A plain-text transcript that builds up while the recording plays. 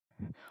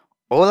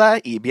Hola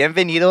y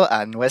bienvenido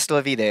a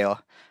nuestro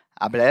video.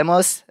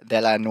 Hablemos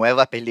de la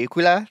nueva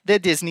película de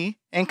Disney,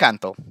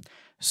 Encanto.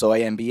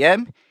 Soy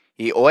MBM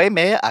y hoy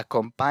me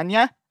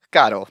acompaña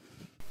Caro.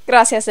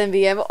 Gracias,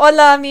 NVM.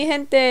 Hola, mi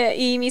gente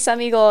y mis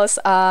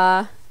amigos.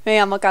 Me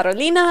llamo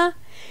Carolina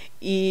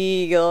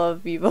y yo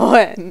vivo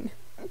en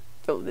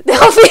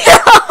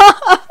Philadelphia.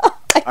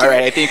 All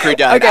right, I think we're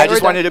done. Okay, I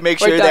just we're wanted done. to make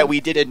We're sure that done.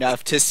 we did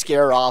enough to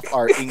scare off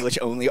our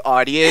English-only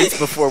audience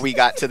before we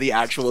got to the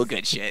actual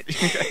good shit.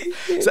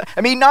 So,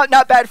 I mean,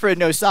 not bad for a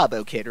no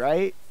sabo kid,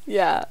 right?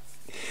 Yeah.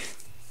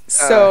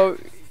 So,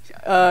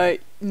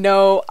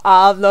 no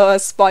hablo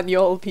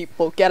español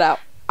people. Get out.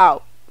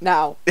 Out.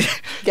 Now.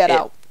 Get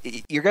out.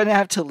 You're gonna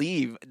have to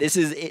leave. This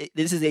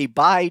is a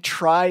bi,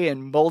 tri,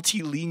 and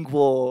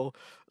multilingual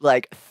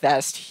like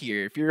fest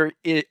here. If you're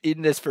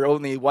in this for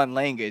only one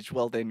language,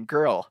 well then,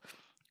 girl,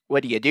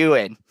 what are you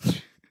doing?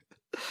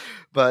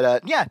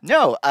 But yeah,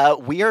 no,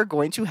 we are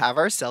going to have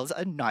ourselves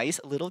a nice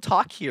little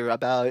talk here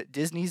about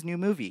Disney's new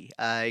movie,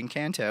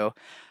 Encanto,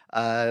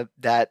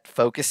 that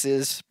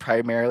focuses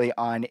primarily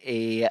on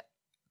a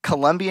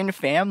Colombian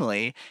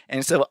family.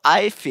 And so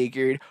I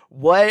figured,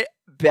 what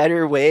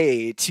better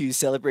way to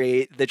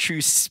celebrate the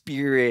true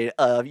spirit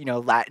of,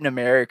 Latin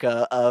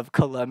America, of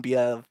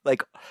Colombia,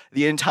 like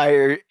the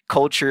entire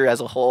culture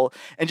as a whole,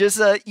 and just,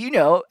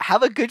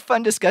 have a good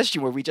fun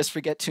discussion where we just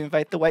forget to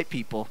invite the white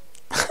people.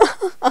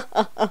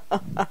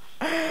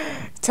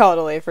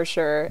 Totally, for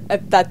sure.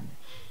 That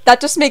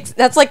just makes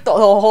that's like the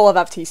whole of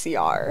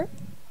FTCR.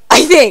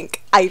 I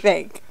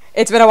think.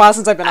 It's been a while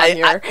since I've been on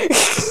here.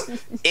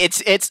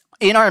 It's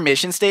in our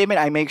mission statement.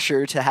 I make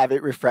sure to have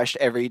it refreshed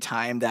every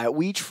time that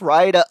we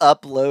try to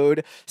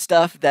upload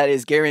stuff that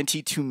is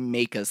guaranteed to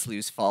make us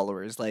lose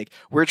followers. Like,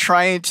 we're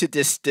trying to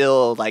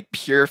distill like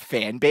pure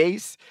fan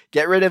base,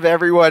 get rid of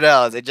everyone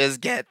else, and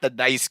just get the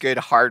nice, good,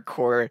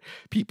 hardcore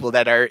people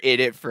that are in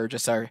it for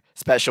just our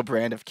special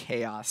brand of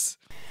chaos.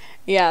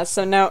 Yeah,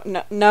 so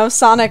no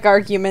Sonic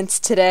arguments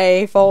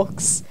today,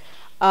 folks.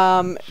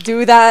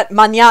 Do that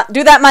mañana.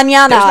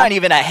 There's not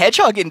even a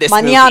hedgehog in this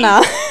mañana.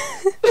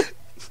 movie.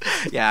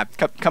 Yeah,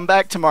 come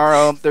back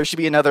tomorrow. There should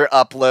be another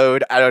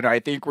upload. I don't know. I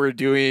think we're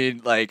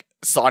doing like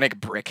Sonic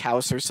Brick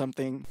House or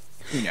something.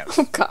 Who knows?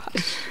 Oh God.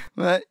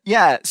 But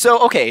yeah. So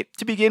okay,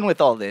 to begin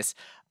with all this,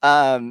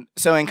 so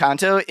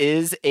Encanto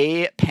is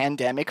a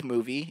pandemic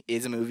movie.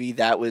 Is a movie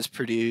that was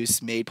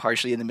produced, made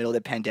partially in the middle of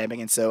the pandemic,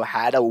 and so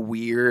had a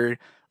weird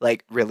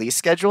like release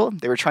schedule.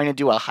 They were trying to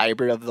do a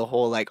hybrid of the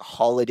whole like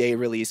holiday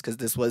release because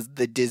this was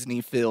the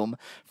Disney film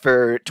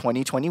for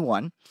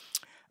 2021.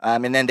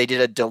 And then they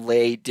did a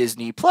delayed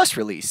Disney Plus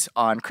release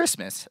on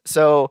Christmas.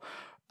 So,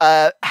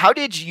 how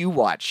did you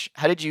watch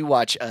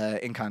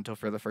Encanto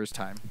for the first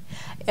time?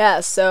 Yeah,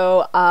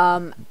 so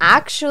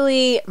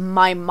actually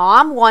my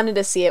mom wanted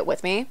to see it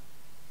with me.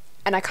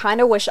 And I kind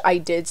of wish I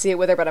did see it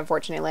with her, but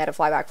unfortunately I had to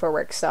fly back for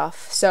work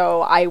stuff.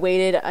 So I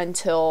waited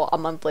until a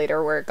month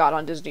later where it got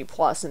on Disney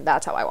Plus, and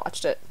that's how I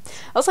watched it.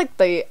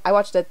 I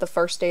watched it the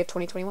first day of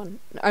 2021.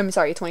 I'm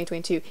sorry,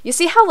 2022. You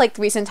see how like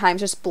recent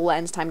times just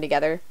blends time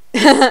together?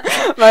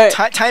 But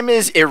Time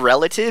is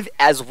irrelative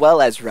as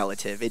well as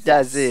relative.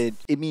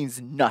 It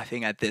means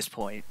nothing at this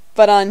point.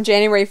 But on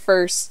January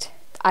 1st,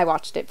 I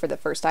watched it for the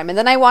first time, and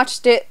then I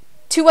watched it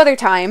 2 other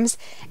times,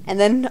 and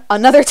then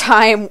another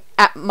time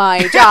at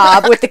my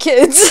job with the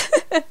kids.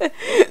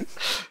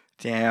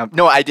 Damn.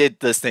 No, I did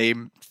the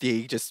same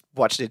thing. Just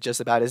watched it just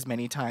about as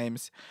many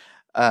times.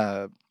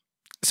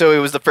 So it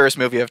was the first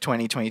movie of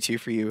 2022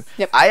 for you.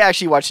 Yep. I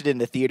actually watched it in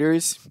the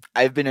theaters.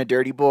 I've been a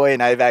dirty boy,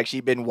 and I've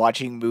actually been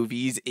watching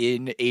movies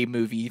in a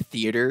movie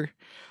theater.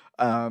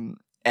 And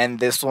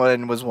this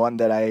one was one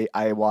that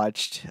I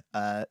watched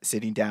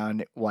sitting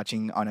down,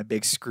 watching on a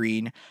big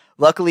screen.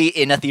 Luckily,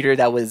 in a theater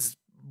that was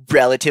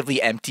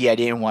relatively empty. I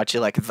didn't watch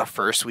it like the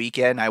first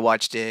weekend. I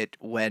watched it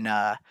when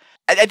I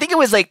think it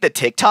was like the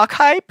TikTok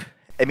hype.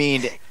 I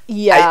mean,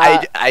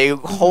 Yeah. I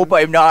hope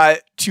I'm not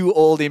too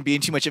old and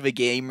being too much of a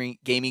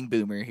gaming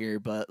boomer here,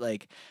 but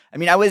like, I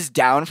mean, I was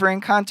down for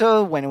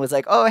Encanto when it was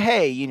like, oh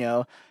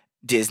hey,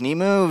 Disney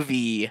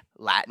movie,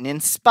 Latin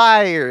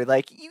inspired,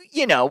 like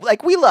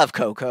like we love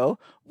Coco.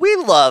 We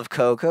love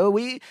Coco.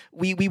 We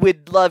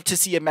would love to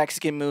see a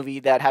Mexican movie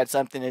that had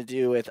something to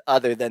do with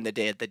other than the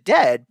Day of the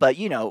Dead, but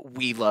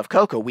we love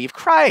Coco. We've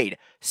cried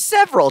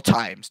several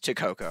times to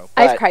Coco.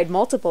 I've cried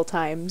multiple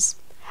times.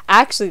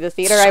 Actually, the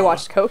theater I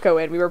watched Coco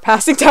in, we were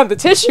passing down the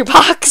tissue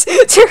box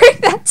during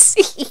that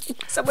scene.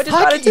 Someone just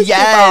brought a tissue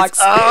box.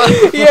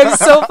 Oh. Yeah,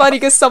 it's so funny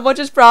because someone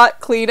just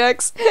brought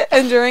Kleenex,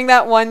 and during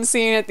that one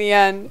scene at the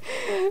end,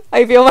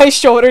 I feel my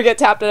shoulder get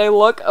tapped, and I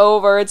look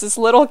over. It's this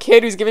little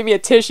kid who's giving me a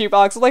tissue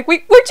box. I'm like,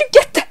 wait, where'd you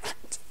get that?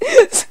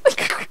 It's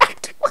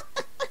like,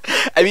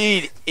 I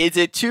mean, is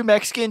it too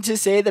Mexican to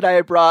say that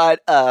I brought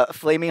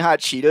flaming hot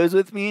Cheetos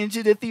with me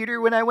into the theater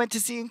when I went to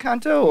see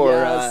Encanto, or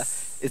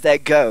Yes. Is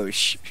that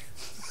gauche?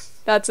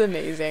 That's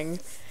amazing.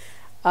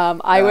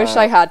 I wish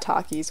I had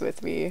Takis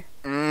with me.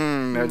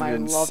 That'd I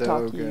been love so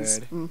Takis.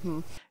 good. Mm-hmm.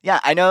 Yeah,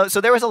 I know.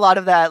 So there was a lot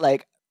of that,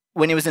 like,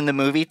 when it was in the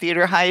movie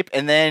theater hype,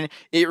 and then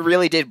it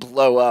really did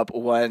blow up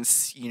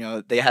once,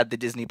 they had the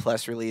Disney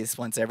Plus release,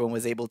 once everyone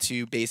was able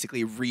to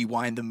basically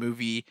rewind the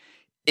movie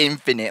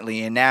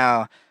infinitely. And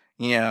now,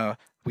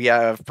 we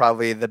have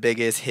probably the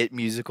biggest hit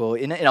musical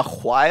in a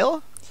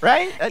while,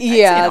 right? I'd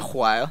say in a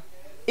while.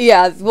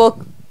 Yeah,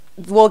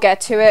 we'll get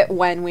to it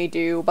when we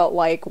do, but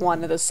like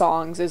one of the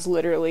songs is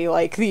literally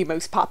like the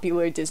most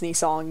popular Disney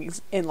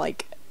songs in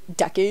like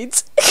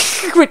decades,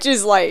 which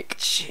is like,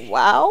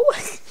 wow.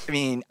 I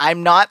mean,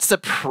 I'm not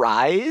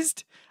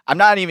surprised. I'm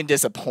not even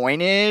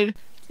disappointed.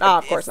 No,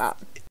 of course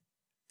not.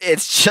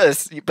 It's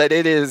just, but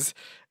it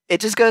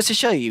just goes to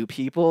show you,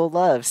 people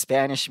love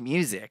Spanish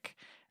music.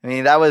 I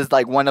mean, that was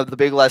like one of the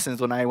big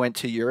lessons when I went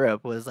to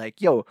Europe, was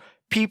like, yo,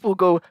 people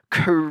go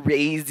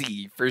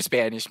crazy for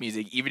Spanish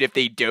music, even if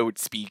they don't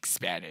speak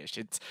Spanish.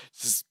 It's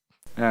just,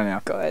 I don't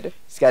know. Good.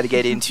 Just got to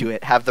get into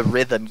it. Have the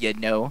rhythm,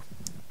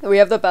 We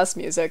have the best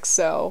music,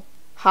 so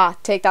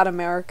take that,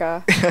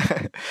 America.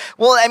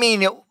 Well, I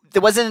mean, it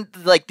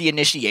wasn't like the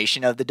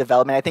initiation of the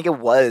development. I think it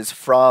was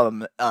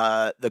from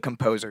the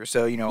composer.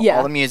 So,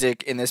 all the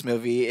music in this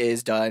movie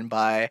is done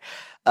by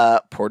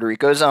Puerto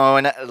Rico's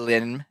own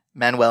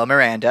Lin-Manuel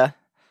Miranda,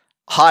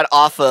 hot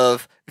off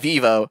of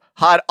Vivo,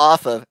 hot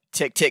off of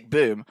Tick Tick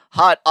Boom,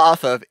 hot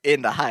off of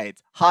In the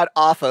Heights, hot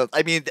off of,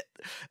 I mean,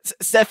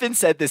 Stefan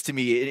said this to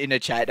me in a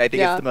chat, and I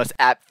think it's the most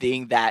apt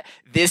thing, that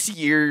this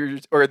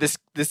year's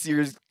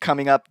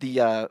coming up,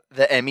 the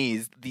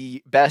Emmys,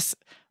 the best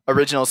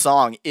original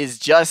song is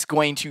just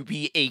going to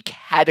be a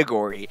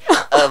category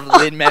of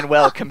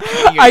Lin-Manuel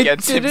competing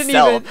against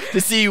himself to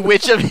see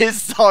which of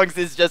his songs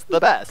is just the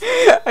best.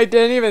 I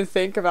didn't even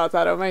think about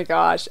that. Oh my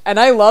gosh. And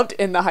I loved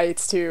In the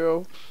Heights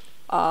too.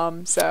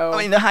 So I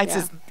mean, The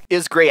Heights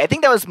is great. I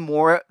think that was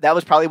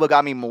probably what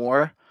got me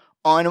more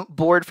on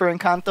board for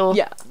Encanto.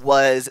 Yeah.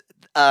 Was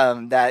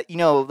that,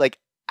 like,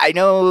 I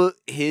know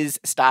his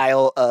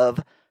style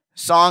of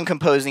song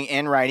composing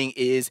and writing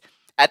is,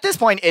 at this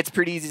point, it's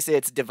pretty easy to say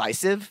it's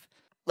divisive.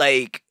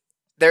 Like,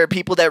 there are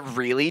people that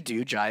really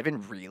do jive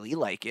and really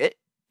like it,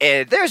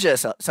 and there's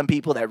just some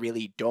people that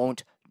really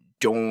don't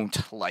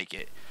like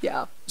it.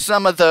 Yeah.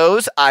 Some of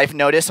those I've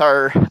noticed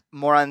are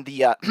more on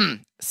the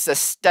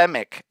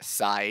systemic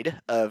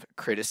side of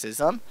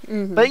criticism.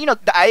 Mm-hmm. But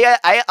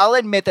I'll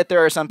admit that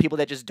there are some people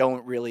that just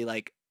don't really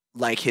like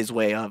his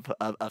way of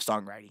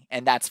songwriting,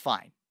 and that's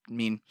fine. I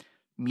mean,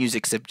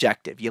 music's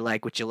subjective. You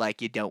like,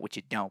 you don't what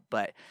you don't.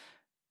 But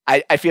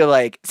I feel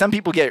like some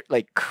people get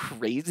like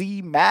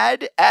crazy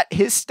mad at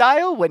his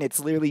style when it's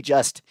literally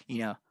just,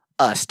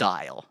 a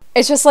style.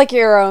 It's just like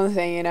your own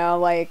thing,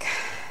 like,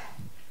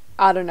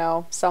 I don't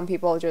know, some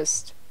people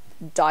just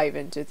dive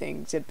into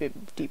things a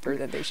bit deeper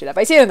than they should have.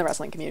 I see it in the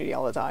wrestling community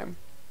all the time.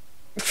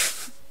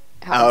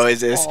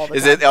 Is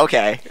it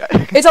okay?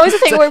 It's always a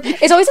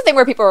thing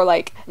where people are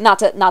like, not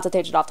to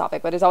take it off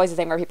topic, but it's always a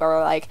thing where people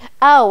are like,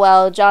 oh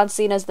well, John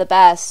Cena's the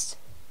best,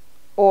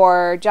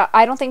 or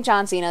I don't think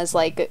John Cena's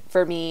like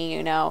for me,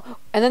 And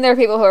then there are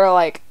people who are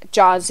like,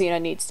 John Cena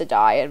needs to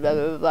die, and blah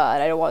blah blah, blah,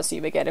 and I don't want to see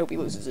him again. I hope he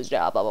loses his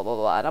job, blah blah blah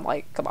blah. And I'm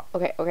like, come on,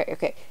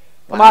 okay.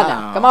 Come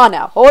on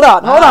now. Hold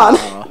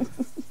on.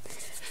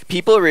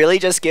 People really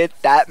just get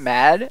that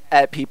mad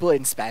at people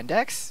in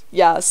spandex?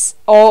 Yes.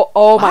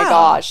 Oh my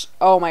gosh.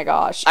 Oh my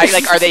gosh.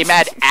 Are they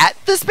mad at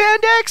the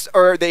spandex,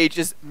 or are they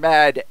just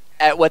mad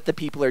at what the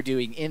people are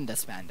doing in the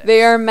spandex?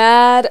 They are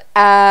mad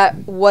at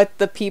what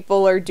the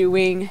people are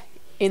doing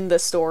in the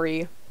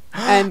story.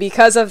 And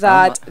because of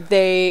that,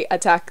 they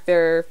attack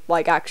their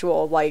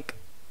actual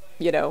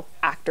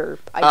actor,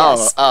 I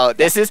guess.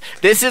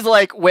 This is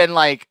like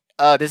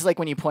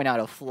when you point out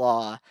a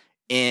flaw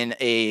in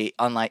an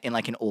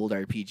old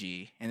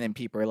RPG, and then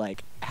people are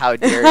like, how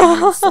dare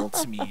you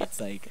insult me? It's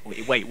like,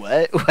 wait,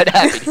 what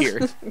happened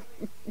here?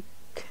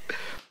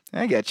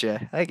 I get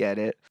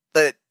it.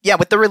 But yeah,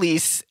 with the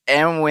release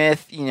and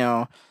with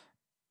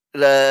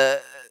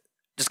the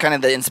just kind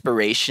of the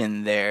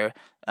inspiration there,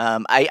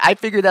 I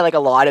figured that a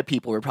lot of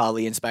people were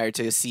probably inspired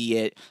to see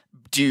it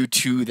due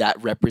to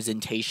that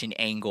representation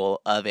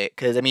angle of it.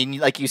 Because, I mean,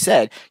 like you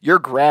said, your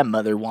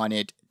grandmother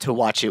wanted to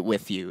watch it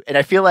with you. And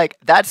I feel like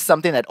that's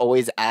something that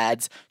always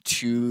adds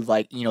to,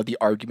 the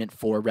argument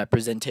for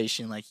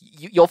representation. Like,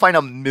 you'll find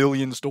a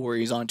million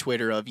stories on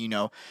Twitter of,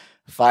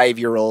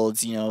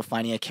 5-year-olds,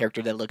 finding a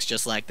character that looks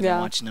just like them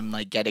and watching them,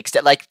 get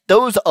extended. Like,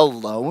 those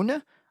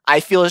alone,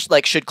 I feel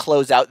should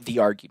close out the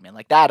argument.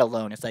 Like, that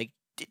alone, it's like,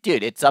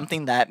 dude, it's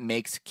something that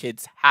makes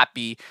kids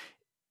happy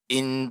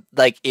in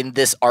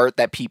this art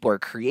that people are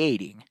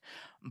creating.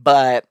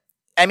 But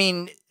I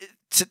mean,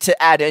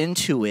 to add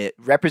into it,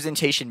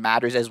 representation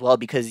matters as well,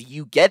 because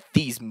you get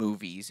these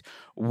movies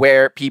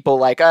where people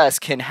like us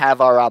can have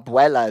our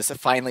abuelas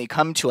finally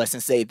come to us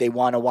and say they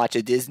want to watch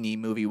a Disney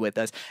movie with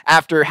us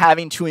after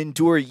having to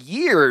endure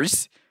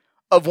years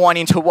of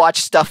wanting to watch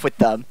stuff with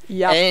them.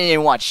 Yeah. And they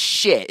didn't watch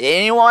shit.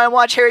 They didn't want to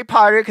watch Harry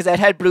Potter because that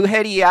had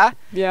brujeria.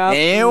 Yeah.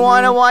 They didn't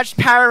want to watch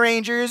Power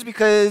Rangers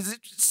because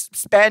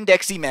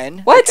spandexy men.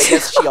 What? I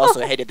guess she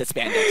also hated the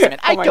spandexy men.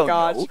 I don't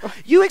know.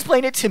 You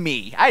explain it to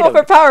me. I don't.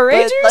 For Power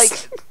Rangers?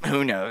 But,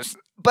 who knows?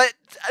 but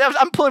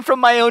I'm pulling from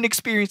my own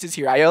experiences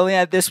here. I only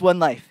had this one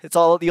life. It's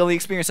all the only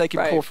experience I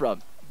can pull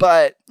from.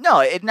 But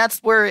no, and that's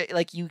where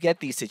like you get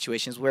these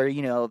situations where,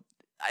 you know,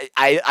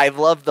 I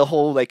love the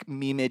whole like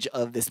memeage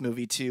of this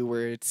movie too,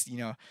 where it's, you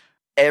know,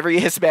 every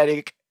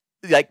Hispanic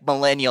like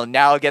millennial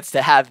now gets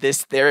to have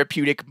this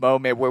therapeutic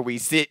moment where we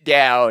sit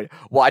down,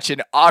 watch an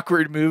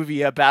awkward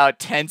movie about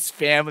tense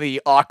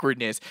family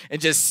awkwardness, and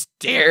just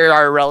stare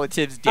our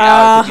relatives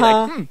down.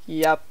 And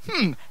be like,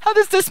 how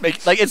does this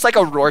make, like, it's like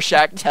a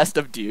Rorschach test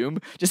of doom.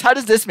 Just how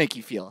does this make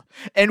you feel?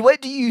 And what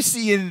do you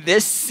see in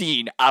this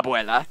scene,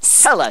 abuela?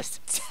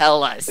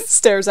 Tell us.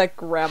 Stares at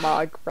grandma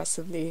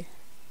aggressively.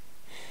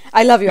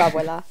 I love you,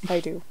 abuela. I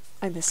do.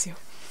 I miss you.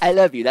 I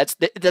love you. That's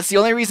the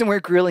only reason we're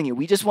grilling you.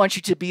 We just want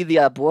you to be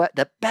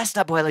the best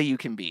abuela you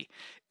can be.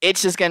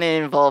 It's just going to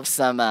involve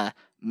some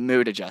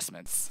mood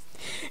adjustments.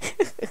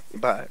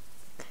 but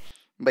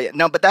yeah,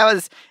 no, but that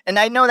was, and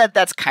I know that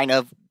that's kind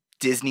of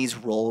Disney's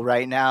role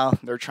right now.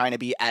 They're trying to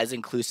be as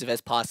inclusive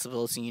as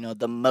possible, so, you know,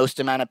 the most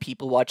amount of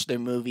people watch their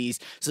movies,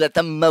 so that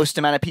the most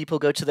amount of people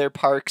go to their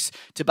parks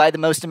to buy the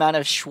most amount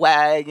of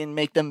swag and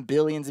make them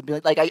billions and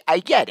billions. Like, I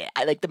get it.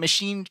 I like the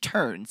machine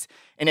turns,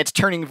 and it's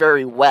turning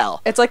very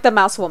well. It's like the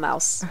mouse will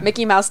mouse.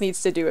 Mickey Mouse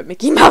needs to do what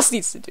Mickey Mouse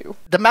needs to do.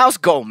 The mouse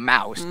go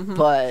mouse,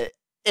 but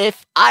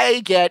if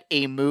I get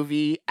a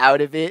movie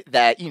out of it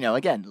that, you know,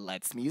 again,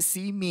 lets me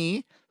see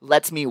me,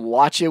 lets me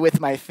watch it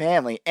with my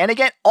family, and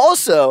again,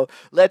 also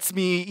lets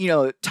me, you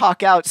know,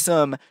 talk out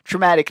some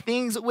traumatic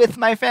things with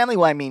my family.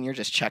 Well, I mean, you're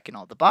just checking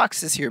all the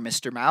boxes here,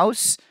 Mr.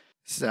 Mouse.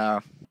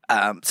 So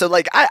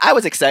like, I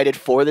was excited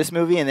for this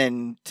movie, and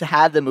then to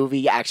have the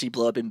movie actually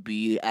blow up and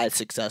be as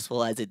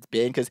successful as it's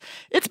been, because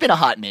it's been a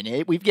hot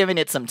minute. We've given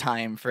it some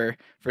time for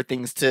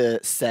things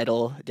to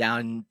settle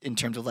down in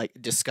terms of, like,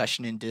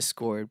 discussion and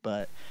Discord,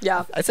 but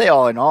yeah, I'd say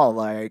all in all,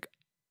 like,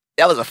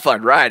 that was a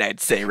fun ride,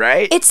 I'd say,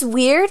 right? It's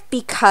weird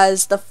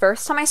because the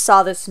first time I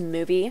saw this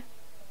movie,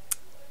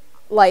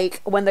 like,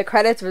 when the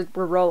credits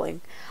were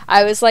rolling,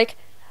 I was like,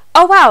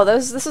 oh wow,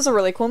 this is a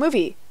really cool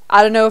movie.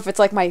 I don't know if it's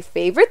like my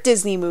favorite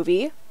Disney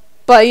movie,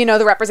 but, you know,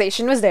 the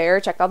representation was there,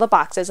 checked all the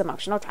boxes,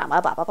 emotional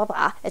trauma, blah, blah, blah,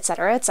 blah,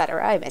 etc.,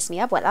 etc. I miss mi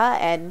abuela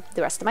and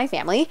the rest of my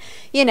family.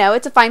 You know,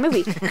 it's a fine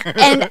movie.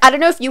 And I don't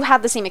know if you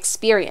had the same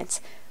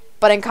experience,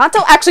 but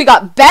Encanto actually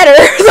got better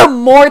the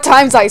more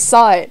times I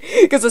saw it.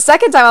 Because the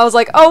second time I was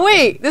like, oh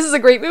wait, this is a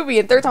great movie.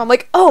 And third time I'm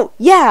like, oh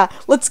yeah,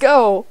 let's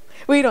go.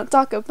 We don't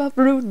talk about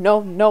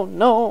Bruno,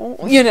 no,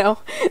 you know.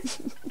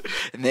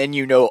 And then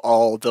you know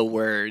all the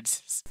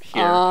words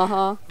here.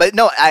 But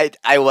no,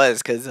 I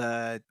was, because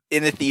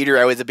in the theater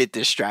I was a bit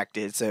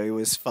distracted, so it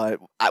was fun.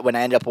 When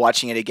I ended up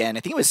watching it again,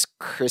 I think it was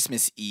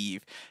Christmas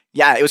Eve.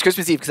 Yeah, it was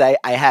Christmas Eve, because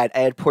I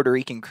had Puerto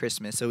Rican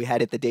Christmas, so we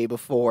had it the day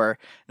before.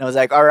 And I was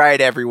like, all right,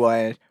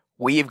 everyone,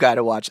 we've got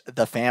to watch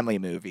the family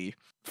movie.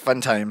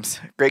 Fun times.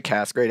 Great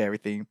cast, great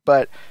everything.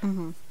 But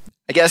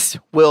I guess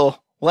we'll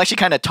actually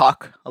kind of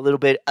talk a little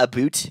bit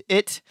about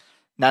it.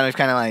 Now we've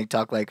kind of like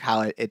talked like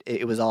how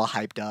it was all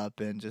hyped up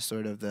and just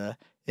sort of the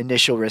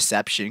initial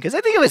reception. Because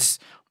I think it was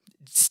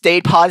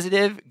stayed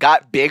positive,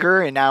 got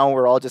bigger, and now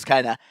we're all just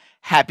kind of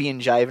happy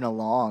and jiving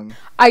along.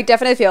 I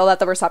definitely feel that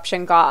the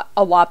reception got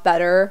a lot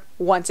better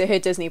once it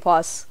hit Disney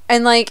Plus.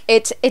 And like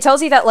it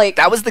tells you that like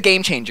that was the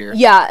game changer.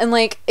 Yeah, and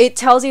like it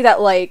tells you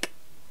that like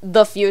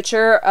the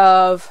future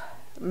of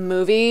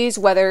movies,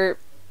 whether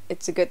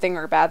it's a good thing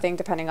or a bad thing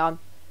depending on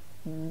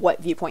what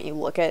viewpoint you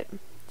look at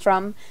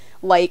from,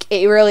 like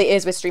it really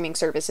is with streaming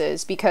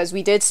services, because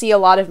we did see a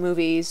lot of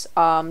movies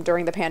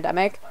during the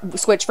pandemic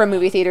switch from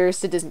movie theaters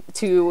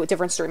to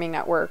different streaming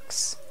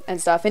networks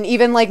and stuff. And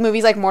even like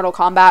movies like Mortal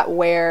Kombat,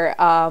 where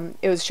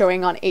it was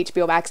showing on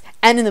HBO Max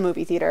and in the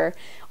movie theater,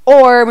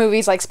 or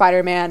movies like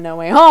Spider-Man No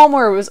Way Home,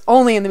 where it was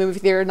only in the movie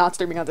theater, not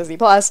streaming on Disney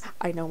Plus.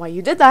 I know why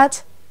you did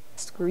that.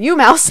 Screw you,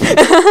 mouse.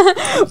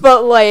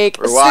 But like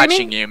we're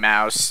watching you,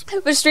 mouse.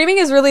 But streaming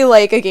is really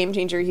like a game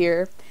changer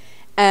here.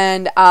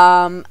 And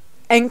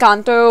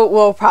Encanto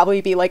will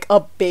probably be like a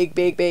big,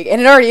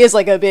 and it already is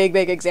like a big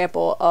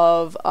example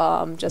of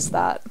just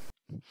that.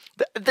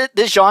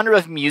 The genre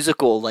of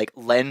musical like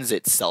lends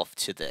itself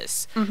to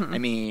this. I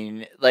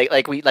mean,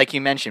 like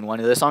you mentioned, one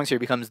of the songs here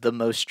becomes the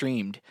most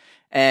streamed,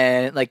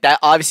 and like that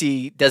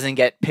obviously doesn't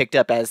pick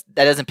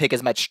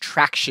as much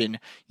traction,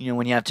 you know,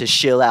 when you have to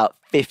shill out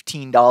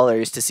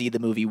 $15 to see the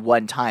movie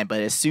one time.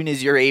 But as soon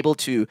as you're able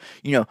to,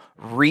 you know,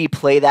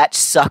 replay that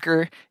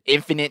sucker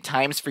infinite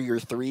times for your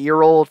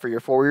 3-year-old, for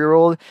your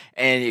 4-year-old,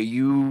 and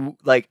you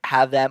like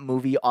have that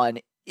movie on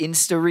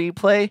Insta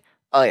replay,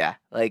 oh yeah,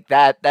 like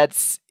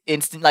that's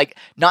instant. Like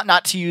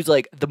not to use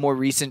like the more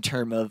recent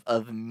term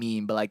of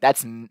meme, but like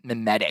that's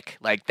mimetic.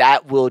 Like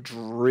that will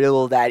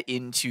drill that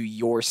into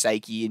your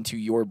psyche, into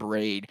your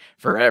brain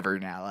forever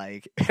now.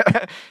 Like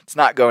it's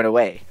not going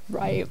away.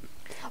 Right.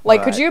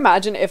 Like, could you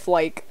imagine if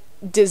like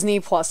Disney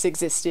Plus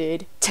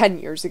existed 10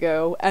 years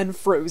ago and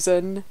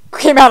Frozen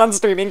came out on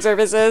streaming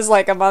services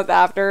like a month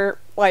after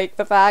like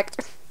the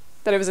fact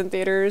that it was in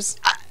theaters?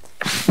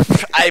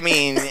 I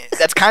mean,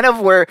 that's kind of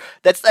where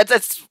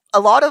that's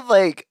a lot of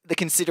like the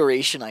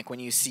consideration, like when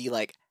you see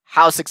like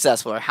how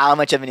successful or how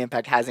much of an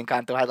impact has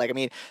Encanto had. Like, I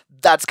mean,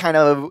 that's kind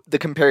of the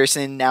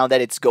comparison now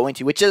that it's going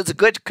to, which is a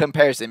good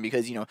comparison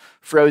because, you know,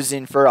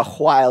 Frozen for a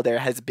while there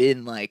has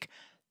been like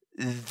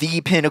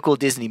the pinnacle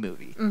Disney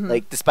movie.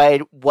 Like,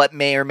 despite what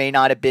may or may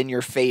not have been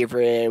your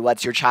favorite,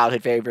 what's your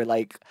childhood favorite,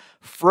 like,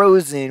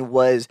 Frozen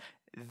was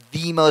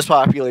the most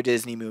popular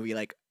Disney movie,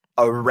 like,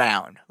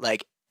 around.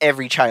 Like,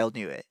 every child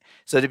knew it.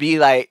 So to be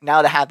like,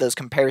 now to have those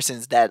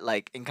comparisons that,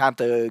 like,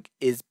 Encanto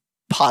is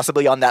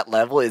possibly on that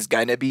level, is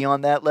gonna be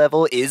on that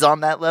level, is on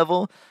that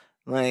level,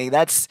 like,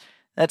 that's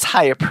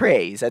higher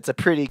praise. That's a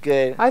pretty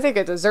good. I think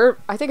it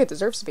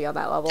deserves to be on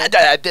that level.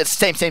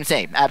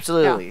 Same.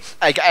 Absolutely. Yeah.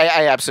 Like,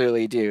 I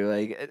absolutely do.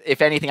 Like,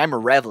 if anything, I'm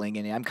reveling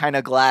in it. I'm kind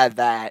of glad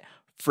that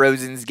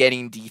Frozen's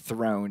getting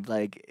dethroned.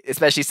 Like,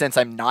 especially since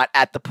I'm not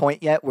at the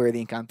point yet where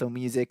the Encanto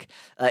music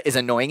is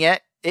annoying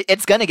yet.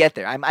 It's gonna get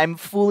there. I'm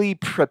fully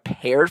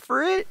prepared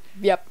for it.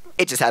 Yep.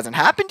 It just hasn't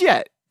happened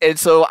yet. And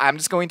so I'm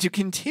just going to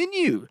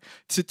continue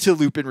to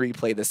loop and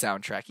replay the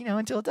soundtrack, you know,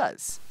 until it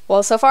does.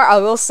 Well, so far I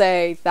will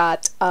say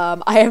that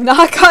I have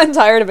not gotten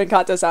tired of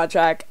Encanto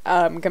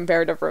soundtrack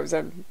compared to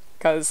Frozen.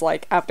 Because,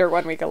 like, after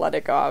 1 week of Let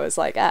It Go, I was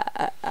like,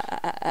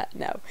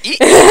 no.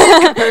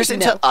 In comparison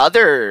to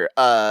other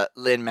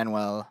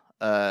Lin-Manuel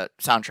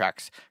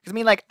soundtracks. Because, I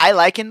mean, like, I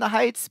like In the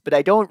Heights, but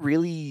I don't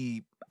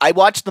really... I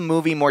watch the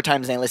movie more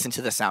times than I listen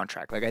to the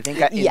soundtrack. Like, I think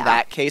in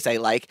that case, I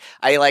like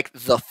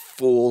the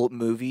full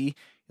movie.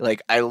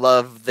 Like, I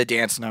love the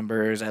dance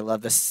numbers. I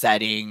love the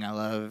setting. I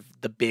love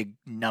the big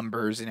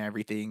numbers and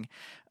everything.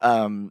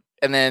 And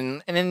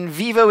then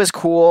Vivo is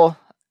cool.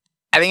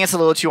 I think it's a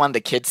little too on the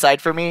kid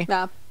side for me.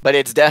 Yeah. But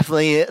it's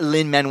definitely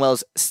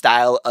Lin-Manuel's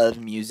style of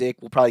music.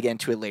 We'll probably get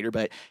into it later,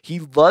 but he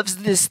loves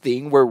this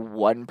thing where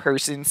one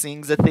person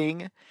sings a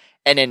thing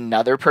and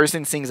another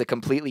person sings a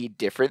completely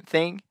different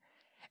thing.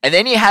 And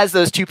then he has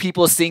those two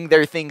people sing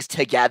their things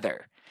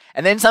together.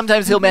 And then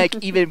sometimes he'll make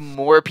even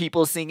more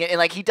people sing it. And,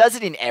 like, he does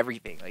it in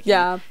everything. Like,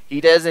 he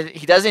does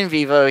it in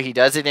Vivo. He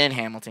does it in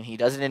Hamilton. He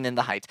does it in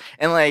the Heights.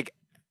 And, like,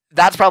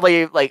 that's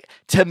probably, like,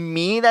 to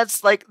me,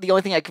 that's, like, the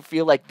only thing I could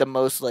feel, like, the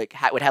most, like,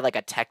 would have, like,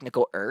 a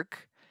technical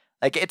irk.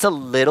 Like, it's a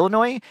little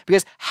annoying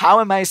because how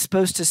am I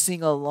supposed to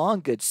sing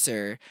along, good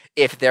sir,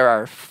 if there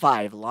are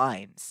 5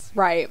 lines?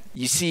 Right.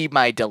 You see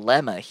my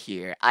dilemma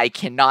here. I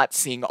cannot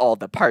sing all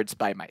the parts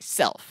by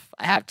myself.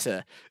 I have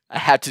to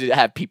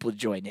have people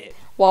join in.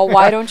 Well,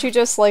 why don't you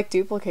just, like,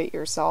 duplicate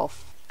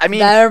yourself? I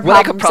mean, what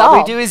I could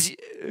probably do is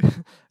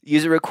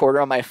use a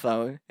recorder on my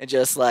phone and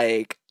just,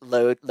 like,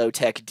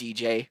 low-tech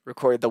DJ,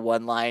 record the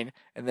one line,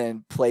 and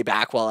then play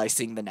back while I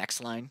sing the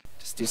next line.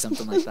 Just do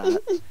something like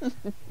that.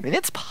 I mean,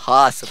 it's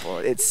possible.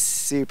 It's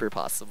super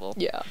possible.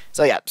 Yeah.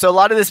 So, yeah. So, a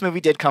lot of this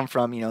movie did come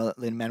from, you know,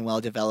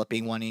 Lin-Manuel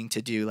wanting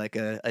to do, like,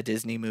 a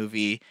Disney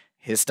movie,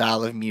 his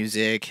style of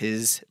music,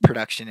 his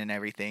production and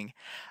everything.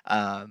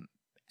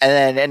 And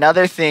then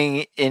another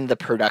thing in the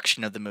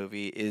production of the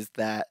movie is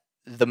that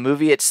the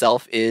movie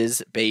itself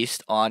is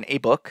based on a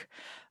book.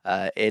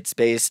 It's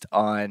based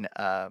on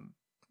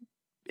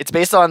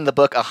the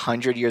book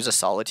 100 Years of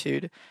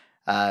Solitude.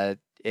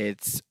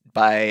 It's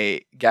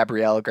by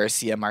Gabriel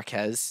Garcia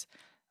Marquez.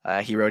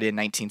 He wrote it in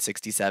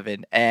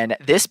 1967. And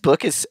this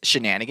book is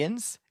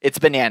shenanigans. It's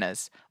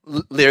bananas.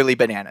 Literally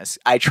bananas.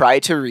 I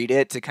tried to read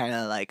it to kind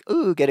of like,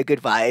 get a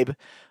good vibe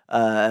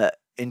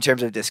in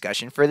terms of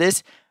discussion for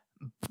this.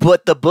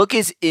 But the book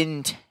is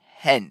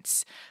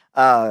intense.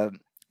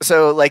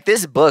 So, like,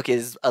 this book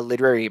is a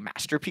literary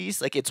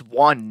masterpiece. Like, it's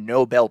won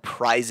Nobel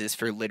Prizes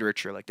for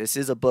literature. Like, this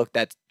is a book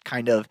that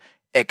kind of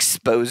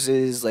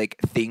exposes, like,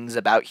 things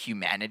about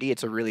humanity.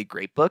 It's a really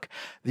great book.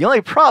 The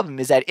only problem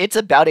is that it's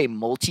about a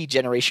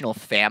multi-generational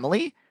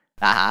family.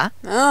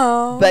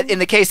 Oh. But in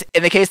the case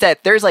that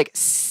there's, like,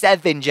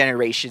 7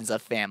 generations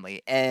of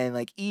family, and,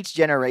 like, each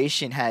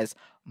generation has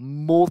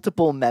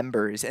multiple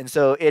members. And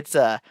so it's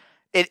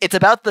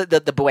about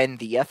the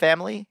Buendia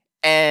family,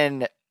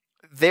 and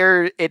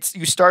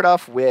you start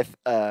off with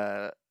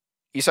Adeliano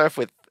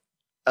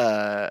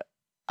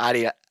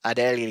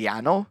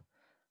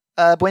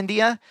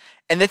Buendia,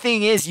 and the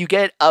thing is, you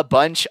get a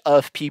bunch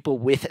of people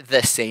with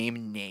the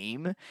same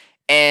name,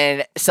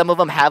 and some of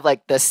them have,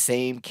 like, the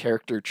same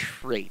character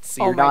traits.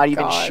 So you're not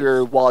even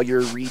sure while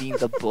you're reading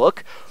the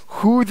book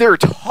who they're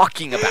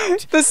talking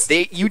about.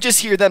 You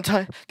just hear them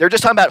they're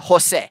just talking about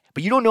Jose,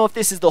 but you don't know if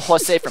this is the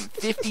Jose from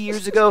 50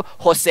 years ago,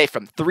 Jose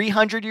from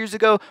 300 years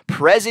ago,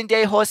 present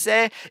day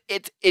Jose.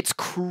 It's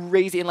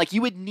crazy, and, like,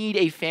 you would need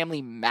a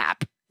family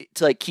map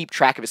to, like, keep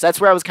track of it. So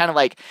that's where I was kind of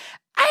like,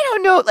 I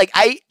don't know. Like,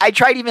 I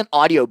tried even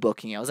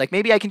audiobooking. I was like,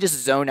 maybe I can just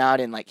zone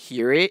out and, like,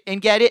 hear it and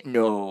get it.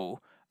 No.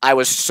 I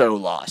was so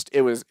lost.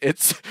 It was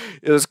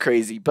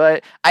crazy.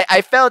 But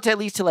I felt at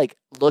least to, like,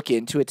 look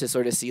into it to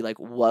sort of see, like,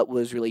 what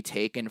was really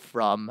taken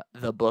from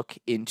the book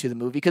into the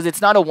movie. Because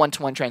it's not a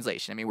one-to-one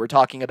translation. I mean, we're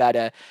talking about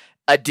a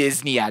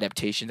Disney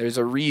adaptation. There's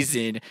a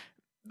reason,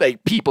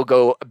 like, people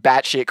go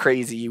batshit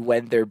crazy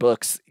when their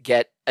books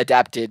get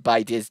adapted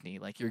by Disney.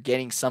 Like, you're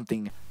getting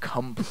something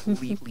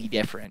completely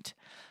different.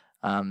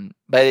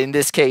 But in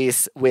this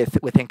case, with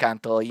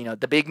Encanto, you know,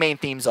 the big main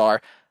themes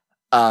are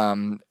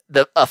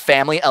a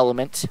family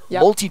element,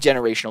 Yep.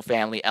 multi-generational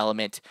family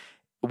element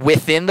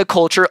within the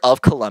culture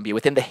of Colombia,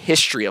 within the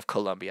history of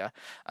Colombia.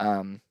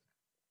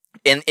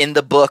 In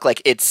the book,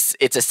 like it's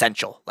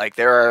essential. Like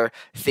there are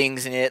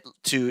things in it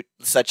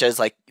such as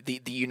like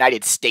the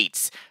United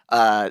States.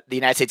 The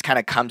United States kind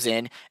of comes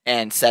in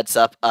and sets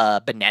up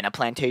a banana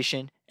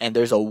plantation, and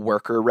there's a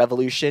worker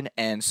revolution,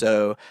 and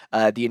so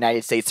the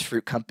United States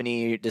Fruit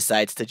Company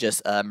decides to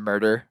just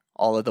murder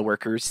all of the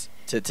workers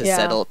to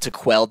settle, to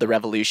quell the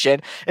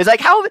revolution. It's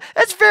like, how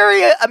that's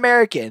very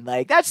American.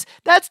 Like that's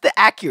the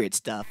accurate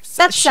stuff.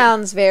 That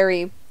sounds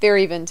very,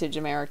 very vintage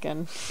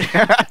American.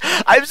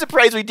 I'm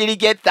surprised we didn't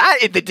get that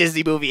in the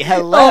Disney movie.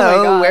 Hello, Oh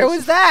my gosh. where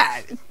was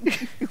that?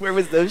 Where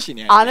was those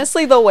shenanigans?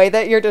 Honestly, the way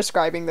that you're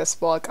describing this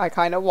book, I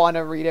kind of want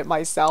to read it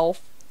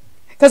myself.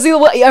 Because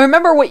I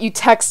remember what you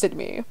texted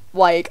me,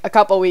 like, a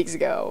couple weeks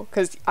ago.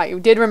 Because I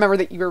did remember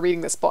that you were reading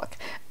this book.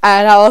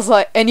 And I was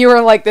like, and you were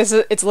like,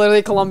 it's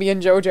literally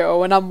Colombian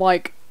JoJo. And I'm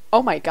like,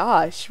 oh my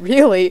gosh,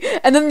 really?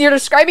 And then you're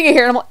describing it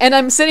here, and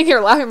I'm sitting here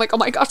laughing, like, oh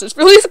my gosh, it's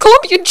really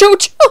Colombian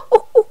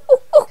JoJo.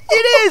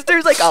 It is.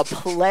 There's like a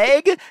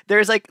plague.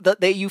 There's like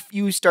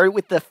you start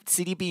with the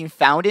city being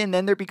founded, and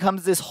then there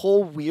becomes this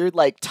whole weird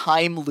like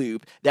time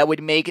loop that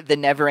would make the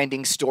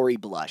never-ending story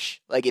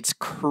blush. Like it's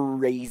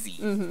crazy.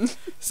 Mm-hmm.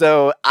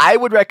 So I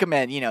would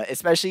recommend,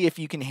 especially if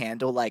you can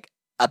handle like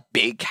a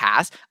big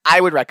cast, I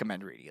would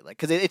recommend reading it, like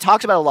because it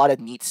talks about a lot of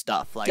neat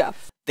stuff, like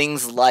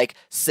things like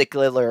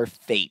secular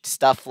fate,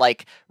 stuff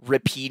like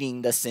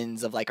repeating the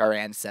sins of like our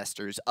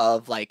ancestors,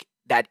 of like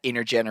that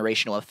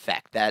intergenerational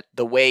effect, that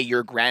the way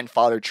your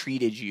grandfather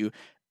treated you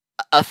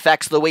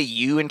affects the way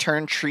you in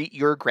turn treat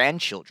your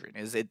grandchildren.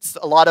 It's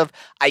a lot of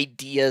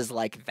ideas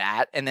like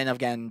that, and then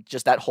again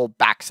just that whole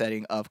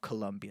backsetting of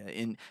Colombia.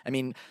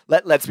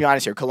 Let's be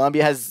honest here,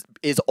 Colombia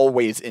is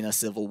always in a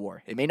civil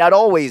war. It may not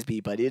always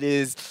be, but it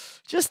is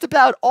just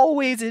about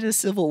always in a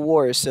civil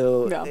war.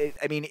 So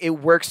it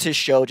works to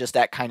show just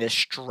that kind of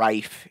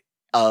strife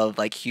of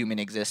like human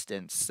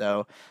existence.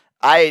 So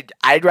I'd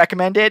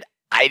recommend it.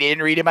 I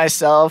didn't read it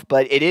myself,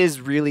 but I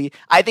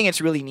think it's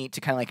really neat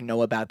to kind of like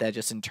know about that,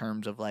 just in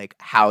terms of like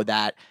how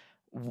that,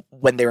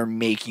 when they were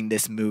making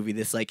this movie,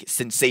 this like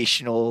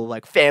sensational,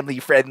 like family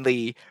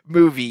friendly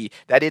movie,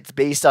 that it's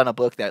based on a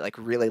book that like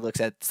really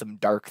looks at some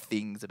dark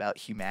things about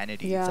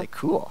humanity. Yeah. It's like,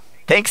 cool.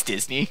 Thanks,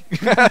 Disney.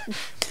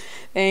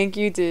 Thank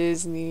you,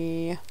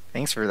 Disney.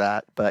 Thanks for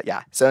that. But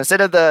yeah, so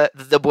instead of the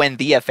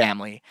Buendia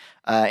family,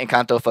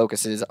 Encanto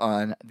focuses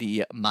on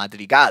the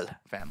Madrigal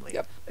family.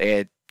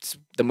 Yep.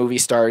 The movie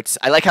starts.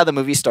 I like how the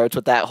movie starts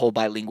with that whole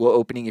bilingual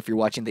opening if you're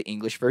watching the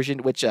English version,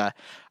 which I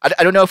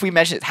don't know if we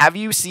mentioned it. Have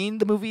you seen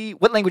the movie?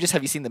 What languages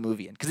have you seen the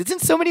movie in? Because it's in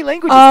so many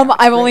languages.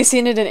 I've only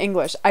seen it in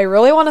English. I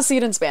really want to see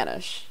it in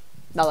Spanish,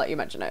 now that you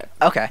mention it.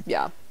 Okay.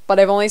 Yeah. But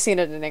I've only seen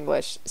it in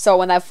English. So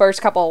when that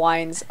first couple of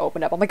lines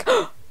opened up, I'm like,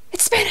 oh,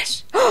 it's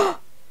Spanish!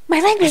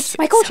 My language,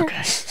 my culture.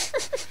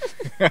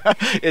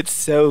 It's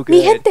so good.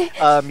 Mi gente.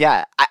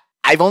 Yeah.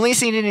 I've only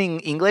seen it in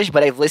English,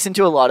 but I've listened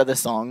to a lot of the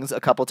songs a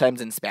couple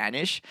times in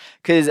Spanish,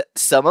 because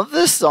some of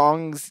the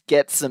songs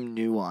get some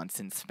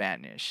nuance in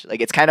Spanish.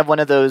 Like it's kind of one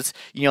of those,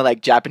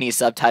 like Japanese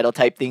subtitle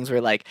type things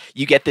where like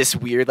you get this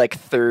weird like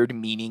third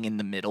meaning in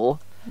the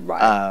middle.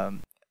 Right.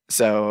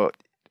 So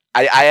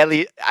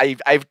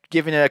I've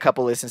given it a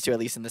couple listens to, at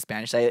least in the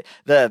Spanish side.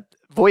 The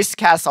voice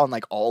cast on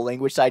like all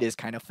language side is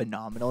kind of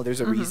phenomenal.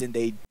 There's a reason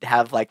they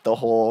have like the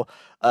whole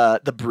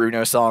the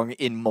Bruno song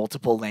in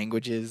multiple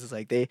languages. It's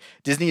like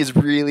Disney is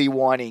really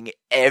wanting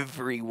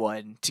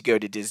everyone to go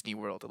to Disney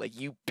World. Like,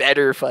 you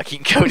better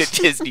fucking go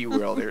to Disney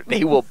World or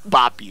they will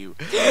bop you.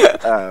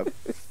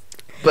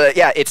 But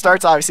yeah, it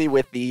starts obviously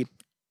with the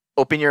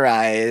open your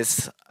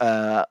eyes,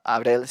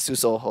 abre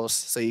sus ojos.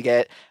 So you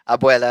get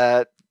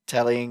Abuela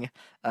telling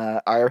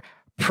our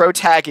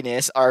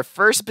protagonist, our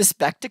first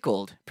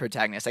bespectacled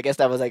protagonist. I guess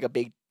that was like a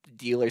big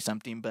deal or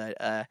something,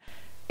 but I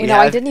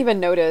didn't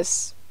even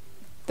notice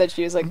that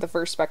she was like the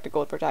first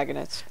spectacled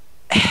protagonist.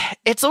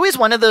 It's always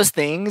one of those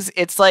things.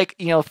 It's like,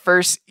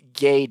 first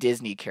gay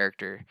Disney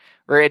character,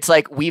 where it's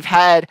like we've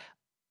had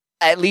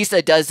at least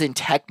a dozen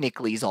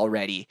technicallys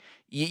already.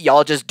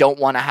 Y'all just don't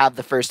want to have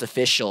the first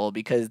official,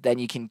 because then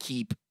you can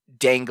keep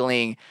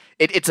dangling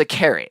it's a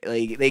carrot.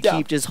 Like they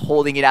keep just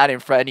holding it out in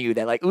front of you,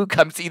 that like, ooh,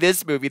 come see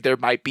this movie, there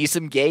might be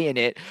some gay in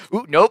it.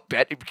 Ooh, nope,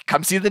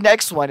 come see the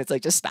next one. It's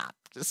like, just stop.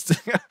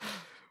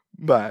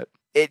 But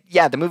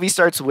the movie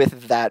starts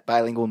with that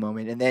bilingual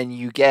moment, and then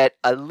you get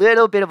a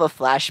little bit of a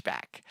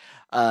flashback,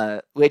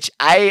 which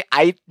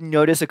I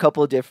notice a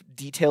couple of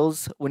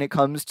details when it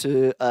comes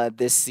to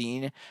this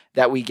scene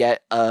that we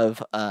get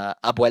of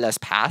Abuela's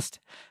past,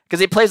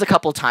 because it plays a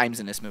couple times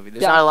in this movie.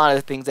 There's not a lot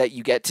of things that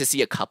you get to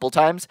see a couple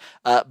times,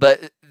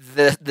 but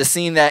the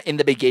scene that in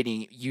the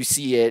beginning, you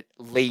see it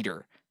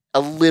later, a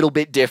little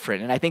bit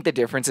different. And I think the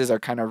differences are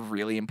kind of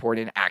really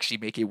important and actually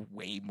make it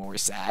way more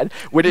sad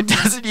when it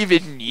doesn't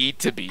even need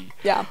to be.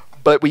 Yeah.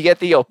 But we get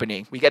the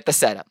opening, we get the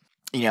setup.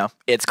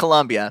 It's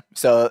Colombia,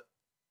 so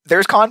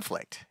there's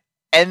conflict.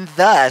 And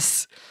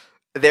thus,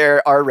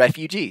 there are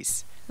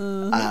refugees.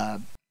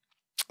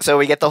 So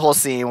we get the whole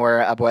scene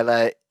where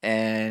Abuela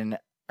and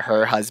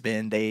her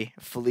husband, they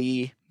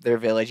flee their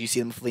village. You see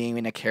them fleeing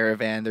in a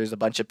caravan. There's a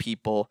bunch of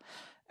people,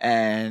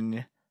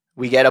 and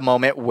we get a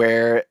moment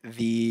where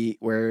the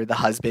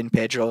husband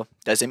Pedro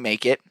doesn't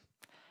make it,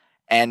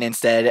 and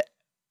instead,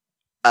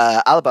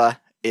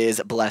 Alba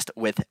is blessed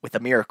with a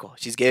miracle.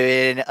 She's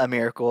given a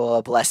miracle,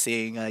 a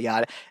blessing,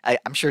 yada.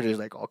 I'm sure there's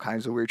like all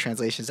kinds of weird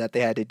translations that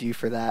they had to do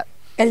for that.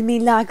 El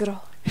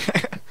milagro.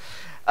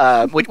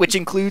 Which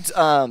includes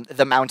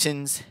the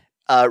mountains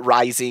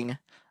rising.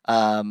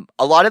 A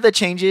lot of the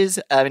changes,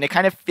 and it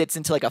kind of fits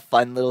into like a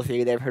fun little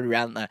theory that I've heard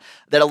around that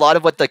a lot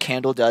of what the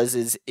candle does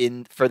is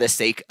in for the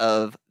sake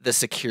of the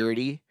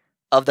security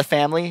of the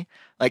family.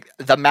 Like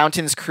the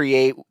mountains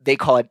they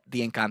call it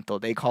the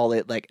Encanto. They call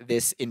it like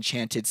this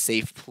enchanted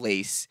safe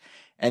place.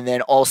 And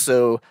then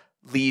also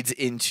leads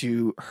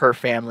into her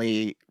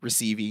family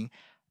receiving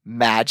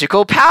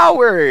magical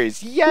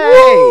powers. Yay!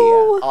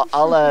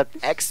 A la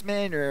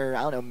X-Men, or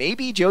I don't know,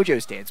 maybe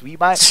JoJo's dance. We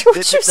might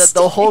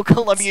the whole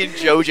Colombian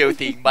JoJo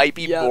thing might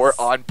be more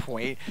on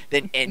point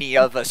than any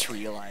of us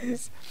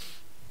realize.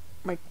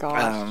 My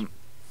gosh.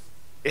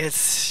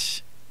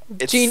 It's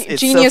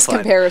genius so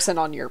comparison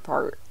on your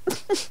part.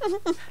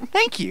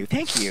 Thank you.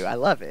 I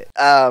love it.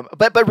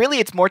 But really,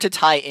 it's more to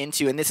tie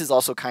into, and this is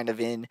also kind of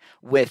in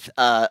with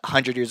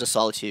 100 Years of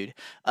Solitude.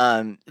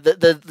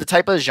 The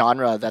type of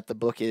genre that the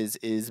book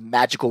is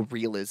magical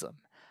realism,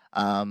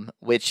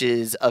 which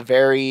is a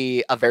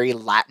very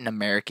Latin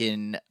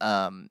American.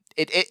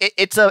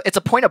 It's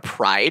a point of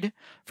pride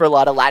for a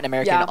lot of Latin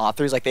American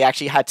authors. Like they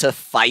actually had to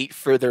fight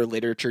for their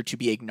literature to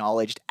be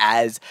acknowledged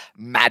as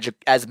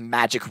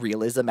magic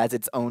realism, as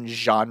its own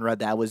genre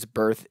that was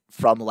birthed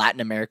from Latin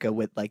America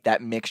with like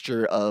that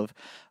mixture of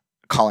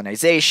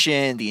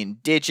colonization, the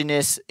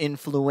indigenous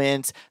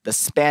influence, the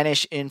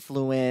Spanish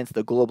influence,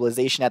 the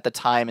globalization at the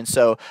time. And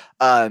so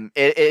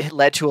it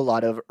led to a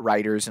lot of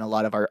writers and a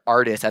lot of our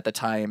artists at the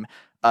time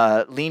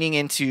leaning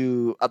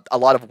into a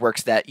lot of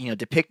works that,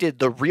 depicted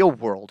the real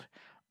world,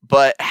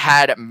 but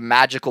had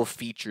magical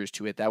features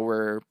to it that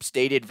were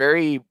stated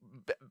very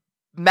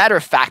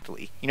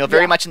matter-of-factly,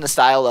 very much in the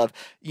style of,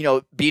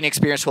 being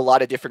experienced to a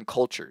lot of different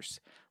cultures.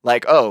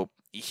 Like, oh,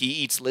 he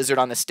eats lizard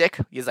on the stick.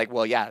 He's like,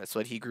 well, yeah, that's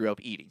what he grew up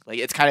eating. Like,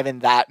 it's kind of in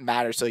that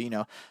matter. So,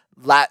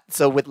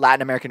 so with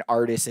Latin American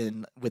artists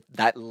and with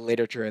that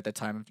literature at the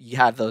time, you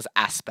have those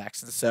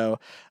aspects. And so,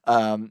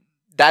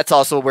 that's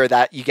also where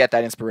that you get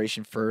that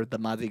inspiration for the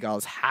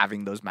Madrigals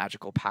having those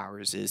magical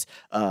powers is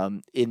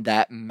in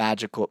that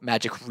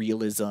magic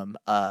realism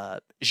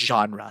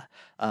genre.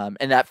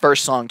 And that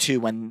first song too,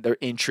 when they're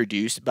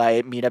introduced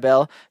by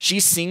Mirabel, she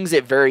sings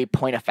it very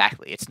point of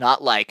factly. It's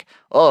not like,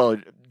 oh,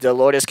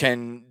 Dolores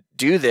can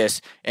do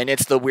this and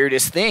it's the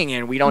weirdest thing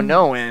and we don't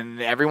know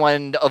and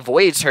everyone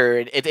avoids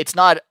her. It's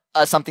not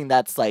something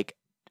that's like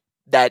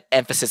that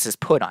emphasis is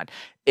put on.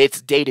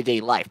 It's day-to-day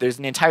life. There's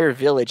an entire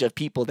village of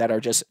people that are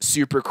just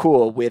super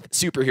cool with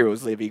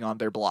superheroes living on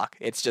their block.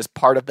 It's just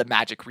part of the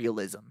magic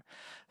realism.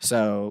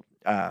 So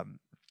I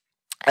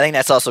think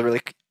that's also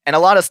really, and a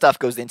lot of stuff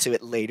goes into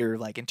it later,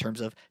 like in terms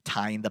of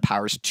tying the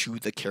powers to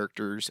the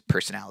characters'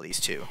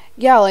 personalities too.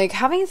 Yeah, like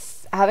having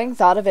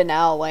thought of it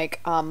now,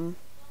 like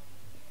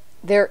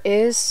there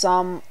is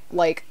some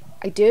like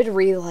I did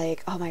read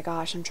like, oh my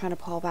gosh, I'm trying to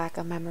pull back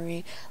a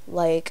memory.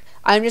 Like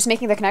I'm just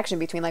making the connection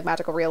between like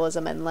magical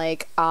realism and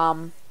like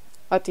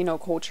Latino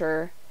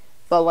culture.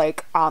 But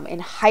like in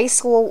high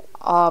school,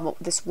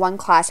 this one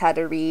class had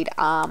to read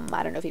I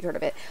don't know if you've heard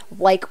of it,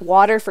 Like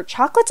Water for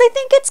Chocolates, I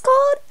think it's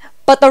called.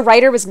 But the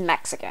writer was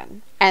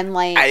Mexican. And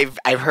like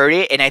I've heard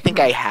it and I think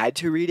I had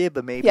to read it,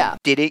 but maybe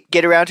didn't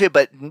get around to it,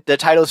 but the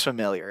title's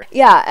familiar.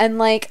 Yeah, and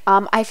like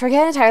I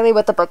forget entirely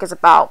what the book is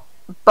about.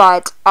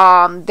 But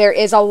there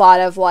is a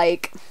lot of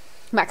like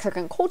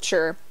Mexican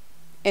culture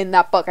in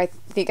that book. I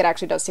think it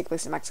actually does take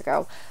place in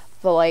Mexico.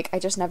 But like I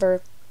just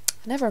never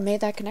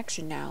made that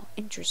connection now.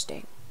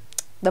 Interesting.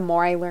 The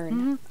more I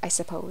learn, I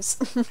suppose.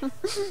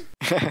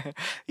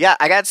 Yeah,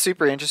 I got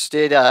super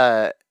interested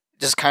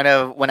just kind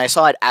of when I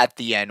saw it at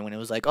the end when it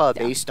was like, oh,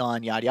 based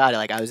on yada yada,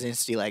 like I was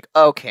instantly like,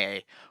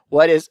 okay,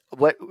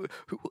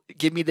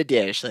 give me the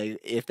dish. Like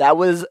if that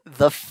was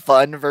the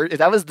fun version, if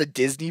that was the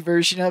Disney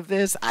version of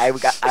this, I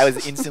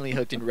was instantly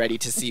hooked and ready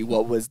to see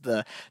what was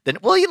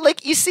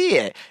you see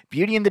it,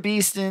 Beauty and the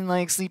Beast and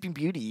like Sleeping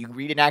Beauty. You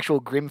read an actual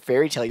grim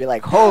fairy tale, you're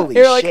like, holy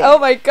shit. You're like, oh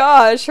my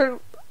gosh, her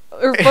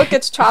book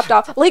gets chopped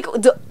off. Like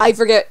I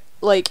forget,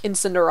 like in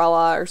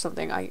Cinderella or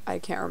something. I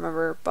can't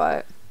remember,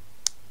 but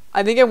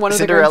I think in one of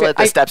Cinderella,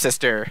 the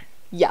stepsister.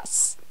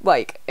 Yes,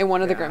 like in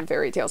one of the Grimm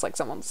fairy tales, like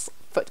someone's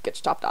foot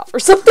gets chopped off or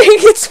something.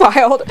 It's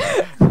wild.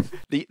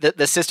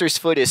 The sister's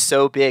foot is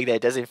so big that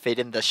it doesn't fit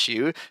in the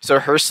shoe. So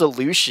her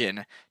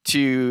solution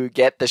to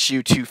get the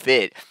shoe to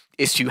fit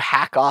is to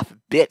hack off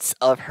bits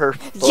of her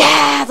foot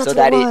so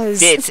that it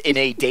fits in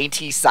a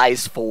dainty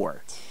size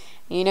 4.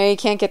 You know you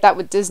can't get that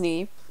with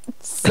Disney.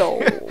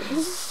 So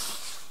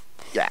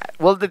yeah,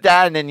 well, that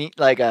and then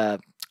like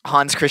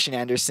Hans Christian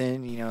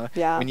Andersen,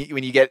 Yeah. when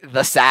you get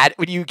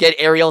when you get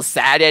Ariel's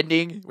sad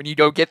ending, when you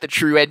don't get the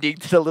true ending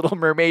to the Little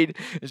Mermaid,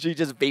 and she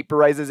just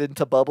vaporizes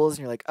into bubbles, and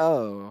you're like,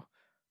 oh,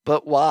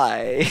 but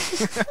why?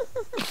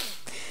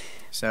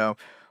 So,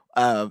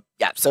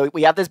 yeah. So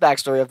we have this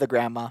backstory of the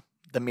grandma,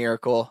 the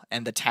miracle,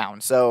 and the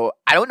town. So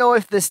I don't know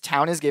if this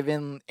town is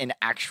given an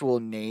actual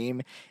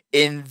name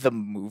in the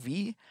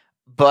movie,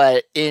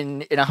 but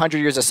in 100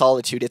 Years of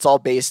Solitude, it's all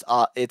based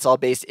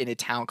in a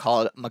town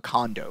called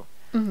Macondo.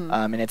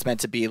 And it's meant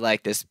to be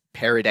like this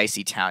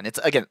paradisey town. It's,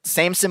 again,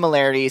 same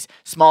similarities,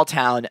 small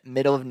town,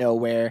 middle of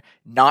nowhere,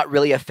 not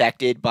really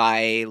affected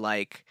by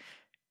like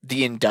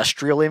the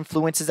industrial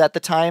influences at the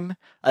time.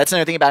 That's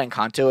another thing about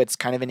Encanto. It's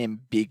kind of an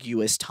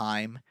ambiguous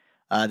time.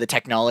 The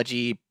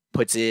technology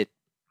puts it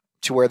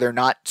to where they're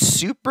not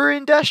super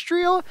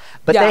industrial,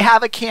 but they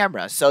have a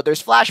camera, so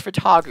there's flash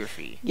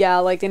photography. Yeah,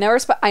 like they never.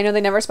 I know they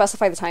never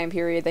specify the time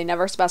period. They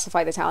never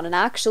specify the town. And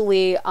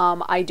actually,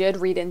 I did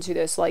read into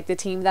this. Like the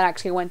team that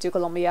actually went to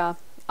Colombia,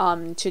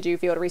 to do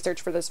field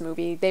research for this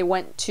movie, they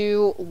went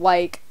to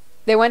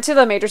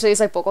the major cities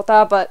like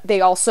Bogota, but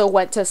they also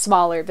went to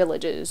smaller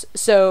villages.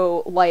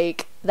 So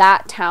like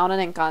that town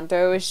in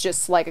Encanto is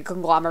just like a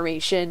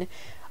conglomeration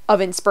of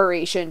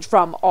inspiration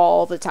from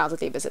all the towns that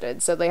they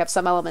visited. So they have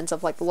some elements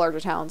of like the larger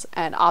towns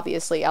and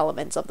obviously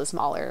elements of the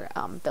smaller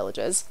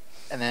villages.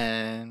 And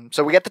then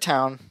so we get the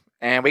town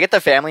and we get the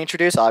family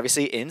introduced,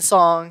 obviously in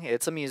song.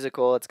 It's a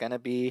musical. It's gonna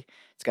be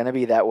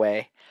that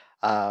way.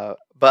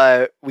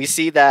 But we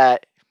see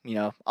that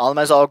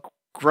Alma's all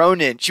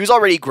grown in. She was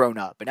already grown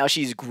up, but now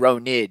she's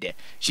grown in.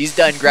 She's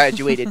done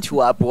graduated to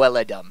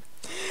abueladom.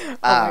 Oh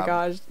my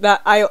gosh,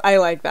 that I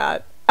like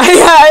that.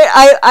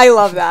 I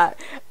love that.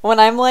 When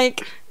I'm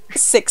like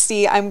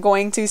 60, I'm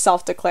going to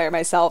self-declare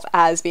myself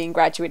as being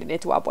graduated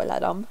into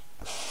abueladom.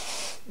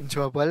 Into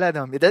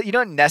abueladom. You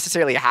don't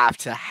necessarily have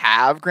to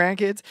have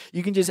grandkids.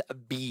 You can just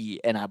be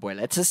an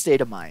abuela. It's a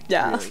state of mind.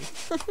 Yeah.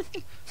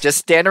 Really. Just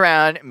stand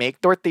around, make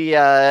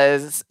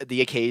tortillas,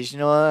 the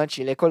occasional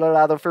chile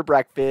colorado for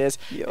breakfast,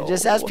 and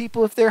just ask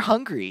people if they're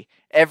hungry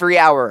every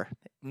hour.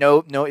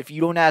 No, if you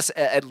don't ask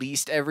at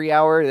least every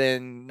hour,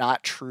 then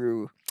not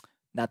true.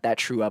 Not that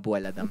true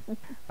abueladom.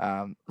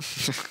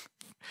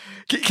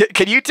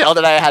 Can you tell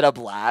that I had a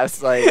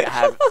blast, like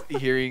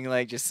hearing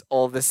like just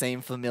all the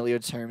same familiar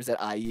terms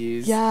that I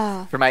use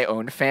for my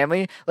own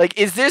family? Like,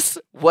 is this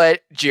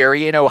what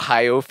Jerry in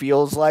Ohio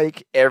feels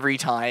like every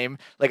time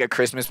like a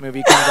Christmas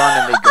movie comes on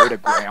and they go to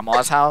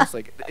grandma's house?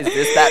 Like, is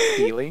this that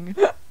feeling?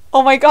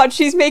 Oh my god,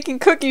 she's making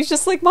cookies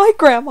just like my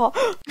grandma.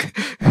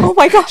 Oh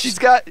my gosh. She's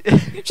got a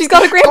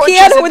grand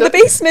piano in the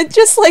basement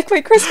just like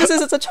my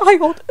Christmases as a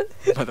child.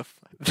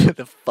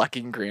 The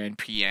fucking grand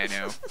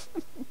piano.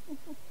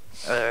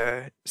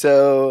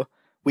 So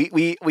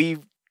we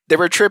there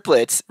were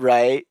triplets,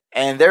 right?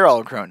 And they're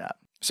all grown up.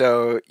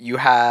 So you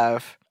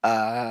have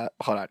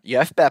you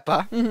have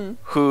Peppa,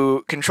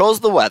 who controls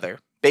the weather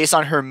based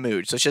on her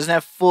mood. So she doesn't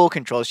have full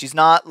control. She's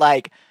not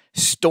like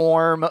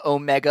Storm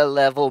Omega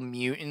level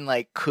mutant,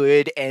 like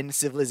could end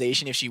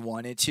civilization if she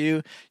wanted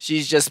to.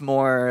 She's just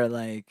more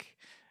like,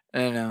 I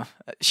don't know.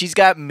 She's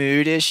got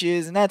mood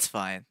issues, and that's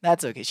fine.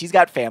 That's okay. She's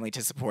got family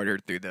to support her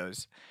through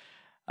those.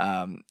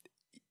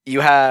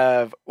 You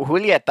have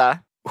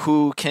Julieta,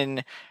 who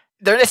can...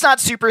 It's not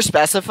super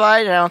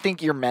specified, and I don't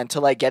think you're meant to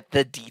like get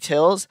the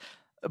details,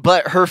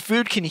 but her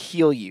food can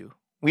heal you.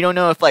 We don't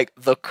know if like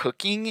the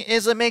cooking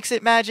is what makes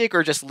it magic,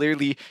 or just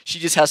literally she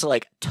just has to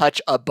like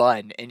touch a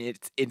bun and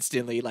it's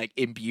instantly like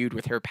imbued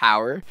with her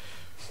power.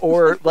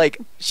 Or like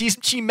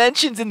she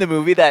mentions in the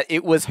movie that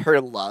it was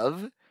her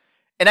love.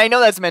 And I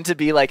know that's meant to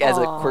be like as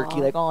a quirky,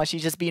 like, oh,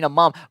 she's just being a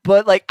mom.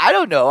 But like, I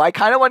don't know. I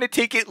kind of want to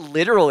take it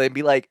literal and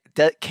be like,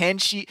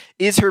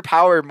 is her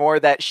power more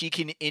that she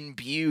can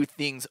imbue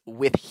things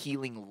with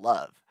healing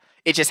love?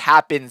 It just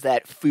happens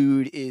that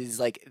food is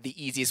like the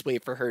easiest way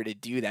for her to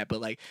do that.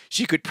 But like,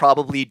 she could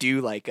probably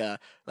do like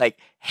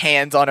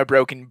hands on a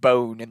broken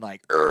bone and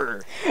like,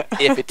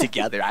 if it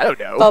together. I don't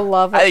know.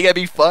 I think that'd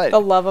be fun.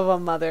 The love of a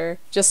mother,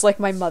 just like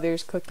my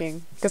mother's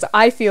cooking, because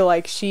I feel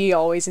like she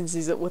always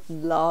infuses it with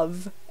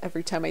love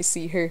every time I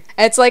see her.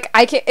 And it's like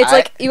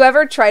like you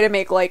ever try to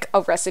make like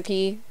a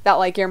recipe that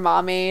like your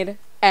mom made,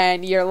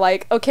 and you're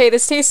like, okay,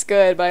 this tastes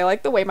good, but I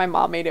like the way my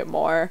mom made it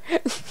more,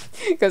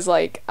 because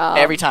like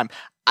every time.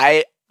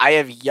 I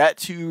have yet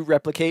to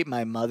replicate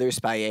my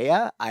mother's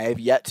paella. I have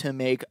yet to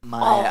make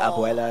my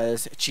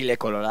abuela's chile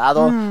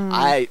colorado.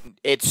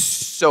 It's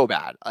so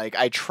bad. Like,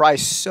 I try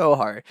so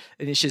hard,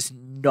 and it's just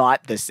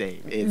not the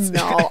same.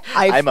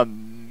 I'm a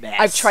mess.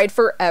 I've tried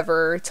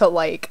forever to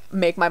like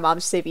make my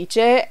mom's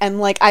ceviche, and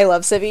like I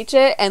love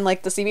ceviche, and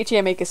like the ceviche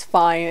I make is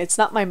fine. It's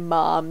not my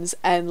mom's,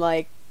 and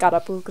like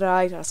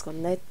carapugra, arroz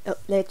con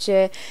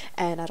leche,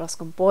 and arroz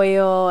con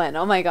pollo, and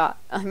oh my god,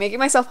 I'm making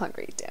myself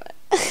hungry. Damn it.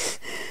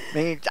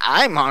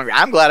 I'm hungry.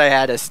 I'm glad I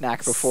had a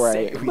snack before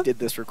we did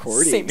this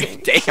recording.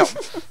 Damn.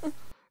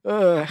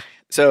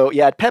 So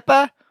you had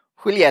Peppa,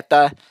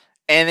 Julieta,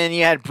 and then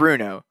you had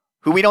Bruno,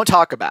 who we don't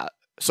talk about.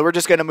 So we're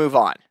just going to move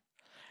on.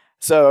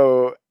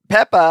 So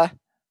Peppa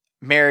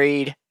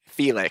married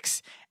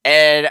Felix.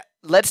 And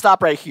let's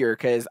stop right here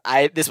because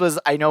I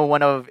know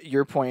one of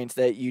your points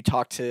that you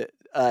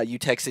you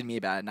texted me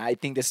about, and I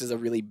think this is a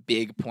really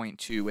big point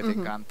too with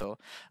Encanto.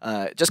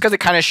 Just because it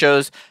kind of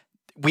shows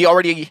we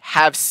already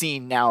have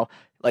seen now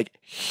like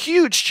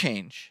huge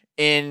change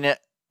in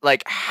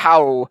like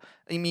how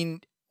one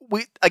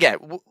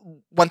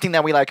thing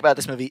that we like about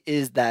this movie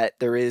is that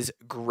there is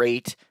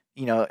great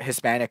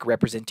Hispanic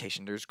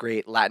representation. There's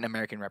great Latin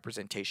American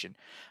representation.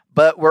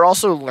 But we're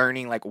also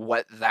learning like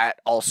what that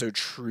also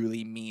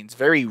truly means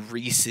very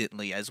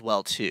recently as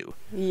well too.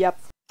 Yep.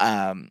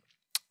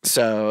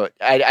 So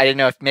I didn't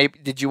know if maybe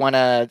did you want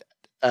to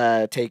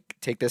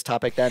take this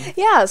topic then?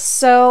 Yeah,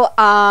 so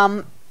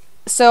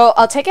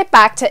I'll take it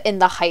back to In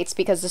the Heights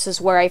because this is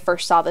where I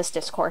first saw this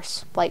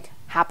discourse like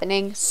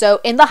happening. So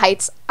In the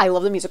Heights, I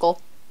love the musical.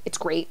 It's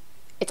great.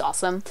 It's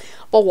awesome.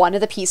 But one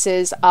of the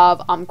pieces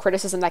of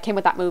criticism that came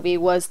with that movie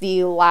was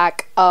the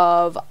lack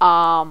of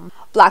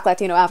Black,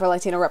 Latino,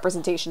 Afro-Latino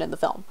representation in the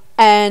film.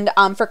 And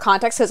for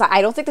context, because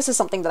I don't think this is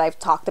something that I've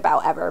talked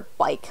about ever,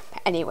 like,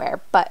 anywhere,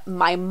 but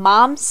my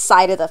mom's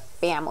side of the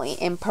family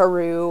in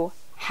Peru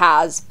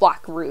has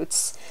Black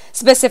roots,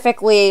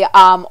 specifically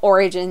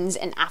origins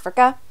in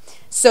Africa.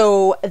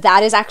 So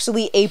that is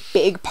actually a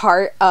big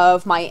part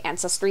of my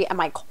ancestry and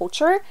my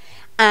culture.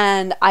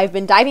 And I've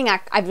been diving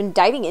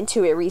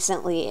into it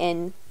recently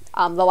in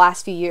the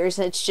last few years,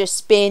 and it's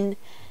just been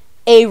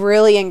a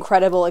really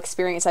incredible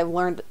experience. I've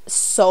learned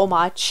so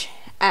much,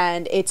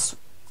 and it's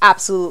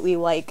absolutely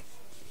like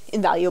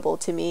invaluable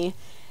to me.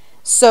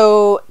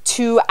 So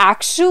to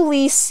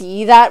actually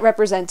see that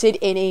represented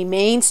in a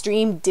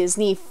mainstream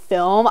Disney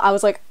film, I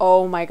was like,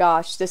 oh my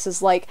gosh, this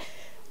is like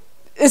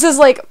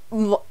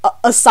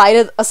a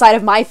side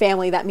of my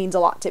family that means a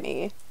lot to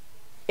me.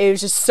 It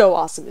was just so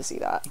awesome to see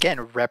that. Again,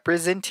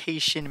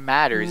 representation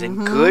matters,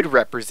 and good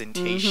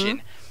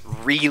representation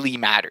really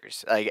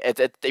matters. Like,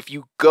 if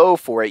you go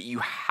for it, you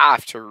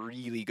have to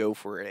really go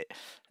for it.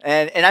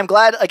 And I'm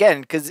glad,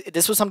 again, because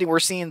this was something we're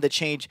seeing the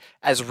change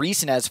as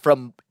recent as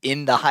from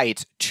In the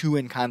Heights to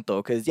Encanto.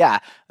 Because, yeah,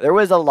 there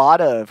was a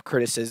lot of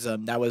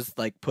criticism that was,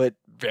 like, put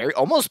very,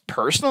 almost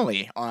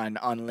personally on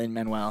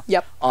Lin-Manuel.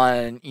 Yep.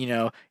 On,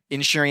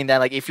 ensuring that,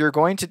 like, if you're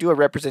going to do a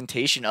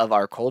representation of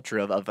our culture,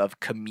 of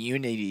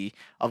community,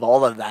 of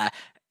all of that,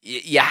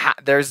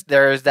 there's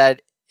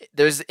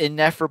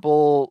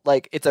ineffable,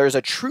 like, there's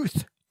a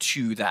truth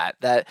to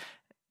that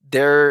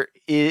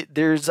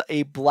there's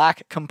a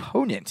Black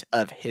component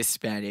of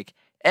Hispanic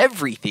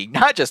everything,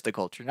 not just the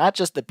culture, not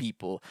just the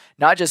people,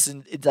 not just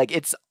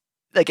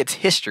it's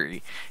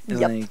history. And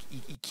yep. Like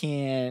you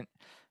can't,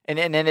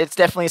 and it's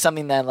definitely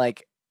something that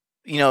like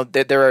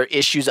that there are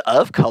issues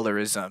of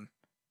colorism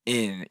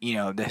in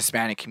the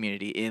Hispanic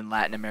community, in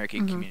Latin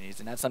American communities,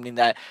 and that's something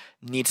that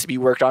needs to be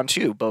worked on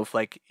too, both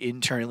like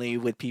internally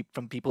with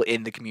from people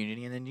in the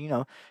community, and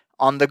then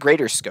on the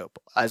greater scope,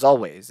 as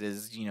always,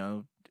 is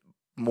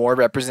more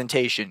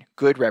representation,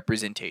 good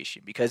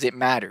representation, because it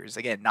matters.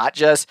 Again, not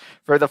just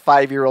for the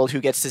 5-year-old who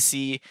gets to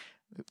see.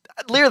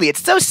 Literally,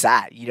 it's so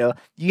sad. You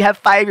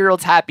have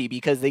 5-year-olds happy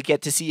because they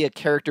get to see a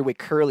character with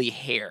curly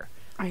hair.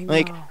 I know.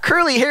 Like,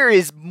 curly hair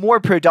is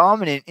more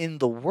predominant in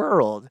the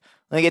world.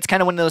 Like, it's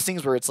kind of one of those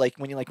things where it's like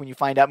when you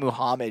find out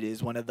Muhammad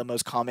is one of the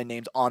most common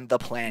names on the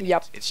planet.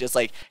 Yep. It's just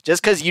like,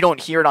 just because you don't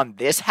hear it on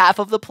this half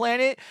of the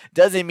planet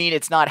doesn't mean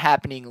it's not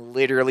happening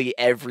literally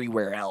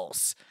everywhere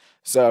else.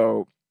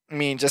 So, I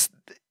mean, just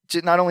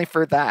not only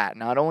for that,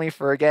 not only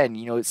for, again,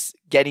 it's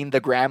getting the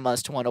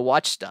grandmas to want to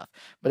watch stuff,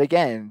 but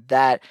again,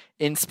 that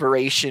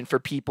inspiration for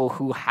people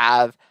who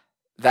have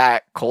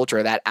that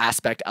culture, that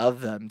aspect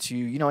of them to,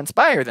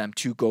 inspire them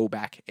to go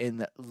back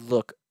and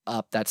look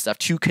up that stuff,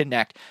 to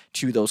connect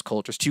to those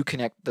cultures, to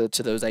connect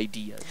to those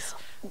ideas.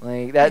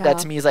 Like that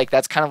to me is like,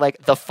 that's kind of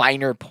like the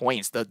finer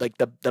points,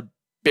 the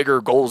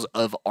bigger goals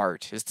of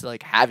art, is to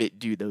like have it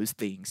do those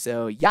things.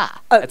 So yeah,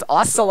 that's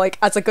awesome. So like,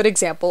 that's a good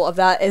example of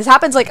that. It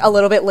happens like a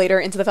little bit later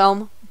into the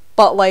film,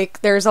 but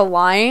like there's a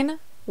line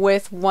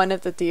with one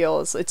of the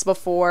deals. It's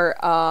before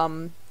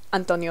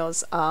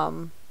Antonio's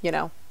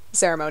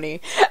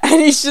ceremony,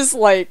 and he's just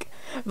like,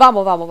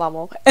 vamos, vamos,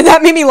 vamos, and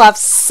that made me laugh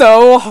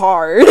so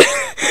hard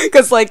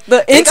because like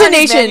the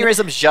intonation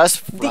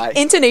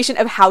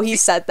of how he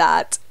said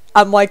that,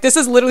 I'm like, this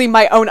is literally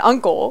my own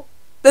uncle.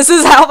 This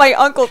is how my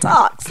uncle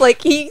talks.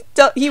 Like, he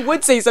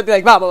would say something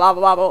like "vamos,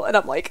 vamos, vamos," and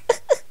I'm like,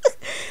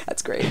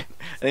 that's great. I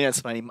think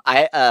that's funny.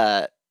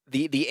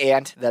 The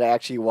aunt that I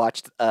actually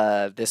watched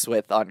this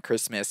with on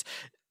Christmas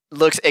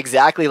looks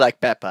exactly like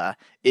Peppa,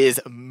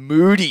 is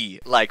moody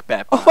like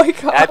Peppa. Oh my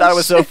god! I thought it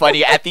was so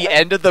funny. At the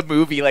end of the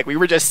movie, like, we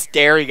were just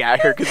staring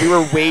at her because we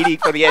were waiting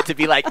for the end to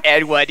be like,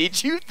 "And what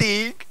did you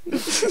think?"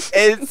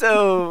 And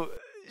so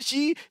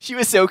she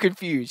was so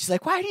confused. She's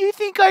like, "Why do you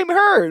think I'm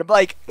her?" And I'm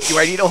like, "Do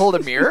I need to hold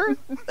a mirror?"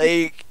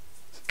 Like,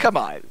 come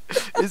on.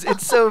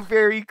 It's so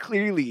very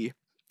clearly.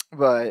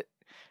 But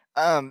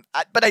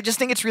I just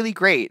think it's really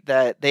great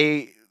that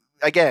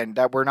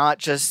that we're not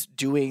just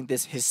doing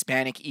this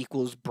Hispanic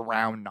equals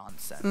brown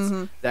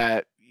nonsense.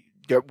 That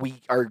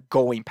we are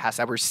going past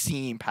that. We're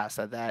seeing past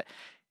that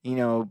you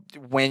know,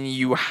 when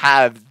you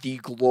have the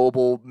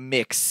global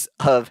mix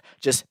of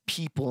just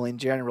people in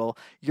general,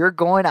 you're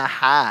going to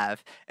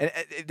have, and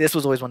this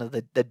was always one of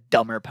the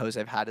dumber posts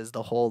I've had, is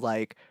the whole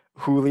like,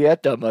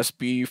 Julieta must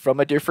be from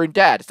a different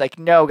dad. It's like,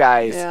 no,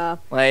 guys. Yeah.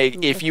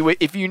 Like, if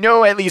you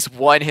know at least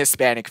one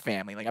Hispanic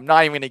family, like, I'm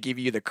not even going to give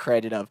you the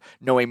credit of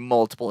knowing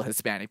multiple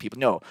Hispanic people.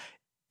 No.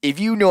 If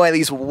you know at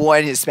least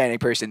one Hispanic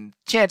person,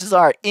 chances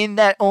are in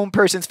that own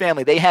person's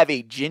family, they have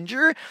a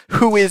ginger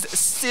who is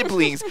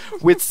siblings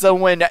with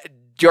someone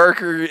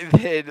darker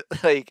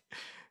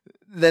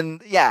than,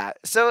 yeah.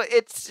 So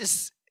it's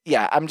just,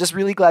 yeah, I'm just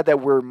really glad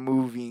that we're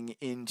moving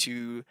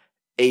into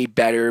a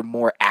better,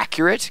 more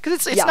accurate,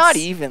 because it's not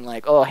even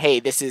like, oh, hey,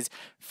 this is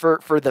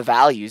for the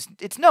values.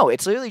 It's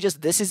literally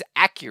just, this is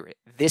accurate.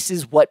 This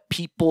is what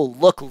people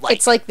look like.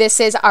 It's like, this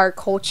is our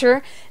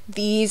culture.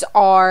 These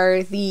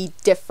are the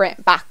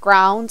different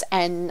backgrounds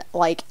and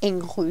like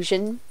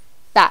inclusion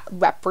that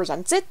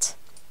represents it.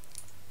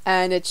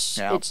 And it's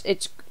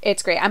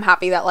great. I'm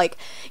happy that, like,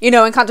 you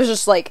know, Encanto's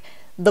just like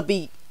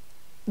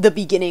the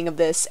beginning of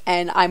this,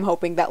 and I'm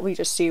hoping that we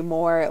just see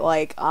more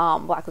like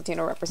Black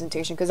Latino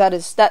representation, because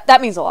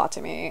that means a lot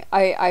to me.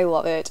 I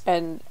love it,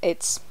 and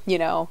it's, you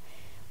know,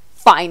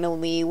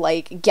 finally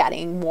like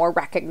getting more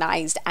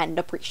recognized and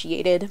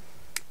appreciated,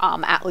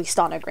 at least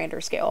on a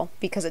grander scale,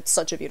 because it's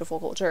such a beautiful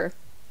culture.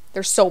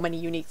 There's so many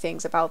unique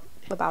things about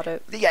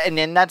it. Yeah, and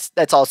then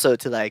that's also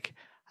to, like,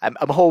 I'm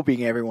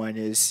hoping everyone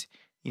is,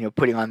 you know,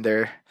 putting on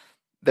their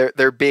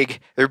big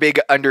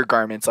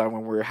undergarments on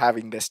when we're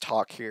having this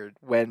talk here,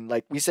 when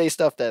like we say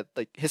stuff that,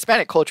 like,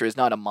 Hispanic culture is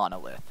not a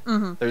monolith.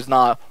 Mm-hmm. There's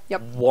not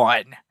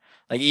one.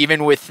 Like,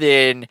 even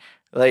within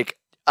like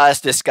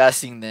us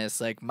discussing this,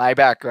 like, my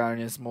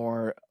background is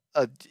more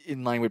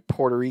in line with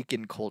Puerto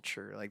Rican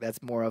culture. Like,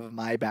 that's more of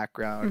my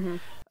background.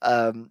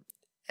 Mm-hmm.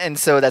 And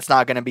so that's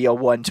not going to be a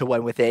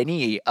one-to-one with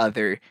any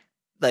other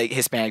like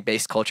Hispanic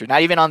based culture,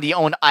 not even on the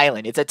own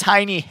island. It's a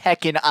tiny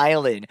heckin'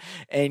 island,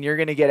 and you're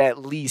going to get at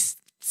least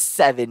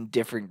 7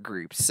 different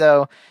groups.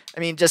 So,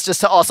 I mean, just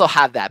to also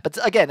have that. But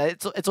again,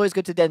 it's always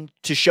good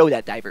to show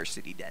that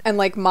diversity then. And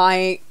like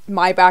my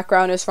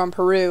background is from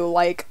Peru.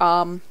 Like,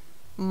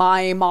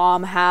 my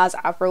mom has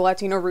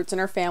Afro-Latino roots in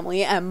her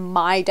family, and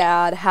my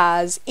dad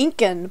has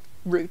Incan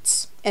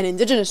roots and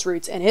indigenous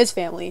roots in his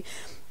family.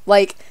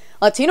 Like,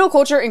 Latino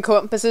culture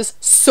encompasses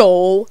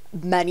so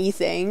many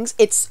things.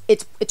 It's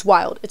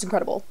wild. It's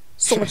incredible.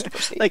 So much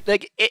diversity.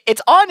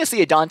 It's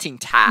honestly a daunting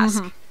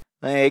task. Mm-hmm.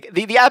 Like,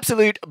 the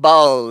absolute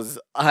balls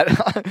on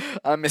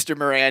Mr.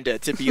 Miranda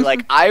to be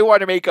like, I want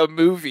to make a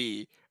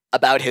movie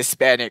about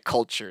Hispanic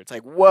culture. It's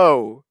like,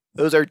 whoa,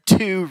 those are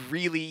 2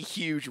 really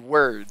huge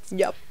words.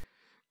 Yep.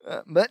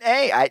 But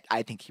hey,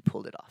 I think he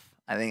pulled it off.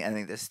 I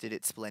think this did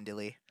it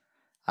splendidly.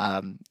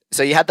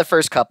 So you had the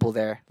first couple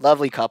there.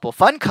 Lovely couple.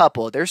 Fun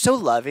couple. They're so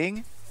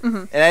loving.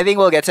 Mm-hmm. And I think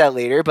we'll get to that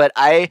later, but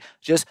I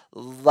just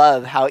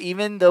love how,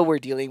 even though we're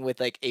dealing with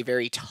like a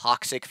very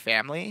toxic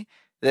family,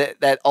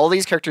 that all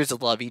these characters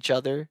love each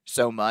other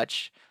so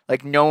much.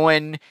 Like, no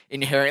one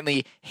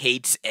inherently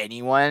hates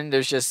anyone.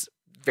 There's just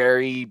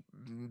very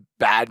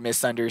bad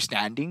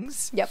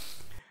misunderstandings. Yep.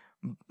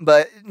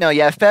 But no,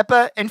 you have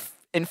Pepa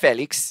and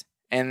Felix,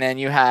 and then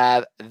you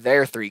have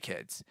their 3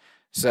 kids.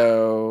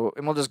 So,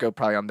 and we'll just go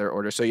probably on their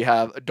order. So you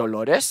have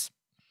Dolores,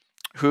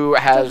 who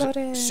has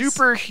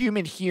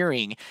superhuman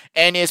hearing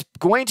and is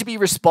going to be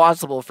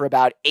responsible for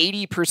about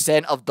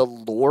 80% of the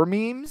lore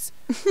memes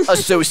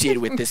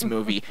associated with this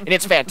movie. And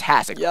it's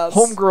fantastic. Yes.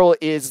 Homegirl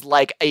is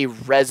like a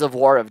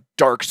reservoir of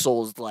Dark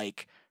Souls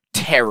like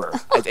terror.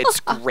 It's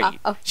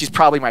great. She's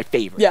probably my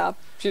favorite. Yeah,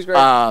 she's great.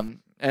 And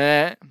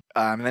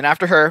then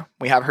after her,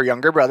 we have her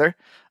younger brother,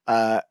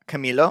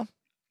 Camilo,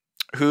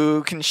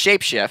 who can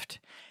shapeshift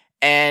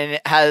and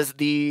has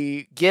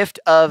the gift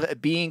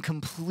of being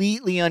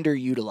completely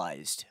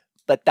underutilized,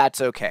 but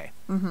that's okay.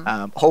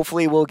 Mm-hmm.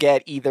 Hopefully, we'll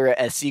get either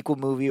a sequel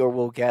movie or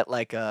we'll get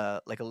like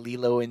a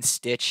Lilo and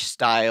Stitch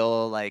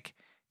style like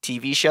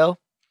TV show.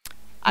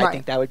 I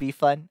think that would be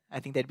fun.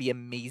 I think that'd be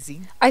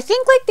amazing. I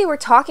think like they were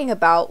talking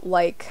about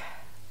like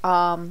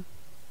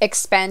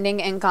expanding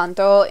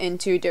Encanto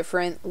into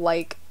different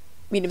like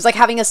mediums, like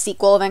having a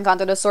sequel of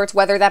Encanto of sorts,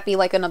 whether that be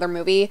like another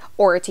movie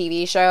or a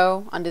TV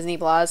show on Disney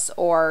Plus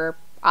or,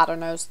 I don't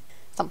know,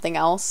 something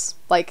else.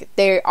 Like,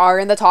 they are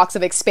in the talks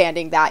of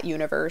expanding that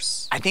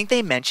universe. I think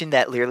they mentioned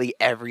that literally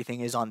everything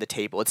is on the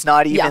table. It's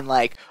not even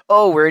like,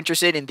 oh, we're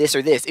interested in this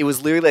or this. It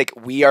was literally like,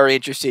 we are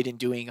interested in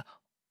doing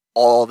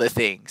all the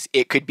things.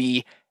 It could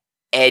be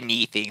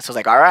anything. So it's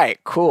like, all right,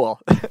 cool.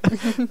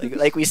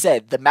 like we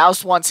said, the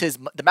mouse is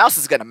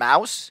gonna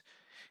mouse,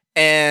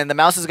 and the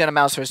mouse is gonna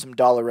mouse for some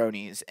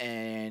dollaronis,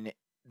 and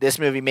this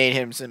movie made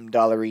him some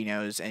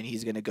dollarinos, and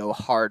he's gonna go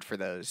hard for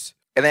those.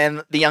 And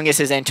then the youngest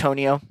is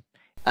Antonio.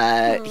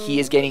 He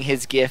is getting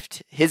his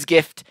gift. His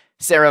gift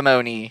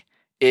ceremony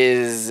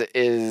is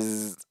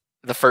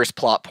the first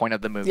plot point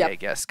of the movie, Yep. I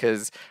guess,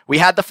 because we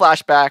had the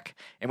flashback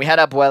and we had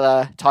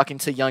Abuela talking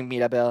to young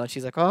Mirabel, and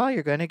she's like, "Oh,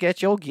 you're gonna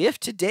get your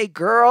gift today,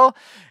 girl,"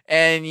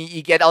 and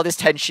you get all this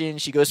tension.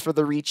 She goes for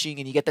the reaching,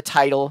 and you get the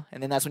title,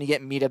 and then that's when you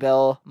get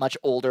Mirabel much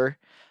older,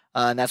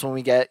 and that's when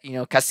we get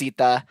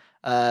Casita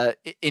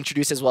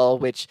introduced as well.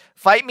 Which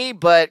fight me,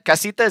 but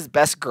Casita is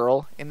best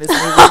girl in this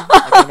movie. Like,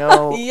 I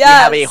know we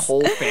have a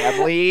whole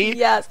family,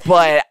 Yes.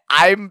 but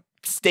I'm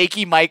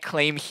staking my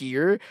claim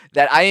here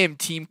that I am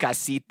Team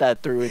Casita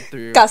through and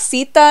through.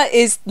 Casita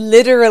is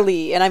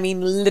literally, and I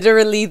mean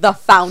literally, the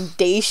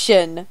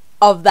foundation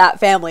of that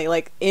family.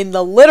 Like, in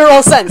the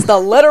literal sense, the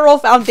literal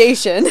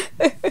foundation,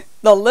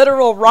 the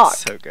literal rock.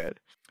 So good.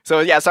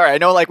 So yeah, sorry. I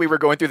know like we were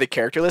going through the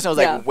character list, and I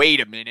was like,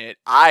 wait a minute,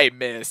 I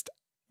missed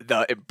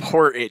the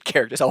important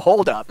character. So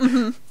hold up.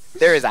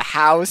 There is a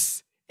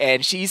house,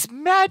 and she's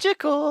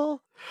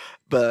magical.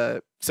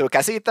 But so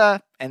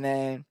Casita, and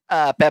then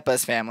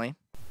Pepa's family.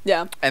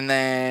 Yeah. And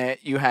then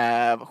you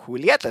have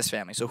Julieta's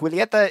family. So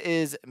Julieta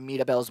is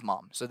Mirabel's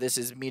mom. So this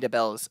is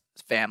Mirabel's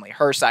family,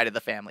 her side of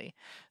the family.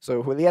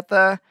 So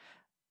Julieta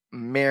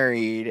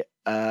married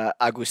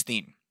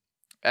Agustin.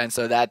 And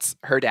so that's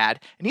her dad.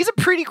 And he's a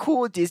pretty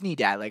cool Disney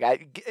dad.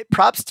 Like,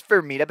 props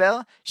for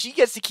Mirabel. She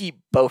gets to keep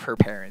both her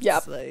parents.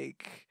 Yep.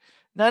 Like,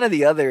 none of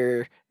the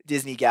other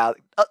Disney gals,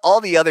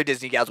 all the other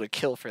Disney gals would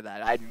kill for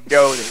that. I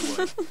know they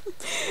would.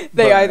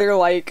 They either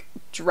like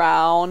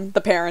drown,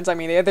 the parents, I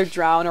mean, they either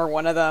drown or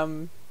one of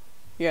them,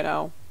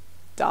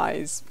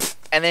 dies.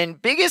 And then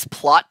biggest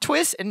plot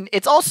twist, and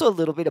it's also a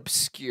little bit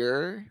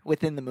obscure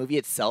within the movie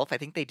itself. I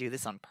think they do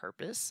this on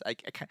purpose. I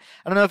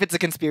don't know if it's a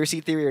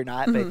conspiracy theory or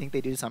not, but I think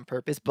they do this on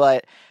purpose.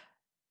 But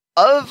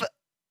of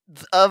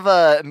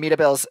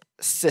Mirabel's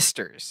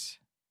sisters,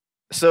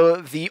 so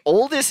the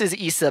oldest is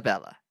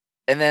Isabella,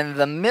 and then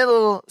the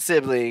middle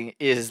sibling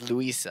is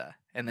Luisa,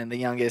 and then the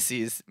youngest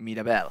is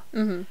Mirabel.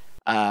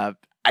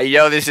 I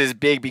know this is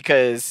big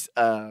because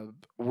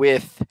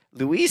with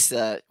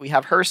Luisa, we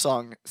have her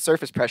song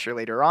Surface Pressure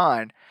later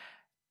on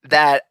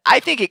that I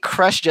think it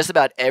crushed just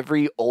about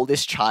every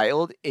oldest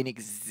child in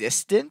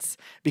existence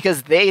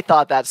because they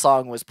thought that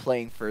song was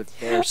playing for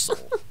their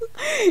soul.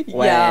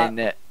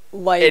 When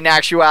like in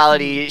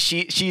actuality,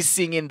 she's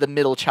singing the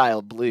middle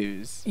child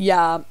blues.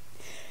 Yeah.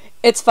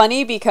 It's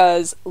funny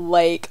because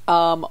like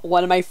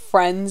one of my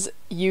friends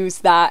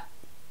used that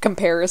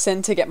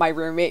comparison to get my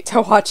roommate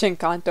to watch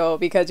Encanto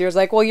because he was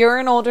like, well, you're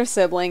an older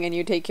sibling and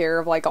you take care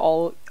of like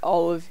all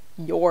of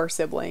your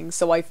siblings,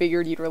 so I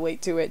figured you'd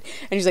relate to it.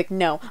 And she's like,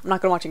 no, I'm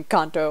not gonna watch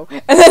Encanto.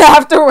 And then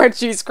afterwards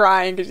she's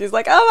crying because she's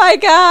like, oh my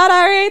god,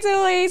 I relate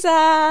to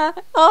Lisa,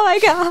 oh my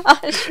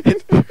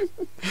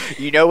gosh.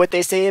 You know what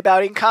they say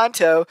about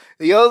Encanto,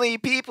 the only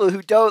people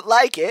who don't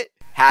like it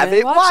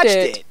haven't watched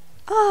it.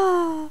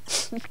 Ah.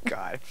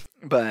 God.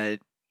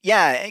 But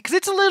yeah, because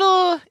it's a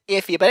little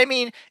iffy, but I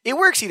mean, it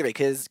works either way,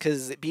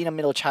 because being a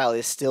middle child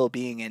is still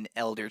being an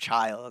elder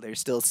child. There's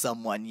still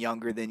someone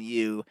younger than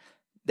you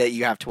that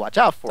you have to watch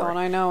out for. Don't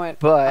I know it?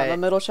 But I'm a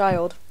middle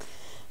child.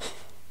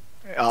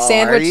 Oh,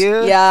 Sandwiched, are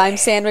you? yeah, I'm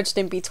sandwiched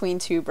in between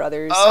two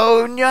brothers.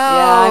 Oh no!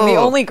 Yeah, I'm the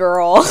only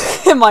girl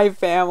in my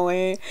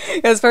family.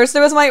 Because first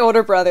it was my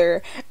older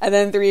brother, and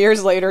then 3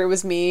 years later it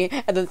was me,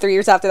 and then 3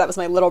 years after that was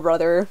my little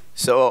brother.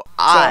 So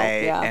I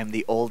am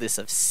the oldest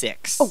of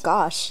 6. Oh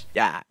gosh.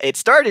 Yeah, it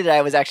started.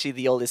 I was actually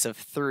the oldest of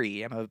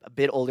 3. I'm a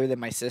bit older than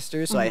my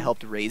sister, so I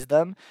helped raise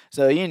them.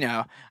 So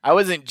I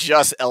wasn't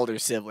just elder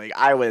sibling.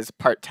 I was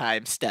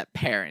part-time step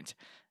parent.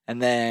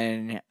 And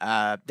then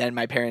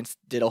my parents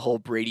did a whole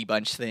Brady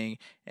Bunch thing,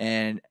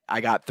 and I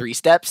got 3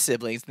 step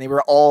siblings, and they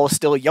were all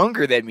still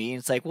younger than me.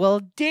 It's like, well,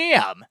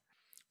 damn.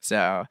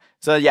 So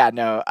yeah,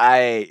 no,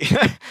 I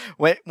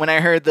when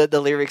I heard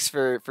the lyrics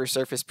for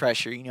Surface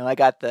Pressure, I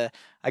got the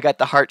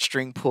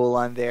heartstring pull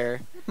on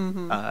there.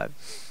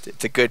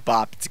 It's a good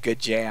bop. It's a good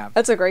jam.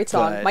 That's a great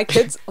song.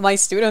 My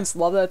students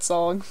love that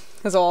song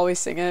because I'll always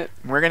sing it.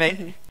 We're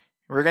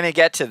gonna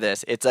get to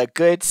this. It's a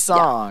good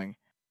song,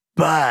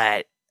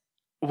 but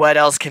what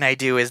else can I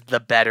do is the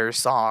better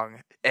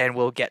song, and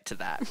we'll get to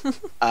that.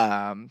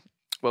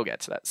 We'll get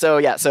to that. So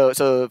yeah,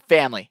 so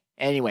family.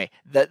 Anyway,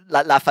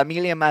 la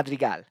familia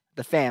Madrigal,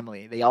 the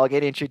family. They all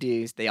get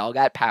introduced. They all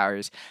got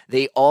powers.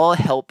 They all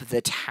help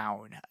the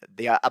town.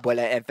 The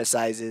abuela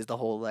emphasizes the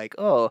whole like,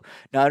 oh,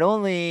 not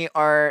only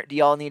do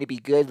y'all need to be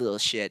good little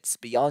shits,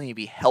 but y'all need to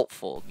be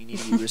helpful. You need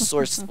to be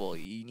resourceful.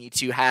 You need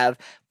to have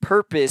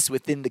purpose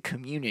within the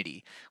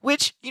community,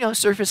 which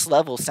surface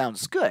level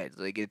sounds good.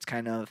 Like it's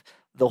kind of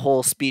the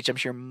whole speech I'm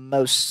sure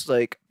most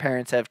like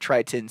parents have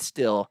tried to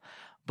instill,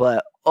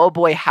 but oh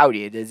boy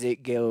howdy does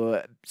it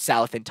go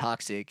south and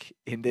toxic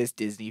in this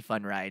Disney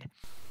fun ride.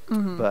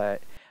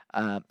 But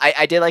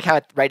I did like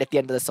how right at the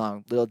end of the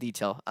song, little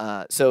detail,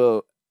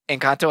 so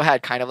Encanto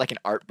had kind of like an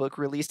art book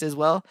released as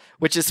well,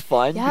 which is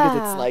fun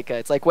because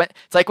it's like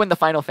when the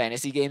Final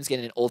Fantasy games get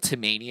an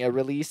Ultimania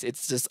release.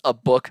 It's just a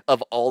book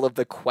of all of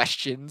the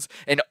questions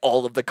and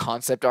all of the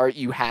concept art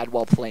you had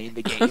while playing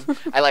the game.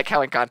 I like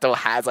how Encanto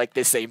has like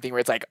this same thing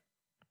where it's like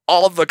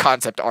all of the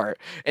concept art,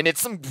 and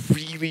it's some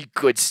really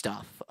good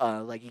stuff.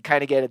 Like you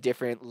kind of get a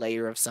different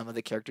layer of some of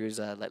the characters,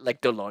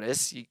 like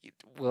Dolores.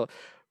 Well,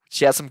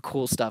 she has some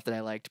cool stuff that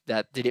I liked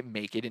that didn't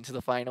make it into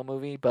the final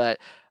movie, but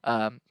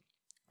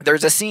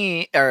there's a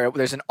scene or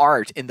there's an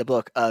art in the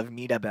book of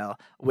Mirabel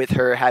with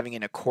her having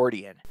an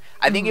accordion.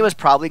 I think it was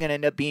probably going to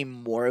end up being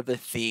more of a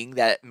thing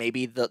that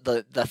maybe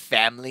the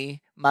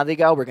family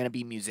Madrigal were going to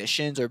be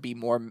musicians or be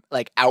more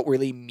like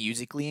outwardly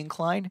musically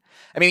inclined.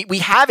 I mean, we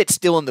have it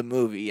still in the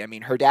movie. I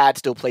mean, her dad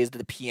still plays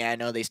the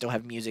piano. They still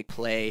have music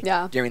play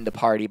during the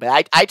party.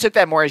 But I took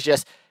that more as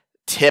just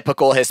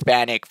typical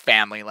Hispanic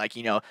family. Like,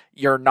 you know,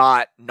 you're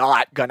not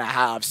gonna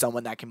have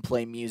someone that can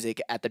play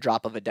music at the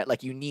drop of a dead.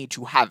 Like, you need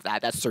to have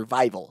that. That's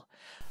survival.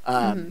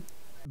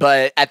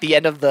 But at the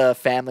end of the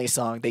family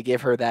song, they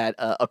give her that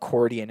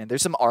accordion, and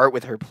there's some art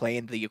with her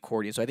playing the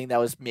accordion. So I think that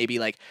was maybe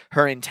like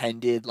her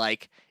intended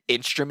like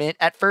instrument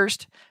at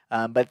first.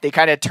 But they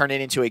kind of turn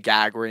it into a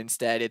gag where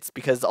instead it's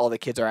because all the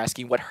kids are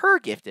asking what her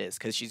gift is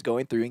because she's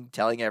going through and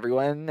telling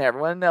everyone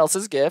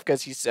else's gift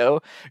because she's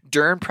so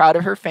darn proud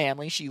of her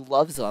family. She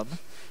loves them.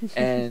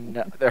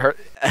 And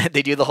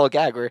they do the whole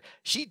gag where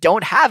she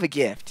don't have a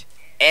gift.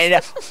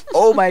 And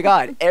oh my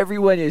God,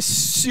 everyone is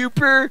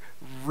super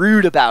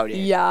rude about it.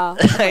 Yeah.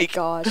 Like,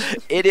 oh my gosh.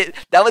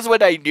 That was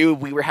when I knew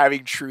we were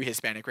having true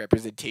Hispanic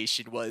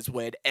representation, was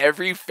when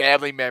every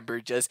family member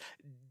just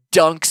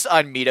dunks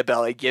on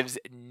Mirabel and gives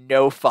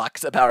no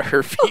fucks about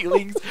her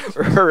feelings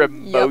or her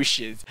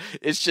emotions.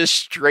 It's just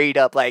straight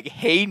up like,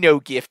 hey, no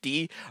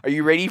gifty, are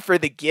you ready for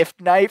the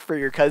gift night for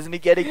your cousin to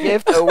get a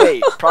gift? Oh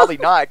wait, probably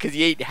not, because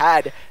you ain't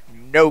had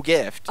no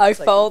gift. I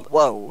felt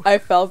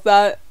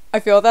that. I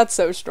feel that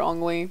so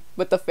strongly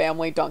with the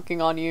family dunking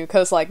on you,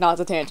 because like, not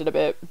to tangent a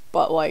bit,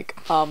 but like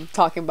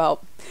talking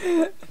about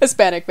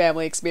Hispanic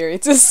family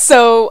experiences.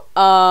 So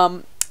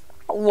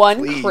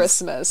Please.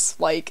 Christmas,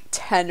 like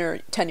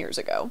 10 years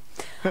ago.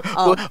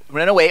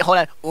 Runaway, hold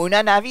on.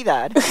 Una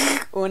Navidad.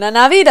 Una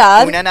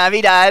Navidad. Una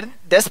Navidad.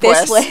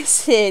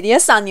 Después. 10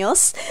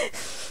 años.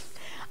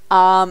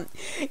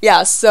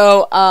 Yeah,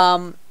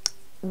 so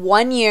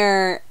 1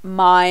 year,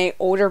 my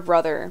older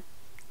brother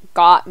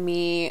got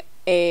me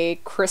a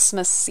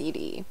Christmas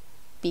CD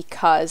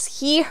because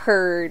he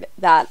heard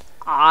that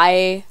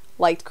I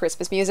liked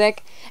Christmas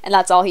music, and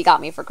that's all he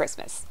got me for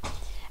Christmas.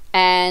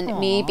 And Aww.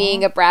 Me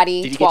being a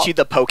bratty... Did he get you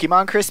the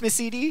Pokemon Christmas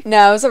CD?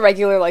 No, it was a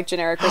regular, like,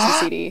 generic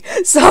Christmas CD.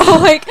 So,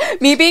 like,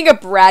 me being a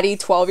bratty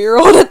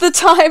 12-year-old at the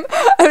time,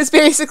 I was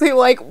basically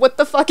like, what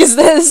the fuck is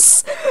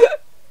this?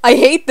 I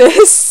hate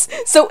this.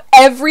 So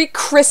every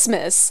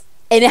Christmas,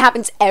 and it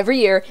happens every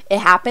year, it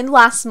happened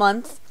last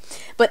month,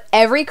 but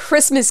every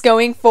Christmas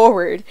going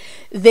forward,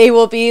 they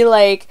will be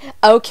like,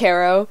 oh,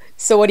 Caro,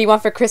 so what do you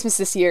want for Christmas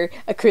this year?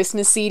 A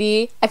Christmas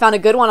CD? I found a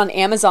good one on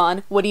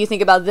Amazon. What do you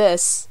think about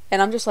this?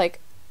 And I'm just like...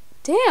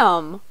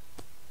 Damn.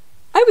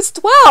 I was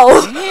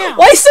 12. Damn.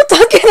 Why are you still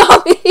dunking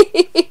on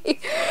me?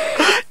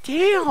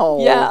 Damn.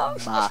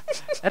 Yeah.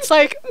 That's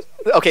like...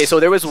 Okay, so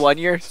there was 1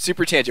 year...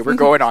 Super tangent. We're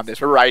going on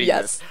this. We're writing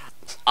this.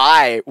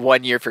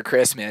 1 year for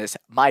Christmas,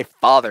 my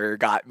father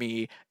got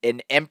me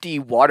an empty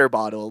water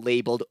bottle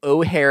labeled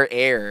O'Hare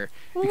Air.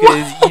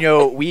 Because, you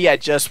know, we had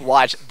just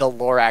watched the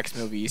Lorax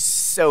movie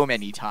so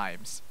many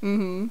times.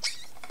 Mm-hmm.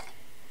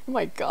 Oh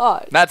my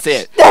God. That's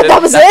it.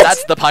 That was it?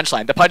 That's the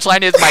punchline. The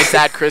punchline is my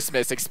sad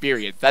Christmas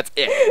experience. That's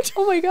it.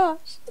 Oh my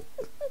gosh.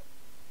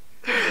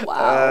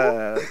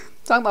 Wow.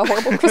 Talking about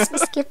horrible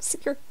Christmas gifts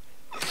here.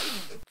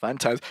 Fun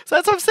times. So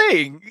that's what I'm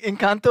saying.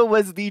 Encanto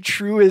was the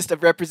truest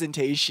of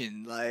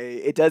representation. Like,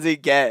 it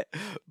doesn't get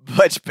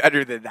much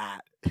better than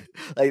that.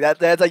 Like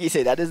that's like you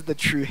say, that is the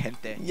true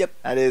gente. Yep.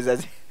 That is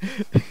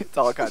it's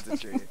all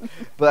concentrated.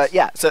 But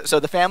yeah, so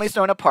the family's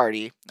throwing a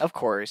party, of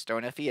course,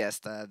 throwing a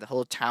fiesta. The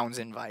whole town's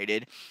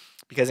invited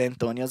because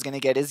Antonio's gonna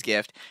get his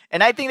gift.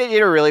 And I think they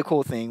did a really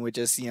cool thing with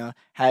just, you know,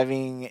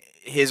 having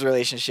his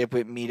relationship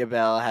with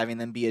Mirabel, having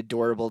them be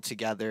adorable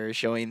together,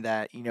 showing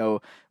that, you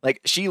know,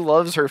 like she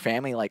loves her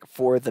family like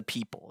for the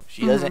people.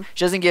 She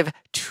doesn't give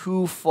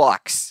two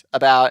fucks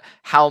about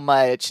how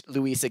much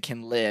Luisa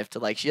can lift.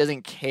 Like she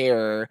doesn't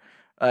care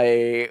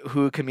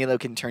who Camilo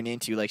can turn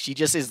into. Like she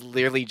just is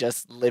literally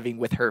just living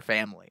with her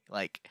family.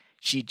 Like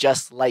she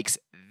just likes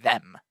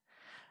them.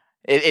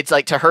 It's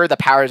like to her the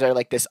powers are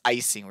like this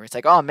icing where it's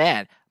like, oh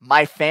man,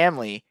 my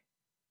family,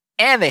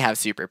 and they have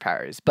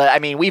superpowers. But I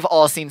mean, we've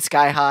all seen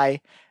Sky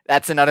High.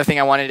 That's another thing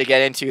I wanted to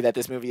get into, that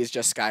this movie is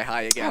just Sky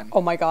High again.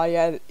 Oh my God,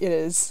 yeah, it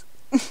is.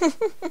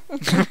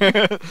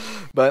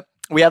 But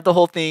we have the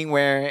whole thing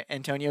where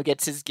Antonio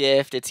gets his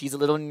gift. He's a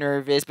little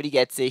nervous, but he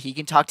gets it. He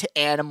can talk to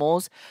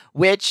animals,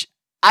 which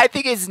I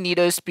think is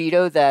neato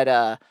speedo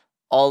that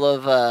all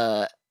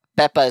of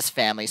Peppa's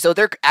family. So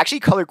they're actually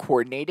color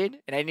coordinated,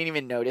 and I didn't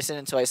even notice it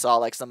until I saw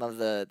like some of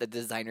the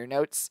designer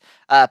notes.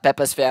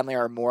 Peppa's family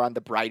are more on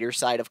the brighter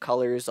side of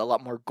colors, a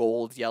lot more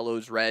golds,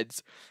 yellows,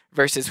 reds,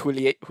 versus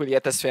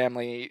Julieta's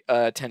family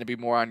tend to be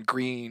more on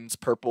greens,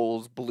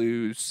 purples,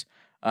 blues,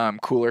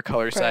 cooler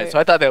color side. So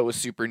I thought that was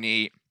super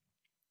neat.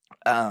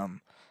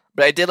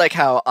 But I did like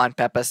how on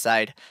Peppa's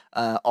side,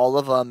 all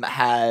of them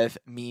have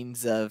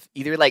means of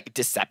either like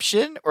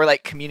deception or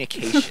like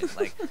communication.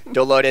 Like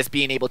Dolores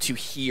being able to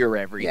hear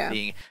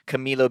everything,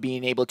 Camilo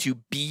being able to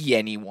be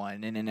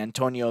anyone, and then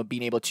Antonio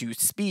being able to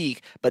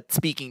speak, but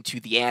speaking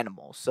to the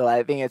animals. So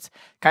I think it's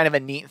kind of a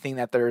neat thing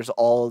that there's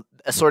all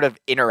a sort of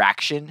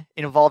interaction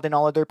involved in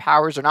all of their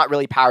powers. They're not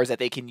really powers that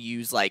they can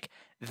use like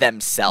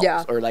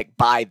themselves or like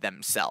by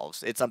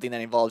themselves. It's something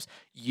that involves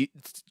you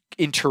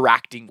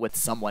interacting with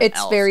someone else.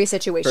 It's very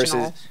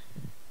situational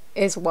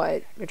is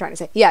what you're trying to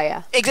say.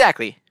 Yeah.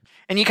 Exactly.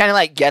 And you kind of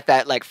like get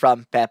that like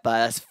from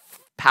Peppa's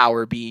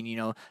power being, you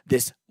know,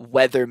 this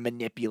weather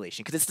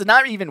manipulation, because it's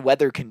not even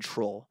weather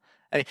control.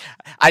 I mean,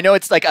 I know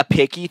it's like a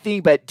picky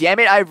thing, but damn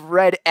it, I've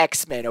read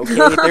X-Men, okay?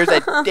 There's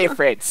a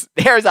difference.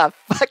 There's a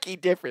fucking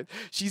difference.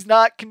 She's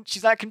not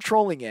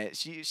controlling it.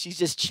 She's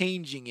just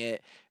changing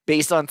it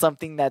based on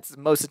something that's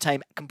most of the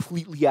time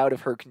completely out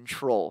of her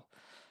control.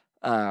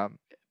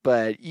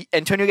 But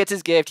Antonio gets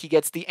his gift. He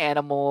gets the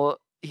animal.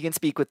 He can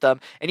speak with them,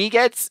 and he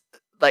gets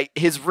like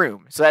his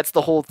room. So that's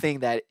the whole thing,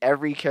 that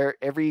every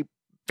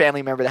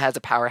family member that has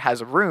a power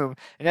has a room,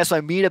 and that's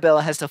why Mirabel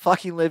has to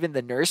fucking live in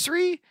the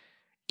nursery,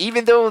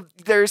 even though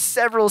there's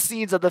several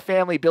scenes of the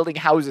family building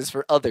houses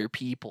for other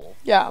people.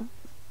 Yeah,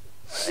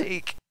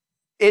 like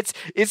it's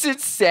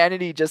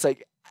insanity. Just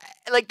like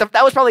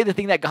that was probably the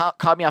thing that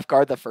caught me off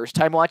guard the first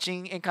time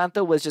watching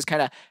Encanto, was just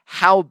kind of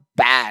how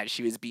bad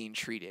she was being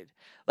treated.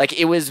 Like,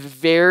 it was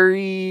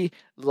very,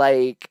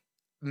 like,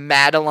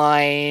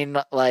 Madeline,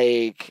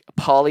 like,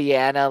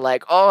 Pollyanna,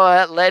 like,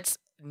 oh, let's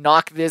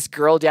knock this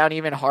girl down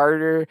even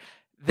harder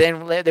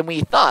than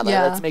we thought. Like,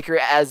 let's make her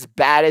as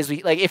bad as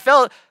we... Like, it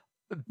felt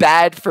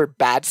bad for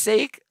bad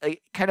sake.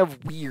 Like, kind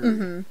of weird.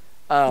 Mm-hmm.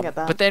 I get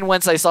that. But then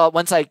once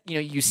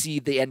you see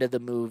the end of the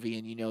movie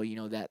and you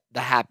know that the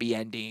happy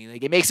ending,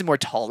 like, it makes it more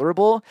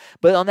tolerable.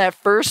 But on that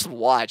first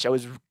watch, I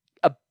was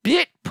a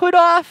bit put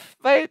off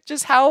by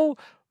just how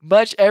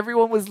much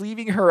everyone was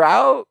leaving her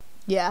out.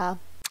 Yeah.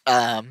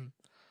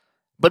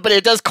 But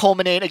it does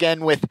culminate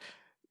again with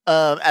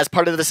as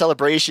part of the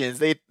celebrations,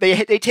 they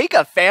take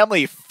a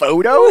family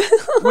photo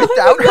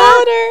without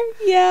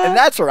her. Yeah. And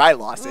that's where I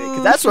lost it,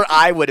 because that's where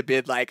I would have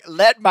been like,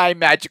 let my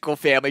magical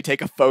family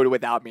take a photo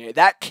without me.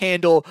 That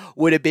candle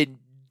would have been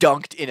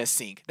dunked in a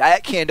sink.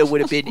 That candle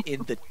would have been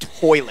in the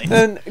toilet.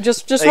 And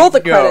just like, roll the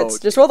credits.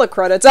 Just roll the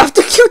credits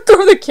after you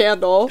throw the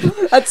candle.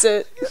 That's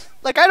it.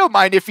 Like, I don't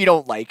mind if you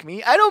don't like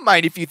me. I don't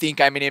mind if you think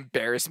I'm an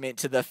embarrassment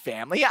to the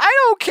family.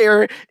 I don't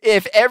care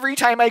if every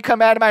time I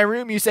come out of my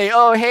room you say,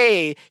 oh,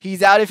 hey,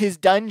 he's out of his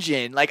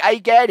dungeon. Like, I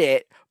get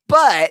it.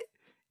 But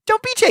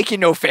don't be taking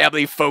no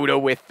family photo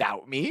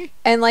without me.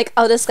 And, like,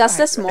 I'll discuss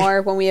this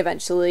more when we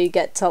eventually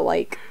get to,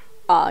 like,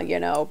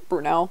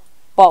 Bruno.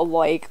 But,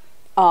 like,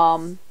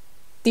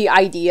 the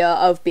idea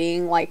of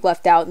being, like,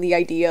 left out, and the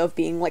idea of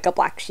being, like, a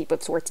black sheep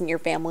of sorts in your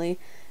family,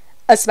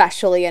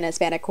 especially in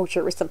Hispanic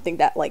culture, was something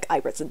that, like, I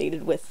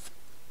resonated with.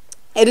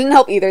 It didn't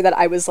help either that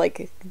I was,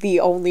 like, the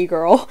only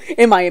girl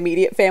in my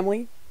immediate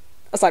family,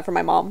 aside from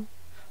my mom.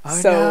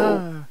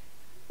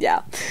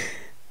 Yeah.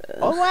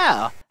 Oh,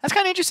 wow. That's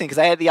kind of interesting, because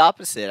I had the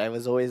opposite. I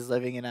was always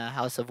living in a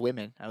house of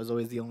women. I was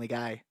always the only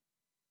guy.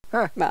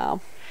 Huh.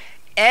 Wow.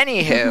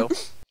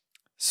 Anywho,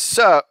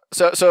 so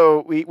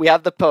we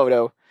have the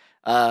photo.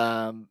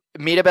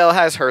 Mirabel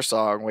has her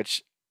song,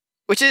 which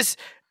is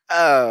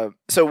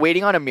so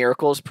Waiting on a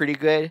Miracle is pretty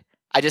good.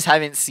 I just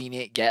haven't seen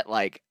it get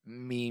like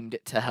memed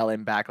to hell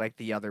and back like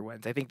the other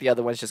ones. I think the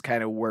other ones just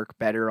kind of work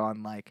better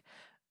on like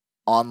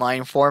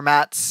online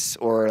formats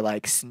or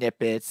like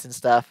snippets and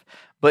stuff.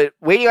 But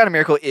Waiting on a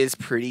Miracle is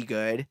pretty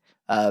good.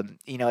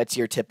 It's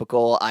your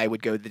typical I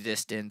would go the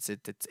distance.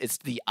 It's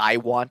the I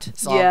want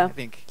song. Yeah. I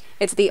think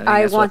it's the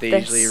I want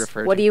this.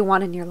 What do you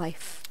want in your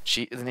life?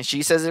 She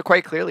says it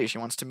quite clearly. She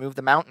wants to move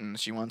the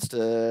mountains. She wants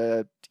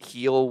to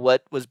heal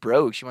what was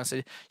broke. She wants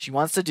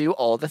to do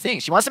all the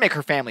things. She wants to make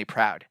her family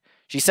proud.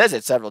 She says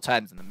it several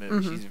times in the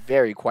movie. Mm-hmm. She's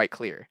very quite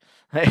clear.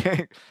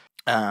 But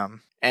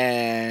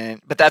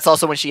that's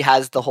also when she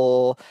has the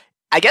whole,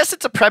 I guess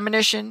it's a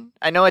premonition.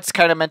 I know it's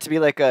kind of meant to be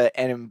like an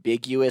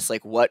ambiguous,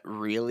 like, what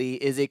really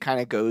is it, kind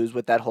of goes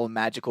with that whole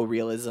magical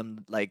realism,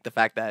 like the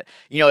fact that,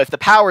 if the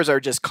powers are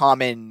just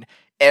common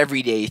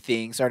everyday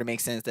things, sort of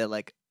makes sense that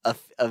like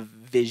a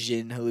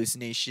vision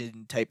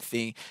hallucination type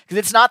thing, because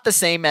it's not the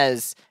same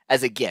as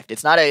a gift.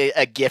 It's not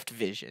a gift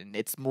vision.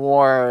 It's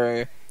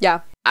more,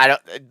 I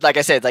don't, like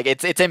I said, like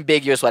it's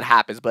ambiguous what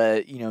happens,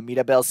 but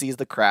Mirabel sees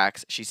the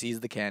cracks, she sees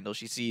the candle,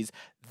 she sees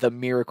the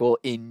miracle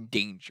in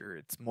danger.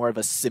 It's more of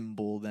a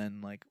symbol than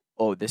like,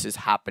 oh, this is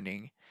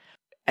happening.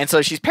 And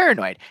so she's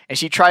paranoid, and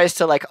she tries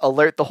to like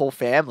alert the whole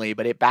family,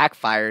 but it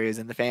backfires,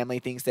 and the family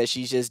thinks that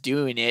she's just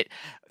doing it,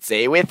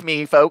 say it with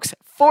me, folks,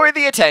 for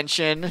the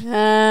attention.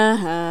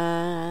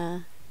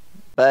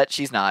 But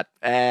she's not.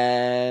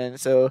 And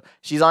so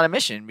she's on a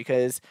mission,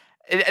 because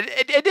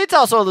it's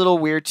also a little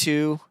weird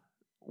too,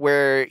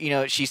 where,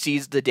 she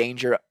sees the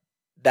danger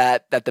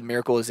that the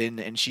miracle is in,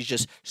 and she's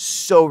just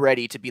so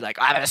ready to be like,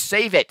 I'm gonna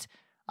save it.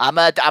 I'm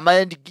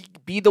gonna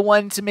be the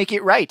one to make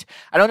it right.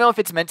 I don't know if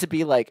it's meant to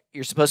be like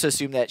you're supposed to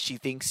assume that she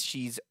thinks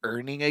she's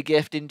earning a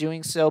gift in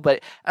doing so,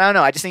 but I don't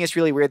know. I just think it's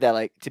really weird that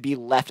like to be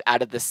left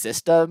out of the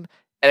system.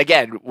 And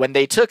again, when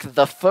they took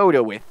the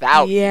photo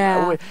without you,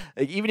 like,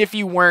 even if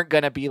you weren't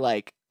gonna be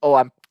like, oh,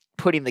 I'm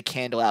putting the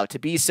candle out, to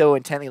be so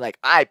intently like,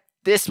 I'm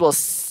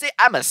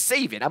gonna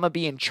save it. I'm gonna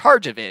be in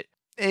charge of it.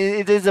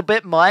 It is a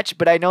bit much,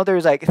 but I know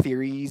there's like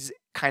theories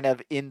kind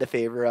of in the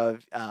favor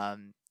of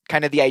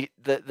kind of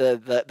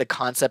the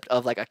concept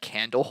of like a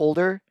candle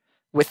holder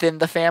within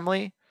the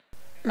family.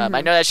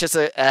 I know that's just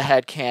a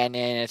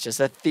headcanon, it's just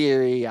a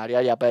theory, yada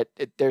yada yada, but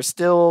there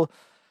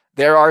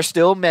are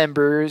still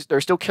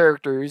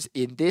characters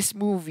in this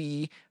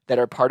movie that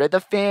are part of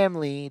the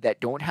family that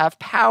don't have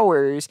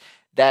powers,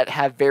 that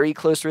have very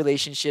close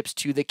relationships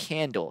to the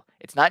candle.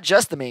 It's not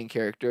just the main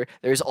character.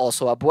 There's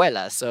also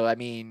Abuela. So I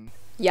mean,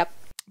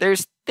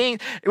 there's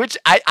things which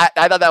I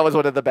thought that was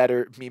one of the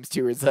better memes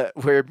too, is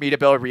where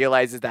Mirabel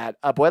realizes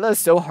that Abuela is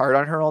so hard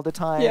on her all the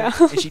time,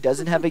 and she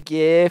doesn't have a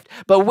gift.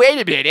 But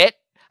wait a minute,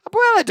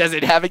 Abuela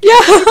doesn't have a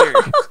gift either.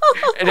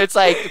 And it's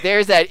like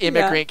there's that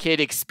immigrant kid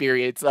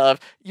experience of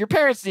your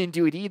parents didn't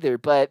do it either,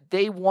 but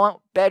they want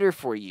better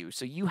for you,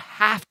 so you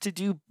have to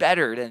do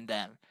better than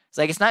them. It's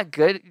like, it's not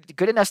good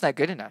enough's not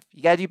good enough.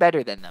 You gotta do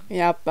better than them.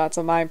 Yep,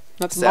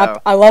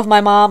 I love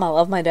my mom, I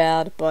love my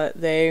dad, but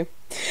they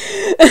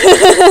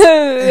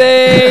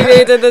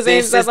they did the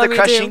same stuff on me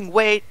too. This is the crushing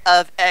weight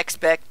of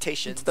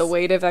expectations. It's the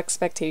weight of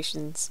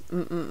expectations.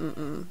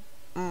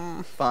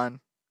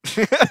 Fun.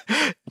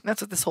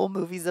 That's what this whole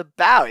movie's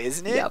about,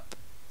 isn't it? Yep.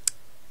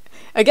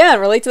 Again,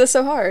 relate to this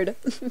so hard.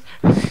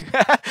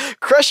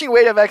 Crushing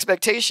weight of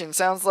expectation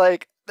sounds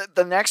like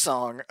the next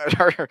song.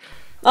 Because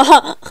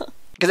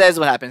that is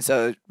what happens.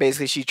 So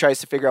basically, she tries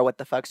to figure out what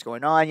the fuck's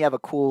going on. You have a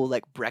cool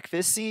like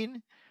breakfast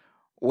scene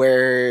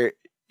where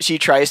she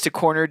tries to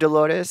corner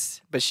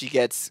Dolores, but she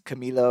gets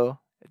Camilo.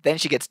 Then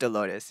she gets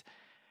Dolores.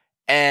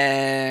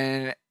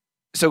 And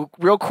so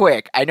real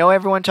quick, I know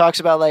everyone talks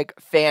about like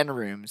fan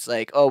rooms.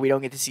 Like, oh, we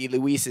don't get to see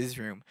Luis's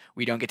room.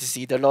 We don't get to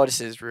see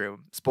Dolores's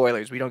room.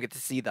 Spoilers, we don't get to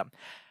see them.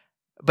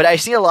 But I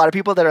see a lot of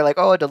people that are like,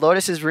 oh,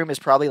 Dolores's room is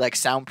probably like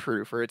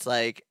soundproof, or it's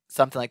like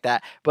something like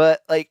that.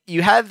 But like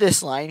you have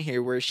this line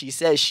here where she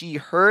says she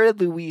heard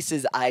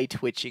Luis's eye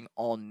twitching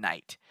all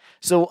night.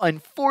 So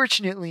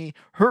unfortunately,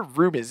 her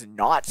room is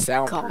not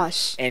soundproof.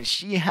 Gosh. And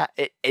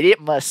it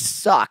must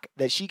suck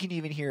that she can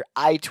even hear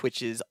eye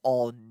twitches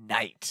all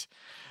night.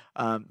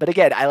 But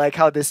again, I like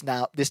how this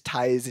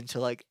ties into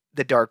like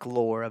the dark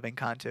lore of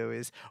Encanto.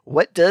 Is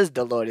what does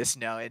Dolores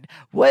know, and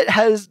what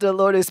has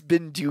Dolores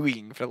been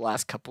doing for the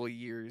last couple of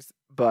years?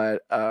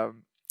 But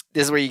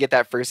this is where you get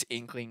that first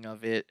inkling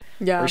of it,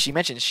 where she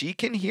mentions she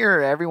can hear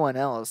everyone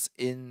else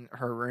in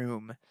her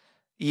room,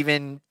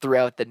 even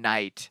throughout the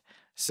night.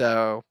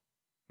 So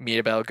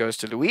Mirabel goes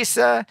to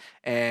Luisa,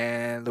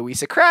 and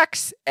Luisa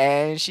cracks,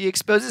 and she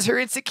exposes her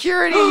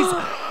insecurities.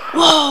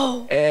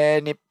 Whoa!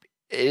 And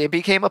it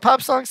became a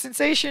pop song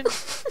sensation.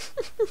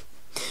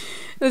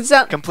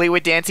 Complete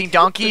with dancing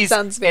donkeys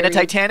and a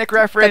Titanic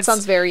reference. That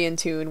sounds very in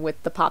tune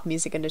with the pop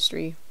music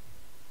industry.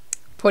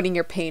 Putting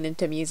your pain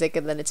into music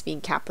and then it's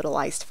being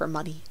capitalized for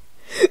money.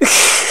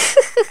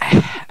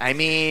 I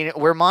mean,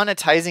 we're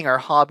monetizing our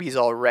hobbies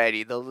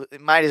already.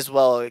 Might as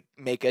well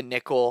make a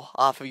nickel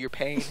off of your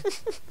pain.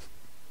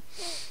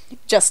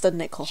 Just a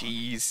nickel.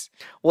 Jeez.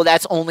 Well,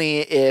 that's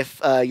only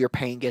if your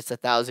pain gets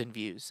 1,000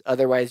 views.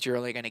 Otherwise, you're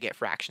only going to get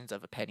fractions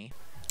of a penny.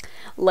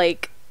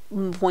 Like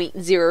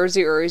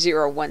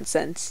 0.0001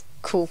 cents.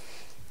 Cool.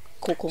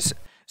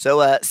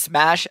 So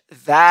smash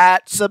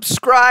that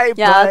subscribe button.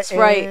 Yeah, that's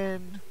right.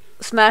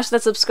 Smash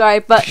that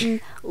subscribe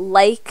button,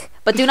 like,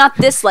 but do not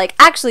dislike.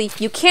 Actually,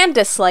 you can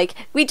dislike.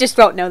 We just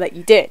don't know that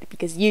you did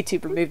because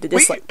YouTube removed the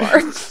dislike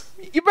bar.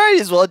 You might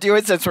as well do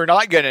it since we're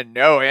not gonna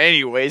know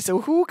anyway,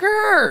 so who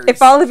cares?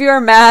 If all of you are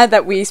mad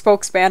that we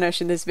spoke Spanish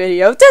in this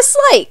video,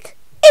 dislike!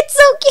 It's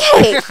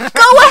okay!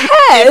 Go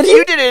ahead!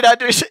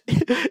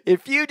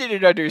 If you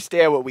didn't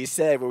understand what we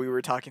said when we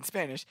were talking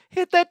Spanish,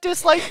 hit that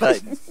dislike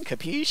button.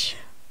 Capiche?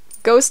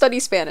 Go study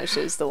Spanish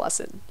is the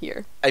lesson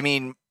here. I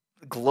mean,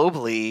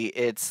 globally,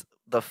 it's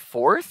the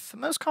 4th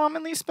most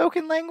commonly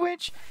spoken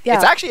language. Yeah.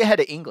 It's actually ahead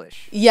of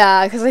English.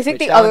 Yeah, because I think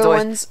the other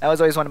ones... That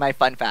was always one of my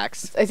fun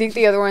facts. I think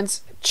the other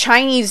ones...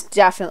 Chinese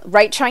definitely...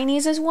 Right,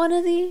 Chinese is one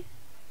of the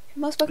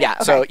most spoken? Yeah,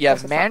 okay. So you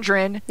have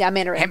Mandarin. Yeah,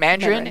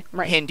 Mandarin.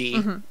 Right.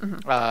 Hindi.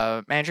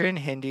 Mandarin,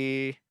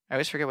 Hindi... I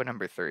always forget what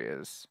number 3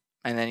 is.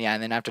 And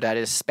then after that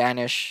is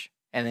Spanish,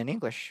 and then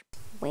English.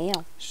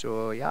 Wow.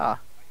 So, yeah.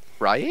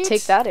 Right?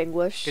 Take that,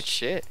 English. Good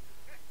shit.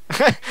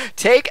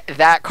 Take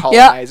that,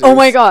 colonizers. Yeah. Oh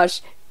my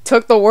gosh.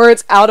 Took the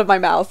words out of my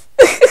mouth.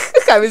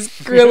 I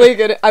was literally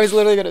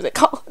gonna say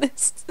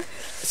colonists.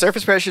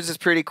 Surface Pressures is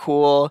pretty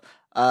cool.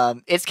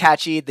 It's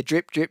catchy. The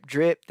drip, drip,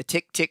 drip. The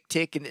tick, tick,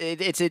 tick. And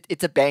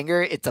it's a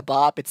banger. It's a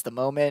bop. It's the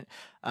moment.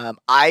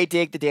 I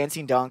dig the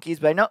dancing donkeys,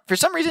 but I know for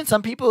some reason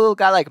some people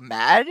got like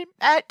mad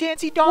at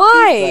dancing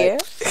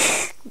donkeys.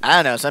 Why? I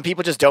don't know. Some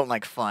people just don't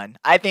like fun.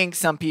 I think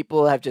some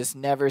people have just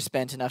never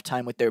spent enough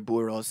time with their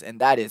burros,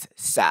 and that is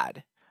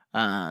sad.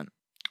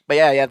 But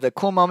yeah, yeah, the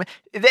cool moment.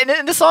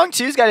 And the song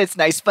too's got its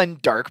nice, fun,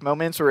 dark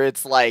moments where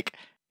it's like,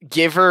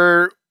 give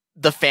her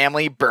the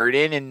family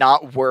burden and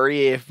not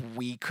worry if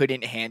we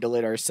couldn't handle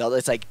it ourselves.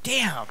 It's like,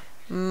 damn,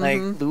 like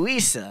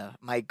Luisa,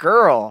 my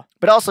girl.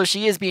 But also,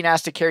 she is being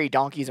asked to carry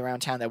donkeys around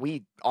town that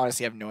we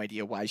honestly have no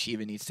idea why she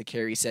even needs to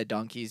carry said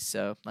donkeys.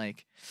 So,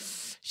 like,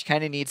 she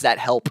kind of needs that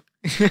help.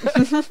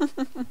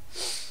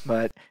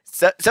 But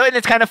and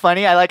it's kind of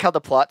funny. I like how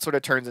the plot sort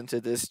of turns into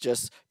this: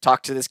 just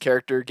talk to this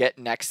character, get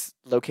next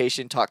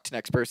location, talk to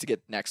next person,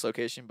 get next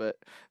location. But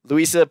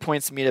Luisa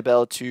points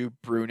Mirabel to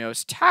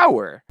Bruno's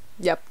tower.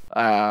 Yep.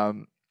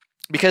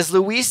 Because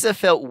Luisa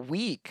felt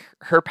weak,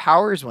 her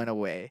powers went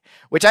away,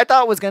 which I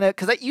thought was gonna,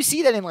 because you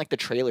see that in like the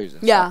trailers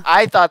and stuff.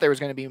 I thought there was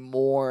gonna be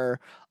more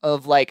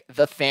of like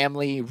the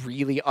family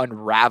really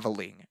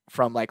unraveling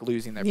from like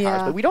losing their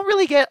powers, but we don't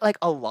really get like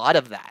a lot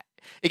of that.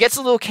 It gets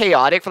a little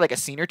chaotic for like a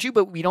scene or two,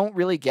 but we don't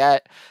really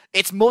get.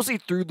 It's mostly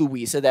through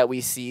Luisa that we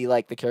see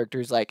like the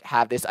characters like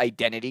have this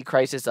identity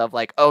crisis of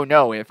like, oh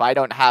no, if I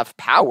don't have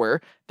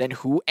power, then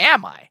who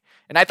am I?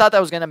 And I thought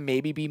that was gonna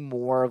maybe be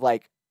more of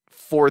like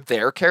for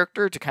their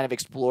character to kind of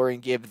explore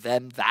and give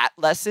them that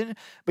lesson,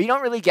 but you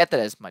don't really get that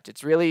as much.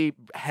 It's really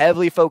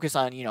heavily focused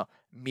on, you know,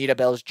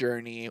 Mirabel's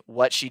journey,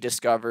 what she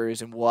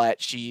discovers, and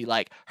what she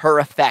like her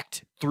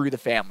effect through the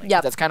family.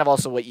 Yep. That's kind of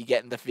also what you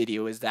get in the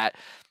video, is that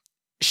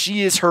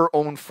she is her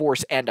own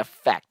force and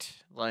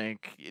effect.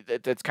 Like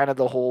that's kind of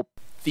the whole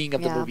thing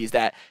of the movie, is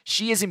that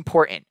she is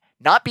important,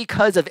 not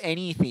because of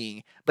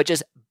anything, but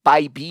just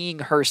by being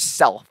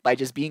herself, by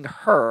just being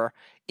her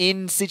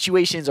in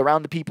situations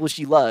around the people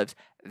she loves.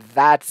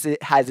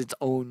 It has its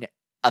own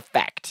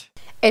effect.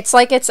 It's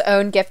like its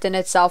own gift in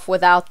itself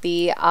without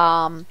the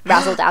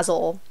razzle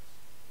dazzle,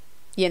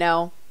 you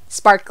know,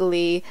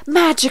 sparkly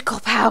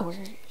magical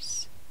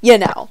powers, you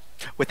know.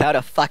 Without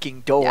a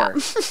fucking door.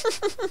 Yeah.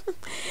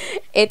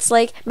 It's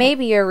like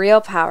maybe your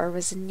real power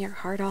was in your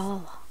heart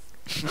all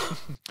along.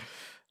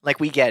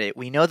 Like, we get it.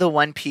 We know the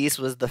One Piece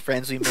was the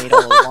friends we made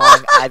all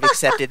along. I've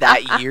accepted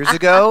that years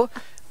ago.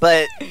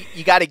 But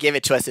you got to give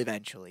it to us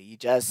eventually. You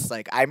just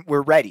like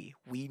we're ready.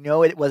 We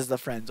know it was the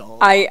friends all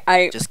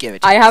along. Just give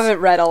it to us. I haven't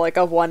read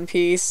a One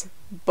Piece,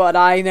 but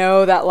I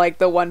know that like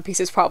the One Piece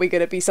is probably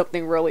going to be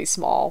something really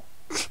small.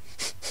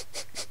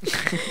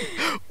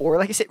 Or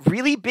like I said,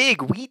 really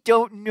big. We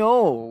don't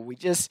know.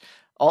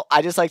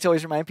 I just like to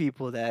always remind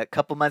people that a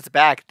couple months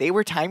back they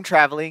were time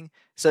traveling,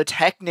 so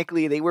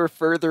technically they were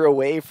further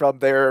away from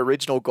their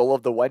original goal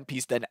of the One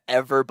Piece than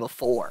ever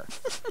before.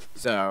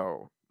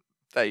 So,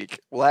 like,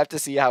 we'll have to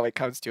see how it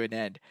comes to an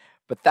end.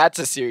 But that's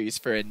a series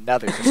for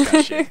another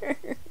discussion.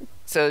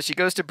 So she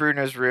goes to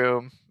Bruno's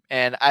room,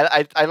 and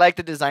I like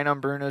the design on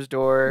Bruno's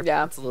door.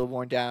 Yeah. It's a little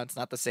worn down. It's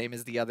not the same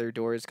as the other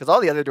doors, because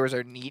all the other doors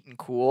are neat and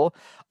cool,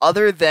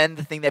 other than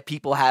the thing that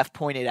people have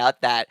pointed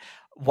out, that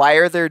why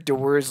are their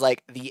doors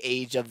like the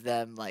age of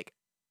them like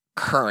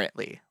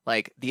currently?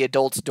 Like the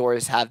adults'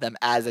 doors have them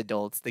as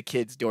adults, the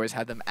kids' doors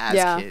have them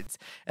as kids.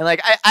 And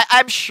like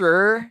I'm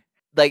sure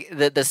like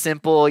the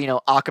simple, you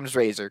know, Occam's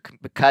razor,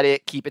 cut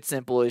it, keep it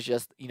simple, is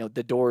just, you know,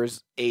 the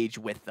doors age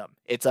with them.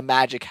 It's a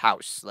magic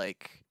house.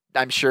 Like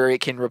I'm sure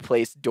it can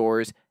replace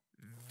doors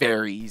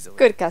very easily.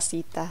 Good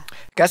casita.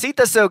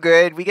 Casita's so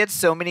good. We get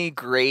so many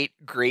great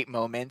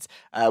moments.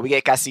 We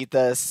get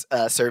Casitas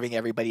serving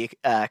everybody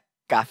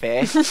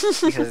cafe,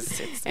 because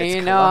it's and you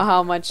cool. know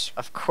how much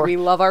of course we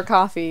love our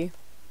coffee.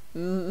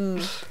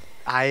 Mm-mm.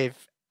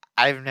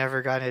 I've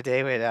never gone a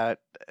day without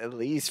at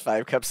least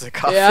 5 cups of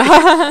coffee.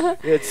 Yeah.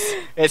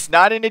 It's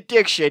not an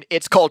addiction,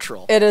 it's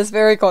cultural. It is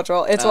very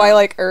cultural. It's why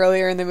like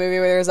earlier in the movie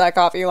where there's that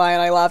coffee line,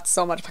 I laughed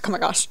so much. Like, oh my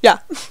gosh. Yeah.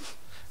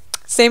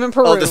 Same in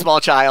Peru. Oh, the small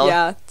child.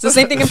 Yeah. It's the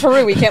same thing in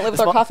Peru. We can't live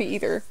with our coffee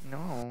either.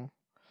 No.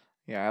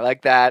 Yeah, I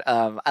like that.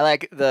 I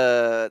like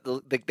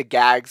the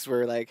gags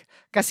where like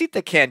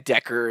Casita can't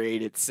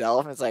decorate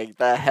itself. It's like,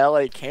 the hell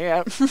I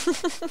can't.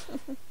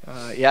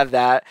 You have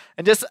that,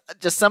 and just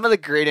some of the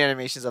great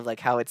animations of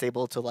like how it's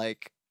able to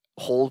like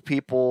hold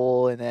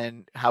people, and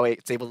then how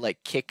it's able to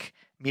like kick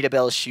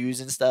Mirabel's shoes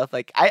and stuff.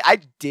 Like I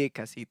dig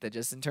Casita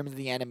just in terms of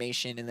the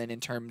animation, and then in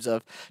terms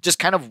of just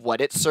kind of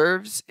what it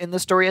serves in the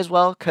story as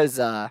well. Because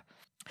I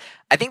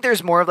think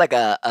there's more of like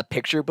a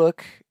picture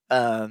book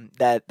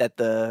that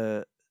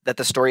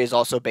the story is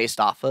also based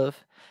off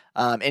of.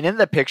 And in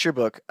the picture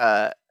book,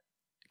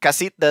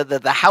 Casita,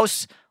 the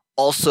house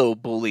also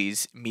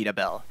bullies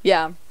Mirabel.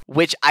 Yeah.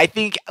 Which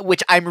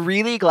I'm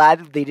really glad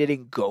that they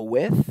didn't go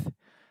with,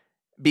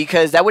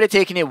 because that would have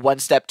taken it one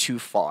step too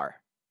far.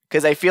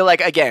 Because I feel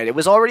like, again, it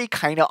was already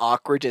kind of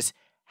awkward just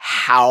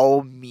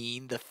how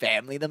mean the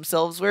family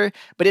themselves were,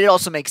 but it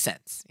also makes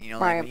sense. You know,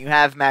 like when you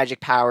have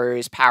magic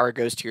powers, power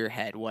goes to your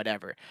head,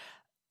 whatever.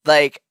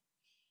 Like,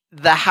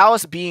 the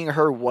house being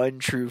her one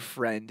true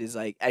friend is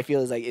like, I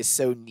feel is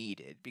so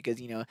needed, because,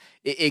 you know,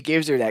 it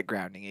gives her that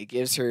grounding. It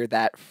gives her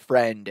that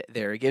friend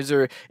there. It gives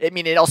her, I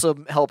mean, it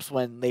also helps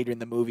when later in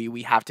the movie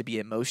we have to be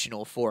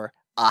emotional for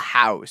a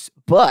house,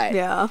 but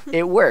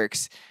it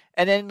works.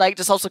 And then like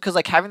just also because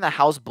like having the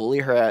house bully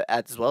her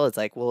as well, it's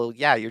like, well,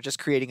 yeah, you're just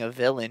creating a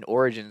villain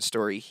origin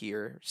story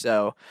here.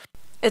 So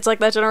It's like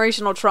that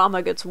generational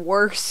trauma gets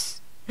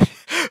worse.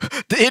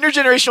 The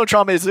intergenerational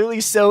trauma is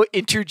literally so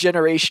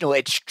intergenerational,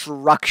 it's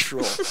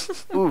structural.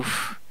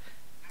 Oof.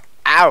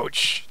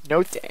 Ouch.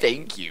 No,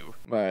 thank you.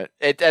 But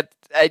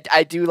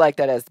I do like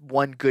that as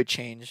one good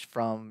change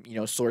from,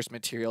 source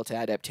material to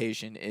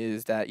adaptation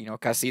is that,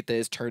 Casita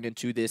is turned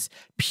into this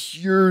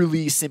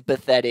purely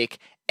sympathetic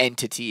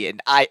entity,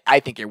 and I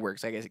think it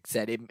works. Like I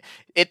said,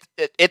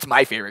 it's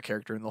my favorite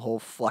character in the whole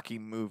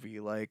fucking movie.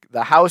 Like,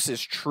 the house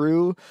is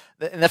true,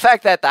 and the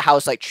fact that the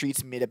house like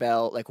treats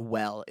Mirabel like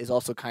well is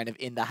also kind of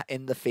in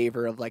the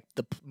favor of like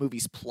the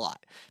movie's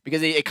plot,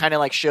 because it kind of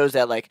like shows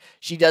that like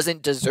she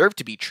doesn't deserve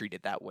to be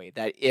treated that way.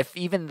 That if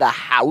even the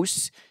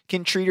house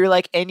can treat her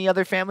like any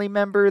other family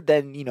member,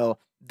 then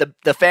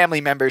the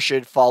family member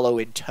should follow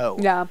in tow.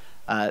 Yeah.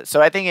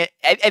 So I think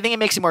it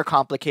makes it more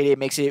complicated. It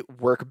makes it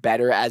work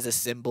better as a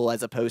symbol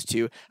as opposed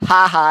to,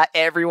 haha,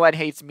 everyone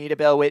hates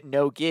Mirabel with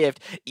no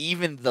gift.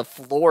 Even the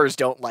floors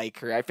don't like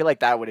her. I feel like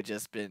that would have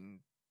just been,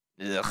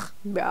 ugh.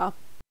 Yeah.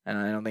 And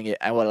I don't think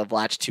I would have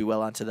latched too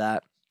well onto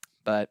that.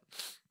 But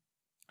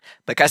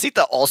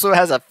Casita also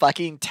has a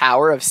fucking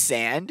tower of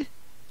sand.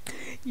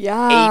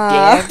 Yeah.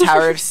 A damn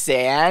tower of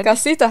sand.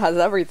 Casita has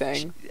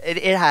everything.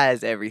 It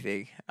has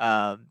everything.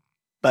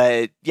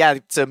 But yeah,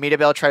 so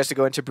Mirabel tries to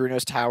go into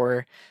Bruno's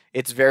tower.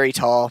 It's very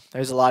tall.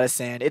 There's a lot of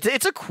sand.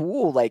 It's a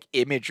cool like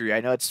imagery.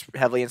 I know it's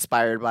heavily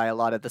inspired by a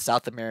lot of the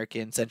South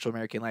American, Central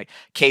American like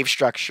cave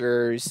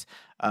structures,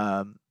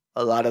 a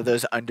lot of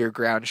those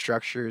underground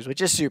structures,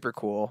 which is super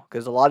cool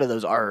because a lot of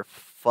those are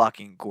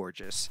fucking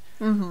gorgeous.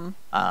 Mm-hmm.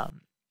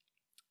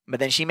 But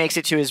then she makes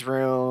it to his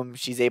room.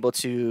 She's able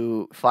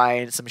to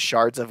find some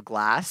shards of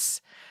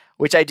glass,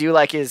 which I do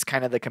like is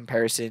kind of the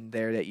comparison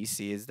there that you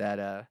see is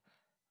that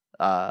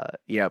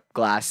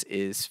glass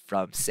is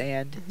from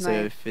sand. Right. So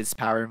if his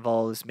power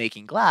involves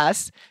making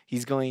glass,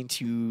 he's going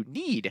to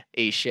need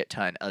a shit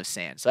ton of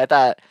sand. So I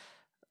thought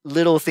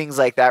little things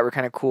like that were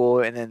kind of cool.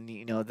 And then,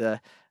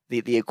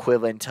 the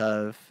equivalent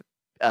of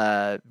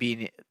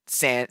being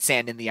sand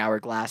in the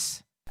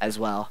hourglass as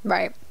well.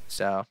 Right.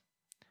 So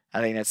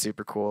I think that's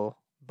super cool.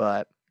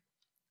 But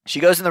she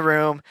goes in the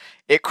room,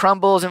 it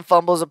crumbles and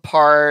fumbles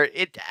apart.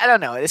 I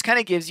don't know. This kind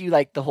of gives you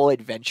like the whole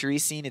adventure-y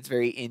scene. It's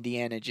very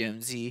Indiana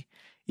Jonesy,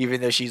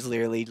 even though she's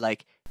literally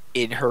like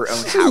in her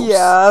own house.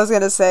 Yeah, I was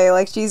gonna say,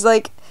 like, she's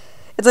like,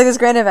 it's like this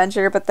grand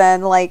adventure, but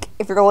then like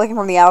if you're looking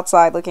from the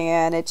outside looking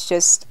in, it's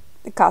just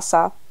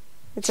casa.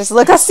 It's just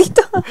la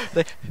casita.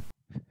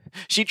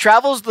 She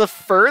travels the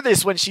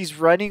furthest when she's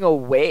running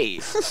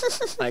away.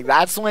 Like,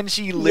 that's when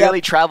she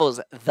literally travels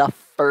the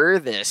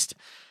furthest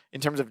in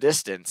terms of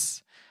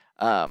distance.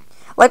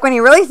 Like, when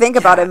you really think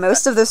about it,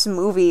 most of this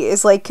movie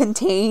is like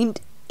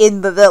contained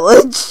in the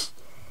village.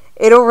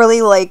 It don't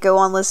really like go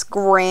on this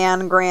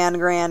grand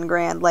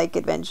like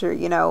adventure,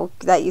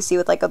 that you see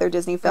with like other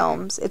Disney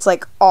films. It's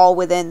like all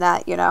within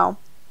that,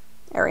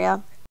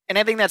 area. And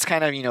I think that's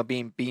kind of,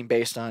 being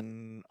based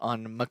on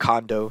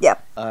Macondo.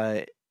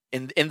 Yep.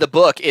 In the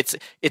book, it's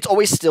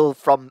always still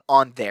from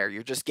on there.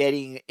 You're just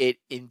getting it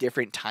in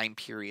different time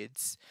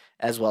periods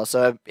as well.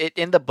 So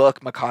in the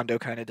book, Macondo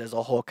kind of does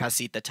a whole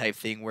casita type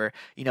thing where,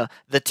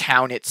 the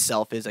town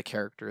itself is a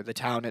character. The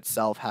town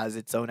itself has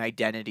its own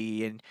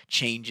identity and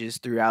changes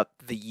throughout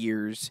the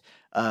years,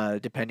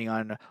 depending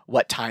on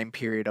what time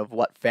period of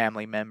what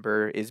family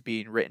member is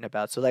being written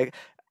about. So like,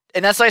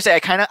 and that's why I say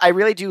I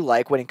really do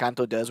like what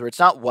Encanto does, where it's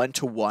not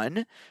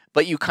one-to-one,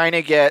 but you kind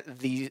of get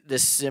the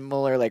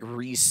similar like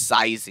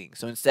resizing.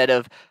 So instead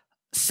of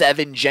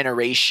 7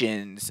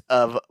 generations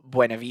of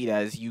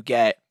Buenavidas, you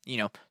get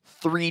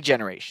 3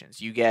 generations.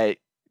 You get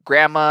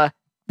grandma,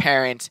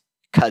 parent,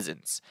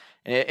 cousins,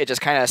 and it just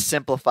kind of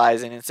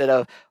simplifies. And instead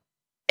of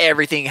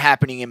everything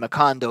happening in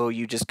Macondo,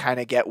 you just kind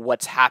of get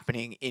what's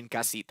happening in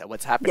Casita,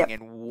 what's happening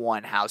in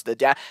one house.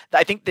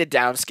 I think the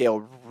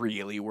downscale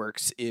really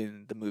works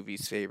in the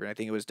movie's favor. I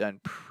think it was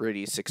done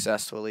pretty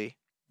successfully.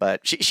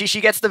 But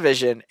she gets the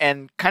vision,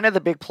 and kind of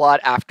the big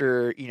plot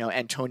after,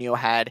 Antonio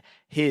had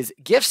his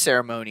gift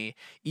ceremony,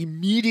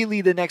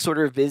 immediately the next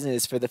order of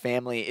business for the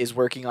family is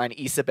working on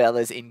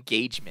Isabella's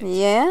engagement.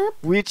 Yeah.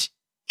 Which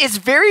is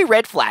very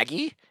red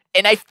flaggy.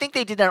 And I think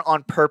they did that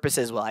on purpose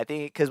as well. I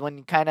think because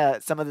when kind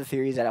of some of the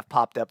theories that have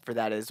popped up for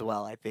that as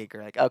well, I think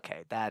are like,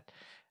 okay, that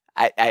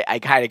I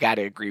kind of got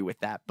to agree with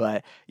that.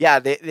 But yeah,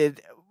 they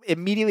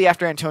immediately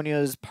after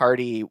Antonio's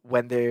party,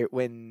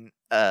 when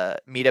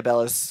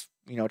Mirabella's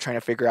trying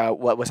to figure out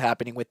what was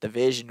happening with the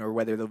vision or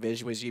whether the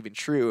vision was even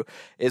true,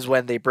 is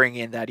when they bring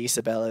in that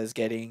Isabella is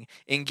getting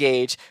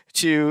engaged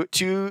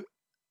to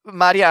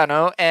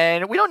Mariano,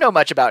 and we don't know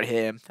much about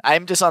him.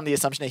 I'm just on the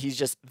assumption that he's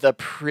just the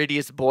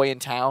prettiest boy in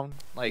town.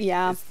 Like,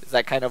 is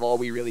that kind of all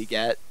we really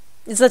get?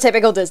 It's the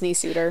typical Disney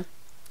suitor.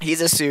 He's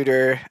a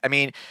suitor. I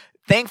mean,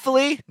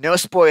 thankfully, no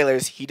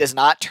spoilers. He does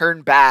not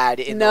turn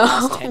bad in the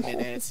last 10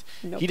 minutes.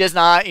 Nope. He does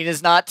not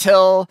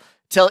tell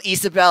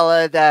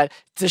Isabella that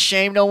it's a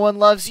shame no one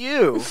loves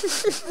you.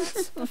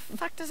 What the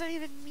fuck does that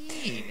even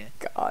mean?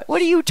 God.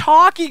 What are you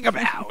talking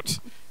about?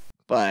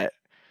 But,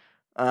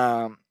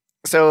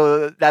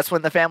 so that's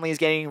when the family is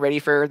getting ready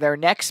for their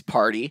next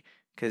party,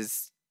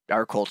 because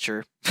our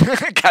culture.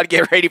 Gotta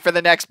get ready for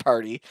the next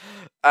party.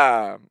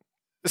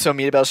 So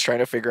Mirabel's trying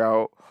to figure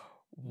out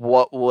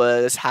what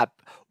was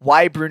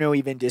why Bruno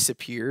even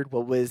disappeared.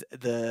 What was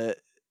the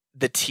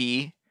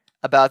tea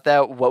about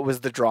that? What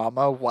was the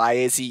drama? Why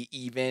is he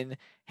even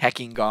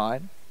hecking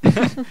gone?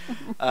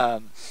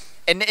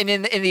 And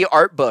in the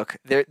art book,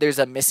 there's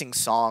a missing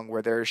song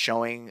where they're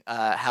showing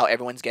how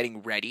everyone's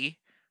getting ready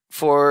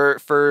for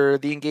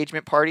the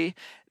engagement party.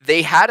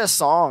 They had a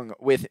song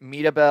with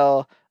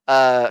Mirabel,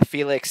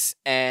 Felix,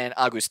 and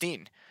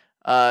Agustin.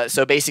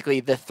 So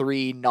basically, the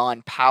three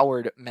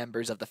non-powered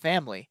members of the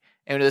family.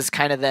 And it was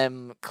kind of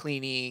them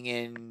cleaning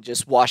and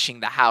just washing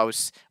the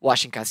house,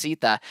 washing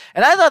casita.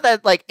 And I thought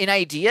that, like, an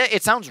idea,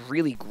 it sounds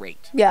really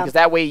great. Yeah. Because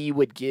that way you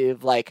would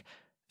give, like,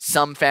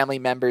 some family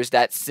members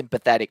that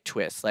sympathetic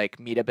twist. Like,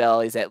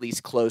 Mirabel is at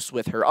least close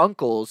with her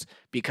uncles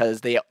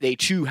because they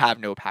too have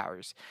no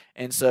powers.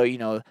 And so, you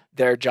know,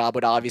 their job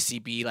would obviously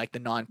be, like, the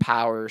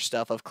non-power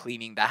stuff of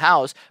cleaning the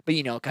house. But,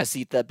 you know,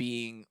 casita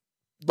being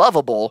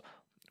lovable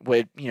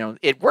would, you know,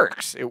 it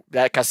works.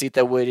 That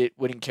casita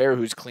wouldn't care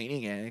who's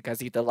cleaning it.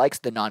 Casita likes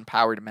the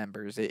non-powered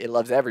members. It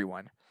loves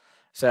everyone.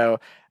 So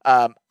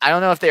I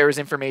don't know if there was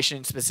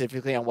information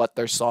specifically on what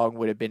their song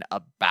would have been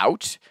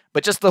about,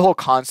 but just the whole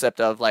concept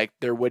of, like,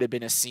 there would have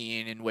been a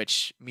scene in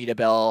which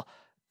Mirabel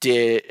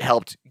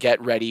helped get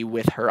ready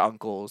with her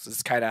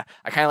uncles. I kind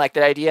of like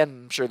that idea,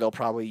 and I'm sure they'll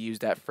probably use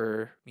that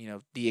for, you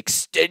know, the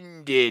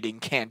extended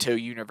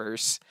Encanto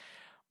universe.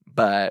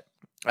 But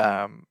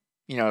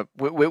you know,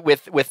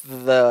 with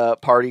the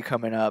party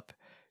coming up,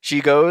 she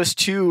goes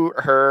to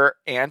her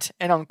aunt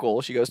and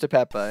uncle. She goes to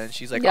Peppa, and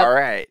she's like, Yep. "All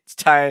right, it's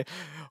time."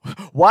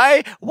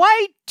 Why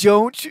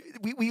don't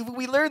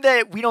we learned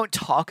that we don't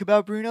talk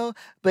about Bruno,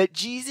 but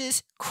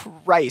Jesus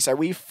Christ, are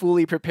we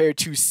fully prepared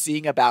to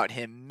sing about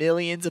him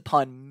millions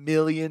upon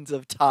millions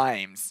of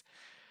times?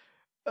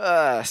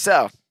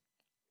 So,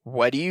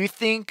 what do you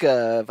think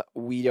of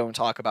 "We Don't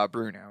Talk About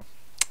Bruno"?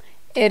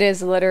 It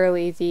is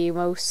literally the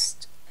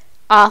most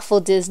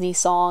awful Disney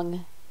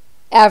song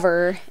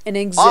ever in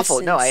existence.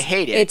 Awful. No, I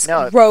hate it. It's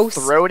no, gross.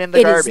 Throw it in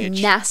the garbage. It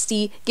is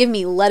nasty. Give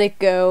me Let It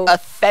Go.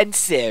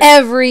 Offensive.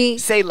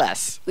 Say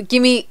less.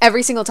 Give me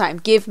every single time.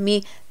 Give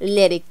me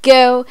Let It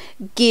Go.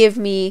 Give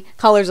me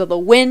Colors of the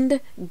Wind.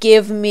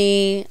 Give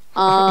me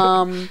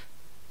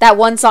that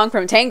one song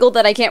from Tangled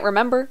that I can't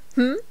remember.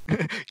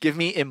 Give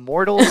me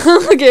Immortal.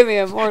 Give me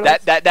Immortal.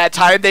 That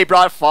time they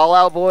brought Fall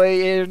Out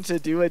Boy in to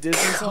do a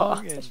Disney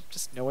song, and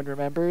just no one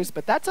remembers,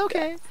 but that's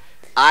okay.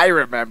 I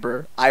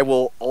remember. I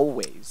will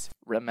always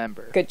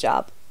remember. Good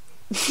job.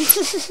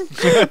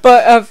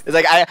 But it's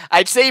like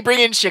I'd say bring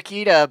in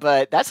Shakira,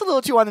 but that's a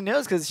little too on the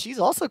nose because she's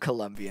also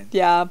Colombian.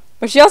 yeah,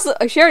 but she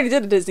already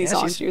did a Disney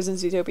song. She was in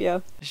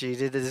Zootopia. She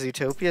did the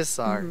Zootopia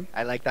song. Mm-hmm.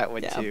 I like that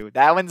one too.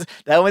 That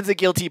one's a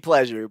guilty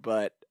pleasure,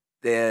 but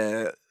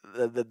the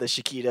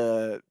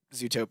Shakira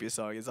Zootopia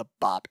song is a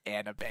bop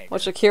and a banger. Well,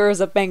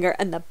 Shakira's a banger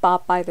and the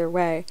bop either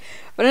way.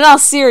 But in all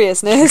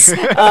seriousness,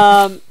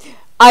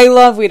 I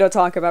love We Don't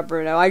Talk About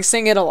Bruno. I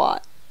sing it a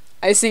lot.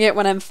 I sing it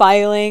when I'm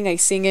filing. I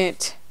sing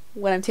it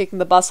when I'm taking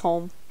the bus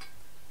home.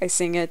 I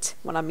sing it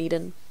when I'm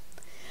eating.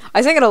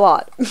 I sing it a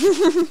lot.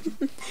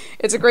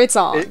 It's a great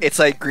song. It's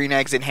like Green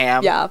Eggs and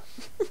Ham. Yeah.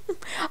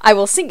 I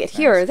will sing it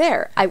here or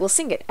there. I will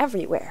sing it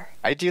everywhere.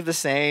 I do the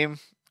same.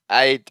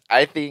 I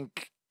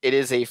think it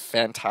is a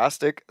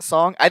fantastic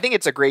song. I think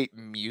it's a great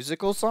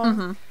musical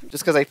song.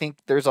 Just because I think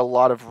there's a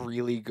lot of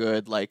really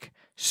good, like,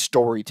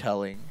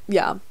 storytelling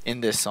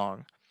in this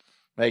song.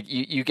 Like,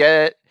 you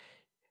get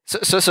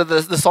so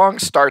the song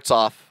starts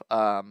off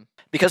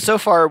because so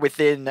far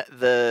within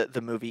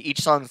the movie,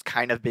 each song's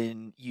kind of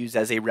been used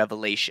as a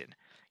revelation.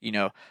 You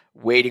know,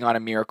 Waiting on a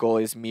Miracle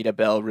is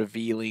Mirabel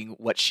revealing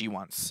what she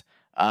wants.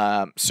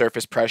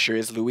 Surface Pressure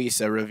is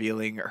Luisa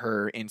revealing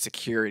her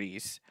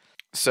insecurities.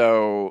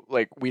 So,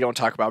 like, We Don't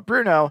Talk About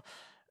Bruno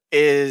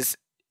is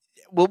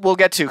we'll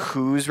get to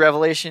whose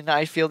revelation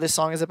I feel this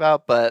song is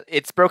about, but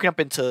it's broken up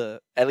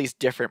into at least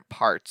different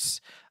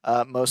parts,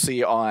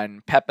 mostly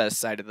on Peppa's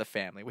side of the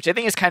family, which I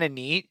think is kind of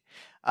neat.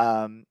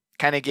 Kind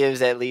of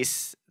gives at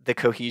least the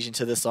cohesion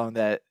to the song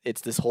that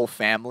it's this whole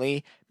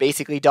family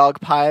basically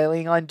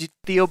dogpiling on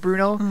Theo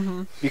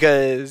Bruno,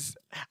 because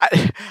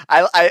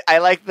I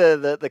like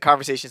the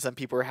conversation some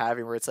people are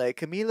having where it's like,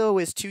 Camilo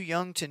is too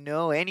young to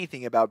know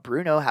anything about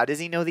Bruno. How does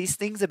he know these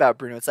things about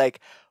Bruno? It's like,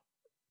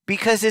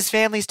 because his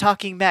family's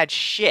talking mad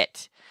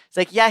shit. It's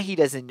like, yeah, he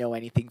doesn't know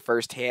anything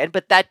firsthand,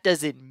 but that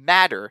doesn't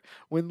matter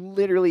when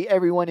literally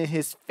everyone in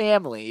his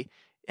family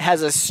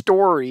has a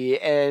story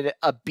and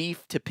a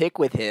beef to pick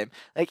with him.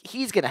 Like,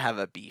 he's going to have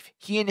a beef.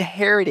 He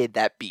inherited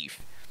that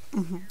beef.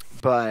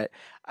 But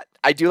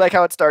I do like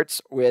how it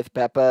starts with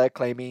Peppa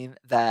claiming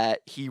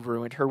that he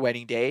ruined her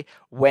wedding day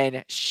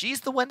when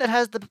she's the one that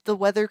has the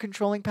weather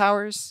controlling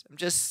powers.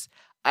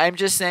 I'm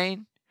just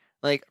saying.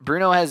 Like,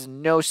 Bruno has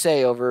no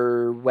say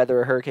over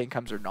whether a hurricane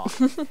comes or not.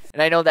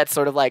 And I know that's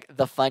sort of like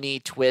the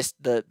funny twist,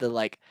 the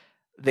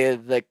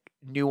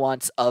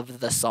nuance of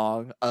the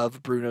song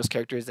of Bruno's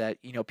character is that,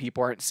 you know,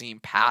 people aren't seeing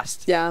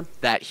past Yeah.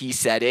 that he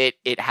said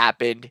it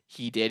happened,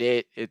 he did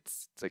it.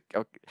 It's like,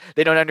 okay.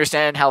 They don't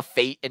understand how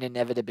fate and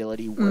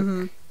inevitability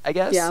work, I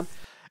guess. Yeah.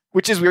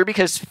 Which is weird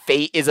because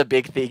fate is a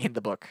big thing in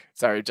the book.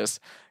 Sorry, just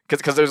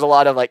because there's a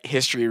lot of like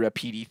history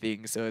repeaty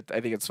things. So I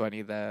think it's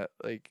funny that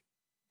like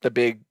the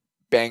big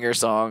banger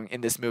song in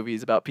this movie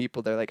is about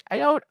people. They're like, I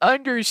don't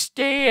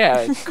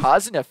understand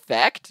cause and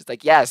effect. It's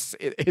like, yes,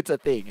 it's a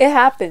thing. It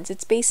happens.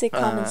 It's basic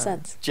common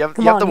sense. You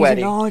have the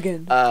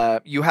wedding.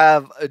 You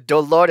have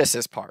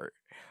Dolores's part,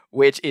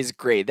 which is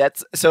great.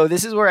 This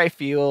is where I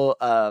feel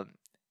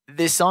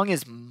this song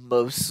is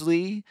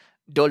mostly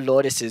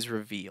Dolores's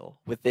reveal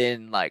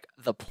within like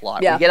the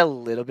plot. Yeah. We get a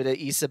little bit of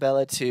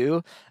Isabella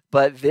too,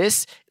 but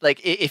this, like,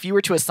 if you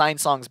were to assign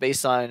songs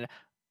based on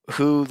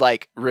who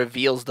like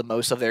reveals the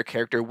most of their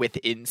character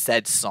within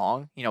said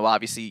song, you know,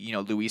 obviously, you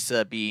know,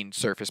 Luisa being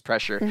Surface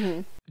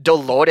Pressure,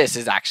 Dolores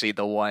is actually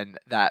the one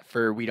that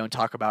for We Don't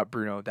Talk About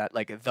Bruno that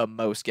like the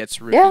most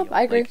gets revealed. Yeah,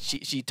 I agree. Like,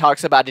 she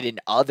talks about it in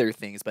other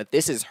things, but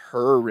this is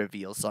her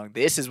reveal song.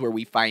 This is where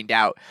we find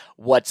out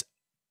what's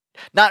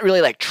not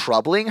really like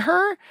troubling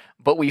her,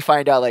 but we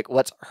find out like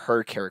what's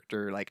her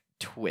character like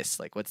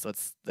twist, like what's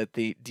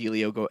the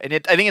dealio go. And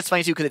I think it's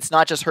funny too because it's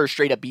not just her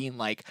straight up being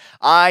like,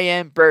 I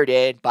am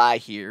burdened by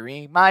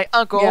hearing my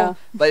uncle,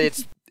 but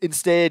it's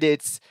instead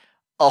it's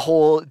a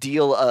whole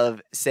deal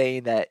of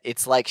saying that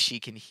it's like she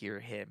can hear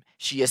him.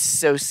 She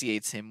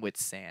associates him with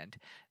sand,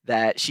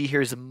 that she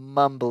hears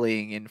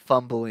mumbling and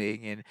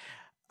fumbling, and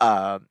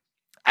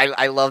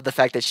I love the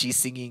fact that she's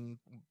singing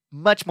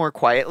much more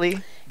quietly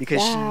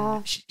because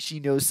she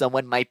knows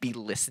someone might be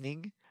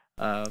listening.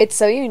 It's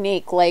so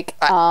unique. Like,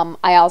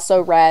 I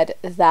also read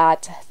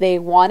that they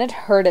wanted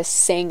her to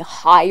sing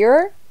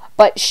higher,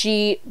 but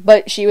she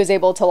was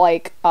able to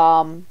like,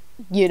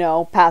 you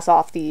know, pass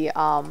off the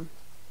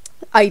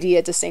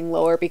idea to sing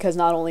lower because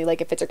not only like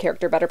it fits her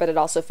character better, but it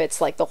also fits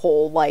like the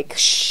whole like,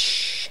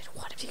 shh, I don't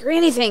want to hear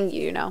anything,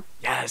 you know.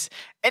 Yes,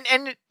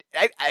 and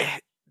I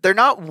they're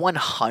not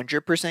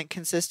 100%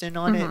 consistent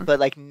on it, but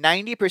like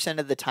 90%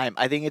 of the time,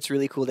 I think it's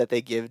really cool that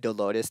they give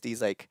Dolores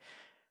these like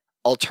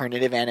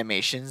alternative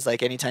animations.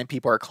 Like anytime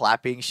people are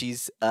clapping,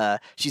 she's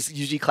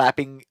usually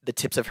clapping the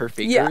tips of her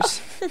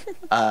fingers.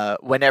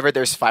 Whenever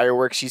there's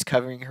fireworks, she's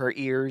covering her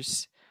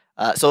ears.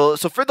 So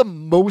for the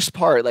most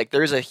part, like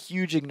there's a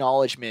huge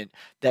acknowledgement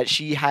that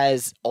she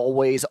has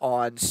always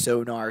on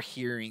sonar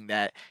hearing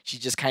that she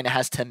just kind of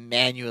has to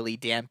manually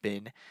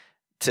dampen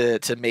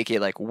to make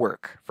it like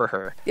work for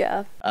her.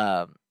 Yeah.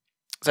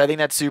 So I think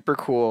that's super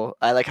cool.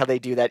 I like how they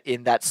do that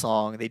in that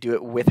song. They do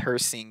it with her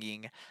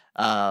singing.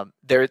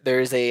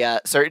 There's a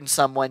certain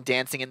someone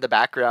dancing in the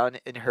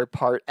background in her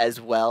part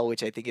as well,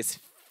 which I think is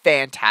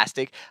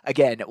fantastic.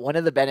 Again, one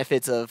of the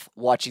benefits of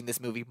watching this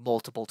movie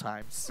multiple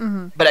times.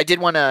 But I did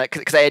want to,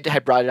 because I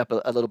had brought it up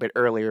a little bit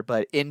earlier,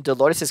 but in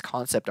Dolores's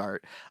concept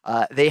art,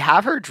 they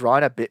have her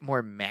drawn a bit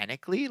more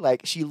manically.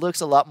 Like she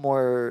looks a lot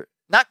more,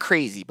 not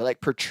crazy, but like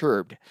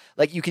perturbed.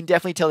 Like you can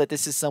definitely tell that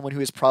this is someone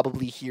who is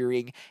probably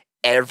hearing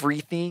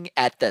everything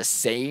at the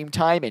same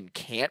time and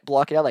can't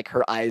block it out. Like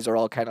her eyes are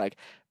all kind of like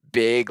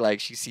big, like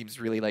she seems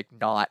really like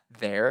not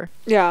there.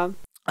 Yeah.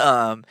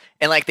 And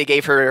like they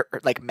gave her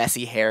like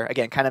messy hair.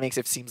 Again, kind of makes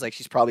it seems like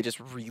she's probably just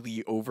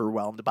really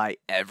overwhelmed by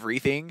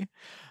everything.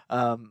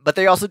 But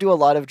they also do a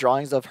lot of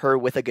drawings of her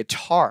with a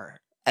guitar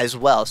as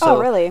well.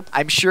 So really?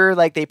 I'm sure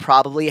like they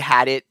probably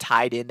had it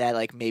tied in that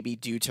like maybe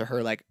due to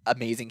her like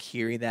amazing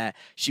hearing that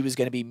she was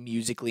going to be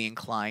musically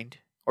inclined,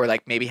 or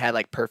like maybe had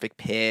like perfect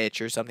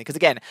pitch or something. Because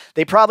again,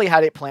 they probably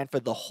had it planned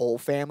for the whole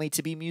family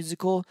to be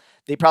musical.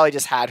 They probably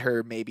just had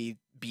her maybe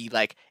be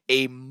like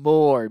a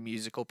more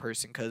musical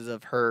person because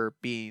of her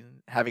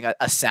having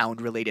a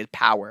sound related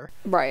power.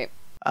 Right.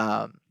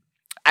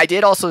 I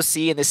did also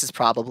see, and this is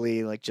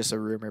probably like just a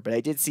rumor, but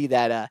I did see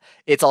that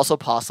it's also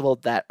possible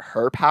that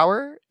her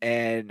power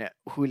and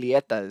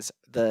Julieta's,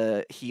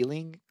 the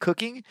healing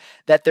cooking,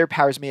 that their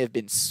powers may have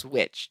been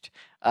switched.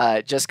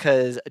 Just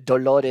because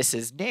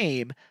Dolores's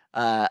name,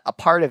 a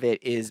part of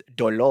it is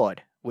dolor,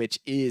 which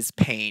is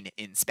pain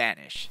in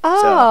Spanish.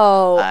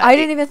 Oh, so, I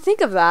didn't even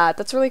think of that.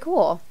 That's really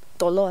cool.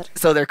 Dolor.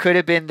 So there could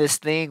have been this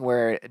thing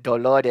where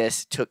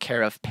Dolores took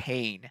care of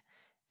pain,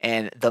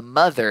 and the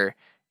mother,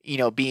 you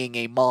know, being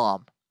a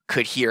mom,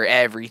 could hear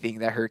everything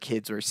that her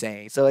kids were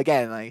saying. So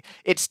again, like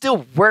it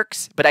still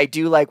works, but I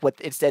do like what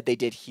instead they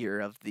did here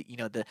of the, you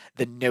know,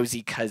 the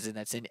nosy cousin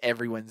that's in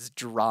everyone's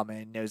drama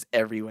and knows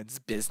everyone's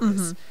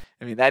business.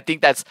 I mean, I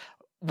think that's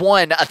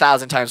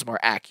 1,000 times more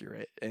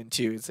accurate, and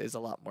 2 is a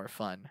lot more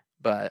fun.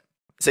 But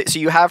so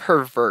you have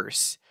her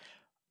verse.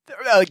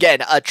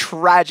 Again, a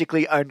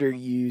tragically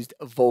underused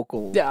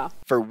vocal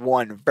for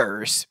one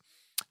verse.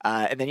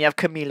 And then you have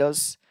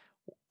Camilo's,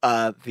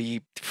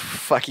 the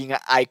fucking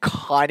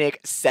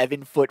iconic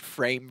 7-foot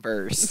frame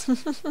verse.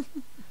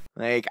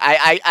 Like,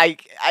 I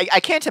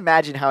can't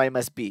imagine how it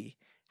must be.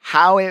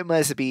 How it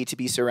must be to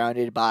be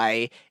surrounded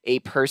by a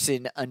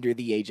person under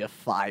the age of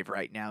 5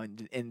 right now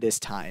in this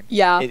time.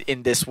 Yeah.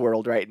 In this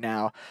world right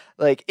now.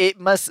 Like, it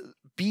must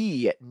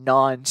B,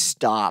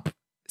 non-stop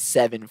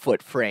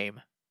 7-foot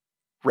frame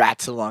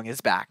rats along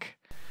his back.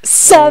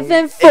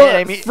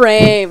 7-foot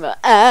frame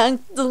and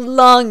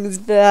along his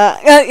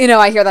back.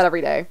 I hear that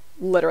every day.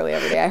 Literally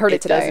every day. I heard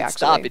it today, doesn't actually.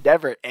 Stop. It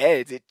never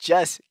ends. It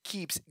just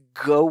keeps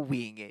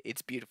going.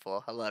 It's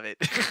beautiful. I love it.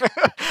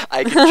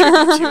 I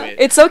contribute to it.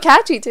 It's so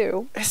catchy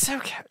too. It's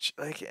so catchy.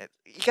 Like,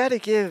 you gotta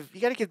give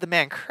the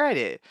man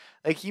credit.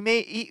 Like,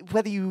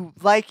 whether you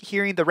like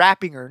hearing the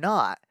rapping or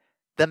not,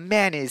 the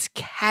man is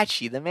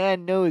catchy. The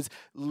man knows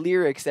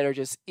lyrics that are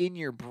just in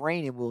your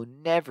brain and will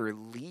never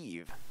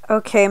leave.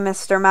 Okay,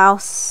 Mr.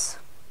 Mouse,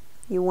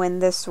 you win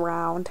this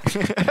round.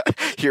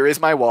 Here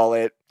is my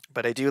wallet.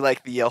 But I do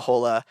like the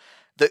whole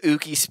the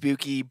ooky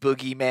spooky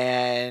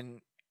boogeyman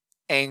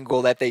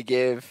angle that they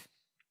give,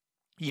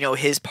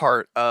 his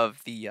part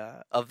of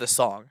the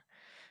song,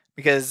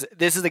 because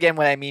this is again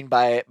what I mean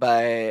by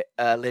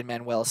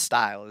Lin-Manuel's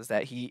style, is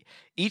that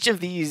each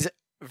of these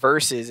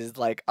verses is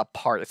like a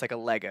part. It's like a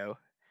Lego.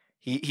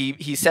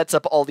 He sets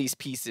up all these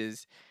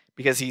pieces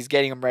because he's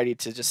getting them ready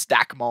to just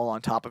stack them all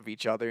on top of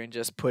each other and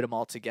just put them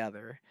all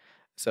together.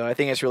 So I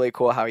think it's really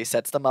cool how he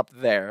sets them up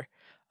there.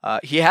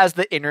 He has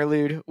the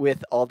interlude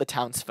with all the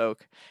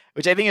townsfolk,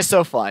 which I think is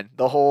so fun.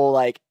 The whole,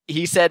 like,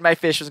 he said my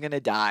fish was going to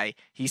die.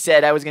 He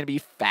said I was going to be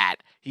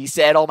fat. He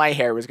said all my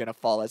hair was going to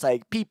fall. It's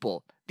like,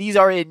 people, these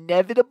are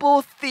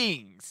inevitable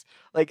things.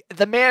 Like,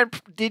 the man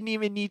didn't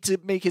even need to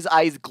make his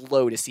eyes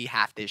glow to see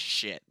half this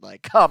shit.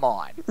 Like, come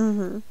on.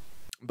 Mm-hmm.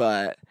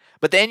 But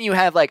then you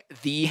have, like,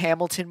 the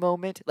Hamilton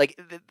moment. Like,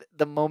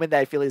 the moment that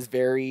I feel is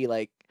very,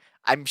 like,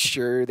 I'm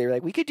sure they're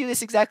like, we could do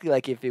this exactly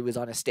like if it was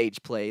on a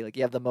stage play. Like,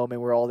 you have the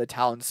moment where all the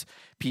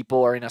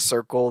townspeople are in a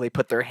circle, they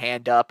put their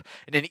hand up,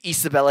 and then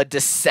Isabella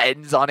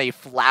descends on a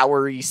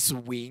flowery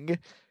swing,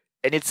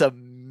 and it's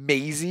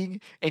amazing.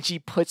 And she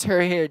puts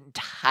her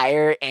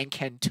entire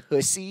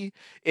Encanto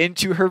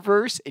into her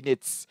verse, and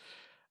it's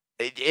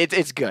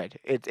good.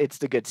 It's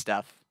the good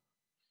stuff.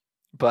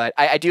 But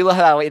I do love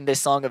how in this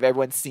song of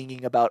everyone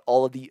singing about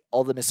all the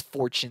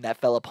misfortune that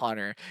fell upon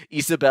her,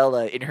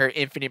 Isabella in her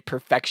infinite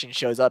perfection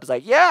shows up. It's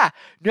like, yeah,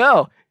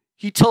 no,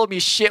 he told me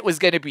shit was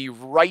gonna be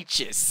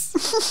righteous.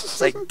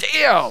 It's like,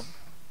 damn.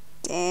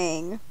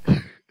 Dang.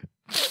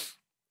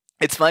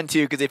 It's fun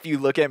too because if you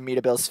look at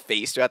Mirabel's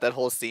face throughout that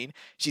whole scene,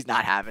 she's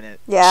not having it.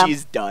 Yeah,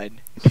 she's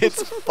done.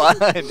 It's fun.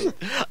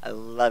 I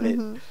love it.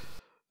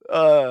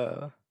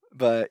 Mm-hmm.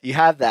 But you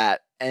have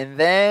that. And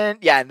then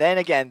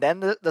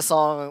the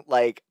song,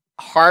 like,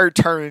 hard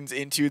turns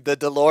into the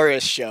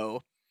Dolores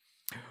show,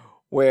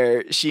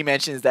 where she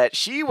mentions that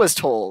she was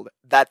told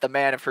that the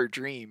man of her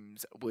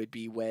dreams would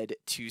be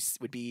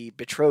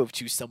betrothed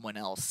to someone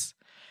else.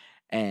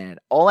 And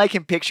all I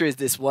can picture is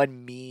this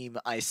one meme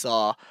I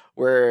saw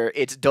where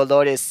it's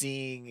Dolores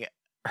seeing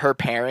her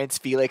parents,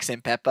 Felix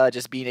and Peppa,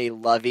 just being a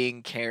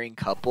loving, caring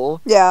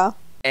couple. Yeah.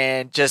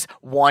 And just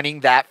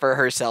wanting that for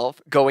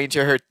herself, going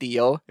to her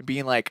Theo and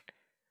being like,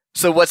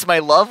 so what's my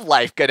love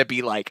life gonna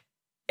be like?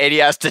 And he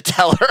has to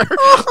tell her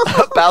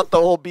about the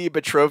whole being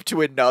betrothed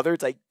to another.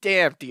 It's like,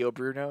 damn, Theo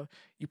Bruno,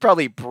 you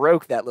probably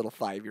broke that little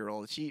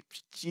 5-year-old. She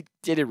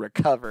didn't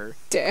recover.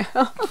 Damn.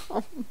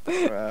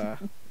 So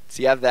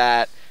you have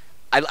that.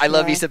 I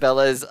love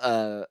Isabella's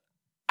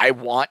I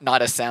want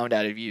not a sound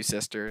out of you,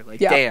 sister. Like,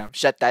 damn,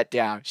 shut that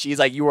down. She's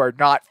like, you are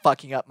not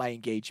fucking up my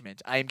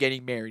engagement. I am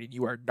getting married and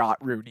you are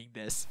not ruining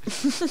this.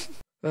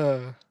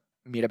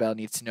 Mirabel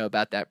needs to know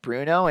about that,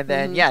 Bruno. And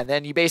then,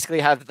 then you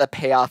basically have the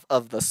payoff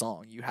of the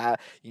song. You have,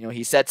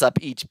 he sets up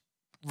each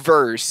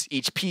verse,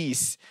 each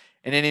piece,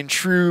 and then in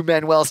true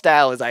Manuel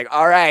style is like,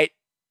 all right,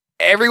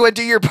 everyone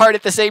do your part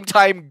at the same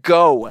time,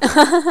 go.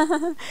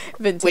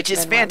 Which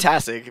is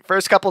fantastic.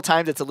 First couple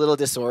times it's a little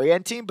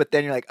disorienting, but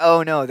then you're like,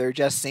 oh no, they're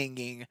just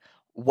singing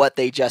what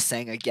they just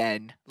sang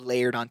again,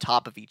 layered on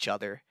top of each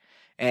other.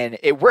 And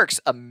it works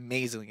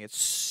amazingly.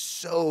 It's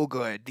so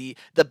good. The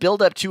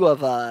build up too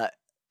of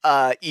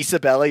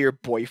Isabella, your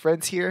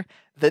boyfriend's here.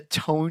 The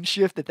tone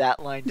shift that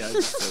line does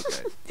is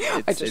so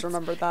good. I just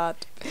remembered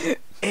that.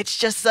 It's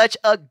just such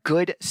a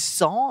good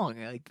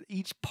song. Like,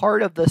 each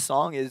part of the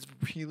song is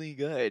really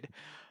good.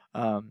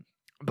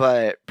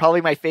 But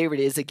probably my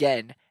favorite is,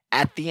 again,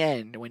 at the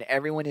end when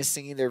everyone is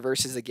singing their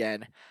verses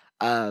again.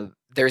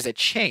 There's a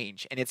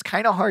change, and it's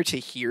kind of hard to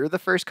hear the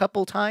first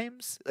couple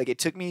times. Like, it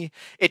took me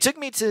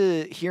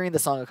to hearing the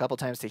song a couple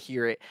times to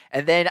hear it,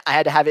 and then I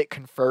had to have it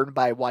confirmed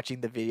by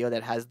watching the video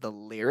that has the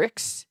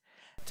lyrics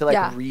to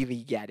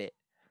really get it.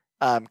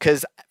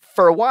 Because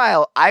for a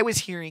while I was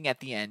hearing at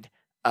the end,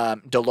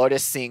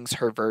 Dolores sings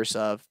her verse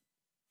of,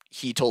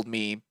 he told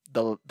me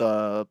the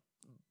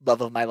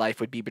love of my life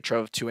would be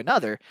betrothed to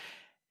another.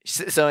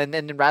 So, and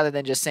then rather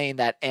than just saying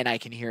that, and I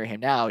can hear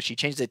him now, she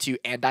changed it to,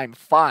 and I'm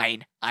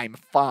fine. Like,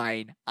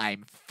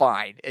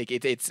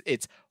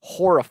 it's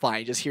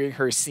horrifying just hearing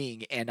her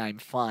sing, and I'm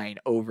fine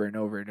over and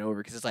over and over.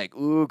 Because it's like,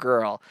 ooh,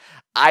 girl,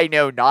 I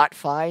know not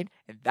fine,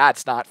 and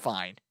that's not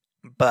fine.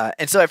 But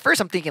and so at first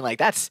I'm thinking like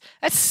that's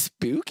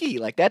spooky.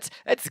 Like that's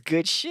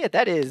good shit.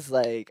 That is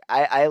like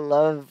I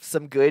love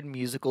some good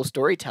musical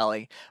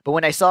storytelling. But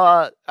when I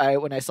saw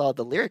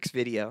the lyrics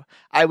video,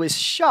 I was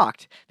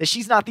shocked that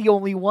she's not the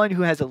only one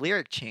who has a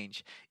lyric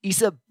change.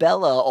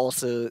 Isabella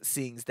also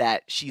sings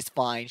that she's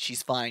fine,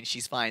 she's fine,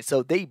 she's fine.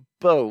 So they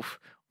both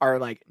are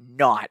like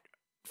not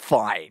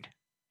fine.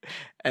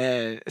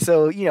 And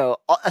so,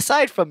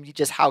 aside from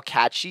just how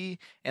catchy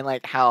and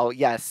like how,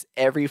 yes,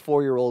 every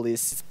 4-year-old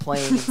is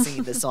playing and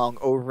singing the song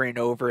over and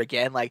over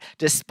again, like,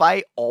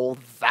 despite all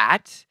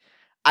that,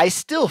 I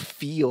still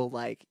feel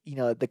like,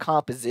 the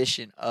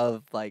composition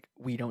of like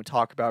We Don't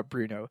Talk About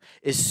Bruno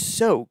is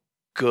so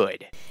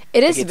good.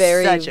 It Like,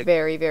 is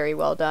very, very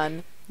well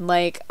done.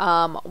 Like,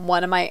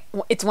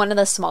 it's one of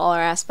the smaller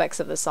aspects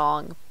of the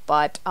song,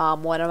 but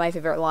one of my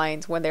favorite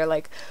lines when they're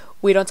like,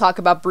 we don't talk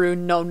about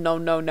Bruno, no, no,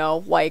 no,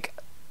 no. Like,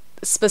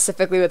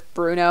 specifically with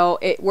Bruno,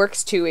 it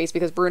works two ways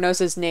because Bruno's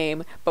his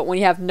name, but when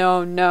you have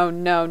no, no,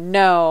 no,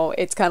 no,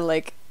 it's kind of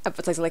like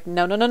emphasizing like,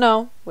 no, no, no,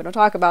 no, we don't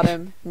talk about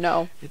him,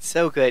 no. It's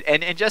so good.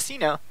 And just,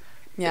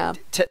 Yeah.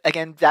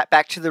 again, that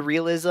back to the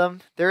realism,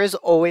 there is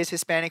always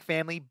Hispanic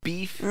family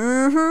beef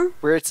Mm-hmm.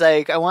 where it's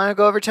like, I want to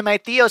go over to my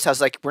Theo's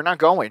house. Like, we're not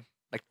going.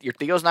 Like, your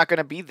Theo's not going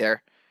to be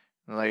there.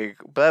 Like,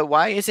 but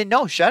why is it?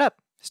 No, shut up.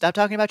 Stop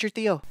talking about your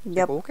Theo.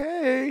 Yep.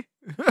 Okay.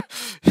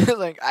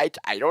 Like,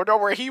 I don't know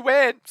where he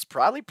went. It's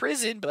probably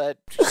prison, but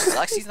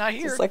sucks he's not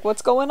here. It's like,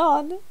 what's going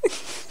on?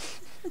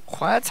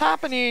 What's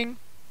happening?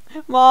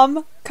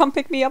 Mom, come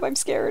pick me up. I'm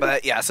scared.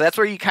 But yeah, so that's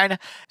where you kind of.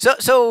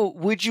 So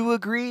would you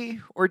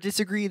agree or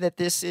disagree that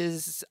this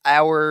is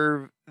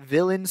our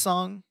villain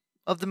song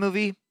of the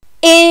movie?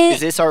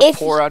 Is this our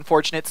poor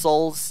unfortunate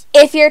souls?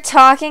 If you're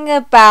talking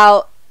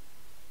about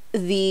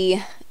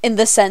in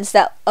the sense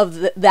that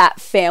that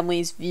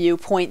family's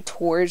viewpoint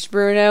towards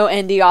Bruno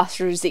and the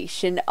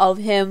ostracization of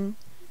him,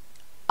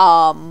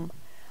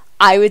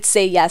 I would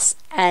say yes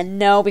and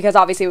no, because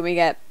obviously when we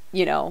get,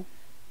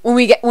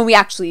 when we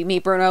actually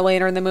meet Bruno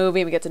later in the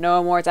movie and we get to know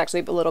him more, it's actually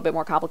a little bit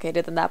more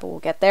complicated than that, but we'll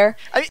get there.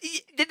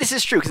 This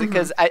is true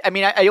because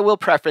I will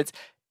preference,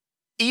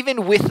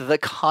 even with the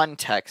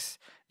context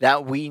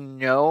that we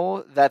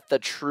know that the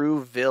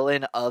true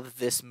villain of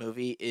this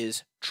movie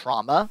is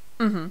trauma.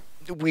 Mm-hmm.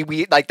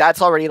 We like that's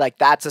already like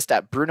that's a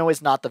step. Bruno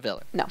is not the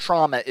villain. No.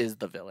 Trauma is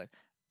the villain.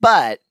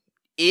 But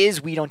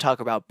is We Don't Talk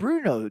About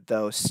Bruno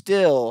though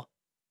still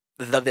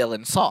the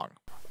villain song?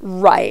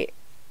 Right.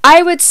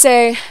 I would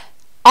say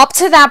up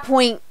to that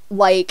point,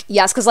 like,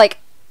 yes, because like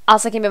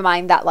also keep in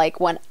mind that like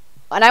when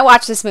I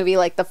watched this movie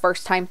like the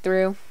first time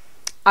through,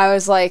 I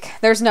was like,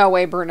 there's no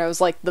way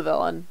Bruno's like the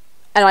villain.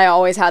 And I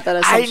always had that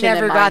assumption in mind.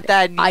 I never got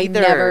that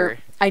neither.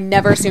 I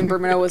never assumed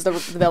Bruno was the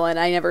villain.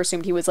 I never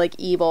assumed he was like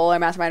evil or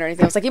mastermind or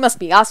anything. I was like, he must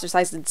be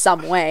ostracized in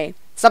some way.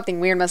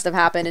 Something weird must have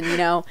happened, and you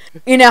know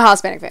how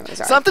Hispanic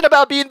families are. Something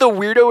about being the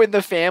weirdo in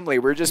the family.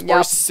 We're just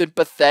more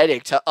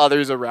sympathetic to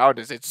others around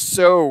us. It's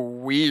so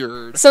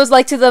weird. So it's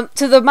like to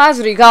the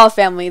Madrigal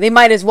family, they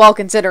might as well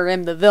consider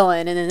him the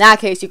villain, and in that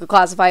case, you could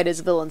classify it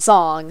as a villain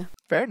song.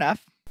 Fair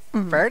enough.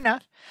 Mm-hmm. Fair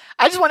enough.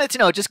 I just wanted to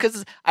know, just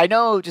because I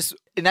know,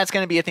 and that's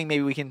going to be a thing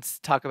maybe we can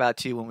talk about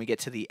too when we get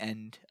to the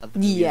end of the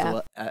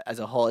movie as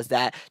a whole, is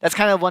that's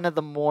kind of one of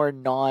the more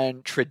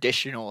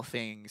non-traditional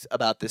things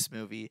about this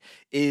movie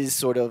is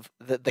sort of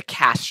the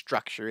cast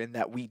structure, in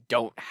that we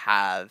don't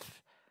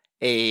have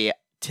a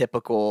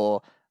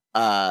typical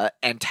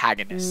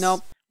antagonist.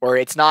 Nope. Or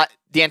it's not,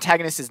 the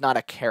antagonist is not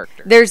a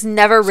character. There's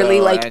never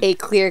really a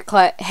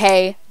clear-cut,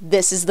 hey,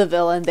 this is the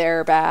villain,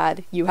 they're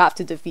bad, you have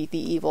to defeat the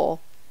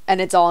evil. And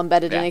it's all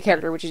embedded in a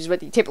character, which is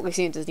what you typically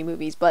see in Disney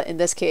movies. But in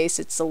this case,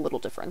 it's a little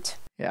different.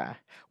 Yeah.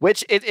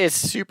 Which it is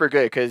super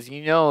good, because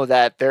you know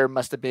that there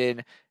must have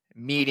been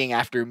meeting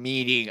after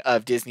meeting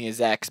of Disney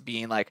execs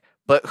being like,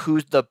 but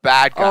who's the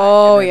bad guy?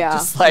 Oh, and yeah.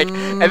 Just like,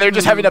 and they're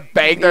just having to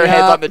bang their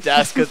heads on the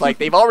desk because like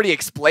they've already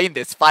explained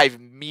this 5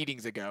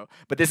 meetings ago,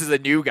 but this is a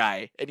new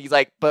guy. And he's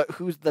like, but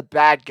who's the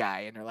bad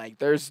guy? And they're like,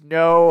 there's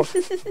no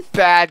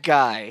bad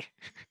guy.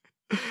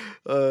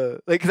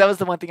 Like, 'cause that was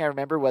the one thing I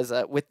remember was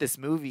with this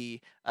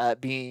movie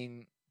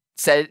being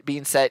set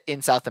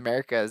in South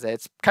America, is that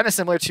it's kind of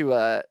similar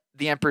to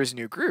The Emperor's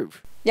New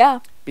Groove. Yeah.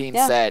 Being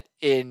set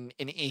in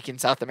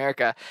South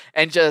America,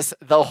 and just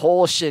the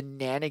whole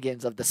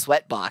shenanigans of the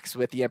Sweatbox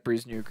with The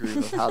Emperor's New Groove,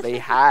 of how they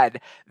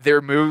had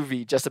their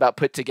movie just about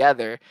put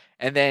together,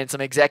 and then some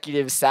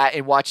executives sat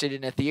and watched it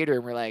in a theater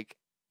and were like,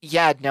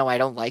 yeah, no, I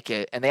don't like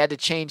it. And they had to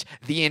change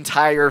the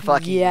entire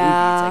fucking movie.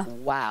 It's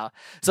like, wow.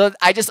 So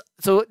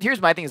here's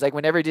my thing, is like,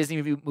 whenever a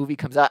Disney movie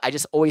comes out, I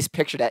just always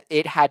picture that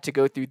it had to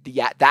go through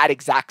that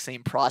exact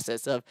same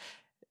process of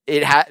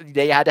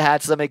they had to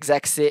have some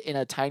exec sit in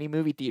a tiny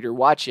movie theater,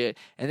 watch it,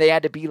 and they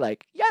had to be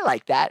like, yeah, I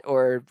like that,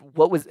 or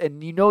what was,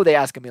 and they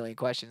ask a million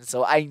questions.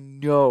 So I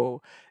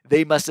know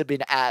they must have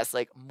been asked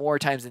like more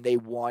times than they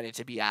wanted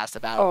to be asked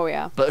about. Oh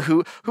yeah. But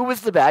who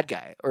was the bad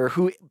guy, or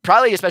who,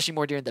 probably especially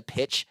more during the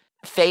pitch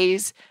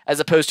phase as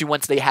opposed to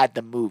once they had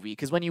the movie.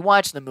 Because when you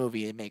watch the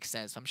movie, it makes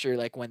sense. I'm sure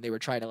like when they were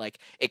trying to like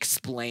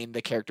explain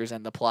the characters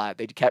and the plot,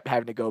 they kept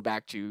having to go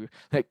back to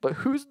like, but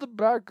who's the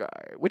bad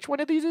guy? Which one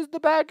of these is the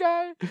bad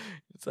guy?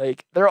 It's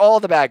like they're all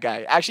the bad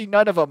guy. Actually,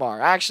 none of them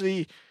are.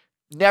 Actually,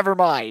 never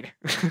mind.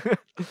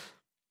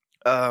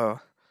 Oh,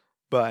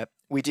 but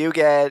we do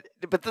get,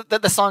 but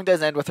the song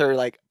does end with her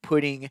like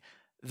putting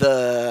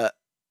the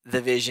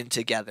vision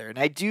together, and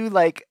I do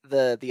like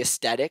the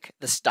aesthetic,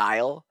 the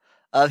style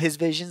of his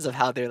visions of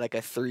how they're like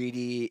a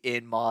 3D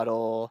in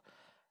model,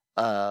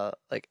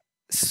 like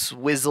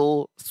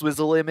swizzle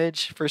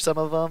image for some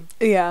of them.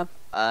 Yeah.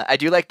 I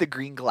do like the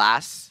green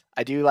glass.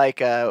 I do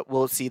like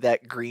we'll see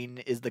that green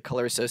is the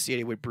color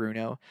associated with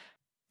Bruno.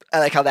 I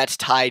like how that's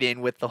tied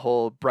in with the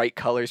whole bright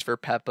colors for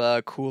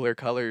Peppa, cooler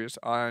colors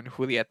on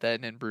Julieta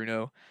and then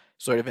Bruno,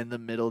 sort of in the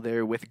middle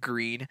there with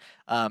green.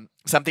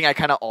 Something I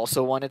kind of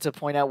also wanted to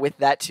point out with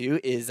that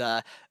too is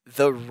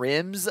the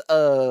rims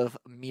of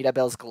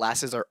Mirabel's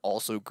glasses are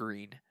also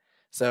green.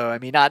 So I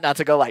mean, not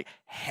to go like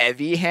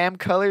heavy ham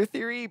color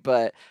theory,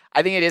 but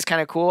I think it is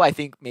kind of cool. I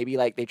think maybe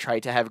like they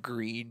tried to have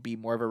green be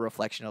more of a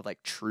reflection of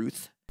like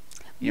truth.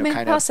 You know,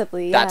 kind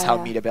possibly, of that's how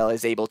yeah. Mirabel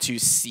is able to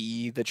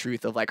see the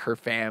truth of like her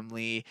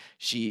family.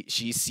 She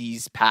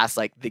sees past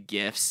like the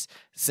gifts,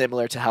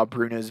 similar to how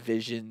Bruno's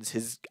visions,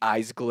 his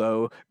eyes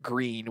glow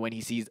green when he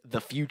sees the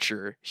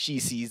future. She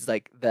sees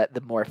like the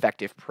more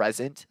effective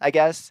present, I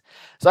guess.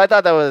 So I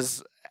thought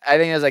I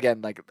think it was,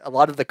 again, like a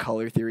lot of the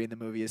color theory in the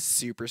movie is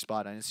super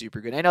spot on and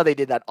super good. I know they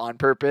did that on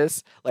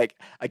purpose. Like,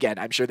 again,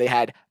 I'm sure they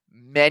had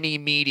many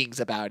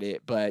meetings about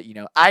it, but you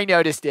know, I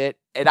noticed it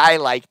and I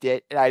liked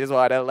it, and I just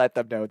want to let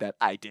them know that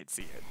I did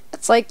see it.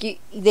 It's like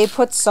they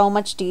put so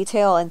much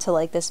detail into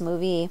like this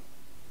movie.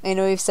 I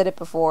know we've said it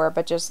before,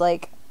 but just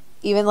like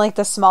even like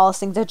the smallest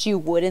things that you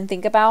wouldn't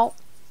think about,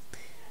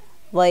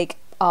 like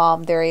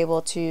they're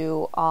able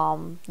to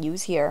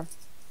use here.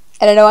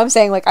 And I know I'm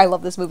saying like I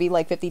love this movie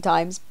like 50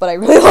 times, but I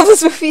really love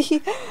this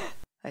movie.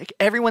 Like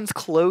everyone's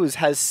clothes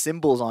has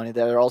symbols on it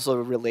that are also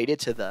related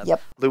to them.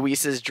 Yep.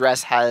 Luis's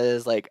dress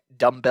has like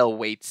dumbbell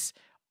weights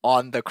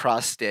on the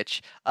cross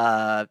stitch.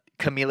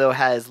 Camilo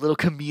has little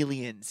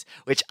chameleons,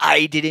 which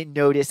I didn't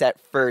notice at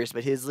first,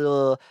 but his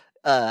little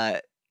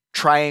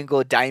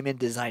triangle diamond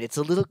design, it's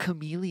a little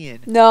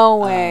chameleon. No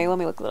way. Let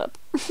me look it up.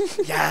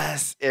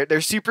 Yes,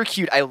 they're super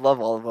cute. I love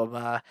all of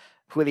them.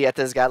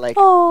 Julieta's got like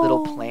Aww.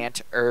 little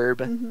plant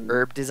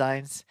herb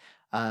designs.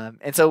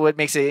 And so what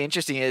makes it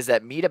interesting is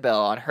that Mirabel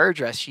on her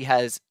dress, she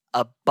has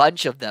a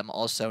bunch of them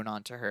all sewn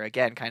onto her.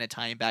 Again, kind of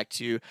tying back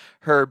to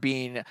her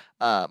being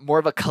more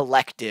of a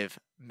collective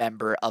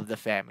member of the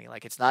family.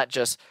 Like it's not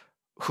just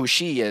who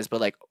she is, but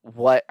like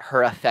what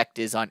her effect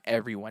is on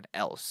everyone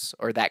else,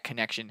 or that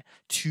connection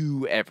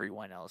to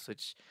everyone else.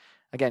 Which,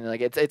 again,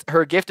 like it's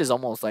her gift is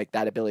almost like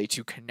that ability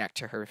to connect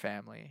to her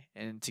family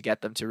and to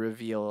get them to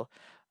reveal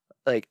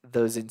like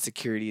those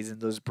insecurities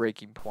and those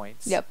breaking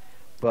points. Yep.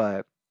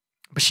 But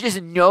she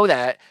doesn't know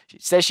that. She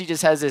says she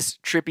just has this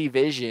trippy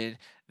vision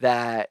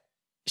that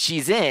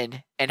she's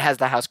in and has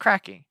the house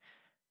cracking.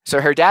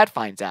 So her dad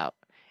finds out.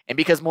 And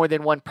because more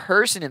than one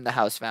person in the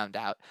house found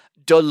out,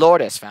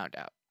 Dolores found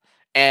out.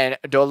 And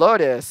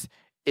Dolores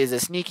is a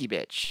sneaky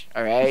bitch,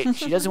 all right?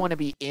 She doesn't want to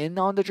be in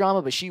on the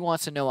drama, but she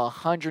wants to know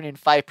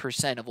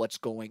 105% of what's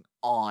going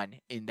on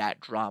in that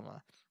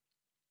drama.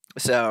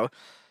 So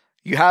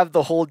you have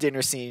the whole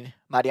dinner scene.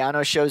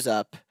 Mariano shows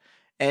up.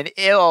 And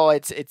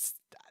it's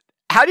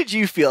how did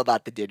you feel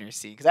about the dinner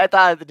scene? Because I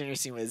thought the dinner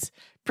scene was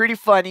pretty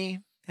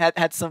funny.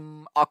 Had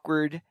some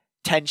awkward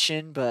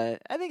tension,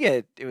 but I think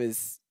it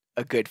was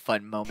a good,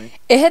 fun moment.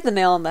 It hit the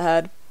nail on the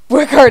head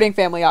regarding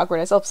family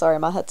awkwardness. Oh, sorry,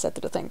 my headset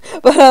did a thing.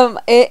 But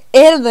it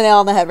hit the nail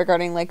on the head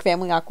regarding like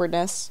family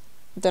awkwardness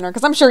dinner,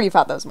 because I'm sure you've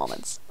had those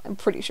moments. I'm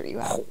pretty sure you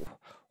have.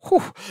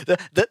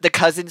 The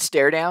cousin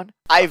stare down.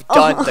 I've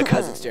done the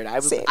cousin stare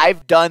down.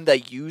 I've done the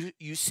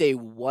you say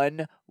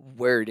one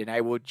word and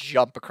I will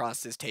jump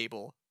across this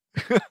table.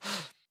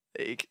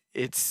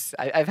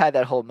 I've had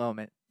that whole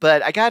moment,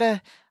 but I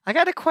gotta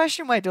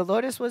question why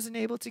Dolores wasn't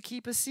able to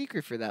keep a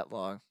secret for that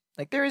long.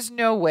 Like there is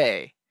no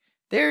way.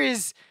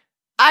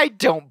 I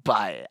don't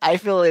buy it. I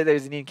feel like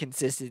there's an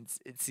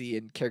inconsistency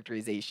in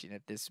characterization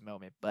at this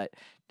moment, but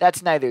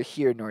that's neither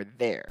here nor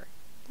there.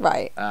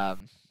 Right.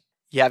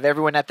 You have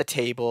everyone at the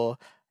table.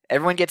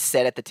 Everyone gets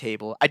set at the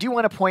table. I do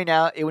want to point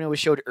out, when it was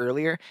showed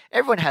earlier,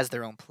 everyone has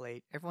their own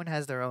plate. Everyone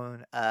has their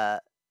own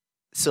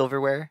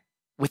silverware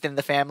within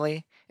the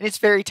family, and it's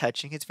very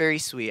touching. It's very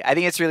sweet. I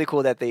think it's really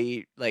cool that they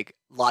eat like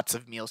lots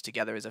of meals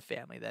together as a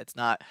family. That's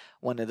not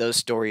one of those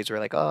stories where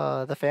like,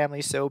 oh, the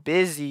family's so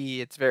busy.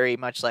 It's very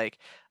much like,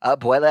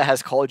 Abuela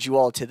has called you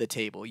all to the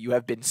table. You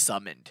have been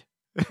summoned.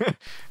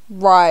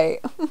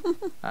 Right.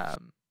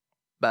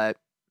 But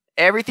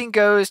everything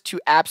goes to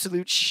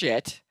absolute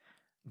shit.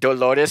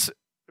 Dolores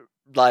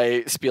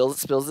like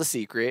spills the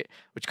secret,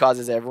 which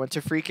causes everyone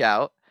to freak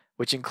out,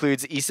 which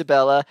includes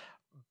Isabella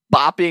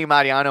bopping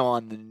Mariano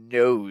on the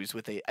nose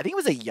with I think it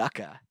was a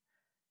yucca.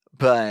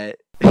 But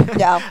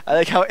yeah, I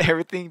like how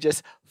everything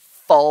just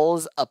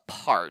falls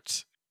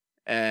apart.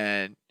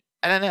 And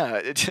I don't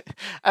know.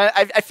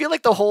 I feel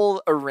like the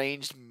whole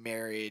arranged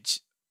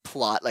marriage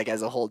plot, like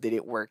as a whole,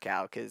 didn't work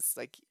out because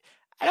like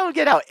I don't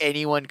get how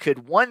anyone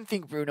could one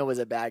think Bruno was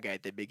a bad guy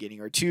at the beginning,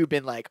 or two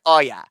been like, oh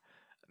yeah,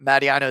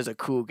 Mariano's a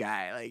cool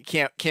guy. Like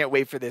can't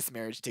wait for this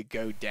marriage to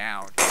go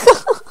down.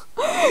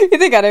 You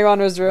think anyone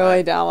was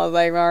really down with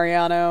like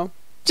Mariano?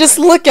 Just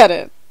look at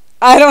it.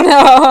 I don't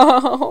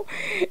know.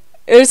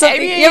 There's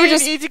something you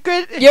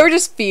ever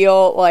just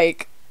feel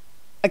like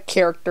a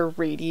character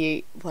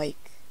radiate like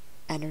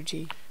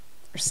energy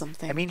or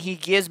something. I mean, he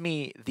gives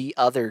me the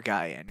other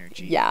guy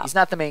energy. Yeah. He's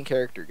not the main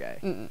character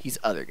guy. He's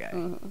other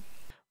guy.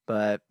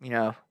 But, you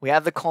know, we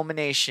have the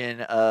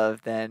culmination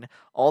of then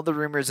all the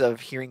rumors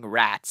of hearing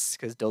rats,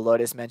 because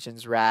Dolores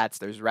mentions rats.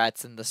 There's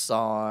rats in the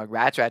song.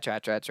 Rats.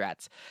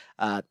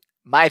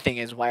 My thing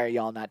is, why are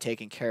y'all not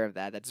taking care of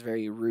that? That's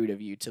very rude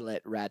of you to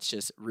let rats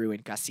just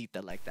ruin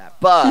Casita like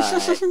that. But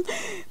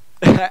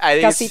I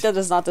think Casita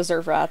does not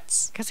deserve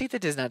rats. Casita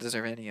does not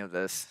deserve any of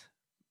this.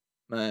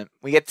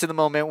 We get to the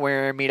moment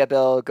where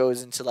Mirabel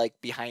goes into like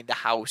behind the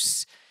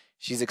house.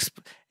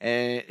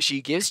 And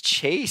she gives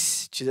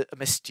chase to a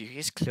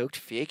mysterious cloaked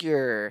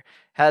figure.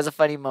 Has a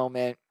funny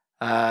moment.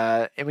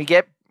 And we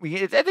get.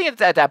 I think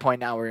it's at that point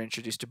now we're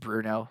introduced to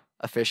Bruno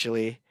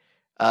officially.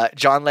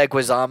 John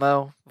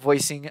Leguizamo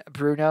voicing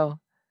Bruno.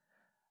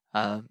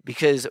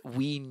 Because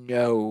we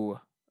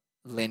know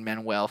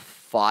Lin-Manuel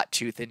fought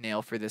tooth and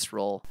nail for this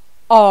role.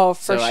 Oh,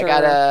 for sure.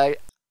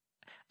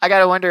 I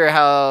gotta wonder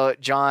how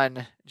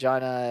John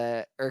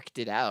irked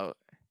it out.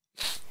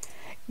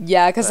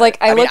 Yeah, because like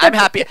I'm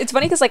happy. It's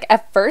funny because like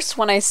at first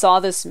when I saw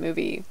this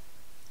movie,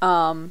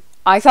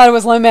 I thought it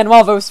was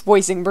Lin-Manuel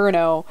voicing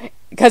Bruno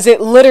because it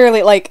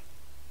literally like,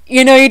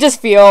 you know, you just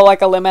feel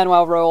like a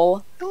Lin-Manuel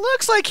role. It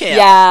looks like him.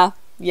 Yeah.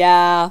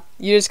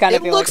 You just kind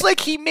of. It looks like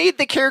he made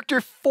the character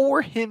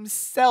for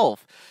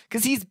himself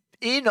because he's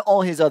in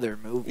all his other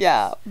movies.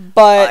 Yeah,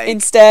 but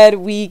instead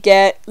we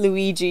get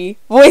Luigi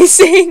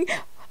voicing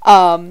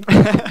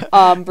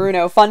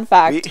Bruno. Fun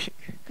fact.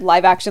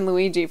 Live action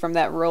Luigi from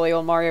that really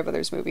old Mario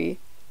Brothers movie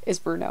is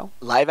Bruno.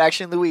 Live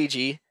action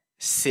Luigi,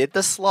 Sid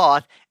the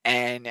Sloth,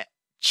 and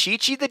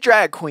Chi-Chi the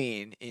Drag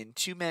Queen in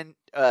Tu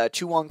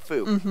Wong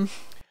Fu.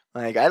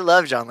 Like, I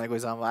love John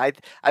Leguizamo.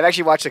 I've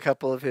actually watched a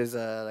couple of his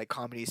like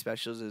comedy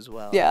specials as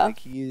well. Yeah, like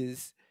he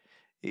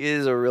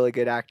is a really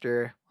good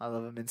actor. I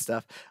love him and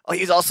stuff. Oh,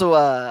 he's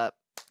also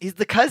he's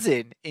the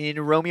cousin in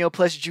Romeo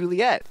plus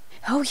Juliet.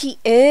 Oh, he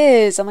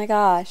is. Oh my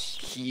gosh.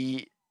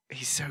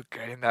 He's so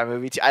good in that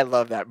movie too. I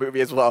love that movie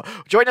as well.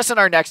 Join us in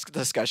our next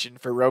discussion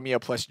for Romeo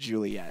plus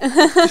Juliet.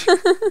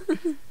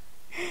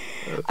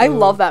 I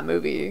love that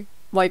movie.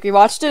 Like, we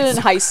watched it in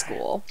high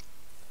school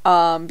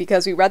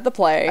because we read the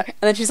play. And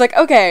then she's like,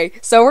 okay,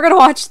 so we're going to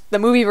watch the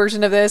movie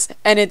version of this.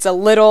 And it's a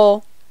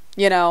little,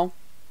 you know,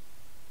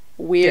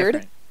 weird.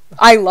 Different.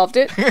 I loved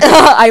it.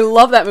 I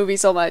love that movie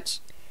so much.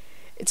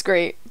 It's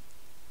great.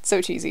 So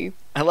cheesy.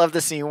 I love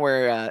the scene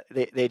where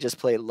they just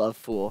play Love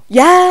Fool.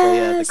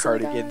 Yeah, the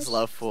Cardigans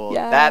Love Fool.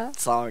 Yeah. That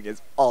song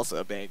is also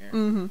a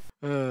banger.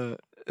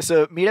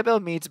 So Mirabel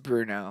meets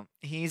Bruno.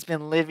 He's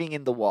been living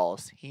in the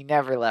walls. He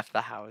never left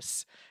the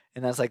house.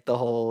 And that's like the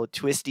whole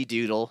twisty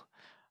doodle.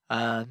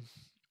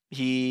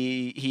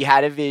 He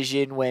had a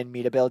vision when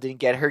Mirabel didn't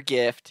get her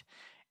gift.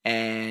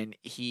 And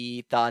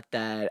he thought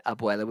that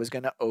Abuela was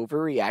going to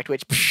overreact.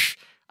 Which,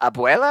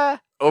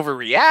 Abuela?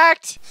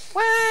 Overreact?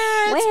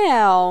 What?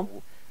 Wow.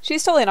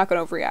 She's totally not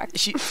going to overreact.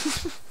 She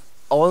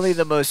only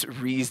the most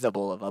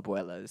reasonable of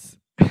abuelas.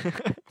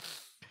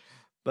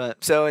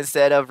 But so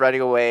instead of running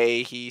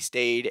away, he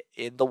stayed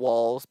in the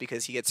walls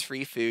because he gets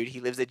free food. He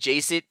lives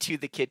adjacent to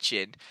the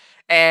kitchen.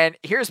 And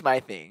here's my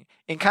thing.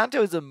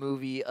 Encanto is a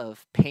movie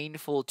of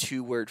painful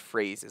two-word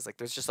phrases. Like,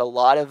 there's just a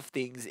lot of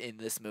things in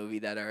this movie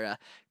that are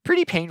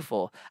pretty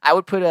painful. I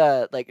would put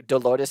like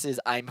Dolores'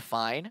 "I'm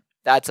fine."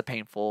 That's a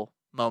painful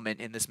moment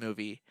in this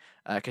movie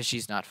because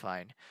she's not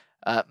fine.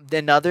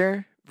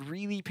 Another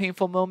really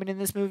painful moment in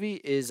this movie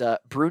is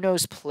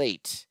Bruno's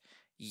plate.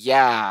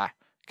 Yeah,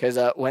 because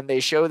when they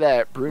show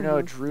that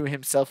Bruno drew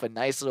himself a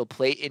nice little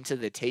plate into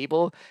the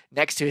table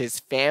next to his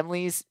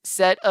family's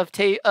set of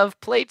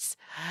plates,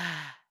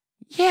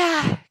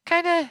 yeah,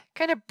 kind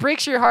of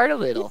breaks your heart a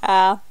little.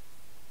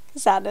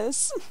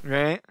 Sadness.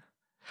 Right?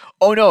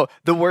 Oh no,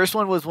 the worst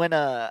one was when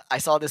I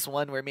saw this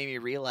one where it made me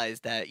realize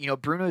that, you know,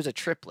 Bruno's a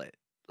triplet.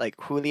 Like,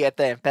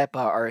 Julieta and Pepa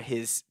are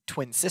his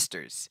twin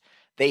sisters.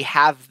 They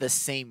have the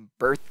same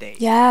birthday.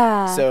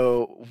 Yeah.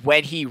 So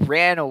when he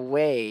ran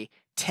away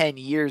 10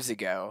 years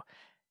ago,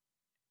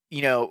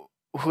 you know,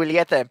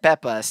 Julieta and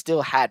Pepa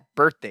still had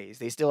birthdays.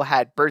 They still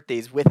had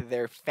birthdays with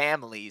their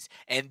families,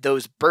 and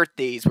those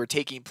birthdays were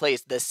taking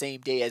place the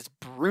same day as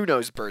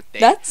Bruno's birthday.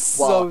 That's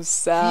so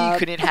sad. He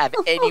couldn't have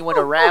anyone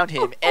around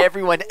him.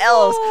 Everyone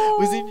else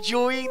was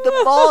enjoying the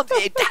mom.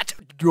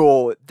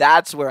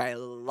 That's where I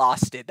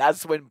lost it.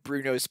 That's when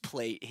Bruno's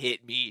plate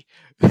hit me,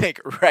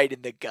 like, right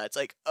in the guts.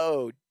 Like,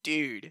 oh,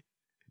 dude.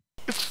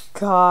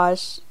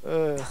 Gosh.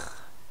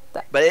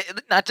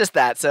 But not just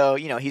that. So,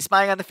 he's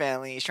spying on the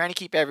family. He's trying to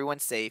keep everyone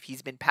safe.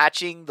 He's been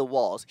patching the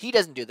walls. He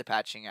doesn't do the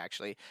patching,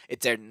 actually.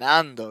 It's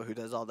Hernando who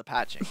does all the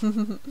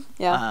patching.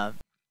 Yeah.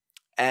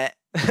 And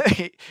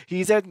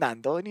he's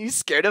Hernando, and he's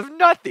scared of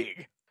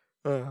nothing.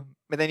 But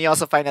then you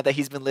also find out that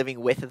he's been living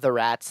with the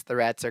rats. The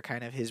rats are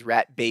kind of his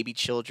rat baby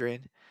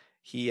children.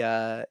 He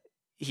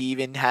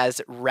even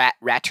has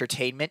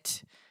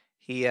rat-entertainment.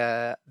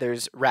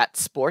 There's rat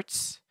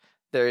sports.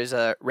 There's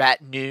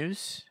rat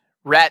news.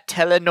 Rat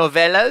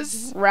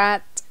telenovelas.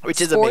 Rat which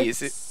is sports?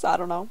 amazing. I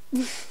don't know.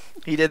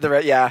 He did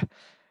yeah.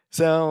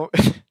 So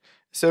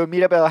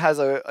Mirabel has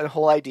a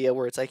whole idea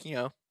where it's like,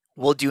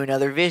 we'll do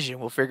another vision.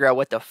 We'll figure out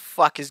what the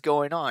fuck is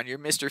going on. You're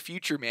Mr.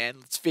 Future Man.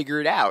 Let's figure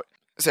it out.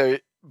 So,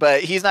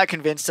 but he's not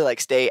convinced to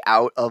stay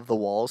out of the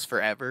walls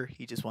forever.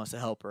 He just wants to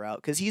help her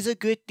out because he's a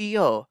good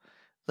deal.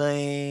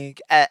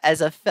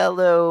 As a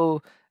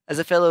fellow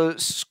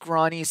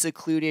scrawny,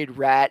 secluded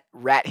rat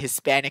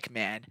Hispanic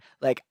man,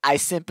 I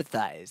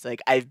sympathize.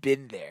 I've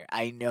been there.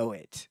 I know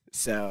it.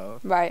 So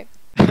Right.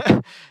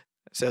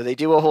 So they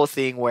do a whole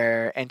thing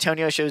where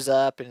Antonio shows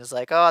up and is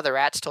like, "Oh, the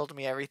rats told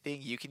me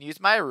everything. You can use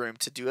my room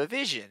to do a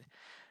vision."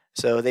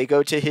 So they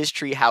go to his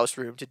tree house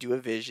room to do a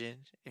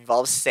vision.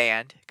 Involves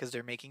sand because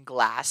they're making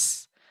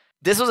glass.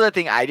 This was a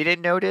thing I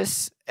didn't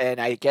notice, and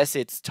I guess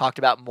it's talked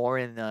about more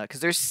in because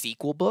there's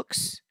sequel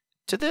books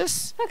to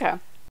this. Okay.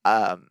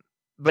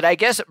 But I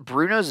guess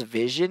Bruno's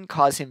vision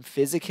caused him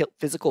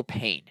physical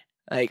pain.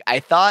 I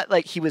thought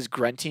he was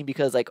grunting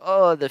because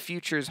oh, the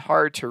future's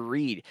hard to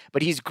read,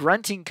 but he's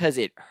grunting because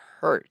it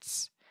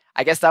hurts.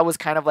 I guess that was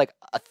kind of a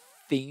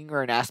thing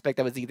or an aspect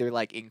that was either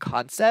in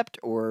concept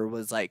or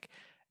was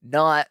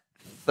not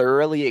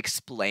thoroughly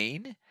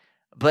explained.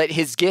 But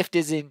his gift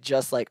isn't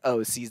just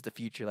oh, sees the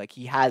future.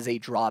 He has a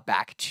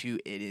drawback to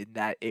it in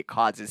that it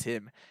causes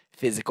him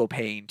physical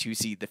pain to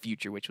see the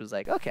future, which was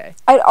okay.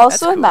 I'd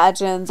also cool.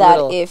 imagine It's that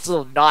it's a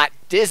little not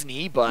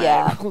Disney, but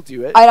Yeah. we'll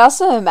do it. I'd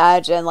also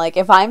imagine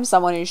if I'm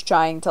someone who's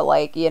trying to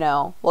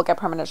look at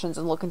premonitions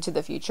and look into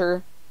the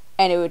future,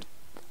 and it would,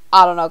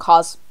 I don't know,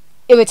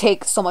 it would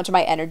take so much of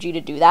my energy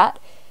to do that.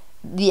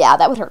 Yeah,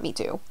 that would hurt me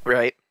too.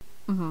 Right.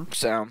 Mm-hmm.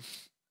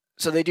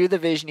 So they do the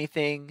visiony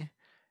thing,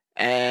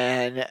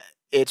 and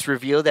it's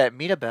revealed that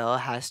Mirabel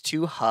has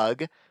to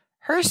hug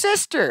her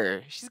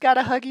sister. She's got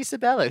to hug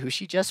Isabella, who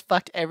she just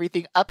fucked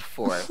everything up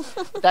for.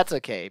 But that's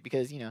okay,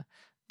 because,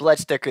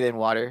 blood's thicker than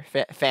water.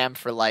 Fam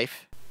for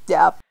life.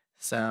 Yeah.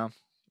 So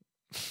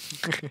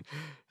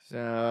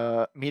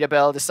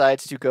Mirabel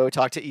decides to go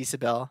talk to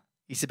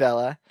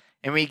Isabella,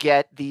 and we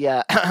get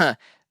the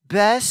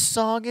best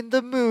song in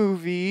the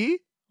movie,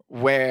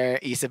 where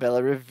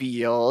Isabella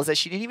reveals that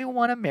she didn't even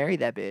want to marry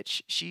that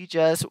bitch. She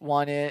just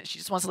wants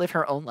to live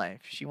her own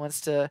life. She wants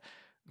to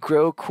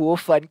grow cool,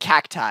 fun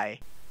cacti.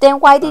 Then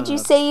why did you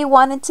say you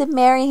wanted to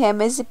marry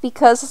him? Is it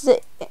because of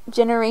the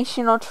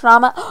generational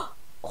trauma?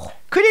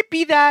 Could it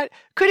be that?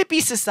 Could it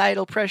be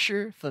societal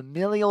pressure,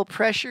 familial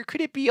pressure?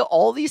 Could it be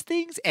all these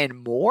things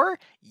and more?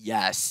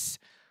 Yes.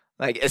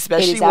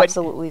 Especially It is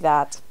absolutely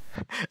that.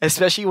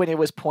 Especially when it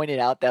was pointed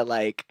out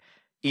that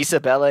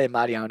Isabella and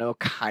Mariano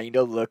kind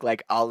of look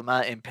like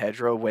Alma and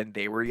Pedro when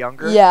they were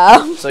younger.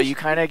 Yeah. So you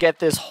kind of get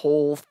this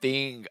whole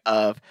thing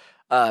of,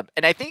 and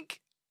I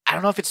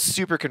don't know if it's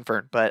super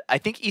confirmed, but I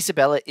think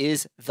Isabella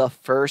is the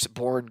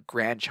firstborn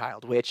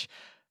grandchild, which,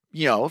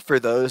 for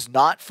those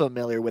not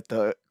familiar with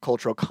the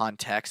cultural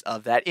context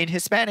of that, in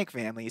Hispanic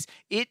families,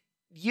 it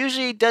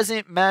usually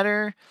doesn't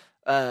matter,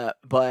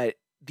 but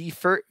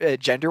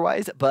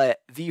gender-wise, but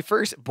the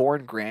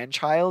firstborn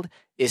grandchild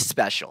is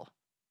special,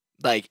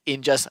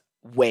 in just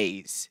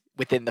ways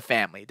within the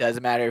family. It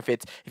doesn't matter if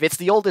it's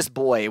the oldest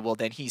boy, well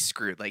then he's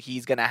screwed.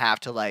 He's gonna have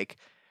to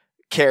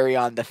carry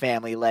on the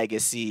family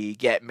legacy,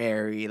 get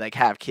married,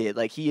 have kids.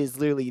 He is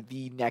literally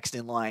the next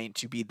in line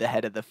to be the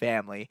head of the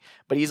family.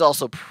 But he's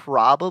also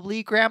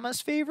probably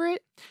grandma's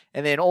favorite.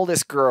 And then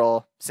oldest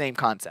girl, same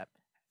concept.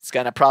 It's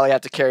gonna probably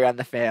have to carry on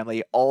the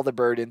family, all the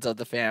burdens of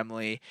the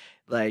family.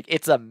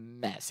 It's a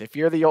mess. If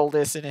you're the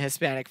oldest in a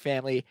Hispanic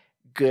family,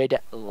 good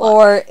luck.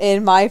 Or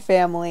in my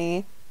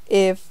family,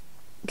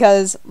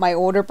 because my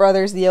older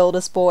brother's the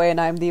oldest boy and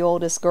I'm the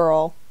oldest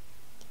girl,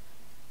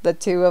 the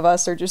two of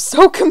us are just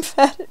so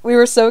competitive. We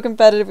were so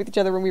competitive with each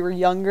other when we were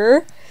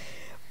younger,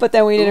 but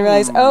then we didn't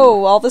realize,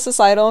 all the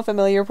societal and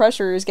familiar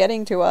pressure is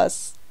getting to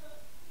us.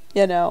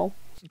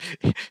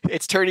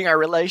 It's turning our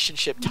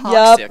relationship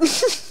toxic.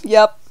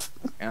 Yep.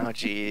 Oh,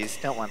 jeez.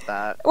 Don't want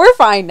that. We're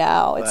fine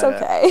now. It's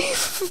okay.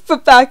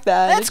 But back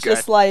then, it's good.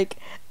 just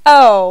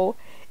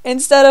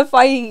instead of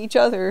fighting each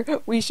other,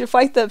 we should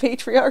fight the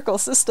patriarchal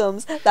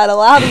systems that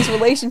allow these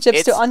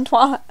relationships to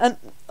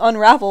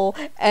unravel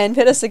and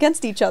pit us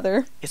against each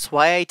other. It's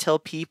why I tell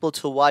people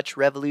to watch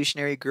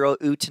Revolutionary Girl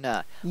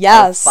Utena.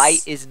 Yes. Our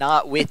fight is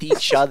not with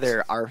each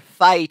other. Our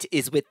fight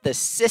is with the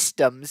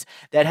systems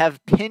that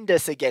have pinned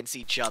us against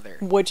each other.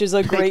 Which is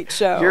a great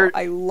show.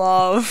 I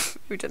love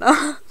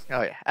Utena.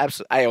 Oh yeah,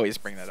 absolutely. I always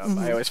bring that up.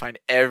 I always find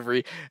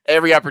every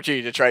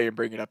opportunity to try and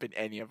bring it up in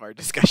any of our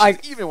discussions,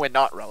 even when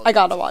not relevant. I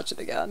gotta watch it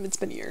again. It's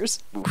been years.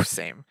 Oof,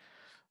 same.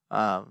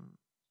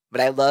 But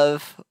I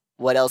love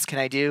what else can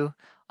I do?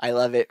 I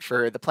love it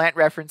for the plant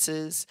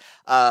references.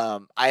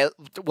 Let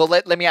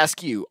me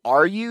ask you: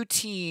 are you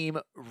team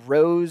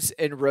Rose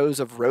and Rose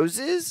of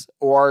Roses,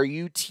 or are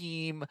you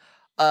team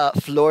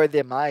Flor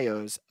de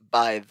Mayos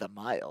by the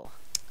Mile?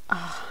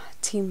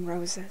 Team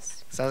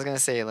Roses. So I was gonna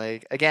say,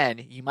 like,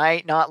 again, you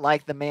might not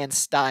like the man's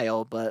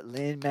style, but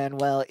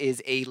Lin-Manuel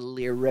is a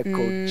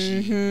lyrical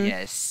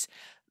genius.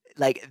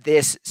 Like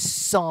this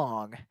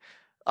song,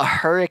 "A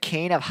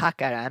Hurricane of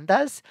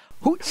Jacarandas."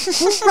 Who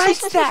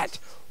writes that?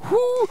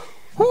 Who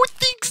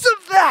thinks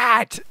of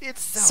that?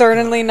 It's so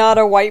Certainly good. not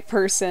a white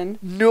person.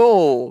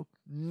 No,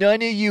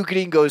 none of you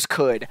gringos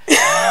could.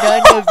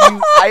 None of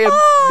you.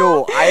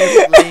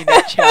 I am laying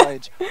that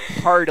challenge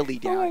heartily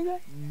down. Oh my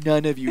God.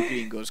 None of you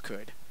gringos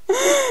could.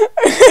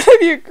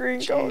 You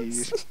gringos.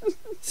 Jeez.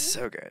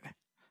 So good.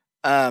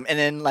 And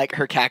then like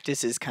her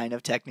cactus is kind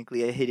of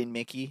technically a hidden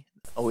Mickey.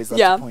 Always love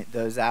to point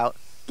those out.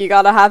 You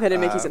gotta have hidden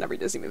Mickeys in every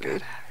Disney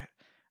movie.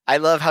 I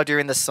love how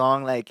during the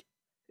song, like,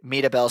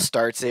 Mita Bell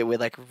starts it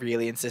with like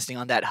really insisting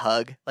on that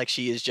hug. Like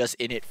she is just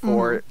in it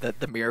for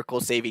the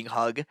miracle saving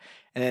hug.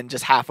 And then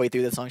just halfway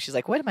through the song, she's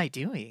like, "What am I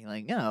doing?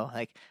 Like, no,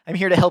 like I'm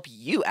here to help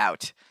you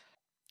out."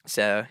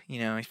 So,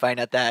 we find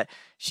out that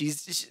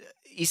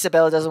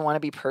Isabella doesn't want to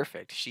be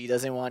perfect. She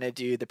doesn't want to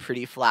do the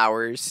pretty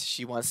flowers.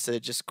 She wants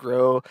to just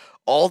grow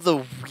all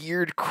the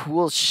weird,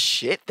 cool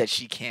shit that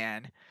she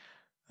can.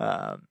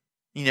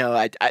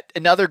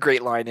 Another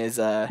great line is,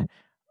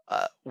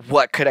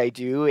 what could I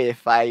do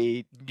if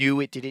I knew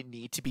it didn't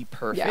need to be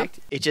perfect?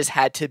 Yeah. It just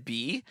had to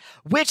be.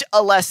 Which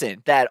a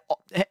lesson that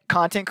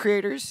content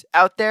creators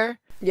out there,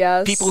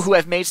 yes, people who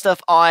have made stuff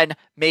on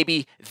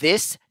maybe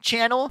this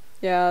channel,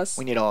 yes,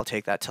 we need to all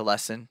take that to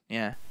lesson.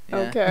 Yeah.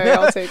 Okay,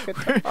 I'll take it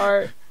to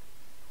heart.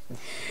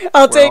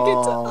 I'll take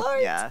it to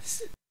heart.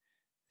 Yes.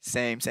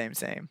 Same.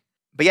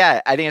 But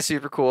yeah, I think it's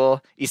super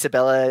cool.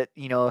 Isabella,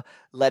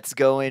 lets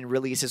go and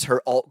releases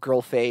her alt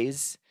girl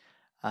phase.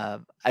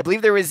 I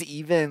believe there was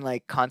even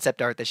like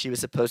concept art that she was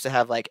supposed to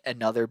have like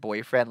another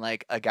boyfriend,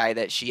 like a guy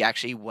that she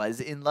actually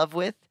was in love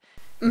with.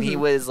 And he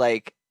was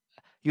like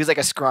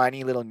a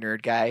scrawny little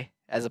nerd guy,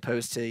 as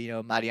opposed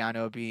to,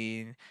 Mariano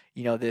being,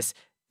 this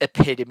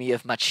epitome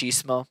of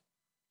machismo.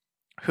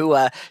 Who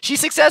she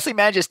successfully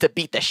manages to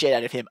beat the shit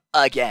out of him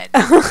again.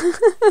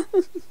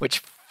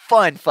 Which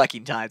fun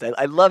fucking times.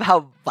 I love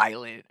how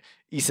violent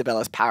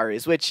Isabella's power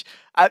is, which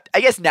I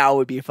guess now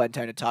would be a fin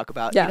time to talk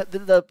about. Yeah.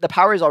 The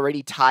powers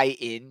already tie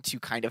into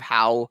kind of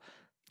how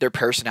their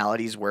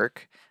personalities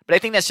work. But I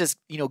think that's just,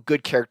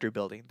 good character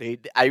building.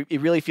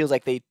 It really feels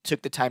like they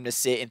took the time to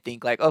sit and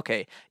think like,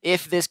 okay,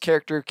 if this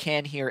character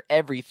can hear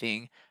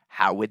everything,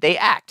 how would they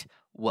act?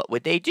 What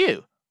would they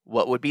do?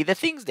 What would be the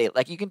things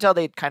like? You can tell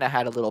they kind of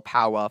had a little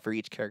powwow for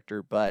each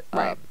character, but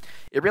right.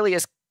 It really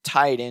is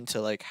tied into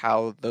like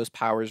how those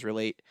powers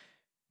relate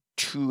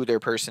to their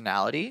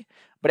personality.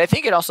 But I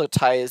think it also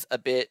ties a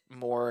bit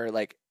more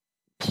like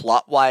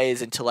plot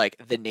wise into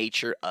like the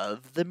nature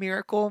of the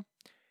miracle.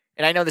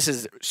 And I know this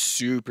is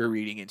super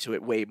reading into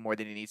it way more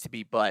than it needs to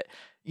be, but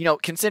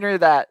consider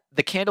that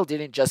the candle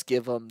didn't just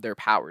give them their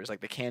powers.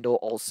 Like the candle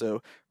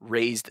also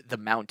raised the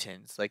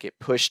mountains. Like it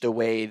pushed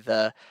away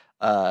the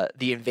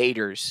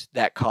invaders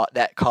that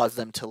caused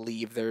them to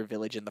leave their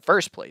village in the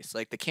first place.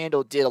 Like the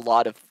candle did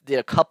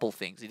a couple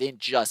things. It didn't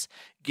just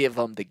give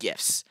them the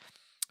gifts.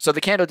 So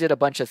the candle did a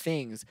bunch of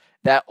things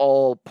that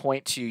all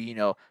point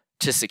to,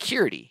 to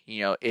security.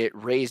 It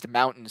raised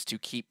mountains to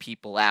keep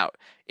people out.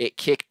 It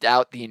kicked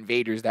out the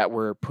invaders that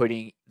were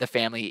putting the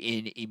family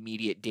in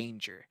immediate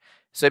danger.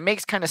 So it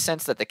makes kind of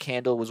sense that the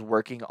candle was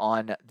working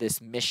on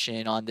this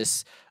mission, on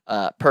this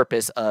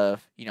purpose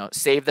of,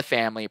 save the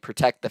family,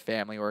 protect the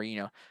family, or,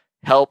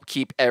 help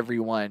keep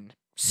everyone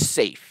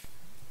safe.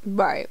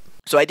 Right.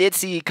 So I did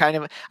see kind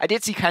of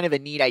a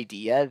neat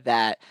idea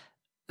that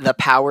the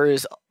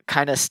powers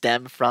kind of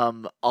stem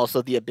from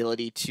also the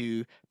ability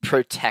to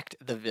protect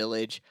the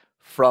village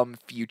from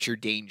future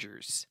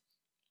dangers.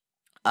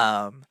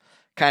 Kind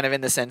of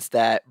in the sense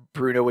that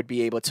Bruno would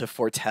be able to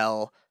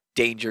foretell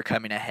danger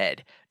coming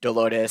ahead.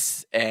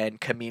 Dolores and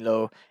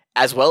Camilo,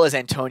 as well as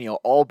Antonio,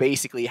 all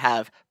basically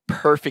have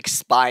perfect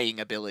spying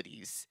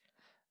abilities.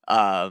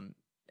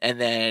 And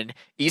then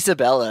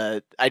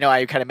Isabella, I know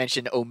I kind of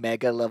mentioned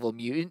Omega level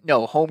mutant.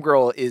 No,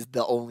 Homegirl is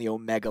the only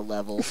Omega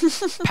level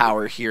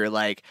power here.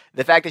 Like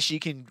the fact that she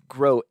can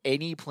grow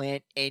any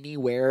plant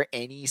anywhere,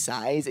 any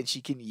size, and she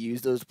can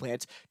use those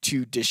plants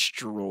to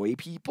destroy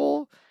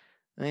people.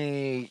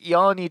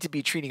 Y'all need to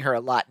be treating her a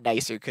lot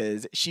nicer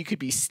because she could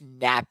be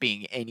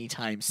snapping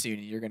anytime soon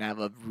and you're going to have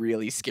a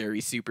really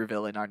scary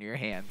supervillain on your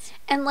hands.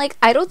 And like,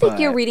 I don't think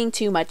you're reading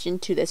too much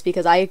into this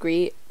because I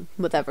agree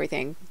with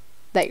everything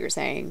that you're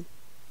saying.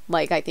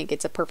 Like, I think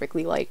it's a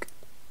perfectly, like,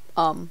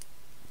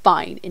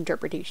 fine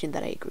interpretation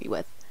that I agree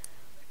with.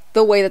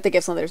 The way that the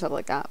gifts and other stuff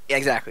like that. Yeah,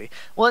 exactly.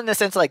 Well, in the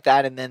sense like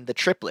that, and then the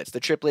triplets. The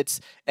triplets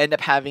end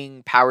up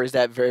having powers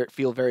that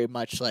feel very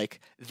much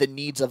like the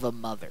needs of a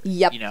mother.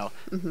 Yep.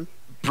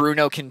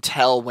 Bruno can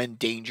tell when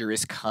danger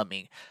is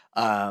coming.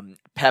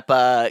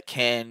 Peppa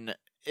can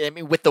I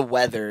mean, with the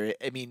weather,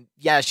 I mean,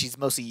 yeah, she's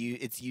mostly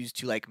it's used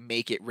to like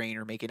make it rain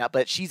or make it not,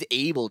 but she's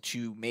able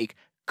to make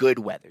good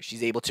weather.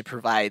 She's able to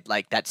provide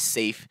like that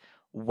safe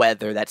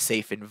weather, that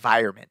safe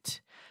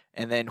environment.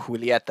 And then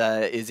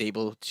Julieta is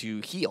able to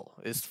heal,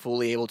 is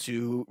fully able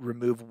to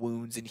remove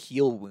wounds and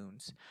heal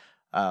wounds.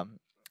 Um,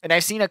 and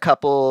I've seen a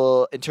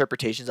couple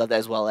interpretations of that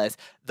as well as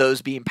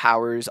those being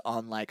powers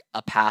on like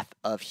a path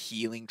of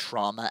healing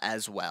trauma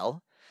as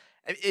well.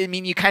 I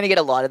mean, you kind of get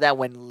a lot of that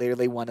when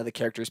literally one of the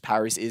character's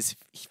powers is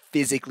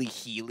physically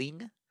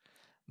healing.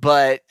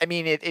 But I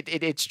mean,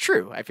 it's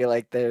true. I feel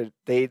like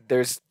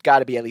there's got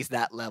to be at least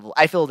that level.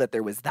 I feel that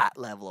there was that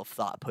level of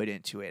thought put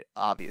into it,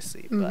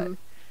 obviously. Mm-hmm.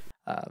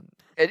 But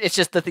it's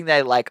just the thing that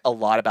I like a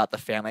lot about the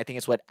family. I think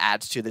it's what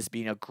adds to this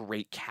being a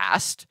great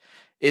cast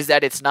is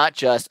that it's not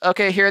just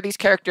okay. Here are these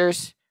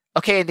characters.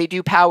 Okay, and they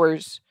do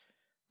powers.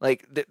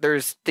 Like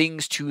there's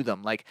things to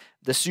them. Like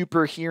the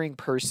super hearing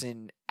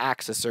person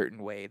acts a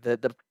certain way.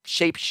 The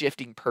shape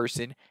shifting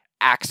person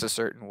acts a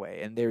certain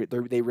way, and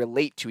they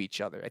relate to each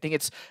other. I think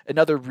it's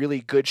another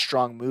really good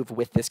strong move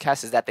with this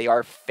cast is that they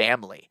are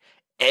family.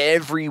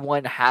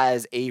 Everyone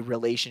has a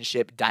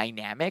relationship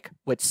dynamic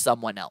with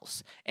someone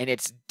else, and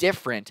it's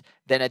different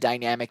than a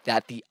dynamic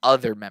that the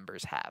other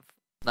members have.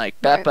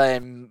 Like Beppa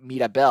and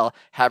Mirabel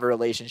have a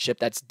relationship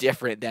that's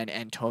different than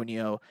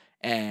Antonio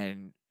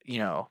and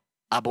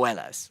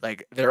Abuelas.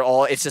 Like they're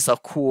all it's just a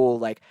cool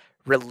like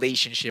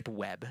relationship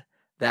web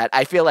that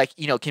I feel like,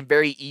 can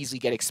very easily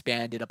get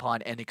expanded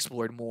upon and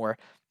explored more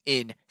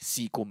in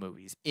sequel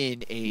movies,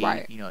 in a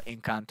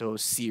Encanto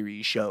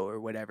series show or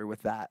whatever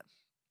with that.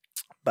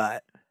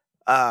 But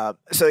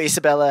so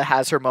Isabella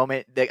has her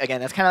moment. Again,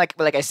 that's kind of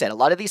like I said, a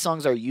lot of these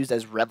songs are used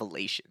as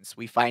revelations.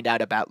 We find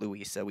out about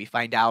Luisa. We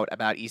find out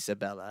about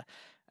Isabella.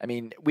 I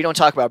mean, we don't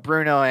talk about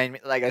Bruno, and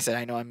like I said,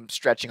 I know I'm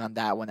stretching on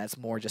that one. That's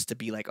more just to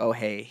be like, oh,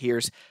 hey,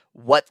 here's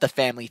what the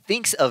family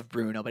thinks of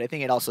Bruno. But I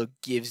think it also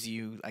gives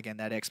you, again,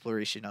 that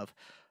exploration of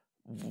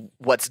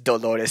what's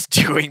Dolores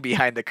doing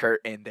behind the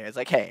curtain there. It's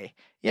like, hey,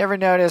 you ever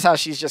notice how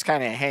she's just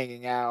kind of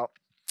hanging out?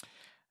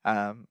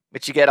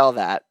 But you get all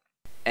that.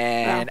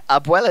 And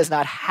Abuela's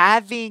not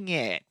having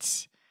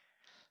it.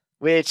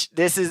 Which,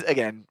 this is,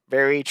 again,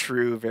 very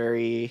true,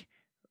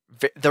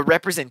 the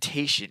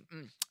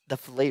representation, the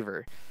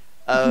flavor.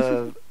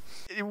 Well,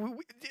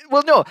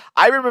 no,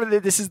 I remember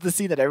that this is the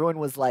scene that everyone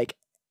was like,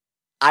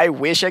 I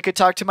wish I could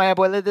talk to my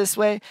abuela this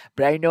way,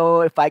 but I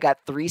know if I got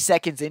 3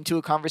 seconds into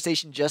a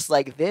conversation just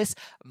like this,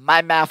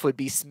 my mouth would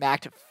be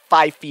smacked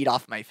 5 feet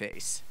off my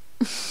face.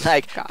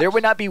 Like, there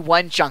would not be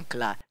one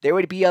chancla. There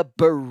would be a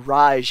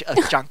barrage of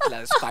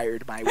chanclas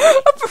fired my way.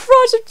 A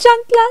barrage of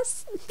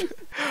chanclas!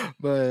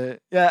 But,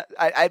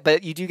 yeah,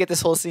 but you do get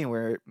this whole scene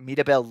where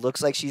Mirabel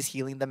looks like she's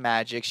healing the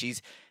magic.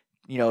 She's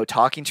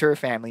talking to her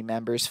family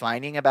members,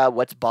 finding about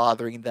what's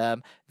bothering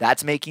them.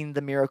 That's making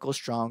the miracle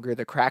stronger.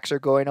 The cracks are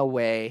going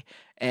away.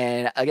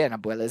 And again,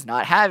 Abuela's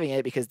not having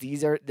it because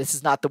this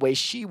is not the way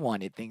she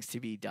wanted things to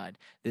be done.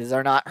 These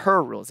are not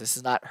her rules. This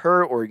is not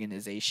her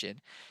organization.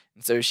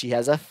 And so she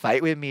has a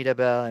fight with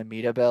Mirabel, and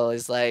Mirabel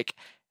is like,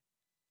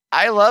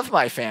 I love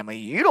my family.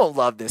 You don't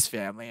love this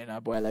family. And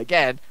Abuela,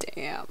 again,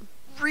 damn,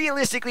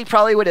 realistically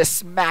probably would have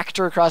smacked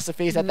her across the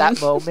face at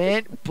that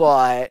moment,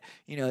 but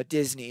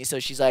Disney, so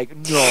she's like,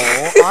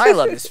 no, I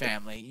love this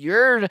family.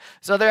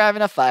 So they're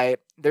having a fight.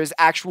 There's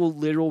actual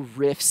literal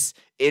rifts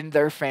in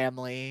their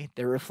family.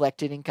 They're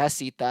reflected in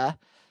Casita.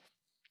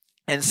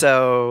 And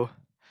so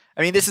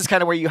I mean, this is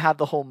kind of where you have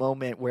the whole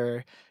moment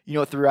where,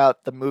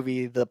 throughout the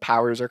movie, the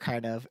powers are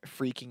kind of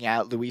freaking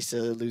out. Luisa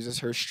loses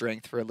her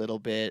strength for a little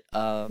bit.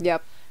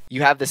 Yep.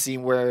 You have the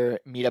scene where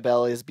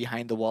Mirabel is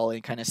behind the wall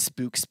and kind of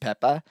spooks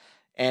Peppa.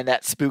 And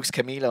that spooks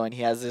Camilo, and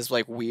he has this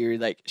like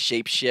weird like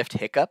shape-shift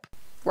hiccup.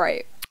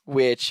 Right.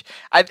 Which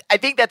I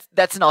think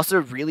that's an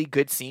also really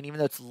good scene, even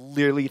though it's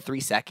literally 3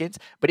 seconds.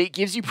 But it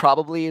gives you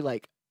probably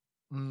like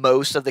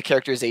most of the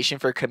characterization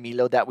for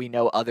Camilo that we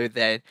know, other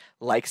than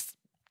likes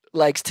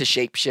to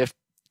shapeshift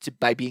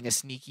by being a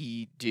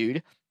sneaky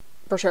dude.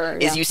 For sure.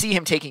 Is you see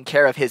him taking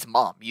care of his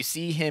mom. You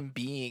see him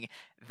being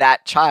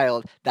that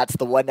child that's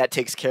the one that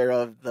takes care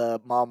of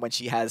the mom when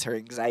she has her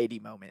anxiety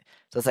moment.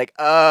 So it's like,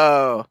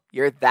 oh,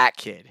 you're that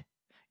kid.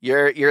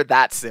 You're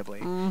that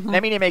sibling. Mm-hmm. And I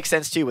mean, it makes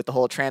sense too with the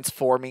whole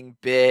transforming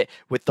bit,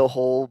 with the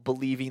whole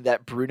believing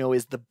that Bruno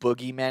is the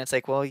boogeyman. It's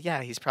like, well,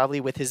 yeah, he's probably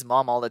with his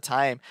mom all the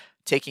time,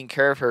 taking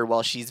care of her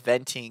while she's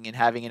venting and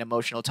having an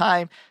emotional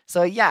time.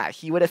 So yeah,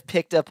 he would have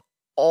picked up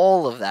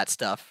all of that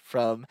stuff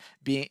from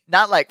being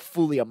not like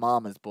fully a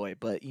mama's boy,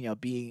 but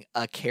being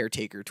a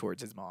caretaker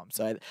towards his mom.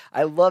 So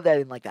I love that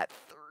in like that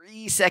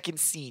 3-second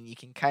scene, you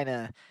can kind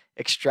of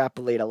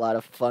extrapolate a lot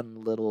of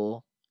fun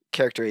little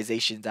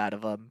characterizations out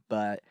of them.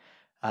 But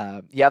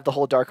you have the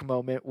whole dark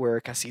moment where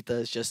Casita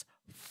is just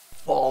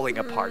falling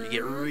apart. You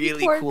get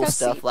really cool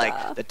stuff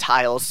like the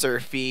tile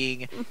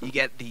surfing. You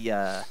get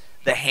the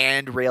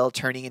handrail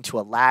turning into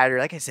a ladder.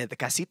 Like I said, the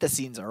Casita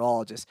scenes are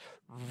all just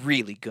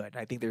really good.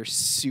 I think they're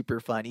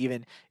super fun.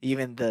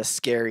 Even the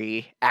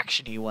scary,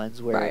 actiony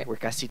ones where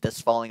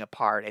Casita's falling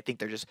apart. I think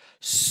they're just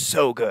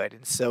so good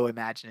and so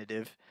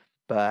imaginative.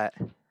 But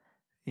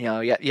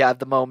you have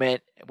the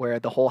moment where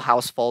the whole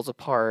house falls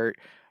apart.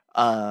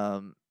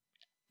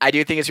 I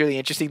do think it's really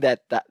interesting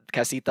that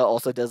Casita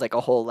also does like a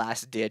whole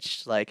last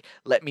ditch, like,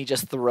 let me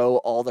just throw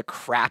all the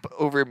crap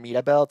over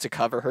Mirabel to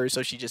cover her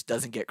so she just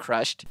doesn't get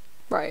crushed.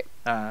 Right.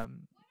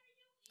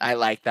 I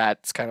like that.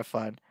 It's kind of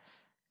fun.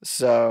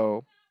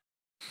 So,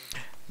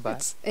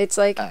 but it's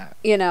like,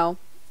 in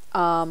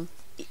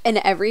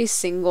every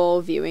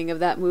single viewing of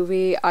that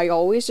movie, I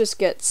always just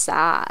get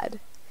sad.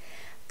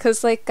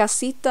 Because, like,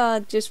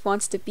 Casita just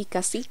wants to be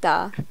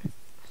Casita.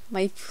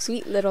 My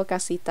sweet little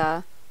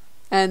Casita.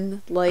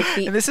 And, like,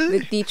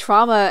 the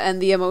trauma and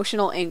the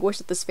emotional anguish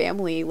that this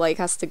family, like,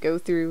 has to go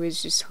through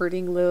is just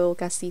hurting little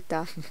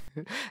Casita.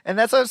 And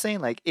that's what I'm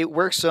saying. Like, it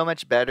works so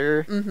much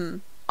better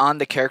on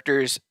the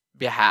character's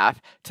behalf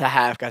to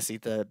have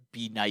Casita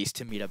be nice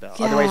to Mirabel.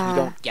 Yeah. Otherwise, we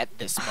don't get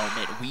this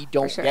moment. We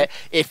don't get...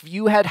 If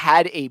you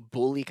had a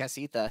bully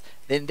Casita,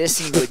 then this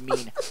scene would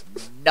mean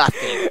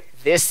nothing.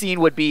 This scene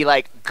would be,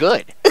 like,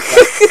 good. Like,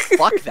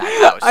 fuck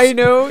that house. I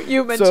know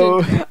you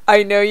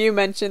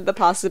mentioned the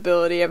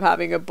possibility of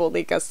having a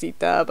bully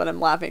Casita, but I'm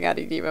laughing at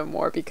it even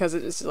more because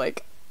it is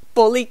like,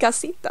 bully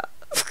Casita.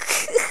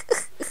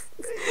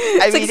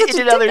 I mean,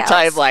 in another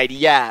timeline,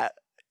 yeah.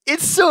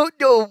 It's so,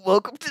 no,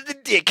 welcome to the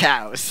dick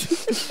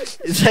house.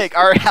 It's like,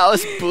 our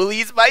house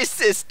bullies my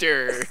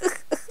sister.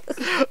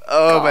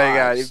 Oh my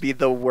god, it'd be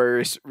the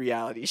worst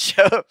reality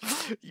show.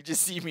 You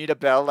just see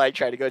Mirabel, like,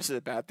 try to go to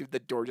the bathroom, the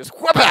door just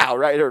whoop out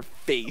right in her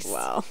face.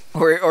 Wow.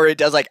 Or it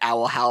does like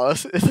Owl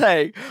House. It's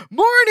like,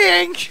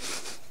 morning!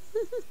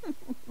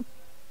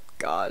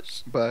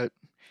 Gosh. But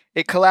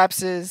it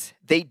collapses.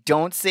 They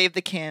don't save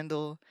the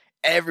candle.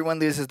 Everyone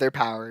loses their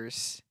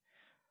powers.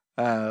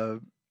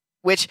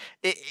 Which,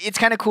 it's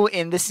kind of cool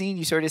in the scene.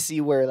 You sort of see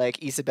where,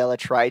 like, Isabella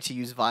tried to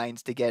use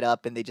vines to get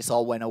up and they just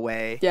all went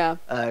away. Yeah.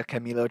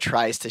 Camilo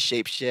tries to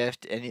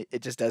shapeshift and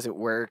it just doesn't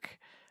work.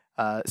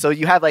 So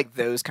you have, like,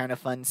 those kind of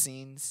fun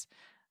scenes.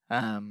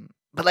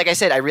 But like I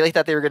said, I really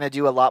thought they were going to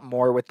do a lot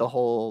more with the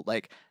whole,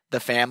 like,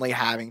 the family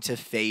having to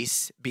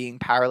face being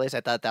powerless.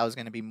 I thought that was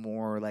going to be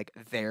more, like,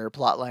 their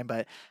plotline.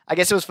 But I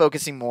guess it was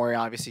focusing more,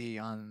 obviously,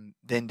 on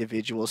the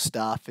individual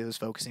stuff. It was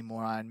focusing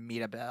more on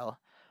Mirabel.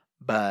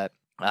 But...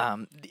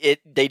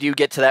 they do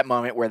get to that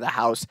moment where the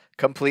house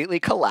completely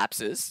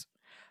collapses.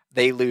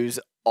 They lose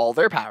all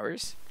their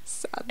powers.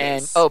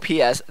 Sadness. And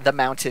P.S. the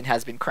mountain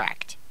has been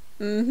cracked.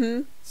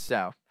 Mm-hmm.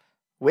 So,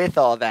 with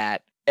all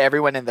that,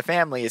 everyone in the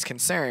family is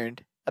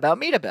concerned about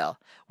Mirabel,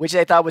 which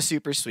I thought was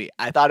super sweet.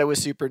 I thought it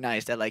was super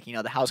nice that, like,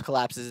 the house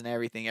collapses and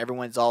everything.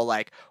 Everyone's all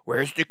like,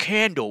 "Where's the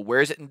candle?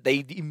 Where's it?" And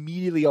they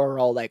immediately are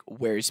all like,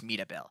 "Where's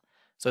Mirabel?"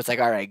 So it's like,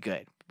 all right,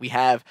 good. We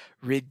have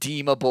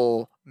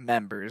redeemable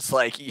members.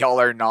 Like,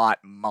 y'all are not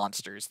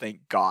monsters,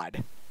 thank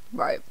God.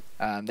 Right.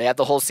 They have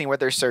the whole scene where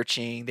they're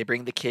searching. They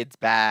bring the kids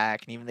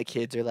back, and even the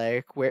kids are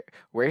like,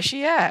 where's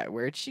she at?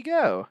 Where'd she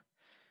go?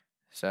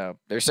 So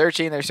they're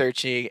searching,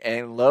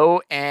 and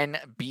lo and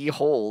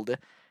behold,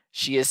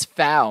 she is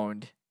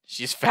found.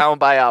 She's found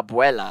by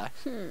Abuela.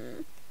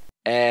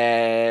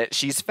 And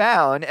she's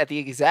found at the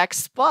exact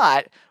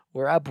spot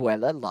where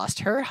Abuela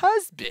lost her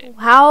husband.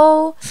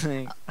 How?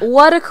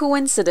 What a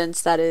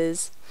coincidence that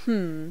is.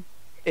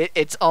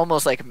 It's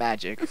almost like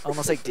magic.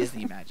 Almost like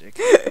Disney magic.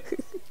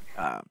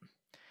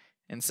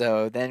 And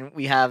so then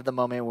we have the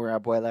moment where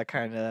Abuela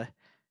kind of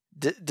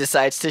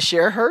decides to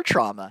share her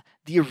trauma.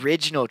 The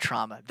original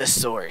trauma. The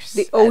source.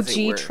 The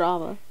OG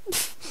trauma.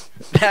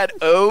 That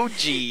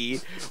OG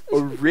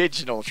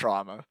original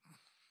trauma.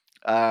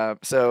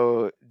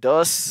 So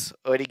Dos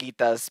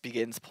Origuitas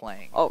begins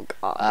playing. Oh,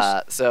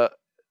 gosh.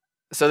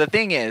 So the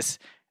thing is,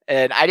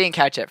 and I didn't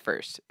catch at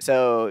first.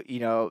 So,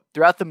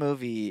 throughout the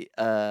movie,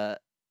 a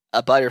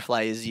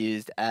butterfly is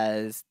used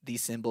as the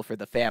symbol for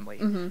the family.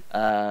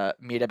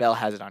 Mm-hmm. Mirabel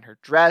has it on her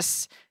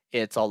dress.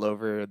 It's all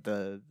over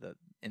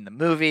in the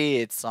movie.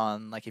 It's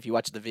on, like, if you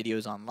watch the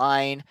videos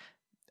online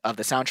of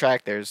the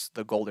soundtrack, there's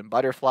the golden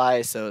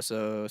butterfly. So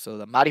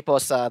the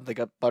mariposa,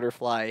 the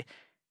butterfly,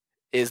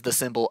 is the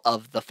symbol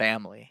of the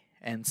family.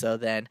 And so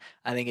then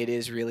I think it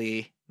is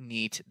really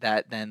neat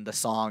that then the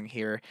song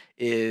here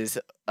is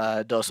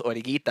Dos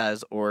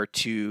Origuitas, or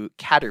two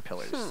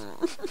caterpillars.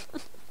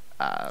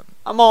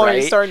 I'm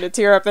already starting to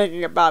tear up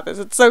thinking about this.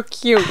 It's so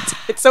cute.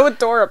 It's so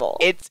adorable.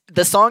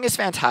 The song is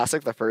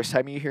fantastic the first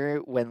time you hear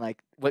it,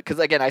 because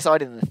again, I saw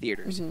it in the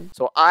theaters. Mm-hmm.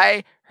 So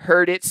I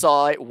heard it,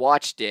 saw it,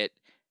 watched it,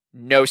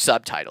 no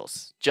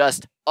subtitles.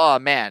 Just, oh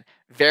man,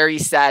 very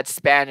sad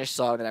Spanish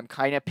song that I'm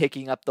kind of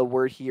picking up the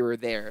word here or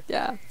there.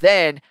 Yeah.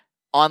 Then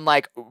on,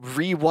 like,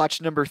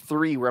 rewatch number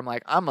 3, where I'm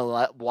like, I'm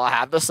gonna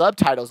have the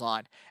subtitles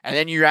on, and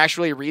then you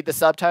actually read the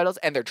subtitles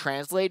and they're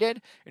translated,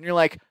 and you're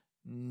like,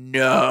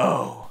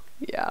 no.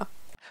 Yeah.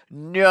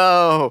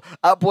 No,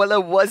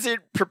 Abuela wasn't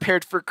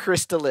prepared for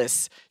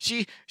Crystalis.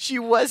 She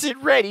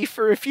wasn't ready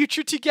for a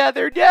future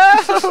together.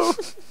 No.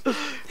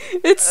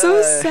 It's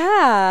so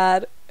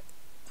sad.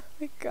 Oh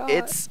my god.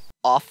 It's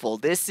awful.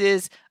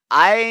 Okay,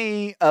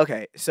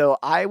 so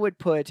I would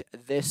put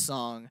this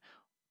song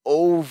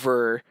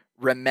over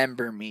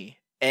Remember Me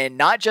And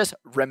not just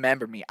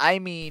Remember Me.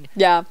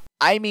 Yeah.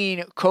 I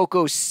mean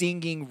Coco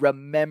singing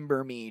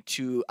Remember Me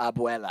to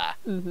Abuela.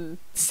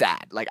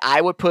 Sad. Like,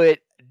 I would put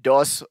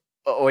Dos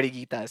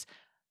Oreguitas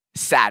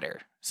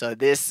sadder. So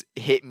this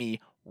hit me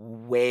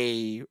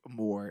way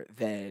more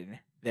than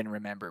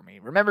Remember Me.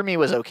 Remember Me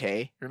was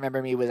okay.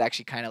 Remember Me was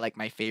actually kind of like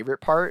my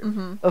favorite part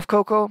of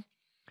Coco.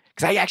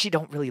 Because I actually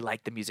don't really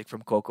like the music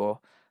from Coco.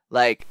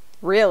 Like,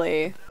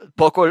 really?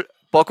 Poco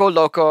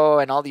Loco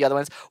and all the other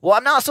ones. Well,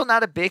 I'm also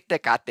not a big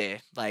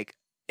Tecate. Like,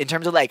 in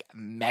terms of like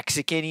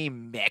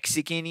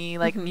Mexican-y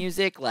like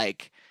music,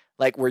 like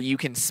where you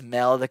can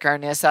smell the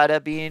carne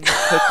asada being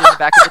cooked in the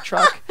back of the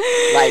truck.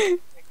 Like,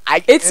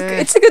 it's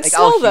a good like,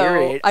 song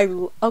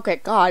though.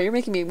 Okay, God, you're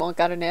making me want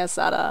carne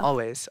asada.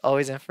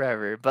 Always and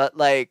forever. But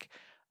like,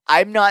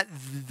 I'm not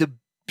the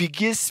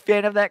biggest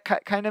fan of that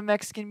kind of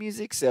Mexican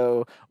music.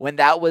 So when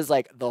that was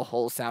like the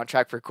whole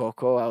soundtrack for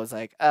Coco, I was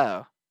like,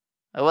 oh,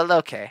 well,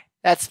 okay,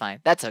 that's fine,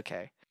 that's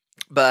okay.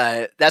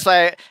 But that's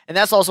why, and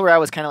that's also where I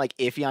was kind of like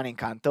iffy on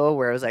Encanto,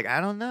 where I was like,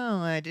 I don't know,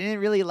 I didn't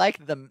really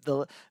like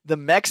the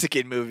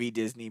Mexican movie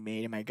Disney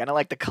made. Am I gonna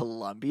like the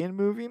Colombian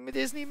movie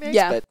Disney made?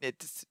 Yeah. But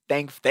it's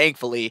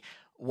thankfully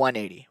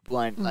 180.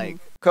 Like,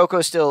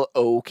 Coco's still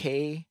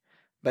okay,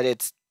 but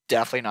it's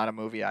definitely not a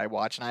movie I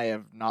watch, and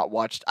I've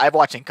watched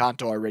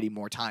Encanto already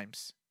more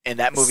times. And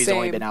that movie's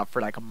only been out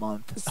for like a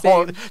month.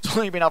 It's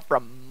only been out for a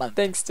month.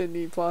 Thanks to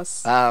Disney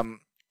Plus.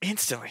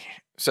 Instantly.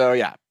 So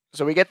yeah.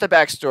 So we get the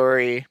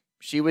backstory.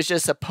 She was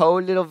just a poor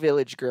little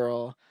village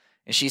girl,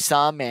 and she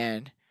saw a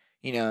man.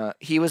 You know,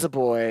 he was a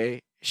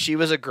boy, she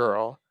was a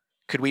girl.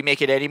 Could we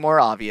make it any more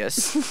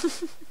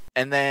obvious?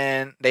 And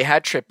then they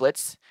had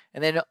triplets.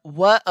 And then,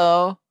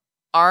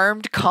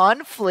 armed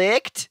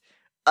conflict.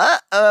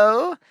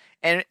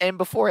 And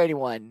before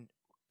anyone,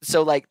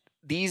 so like,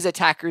 these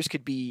attackers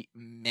could be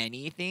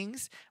many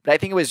things, but I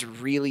think it was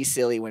really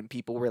silly when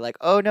people were like,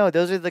 oh no,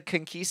 those are the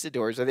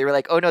conquistadors, or they were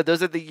like, oh no,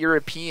 those are the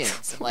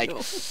Europeans. And like,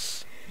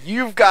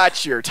 you've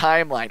got your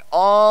timeline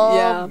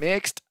all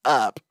mixed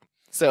up.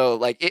 So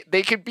like,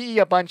 they could be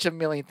a bunch of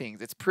million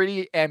things. It's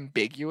pretty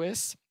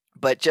ambiguous,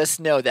 but just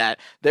know that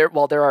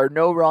while there are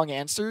no wrong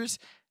answers,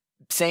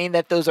 saying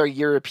that those are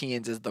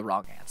Europeans is the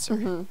wrong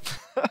answer.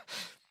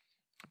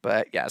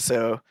 But yeah,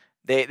 so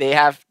they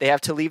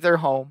have to leave their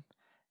home.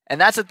 And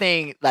that's the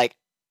thing, like,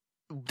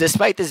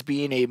 despite this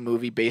being a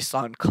movie based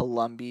on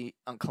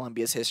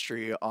Colombia's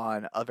history,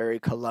 on a very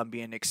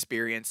Colombian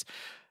experience,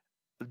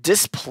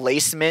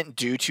 displacement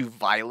due to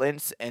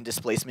violence and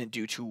displacement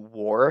due to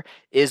war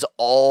is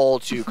all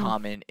too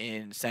common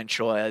in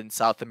Central and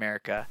South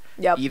America.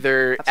 Yep,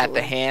 either absolutely. At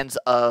the hands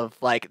of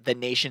like the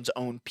nation's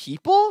own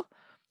people,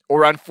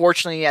 or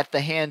unfortunately at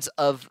the hands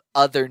of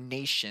other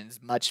nations,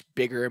 much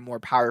bigger and more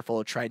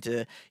powerful, trying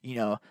to,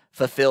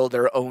 fulfill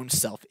their own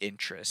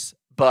self-interest.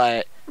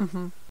 But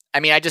I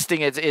mean, I just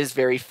think it is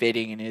very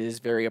fitting and it is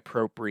very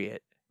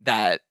appropriate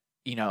that,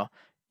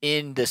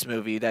 in this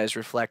movie that is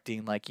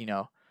reflecting like,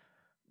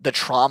 the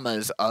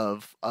traumas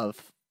of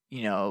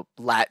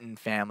Latin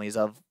families,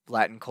 of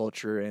Latin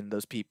culture, and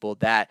those people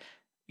that,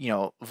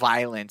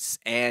 violence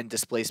and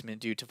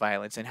displacement due to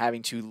violence and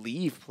having to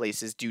leave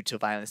places due to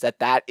violence,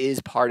 that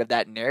is part of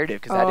that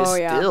narrative, because that is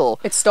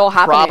it's still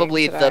happening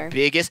probably today. The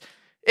biggest.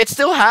 It's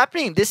still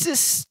happening. This is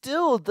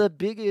still the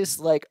biggest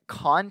like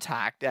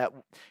contact that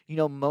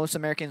most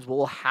Americans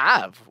will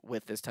have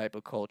with this type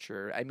of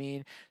culture. I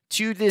mean,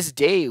 to this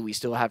day, we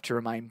still have to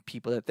remind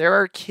people that there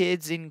are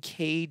kids in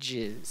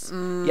cages.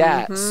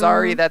 Yeah,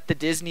 sorry that the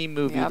Disney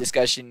movie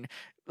discussion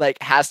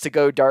like has to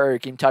go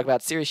dark and talk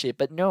about serious shit,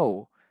 but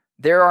no,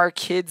 there are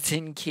kids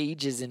in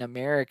cages in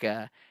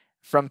America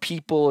from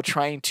people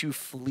trying to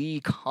flee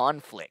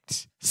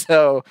conflict.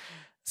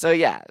 So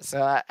yeah,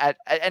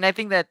 and I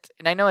think that,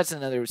 and I know it's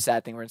another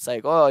sad thing where it's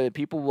like, oh,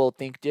 people will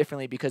think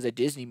differently because a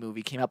Disney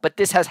movie came out, but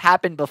this has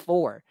happened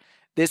before.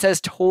 This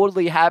has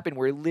totally happened,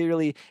 where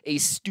literally a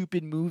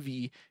stupid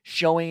movie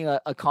showing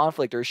a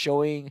conflict or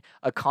showing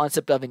a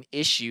concept of an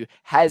issue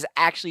has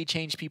actually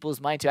changed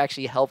people's mind to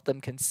actually help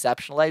them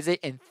conceptualize it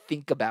and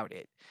think about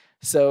it.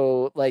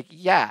 So like,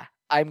 yeah,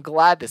 I'm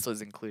glad this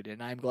was included,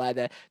 and I'm glad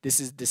that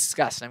this is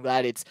discussed. I'm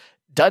glad it's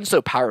done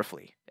so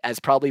powerfully, as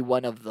probably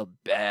one of the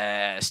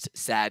best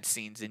sad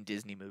scenes in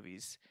Disney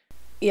movies.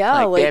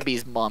 Yeah, like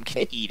Bambi's mom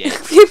can eat it.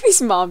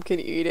 Bambi's mom can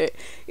eat it.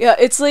 Yeah,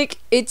 it's like,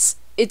 it's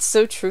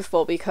so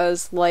truthful,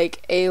 because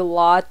like a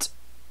lot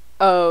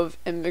of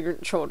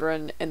immigrant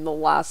children in the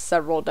last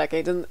several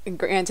decades, and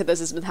granted this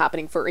has been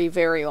happening for a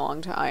very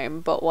long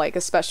time, but like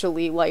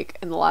especially like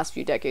in the last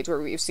few decades where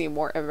we've seen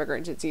more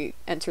immigrants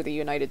enter the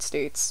United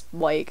States,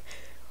 like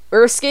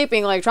we're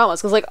escaping like traumas,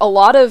 because like a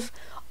lot of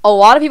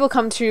people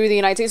come to the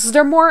United States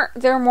because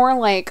there are more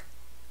like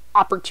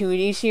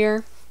opportunities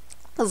here,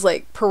 because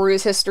like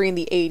Peru's history in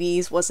the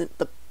 80s wasn't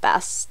the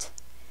best,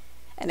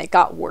 and it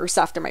got worse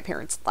after my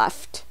parents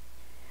left.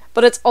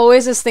 But it's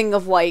always this thing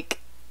of like,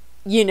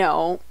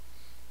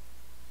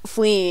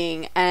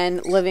 fleeing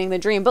and living the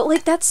dream, but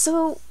like that's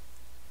so,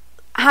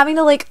 having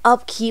to like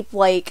upkeep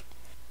like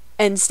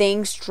and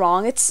staying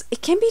strong, it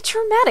can be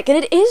traumatic,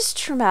 and it is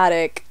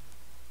traumatic.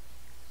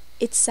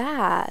 It's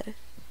sad.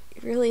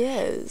 It really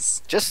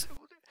is. Just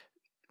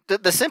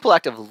the simple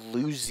act of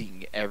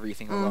losing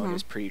everything alone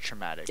is pretty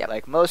traumatic. Yep.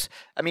 Like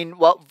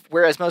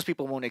whereas most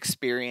people won't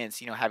experience,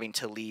 having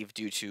to leave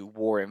due to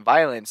war and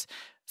violence,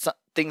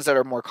 things that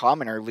are more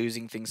common are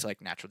losing things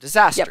like natural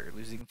disaster,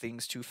 losing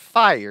things to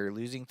fire,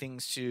 losing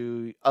things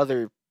to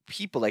other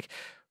people. Like,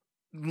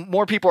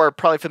 more people are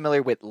probably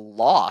familiar with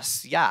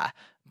loss, yeah,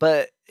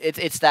 but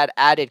it's that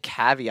added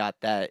caveat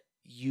that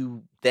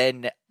you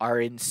then are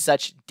in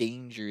such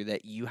danger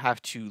that you have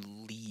to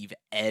leave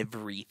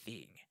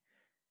everything.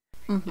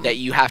 That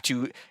you have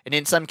to, and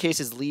in some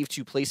cases, leave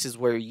to places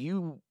where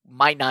you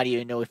might not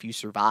even know if you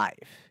survive.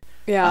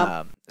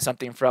 Yeah.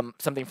 Something from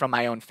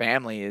my own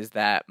family is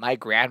that my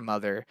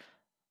grandmother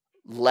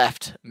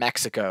left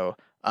Mexico.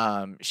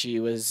 She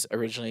was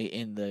originally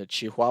in the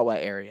Chihuahua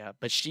area,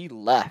 but she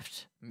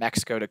left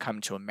Mexico to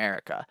come to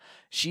America.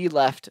 She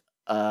left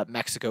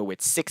Mexico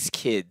with 6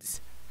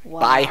 kids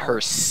by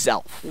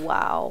herself.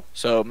 Wow.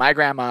 So my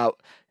grandma,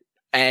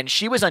 and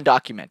she was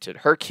undocumented.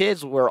 Her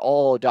kids were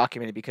all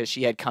documented because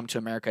she had come to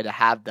America to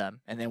have them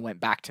and then went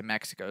back to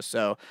Mexico.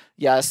 So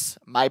yes,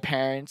 my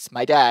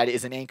dad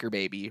is an anchor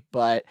baby,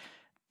 but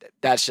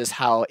that's just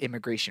how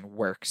immigration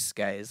works,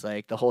 guys.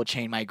 Like, the whole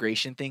chain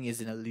migration thing is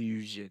an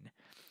illusion.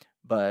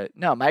 But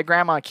no, my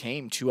grandma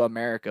came to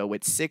America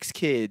with 6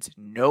 kids,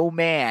 no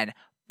man,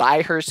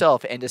 by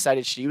herself, and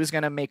decided she was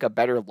going to make a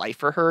better life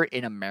for her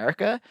in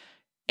America.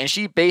 And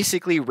she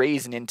basically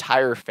raised an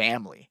entire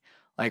family.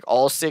 Like,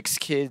 all 6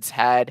 kids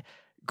had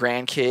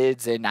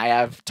grandkids, and I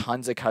have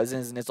tons of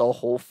cousins, and it's a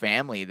whole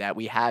family that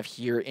we have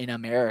here in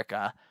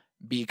America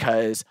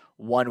because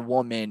one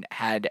woman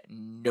had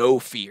no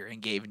fear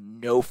and gave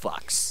no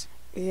fucks.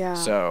 Yeah.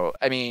 So,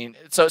 I mean,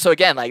 so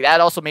again, like, that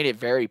also made it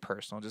very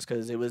personal, just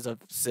because it was a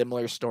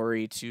similar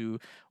story to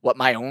what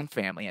my own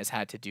family has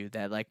had to do.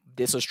 That, like,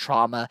 this was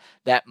trauma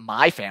that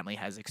my family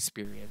has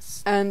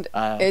experienced. And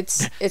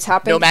it's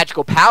happened. No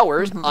magical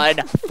powers,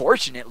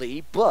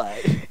 unfortunately,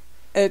 but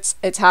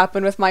it's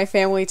happened with my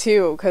family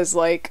too, because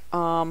like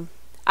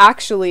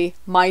actually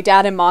my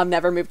dad and mom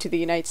never moved to the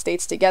United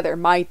States together.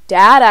 My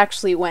dad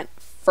actually went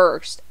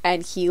first,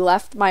 and he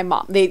left my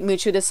mom. They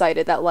mutually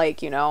decided that,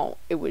 like,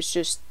 it was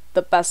just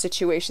the best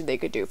situation they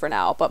could do for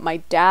now. But my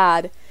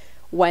dad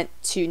went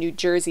to New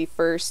Jersey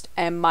first,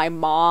 and my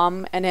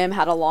mom and him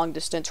had a long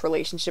distance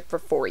relationship for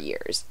 4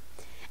 years.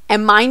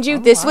 And mind you,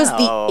 this was the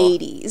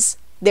 80s.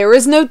 There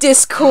was no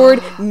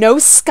Discord, no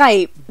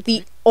Skype.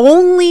 The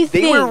only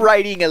thing... They were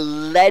writing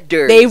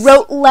letters. They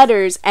wrote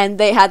letters, and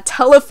they had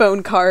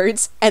telephone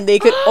cards, and they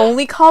could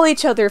only call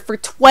each other for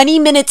 20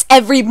 minutes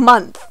every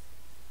month.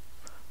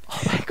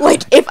 Oh my God.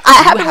 Like, if I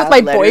happened with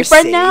my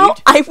boyfriend now,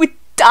 I would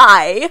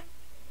die.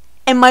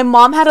 And my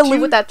mom had to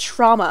live with that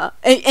trauma.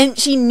 And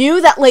she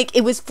knew that, like,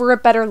 it was for a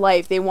better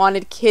life. They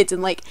wanted kids,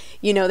 and, like,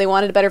 they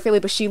wanted a better family,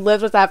 but she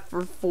lived with that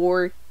for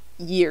 4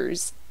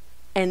 years.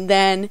 And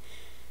then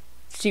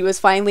she was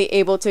finally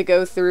able to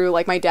go through,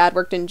 like, my dad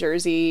worked in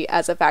Jersey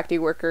as a factory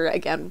worker.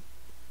 Again,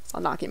 it's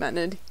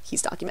undocumented.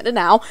 He's documented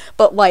now.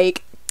 But,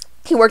 like,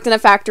 he worked in a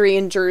factory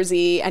in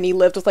Jersey, and he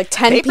lived with, like,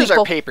 10 papers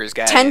people. Are papers,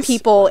 guys. 10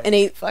 people in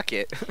a... Fuck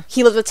it.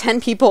 He lived with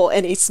 10 people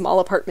in a small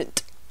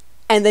apartment.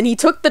 And then he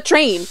took the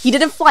train. He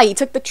didn't fly. He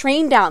took the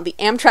train down, the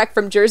Amtrak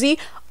from Jersey,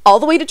 all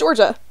the way to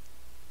Georgia.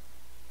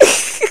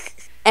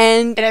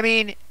 And I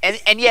mean,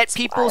 and yet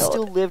people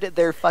still lived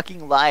their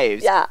fucking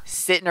lives,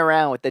 sitting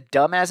around with the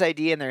dumbass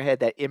idea in their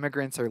head that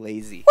immigrants are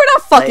lazy. We're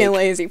not fucking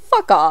lazy.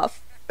 Fuck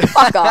off.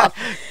 Fuck off.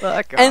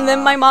 Fuck and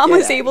then my mom Get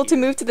was outta able to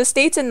here. move to the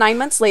States, and 9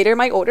 months later,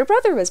 my older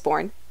brother was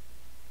born.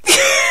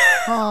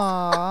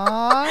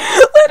 Aww.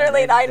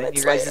 Literally 9 months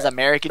Your guys' later.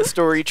 American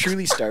story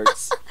truly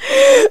starts.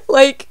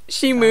 Like,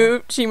 she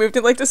moved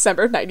in, like,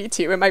 December of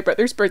 92, and my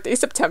brother's birthday,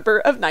 September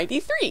of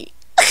 93.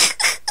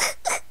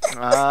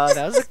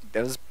 That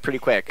was pretty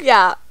quick.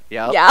 Yeah.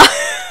 Yep. Yeah.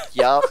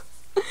 Yep.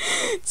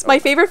 It's my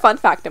favorite fun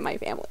fact in my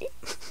family.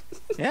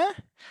 Yeah.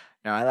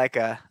 No, I like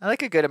a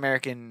good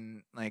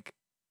American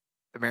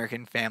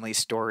family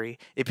story.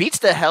 It beats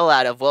the hell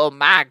out of, well,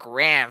 my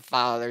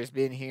grandfather's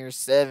been here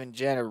 7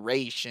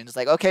 generations.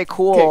 Like, okay,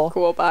 cool. Okay,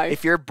 cool, bye.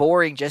 If you're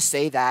boring, just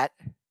say that.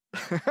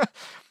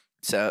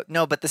 So,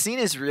 no, but the scene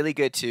is really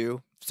good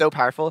too. So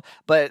powerful.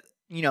 But,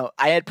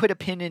 I had put a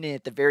pin in it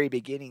at the very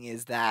beginning,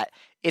 is that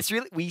it's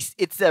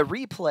a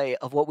replay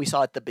of what we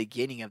saw at the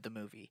beginning of the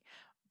movie.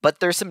 But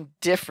there's some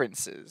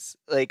differences.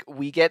 Like,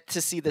 we get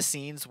to see the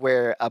scenes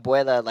where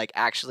Abuela, like,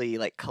 actually,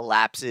 like,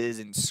 collapses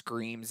and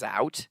screams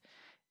out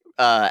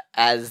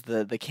as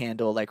the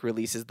candle, like,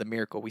 releases the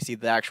miracle. We see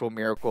the actual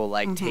miracle,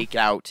 like, take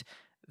out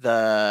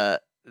the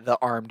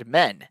armed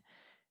men.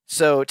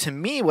 So to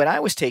me, what I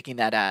was taking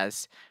that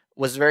as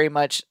was very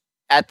much,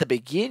 at the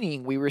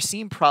beginning, we were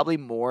seeing probably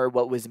more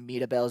what was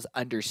Mirabel's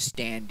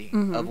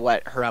understanding of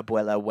what her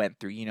abuela went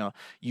through.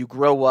 You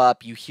grow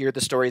up, you hear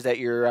the stories that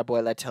your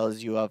abuela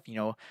tells you of,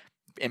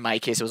 in my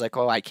case, it was like,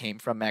 oh, I came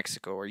from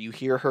Mexico, or you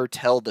hear her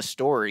tell the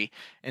story.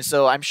 And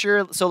so I'm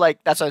sure, so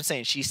like, that's what I'm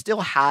saying. She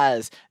still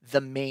has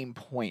the main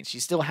point. She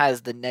still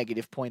has the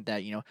negative point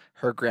that,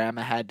 her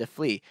grandma had to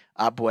flee.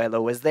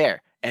 Abuelo was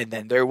there. And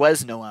then there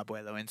was no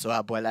abuelo. And so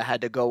abuela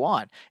had to go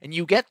on. And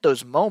you get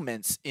those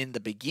moments in the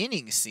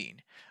beginning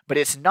scene. But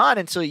it's not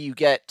until you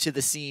get to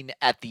the scene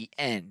at the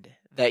end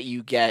that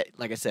you get,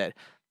 like I said,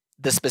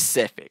 the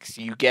specifics.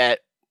 You get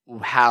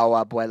how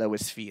Abuela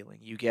was feeling.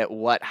 You get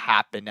what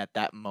happened at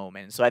that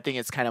moment. So I think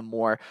it's kind of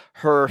more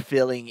her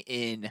filling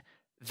in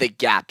the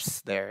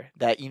gaps there.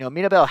 That,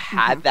 Mirabel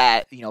had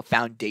that,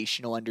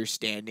 foundational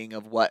understanding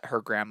of what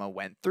her grandma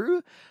went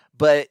through,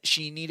 but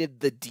she needed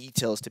the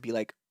details to be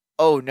like,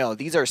 oh no,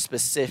 these are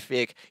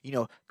specific,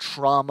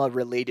 trauma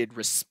related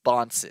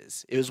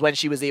responses. It was when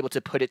she was able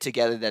to put it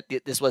together that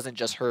this wasn't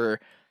just her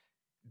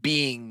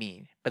being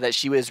mean, but that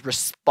she was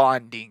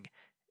responding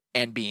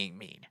and being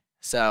mean.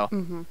 So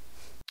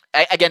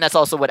again, that's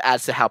also what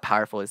adds to how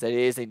powerful it is. That it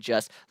isn't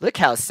just, look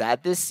how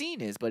sad this scene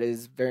is, but it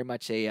is very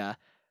much a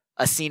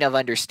scene of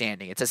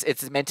understanding.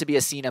 It's meant to be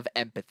a scene of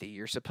empathy.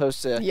 You're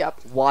supposed to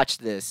watch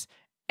this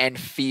and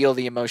feel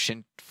the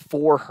emotion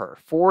for her,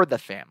 for the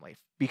family,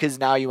 because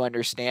now you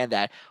understand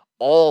that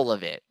all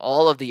of it,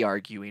 all of the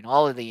arguing,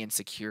 all of the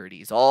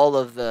insecurities, all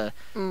of the,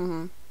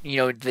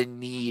 the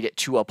need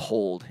to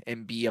uphold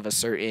and be of a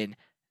certain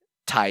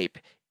type,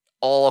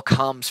 all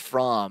comes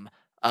from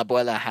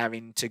Abuela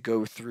having to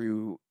go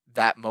through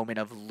that moment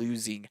of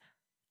losing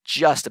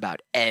just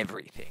about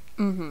everything.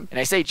 And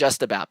I say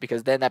just about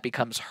because then that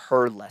becomes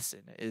her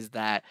lesson, is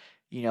that,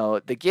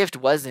 the gift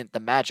wasn't the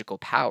magical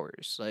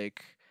powers.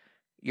 Like,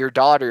 your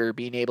daughter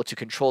being able to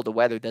control the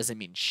weather doesn't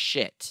mean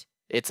shit.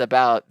 It's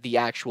about the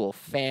actual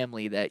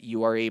family that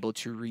you are able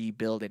to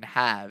rebuild and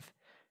have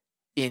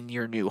in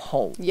your new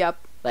home.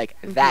 Like,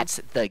 that's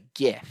the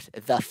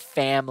gift. The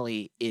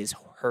family is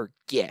her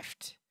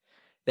gift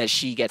that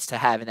she gets to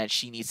have and that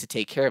she needs to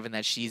take care of and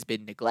that she's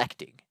been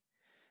neglecting.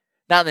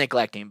 Not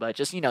neglecting, but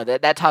just,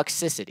 that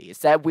toxicity. It's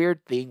that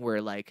weird thing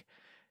where, like,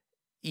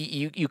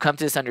 you come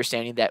to this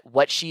understanding that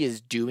what she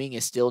is doing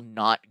is still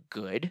not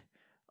good,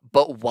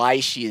 but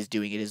why she is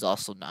doing it is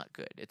also not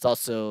good. It's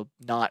also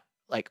not,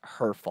 like,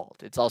 her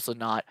fault. It's also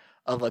not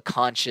of a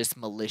conscious,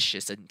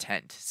 malicious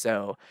intent.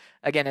 So,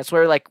 again, it's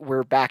where, like,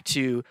 we're back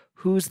to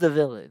who's the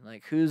villain?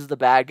 Like, who's the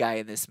bad guy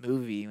in this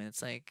movie? And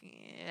it's like,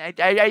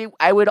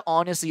 I would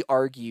honestly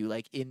argue,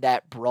 like, in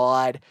that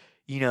broad,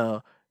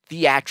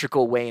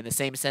 theatrical way, in the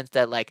same sense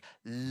that, like,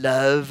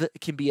 love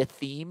can be a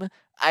theme,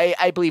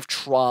 I believe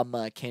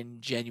trauma can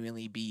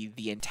genuinely be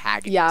the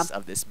antagonist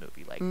of this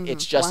movie. Like,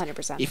 it's just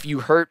 100%. If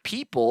you hurt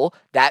people,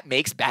 that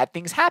makes bad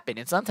things happen,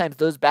 and sometimes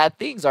those bad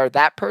things are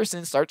that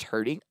person starts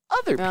hurting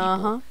other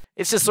people.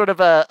 It's just sort of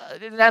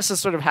that's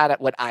just sort of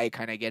what I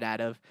kind of get out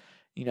of,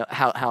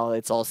 how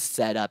it's all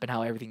set up and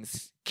how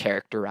everything's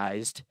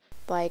characterized.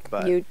 Like,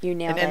 you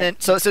nailed it. And then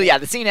so yeah,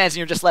 the scene ends and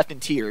you're just left in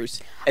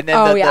tears. And then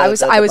I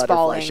was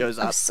bawling. Shows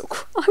up.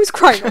 I was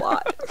crying a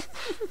lot.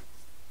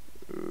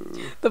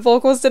 The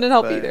vocals didn't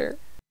help either.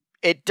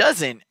 It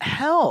doesn't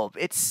help.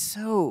 It's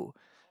so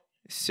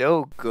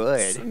good.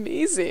 It's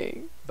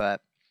amazing.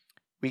 But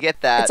we get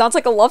that. It sounds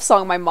like a love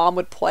song my mom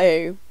would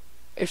play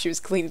if she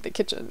was cleaning the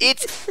kitchen.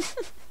 It's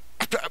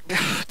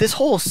this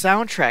whole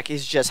soundtrack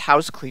is just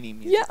house cleaning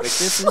music. Like,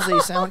 this is a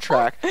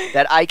soundtrack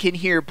that I can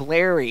hear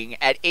blaring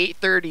at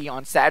 8:30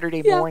 on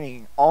Saturday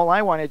morning. All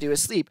I want to do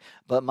is sleep,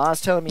 but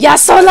Ma's telling me, Ya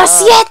son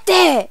las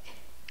 7.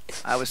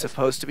 I was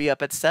supposed to be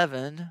up at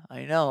 7.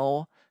 I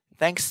know.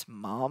 Thanks,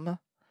 Mom.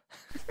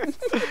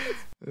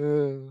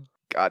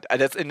 God,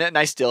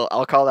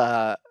 I'll call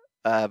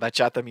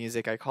bachata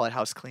music. I call it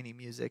house cleaning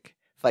music.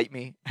 Fight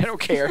me. I don't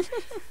care.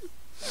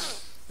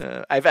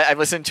 I've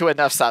listened to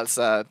enough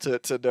salsa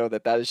to know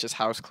that is just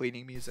house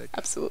cleaning music.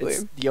 Absolutely.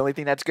 The only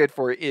thing that's good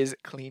for it is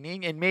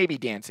cleaning and maybe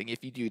dancing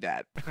if you do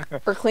that.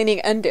 Or cleaning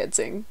and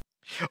dancing.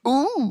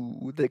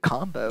 Ooh, the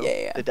combo.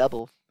 Yeah. The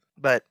double.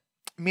 But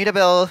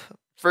Mirabel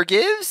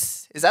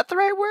forgives? Is that the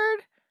right word?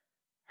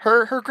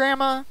 Her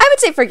grandma? I would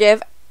say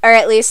forgive, or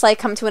at least, like,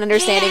 come to an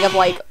understanding of,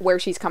 like, where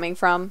she's coming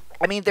from.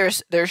 I mean,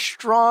 there's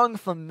strong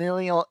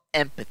familial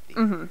empathy.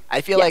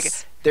 I feel like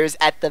there's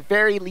at the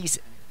very least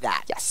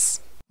that. Yes.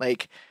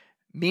 Like,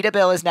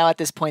 Mirabel is now at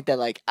this point that,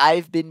 like,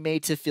 I've been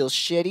made to feel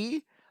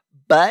shitty,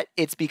 but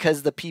it's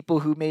because the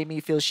people who made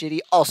me feel shitty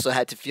also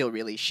had to feel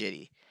really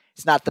shitty.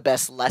 It's not the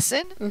best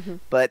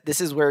lesson, but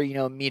this is where,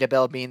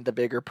 Mirabel being the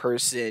bigger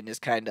person is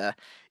kind of...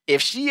 If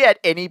she at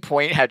any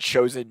point had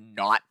chosen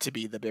not to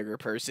be the bigger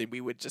person, we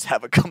would just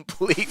have a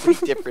completely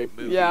different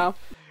movie.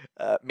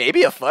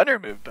 Maybe a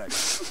funner movie, but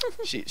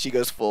she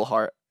goes full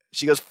heart.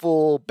 She goes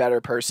full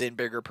better person,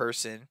 bigger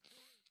person.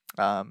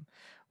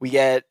 We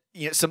get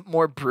some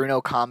more Bruno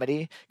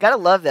comedy. Gotta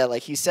love that.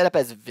 Like, he's set up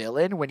as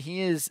villain when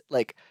he is,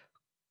 like,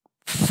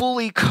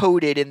 fully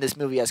coded in this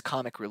movie as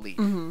comic relief.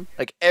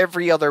 Like,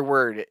 every other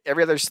word,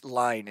 every other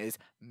line is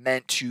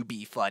meant to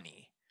be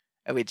funny,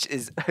 which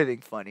is, I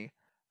think, funny.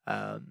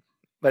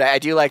 But I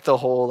do like the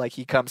whole, like,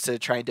 he comes to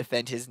try and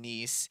defend his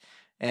niece,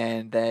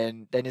 and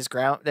then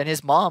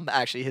his mom,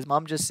 actually, his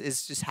mom just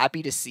is just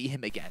happy to see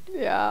him again.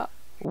 Yeah.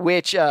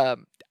 Which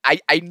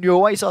I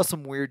know I saw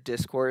some weird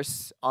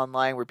discourse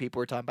online where people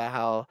were talking about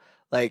how,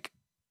 like,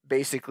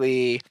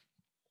 basically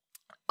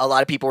a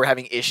lot of people were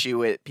having issue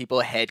with people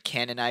head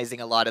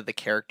canonizing a lot of the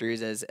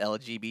characters as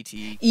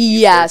LGBT.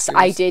 Yes, I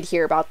characters, did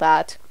hear about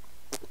that.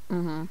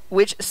 Mm-hmm.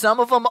 which some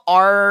of them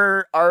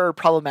are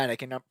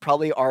problematic and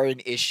probably are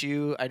an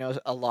issue. I know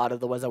a lot of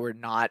the ones that were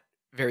not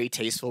very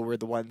tasteful were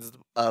the ones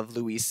of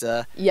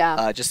Luisa.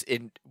 Yeah. Just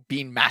in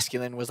being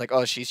masculine was like,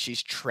 oh,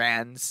 she's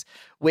trans,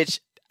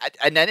 which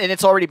and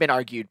it's already been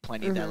argued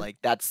plenty that like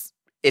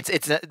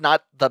it's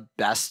not the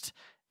best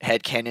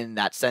headcanon in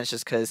that sense,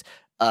 just because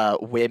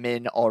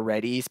women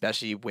already,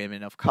 especially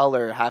women of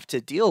color, have to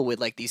deal with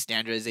like these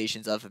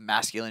standardizations of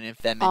masculine and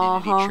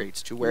femininity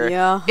traits, to where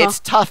it's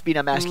tough being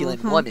a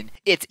masculine woman.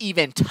 It's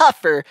even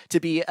tougher to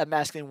be a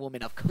masculine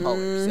woman of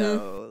color.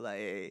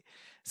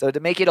 So to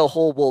make it a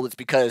whole wool, it's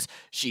because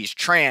she's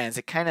trans.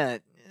 It kind of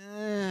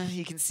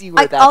you can see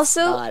where that's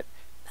also, not.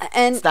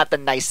 And it's not the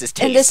nicest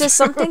taste. And this is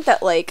something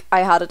that like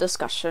I had a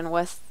discussion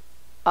with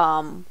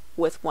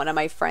one of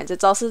my friends.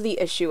 It's also the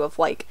issue of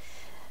like,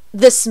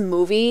 this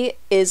movie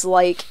is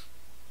like,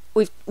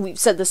 we've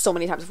said this so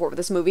many times before, but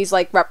this movie's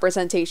like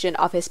representation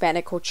of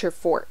Hispanic culture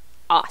for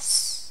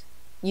us,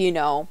 you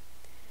know,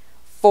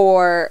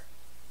 for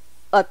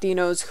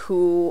Latinos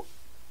who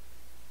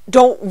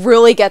don't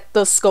really get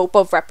the scope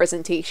of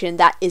representation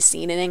that is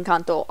seen in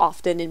Encanto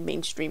often in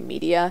mainstream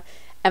media,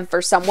 and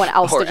for someone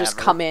else to just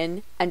come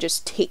in and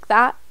just take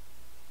that.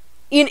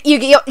 You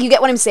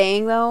get what I'm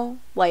saying though?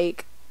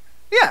 Like,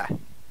 yeah,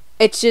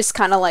 it's just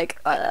kind of like,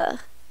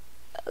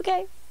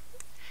 okay.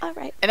 All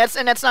right. And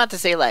that's not to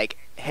say like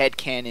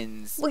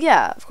headcanons. Well,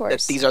 yeah, of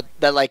course.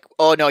 That like,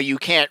 oh no, you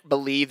can't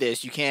believe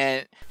this, you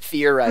can't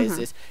theorize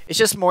this. It's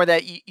just more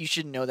that you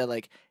should know that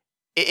like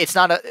it's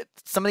not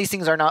some of these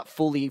things are not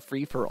fully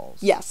free for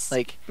alls. Yes.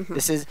 Like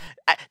this is.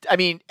 I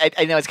mean,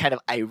 I know it's kind of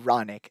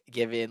ironic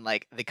given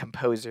like the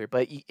composer,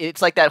 but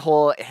it's like that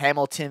whole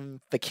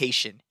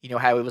Hamilton-fication. You know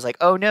how it was like,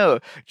 oh no,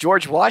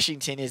 George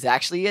Washington is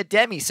actually a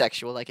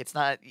demisexual. Like it's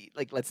not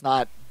like, let's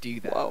not do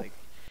that. Like,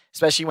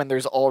 especially when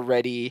there's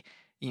already,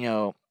 you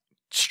know,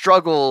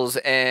 struggles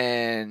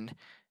and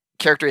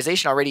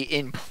characterization already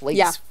in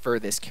place for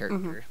this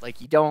character.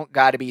 Like, you don't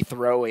got to be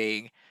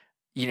throwing,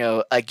 you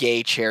know, a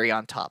gay cherry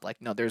on top.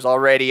 Like, no, there's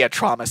already a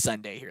trauma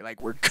Sunday here.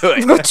 Like, we're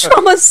good.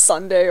 Trauma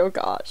Sunday, oh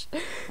gosh.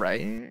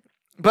 Right?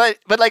 But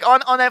like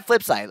on that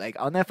flip side,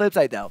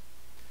 though,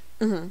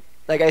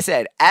 like I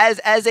said, as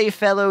a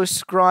fellow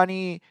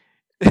scrawny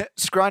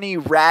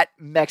rat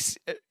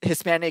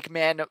Hispanic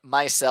man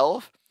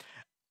myself,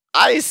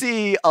 I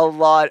see a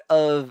lot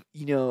of,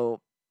 you know,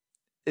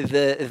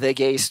 the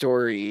gay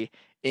story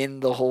in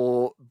the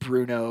whole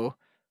Bruno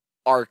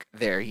arc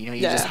there. You know,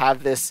 you just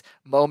have this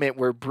moment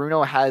where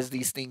Bruno has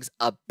these things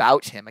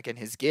about him. Again,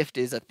 his gift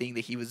is a thing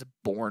that he was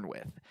born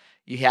with.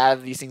 You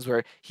have these things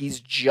where he's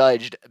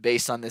judged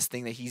based on this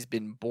thing that he's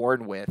been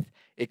born with.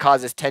 It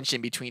causes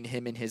tension between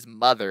him and his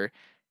mother.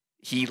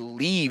 He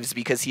leaves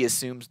because he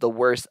assumes the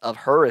worst of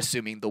her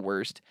assuming the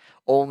worst,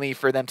 only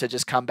for them to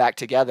just come back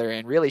together.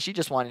 And really, she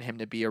just wanted him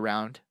to be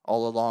around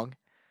all along.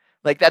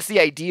 Like, that's the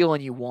ideal,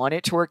 and you want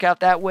it to work out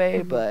that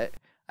way, but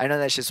I know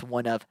that's just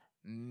one of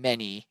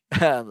many,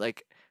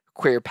 like,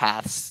 queer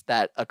paths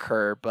that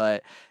occur.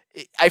 But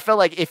I felt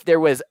like if there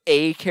was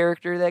a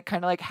character that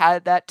kind of, like,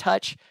 had that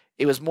touch,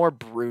 it was more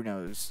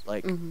Bruno's,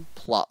 like,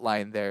 plot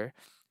line there.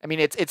 I mean,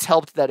 it's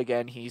helped that,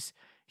 again, he's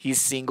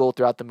single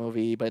throughout the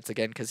movie, but it's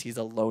again because he's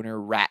a loner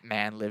rat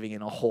man living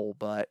in a hole.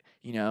 But,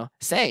 you know,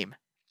 same.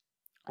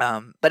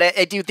 But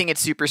I do think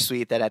it's super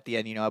sweet that at the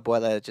end, you know,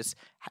 Abuela just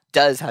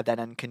does have that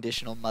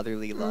unconditional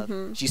motherly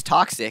love. She's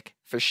toxic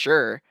for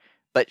sure,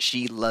 but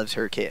she loves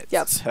her kids.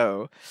 Yep.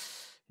 So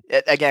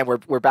again,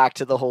 we're back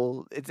to the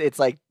whole. It's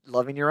like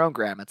loving your own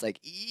grandma. It's like,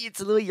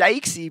 it's a little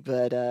yikesy,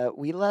 but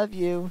we love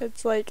you.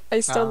 It's like, I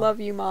still love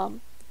you,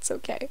 Mom. It's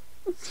okay.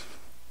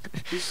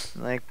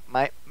 Like,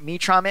 mi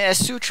trauma es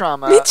su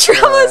trauma. Mi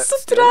trauma es su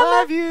trauma.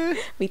 Love you.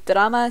 Mi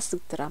trauma es su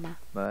trauma.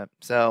 But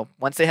so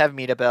once they have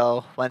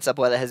Mirabel, once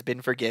Abuela has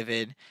been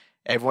forgiven,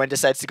 everyone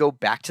decides to go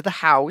back to the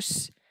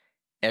house.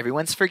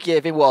 Everyone's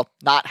forgiven. Well,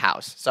 not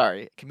house.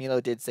 Sorry,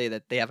 Camilo did say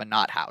that they have a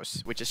not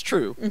house, which is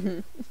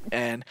true.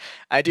 And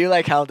I do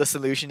like how the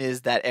solution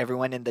is that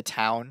everyone in the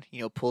town,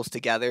 you know, pulls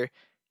together.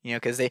 You know,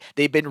 because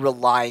they've been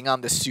relying on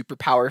the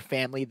superpower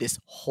family this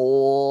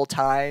whole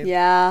time.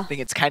 Yeah. I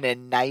think it's kind of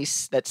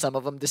nice that some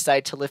of them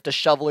decide to lift a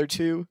shovel or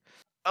two.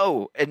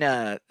 Oh, and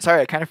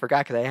sorry, I kind of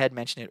forgot because I had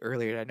mentioned it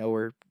earlier. I know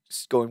we're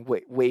going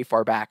way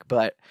far back.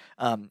 But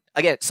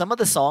again, some of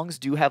the songs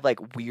do have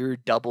like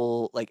weird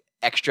double, like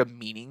extra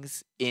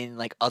meanings in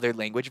like other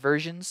language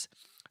versions.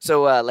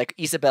 So like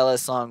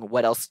Isabella's song,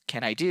 What Else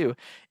Can I Do?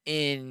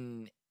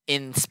 In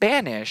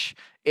Spanish,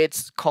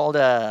 it's called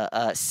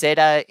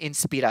Será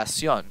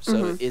Inspiración.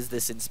 So is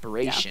this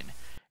inspiration? Yeah.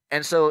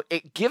 And so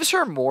it gives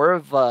her more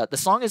of a, the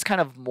song is kind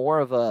of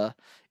more of a,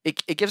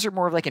 it gives her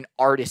more of like an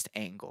artist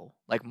angle,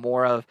 like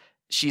more of,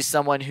 she's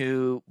someone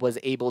who was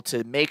able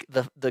to make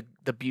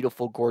the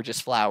beautiful, gorgeous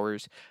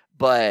flowers,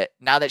 but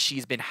now that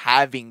she's been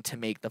having to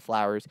make the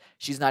flowers,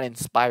 she's not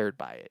inspired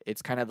by it.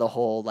 It's kind of the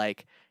whole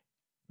like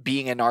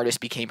being an artist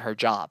became her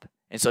job.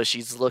 And so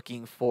she's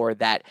looking for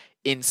that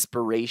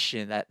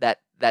inspiration,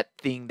 that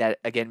thing that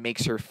again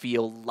makes her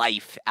feel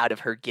life out of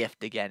her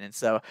gift again. And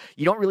so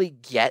you don't really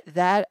get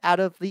that out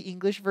of the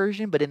English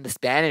version, but in the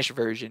Spanish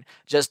version,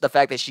 just the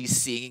fact that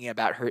she's singing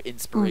about her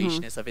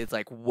inspiration and stuff, it's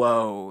like,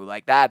 whoa,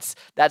 like that's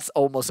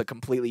almost a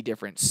completely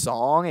different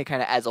song. It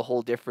kind of adds a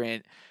whole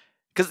different,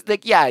 because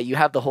like, yeah, you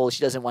have the whole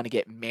she doesn't want to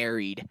get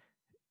married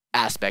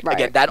aspect. Right.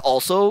 Again, that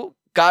also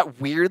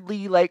got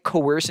weirdly like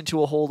coerced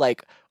into a whole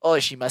like, oh,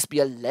 she must be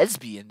a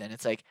lesbian. Then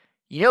it's like,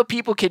 you know,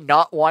 people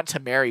cannot want to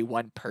marry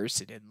one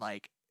person and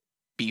like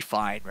be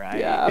fine, right?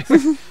 Yeah,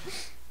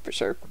 for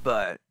sure.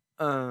 But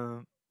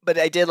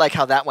I did like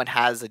how that one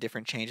has a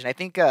different change, and I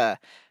think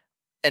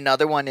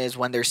another one is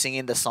when they're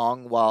singing the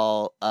song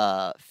while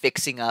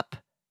fixing up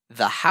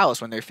the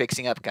house, when they're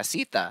fixing up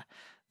casita.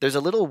 There's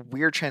a little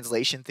weird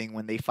translation thing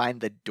when they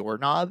find the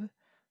doorknob.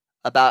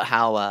 About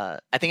how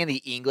I think in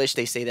the English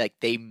they say that like,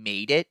 they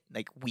made it,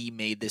 like we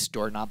made this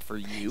doorknob for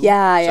you.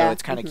 Yeah, so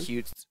it's kind of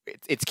cute.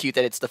 It's cute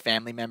that it's the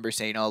family member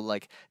saying, "Oh,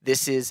 like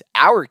this is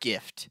our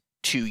gift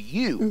to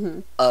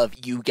you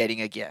of you getting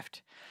a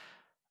gift."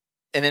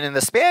 And then in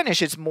the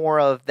Spanish, it's more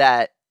of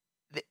that.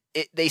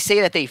 They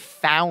say that they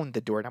found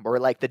the doorknob, or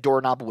like the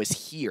doorknob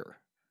was here.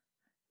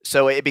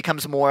 So it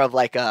becomes more of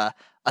like a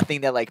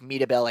thing that like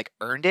Mirabel like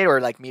earned it,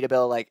 or like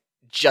Mirabel like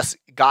just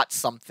got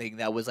something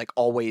that was like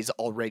always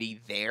already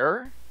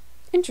there.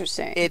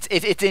 Interesting. It's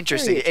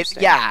interesting.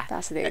 Interesting. Yeah,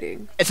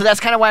 Fascinating. And so that's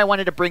kind of why I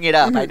wanted to bring it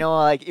up. I know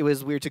like it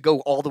was weird to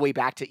go all the way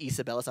back to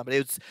Isabella song, but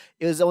it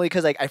was only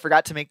because like I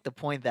forgot to make the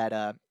point that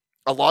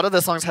a lot of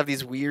the songs have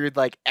these weird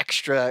like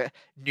extra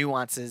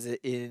nuances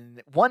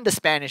in the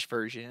Spanish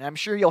version, and I'm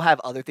sure you'll have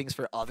other things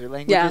for other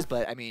languages.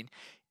 But I mean,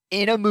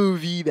 in a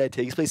movie that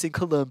takes place in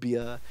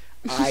Colombia,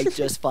 I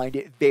just find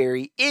it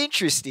very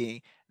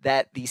interesting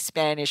that the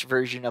Spanish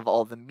version of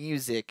all the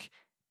music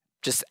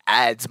just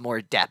adds more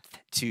depth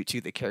to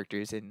the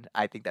characters, and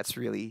I think that's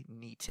really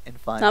neat and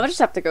fun. Now I just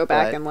have to go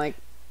back and like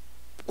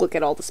look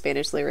at all the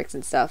Spanish lyrics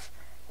and stuff.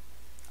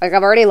 Like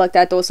I've already looked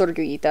at Dos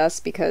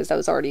Orgullitas because that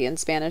was already in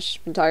Spanish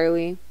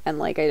entirely, and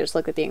like I just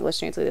looked at the English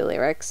translated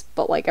lyrics,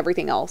 but like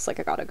everything else, like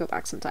I gotta go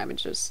back sometime and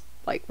just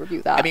like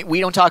review that. I mean,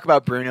 We Don't Talk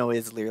About Bruno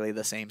is literally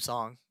the same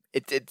song.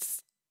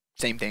 It's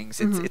same things.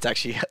 It's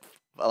actually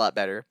a lot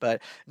better.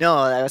 But no,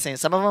 I was saying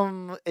some of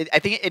them, I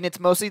think, and it's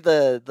mostly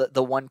the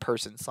one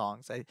person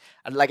songs.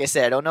 Like I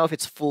said, I don't know if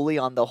it's fully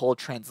on the whole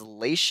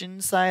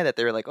translation side that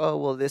they're like, oh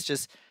well, this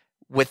just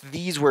with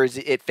these words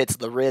it fits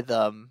the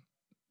rhythm,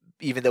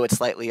 even though it's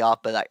slightly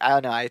off. But like, I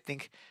don't know. I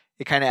think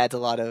it kind of adds a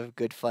lot of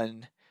good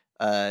fun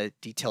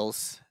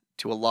details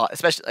to a lot,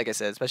 especially like I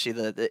said, especially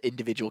the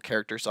individual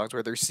character songs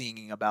where they're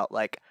singing about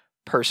like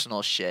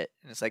personal shit,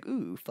 and it's like,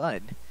 ooh,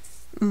 fun.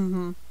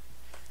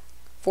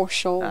 For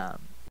sure.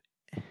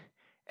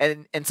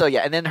 And so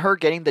yeah, and then her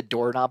getting the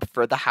doorknob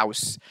for the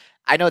house.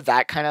 I know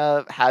that kind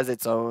of has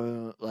its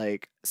own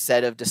like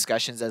set of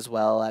discussions as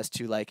well as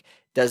to like,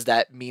 does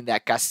that mean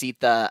that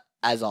casita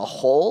as a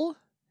whole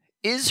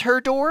is her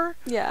door?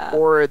 Yeah.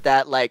 Or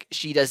that like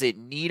she doesn't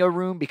need a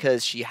room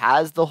because she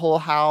has the whole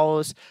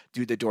house?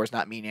 Do the doors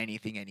not mean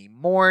anything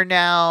anymore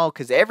now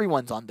because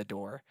everyone's on the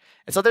door?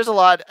 And so there's a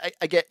lot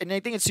I get, and I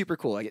think it's super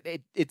cool.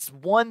 It's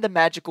the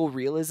magical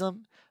realism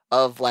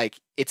of like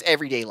it's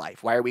everyday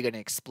life. Why are we going to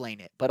explain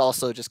it? But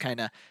also just kind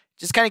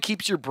of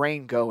keeps your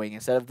brain going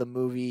instead of the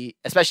movie,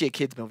 especially a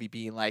kids movie,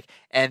 being like,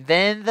 and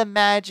then the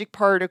magic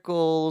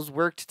particles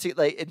worked to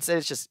like, instead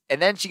it's just,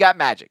 and then she got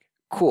magic.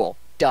 Cool,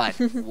 done,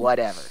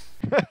 whatever.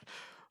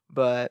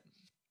 but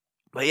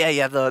yeah,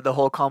 you have the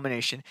whole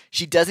culmination.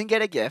 She doesn't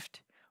get a gift,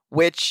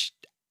 which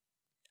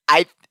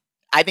I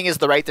think is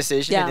the right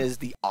decision and is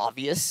the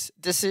obvious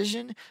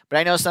decision. But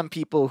I know some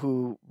people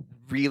who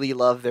really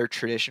love their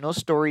traditional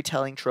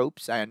storytelling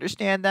tropes. I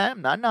understand that.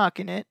 I'm not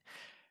knocking it.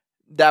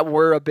 That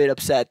were a bit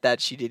upset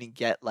that she didn't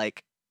get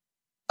like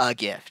a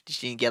gift.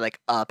 She didn't get like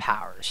a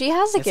power. She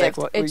has a gift.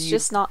 Like, it's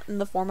just not in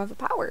the form of a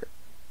power.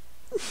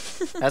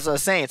 That's what I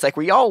was saying. It's like,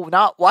 were y'all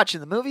not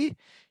watching the movie?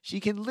 She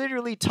can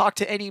literally talk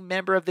to any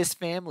member of this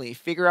family,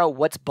 figure out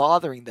what's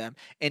bothering them,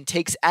 and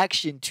takes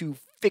action to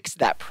fix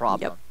that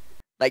problem. Yep.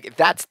 Like,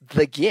 that's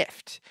the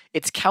gift.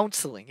 It's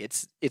counseling.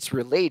 It's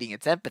relating.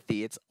 It's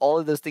empathy. It's all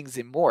of those things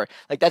and more.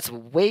 Like, that's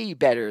way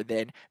better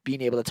than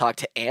being able to talk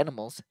to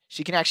animals.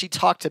 She can actually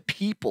talk to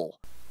people.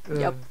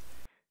 Yep.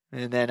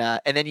 And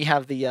then you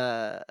have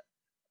the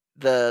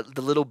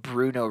little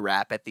Bruno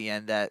rap at the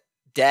end that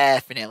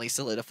definitely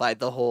solidified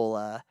the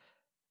whole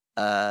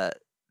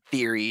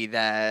theory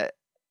that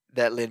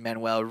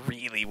Lin-Manuel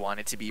really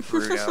wanted to be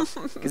Bruno,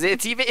 because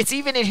it's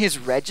even in his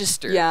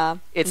register. Yeah,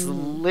 it's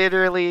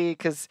literally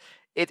because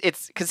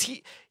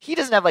he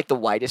doesn't have like the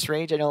widest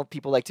range. I know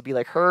people like to be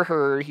like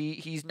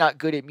he's not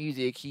good at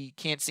music. He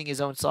can't sing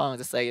his own songs.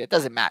 It's like, it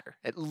doesn't matter.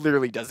 It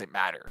literally doesn't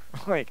matter.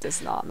 Like,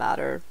 does not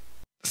matter.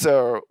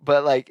 So,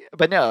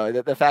 but no,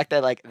 the fact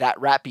that like that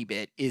rappy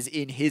bit is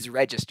in his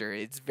register,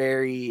 it's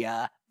very,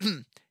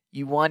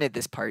 you wanted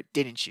this part,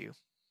 didn't you?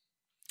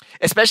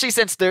 Especially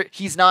since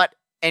he's not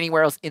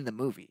anywhere else in the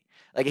movie.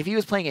 Like if he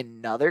was playing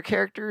another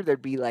character,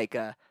 there'd be like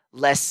a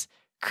less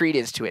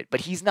credence to it.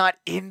 But he's not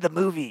in the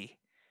movie,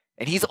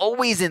 and he's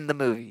always in the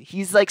movie.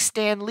 He's like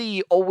Stan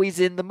Lee, always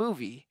in the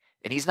movie,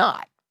 and he's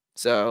not.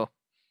 So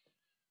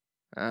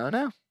I don't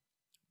know.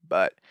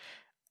 But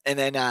and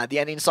then the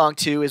ending song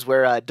too is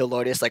where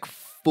Dolores like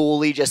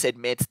fully just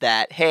admits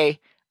that, hey,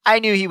 I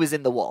knew he was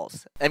in the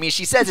walls. I mean,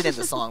 she says it in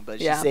the song, but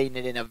she's saying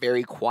it in a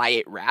very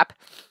quiet rap.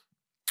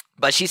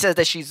 But she says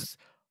that she's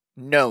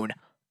known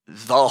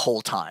the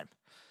whole time,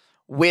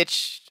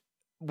 which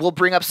will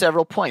bring up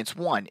several points.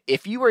 One,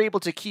 if you were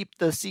able to keep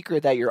the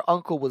secret that your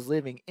uncle was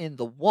living in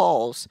the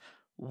walls,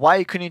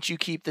 why couldn't you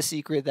keep the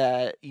secret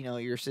that, you know,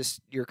 your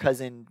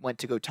cousin went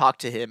to go talk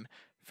to him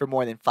for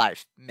more than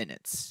 5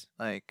 minutes?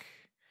 Like,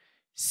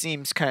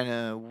 seems kind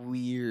of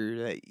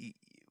weird.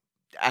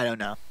 I don't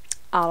know.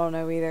 I don't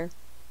know either.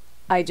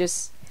 I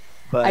just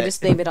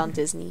blame it on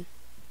Disney.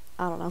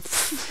 I don't know.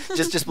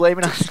 just blame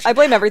it on. I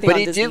blame everything on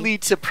Disney. Disney. But it did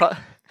lead to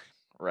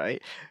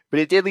right. But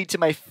it did lead to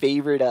my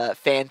favorite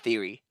fan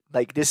theory.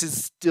 Like this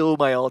is still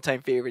my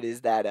all-time favorite.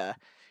 Is that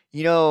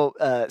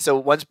so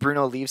once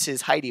Bruno leaves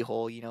his hidey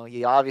hole, you know,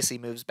 he obviously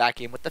moves back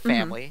in with the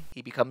family. Mm-hmm.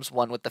 He becomes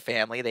one with the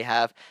family. They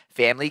have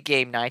family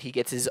game night. He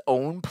gets his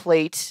own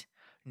plate.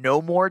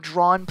 No more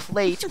drawn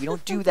plate. We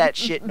don't do that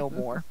shit no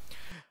more.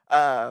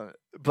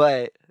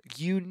 But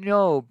you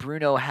know,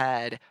 Bruno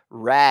had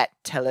rat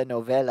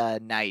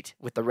telenovela night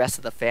with the rest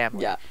of the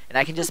family. Yeah. And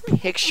I can just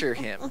picture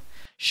him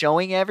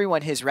showing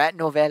everyone his rat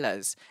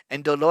novelas,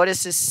 and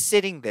Dolores is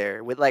sitting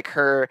there with like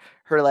the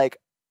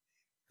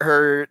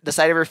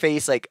side of her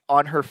face like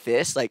on her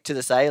fist, like to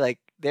the side, like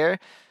there,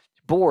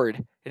 bored.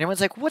 And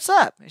everyone's like, "What's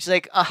up?" And she's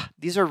like,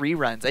 these are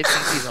reruns. I've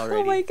seen these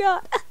already." Oh my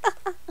god.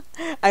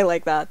 I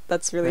like that.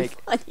 That's really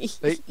funny.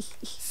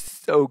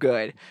 So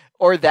good.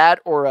 Or that,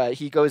 or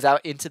he goes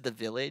out into the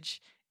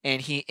village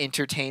and he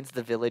entertains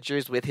the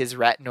villagers with his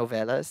rat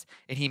novelas,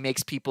 and he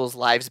makes people's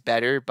lives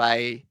better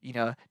by, you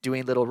know,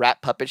 doing little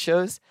rat puppet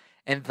shows.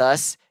 And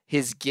thus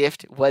his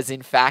gift was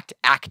in fact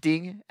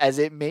acting,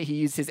 he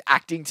used his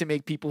acting to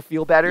make people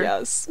feel better.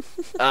 Yes.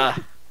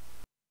 That's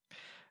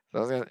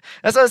what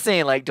I was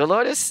saying. Like,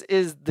 Dolores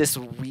is this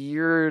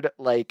weird,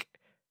 like,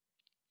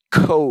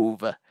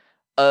 cove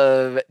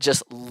of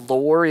just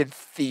lore and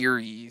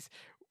theories.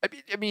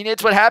 I mean,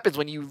 it's what happens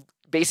when you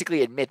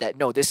basically admit that,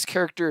 no, this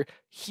character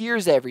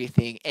hears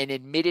everything and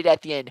admitted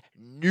at the end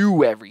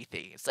knew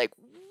everything. It's like,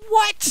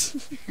 what?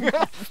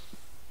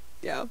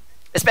 Yeah.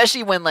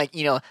 Especially when, like,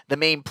 you know, the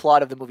main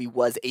plot of the movie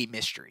was a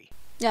mystery.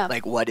 Yeah.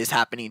 Like, what is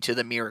happening to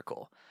the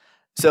miracle?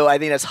 So I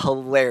think that's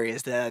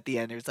hilarious that at the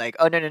end it's like,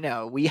 oh,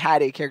 no. We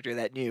had a character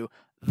that knew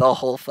the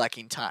whole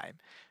fucking time.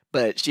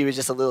 But she was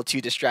just a little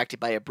too distracted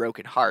by a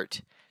broken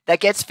heart. That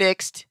gets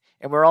fixed,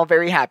 and we're all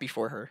very happy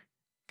for her.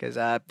 Because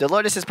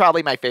Dolores is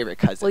probably my favorite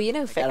cousin. Well, you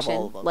know,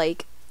 fiction,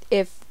 like,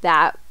 if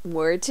that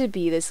were to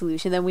be the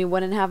solution, then we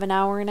wouldn't have an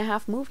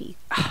 1.5-hour movie.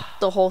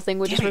 The whole thing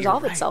would just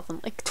resolve itself in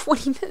like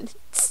 20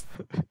 minutes.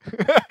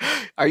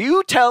 Are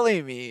you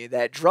telling me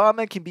that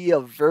drama can be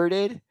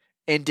averted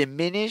and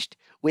diminished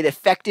with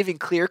effective and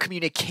clear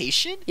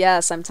communication?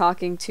 Yes, I'm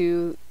talking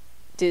to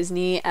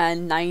Disney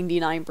and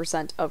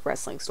 99% of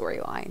wrestling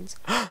storylines.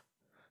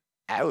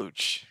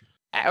 Ouch.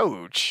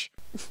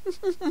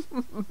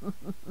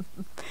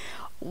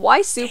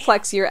 Why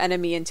suplex your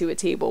enemy into a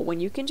table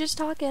when you can just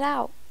talk it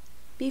out?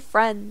 Be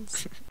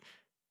friends.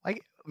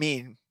 Like, I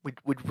mean,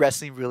 would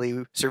wrestling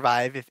really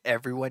survive if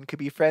everyone could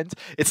be friends?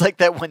 It's like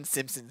that one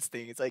Simpsons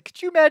thing. It's like,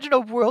 could you imagine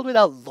a world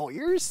without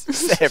lawyers?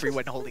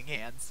 Everyone holding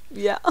hands.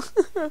 Yeah.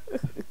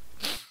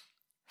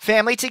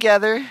 Family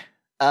together.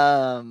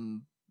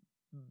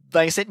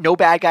 Like I said, no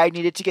bad guy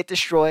needed to get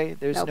destroyed.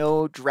 There's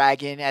no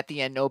dragon at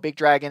the end. No big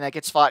dragon that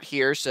gets fought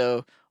here.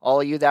 So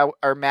all of you that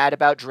are mad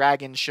about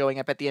dragons showing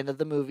up at the end of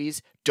the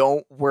movies,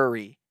 don't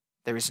worry.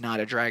 There is not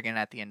a dragon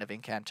at the end of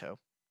Encanto.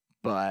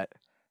 But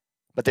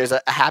there's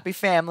a happy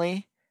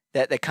family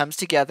that comes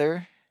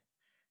together.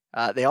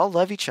 They all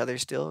love each other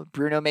still.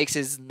 Bruno makes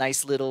his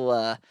nice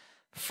little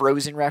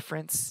Frozen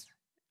reference.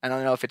 I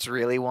don't know if it's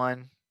really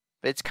one,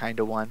 but it's kind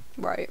of one.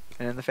 Right.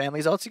 And then the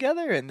family's all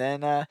together, and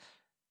then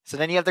so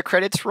then you have the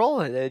credits roll,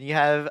 and then you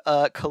have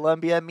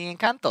Colombia Mi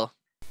Encanto,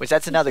 which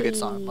that's another good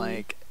song.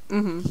 Like,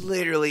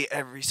 literally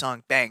every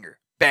song, banger,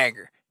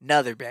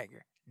 another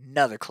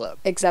club.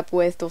 Except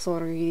with Dos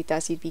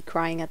Oruguitas, you'd be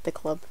crying at the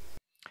club.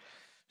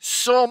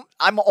 So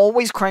I'm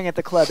always crying at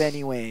the club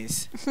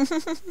anyways.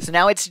 So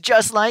now it's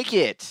just like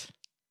it.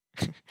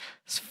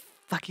 It's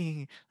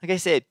fucking, like I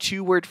said,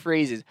 2-word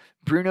phrases.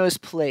 Bruno's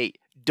plate,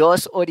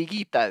 Dos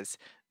Oruguitas.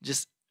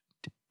 Just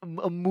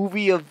a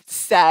movie of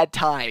sad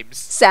times.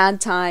 Sad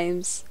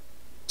times.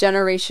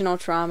 Generational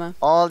trauma.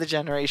 All the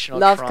generational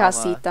Love trauma. Love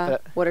casita.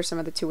 What are some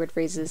of the 2-word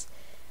phrases?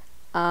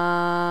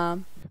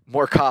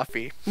 More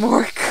coffee.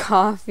 More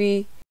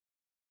coffee.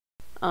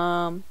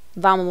 Vamos,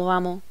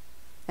 vamos.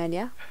 And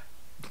yeah.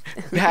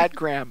 Bad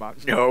grandma.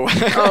 No.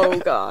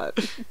 Oh God.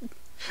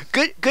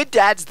 Good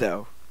dads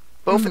though.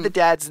 Both of the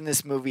dads in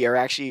this movie are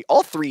actually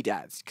all three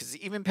dads, because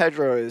even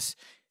Pedro is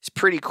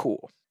pretty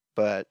cool.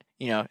 But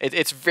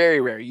it's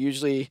very rare.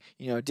 Usually,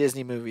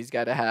 Disney movies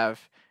got to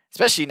have,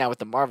 especially now with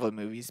the Marvel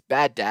movies,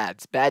 bad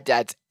dads. Bad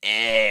dads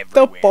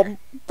everywhere.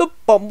 The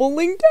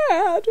bumbling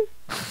dad.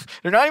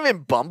 They're not even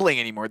bumbling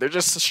anymore. They're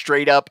just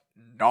straight up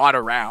not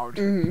around.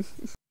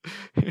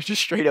 They're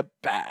just straight up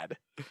bad.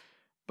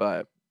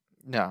 But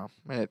no,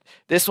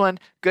 this one,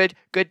 good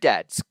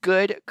dads,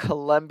 good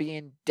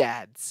Colombian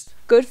dads,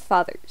 good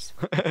fathers.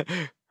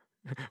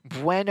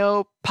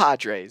 Bueno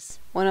padres.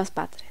 Buenos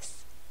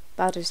padres.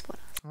 Padres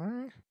buenos.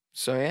 Alright.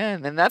 So yeah,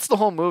 and then that's the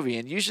whole movie.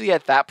 And usually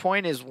at that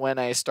point is when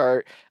I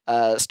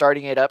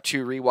starting it up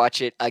to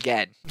rewatch it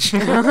again.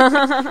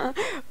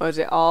 Watch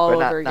it all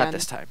over again. Not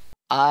this time.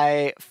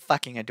 I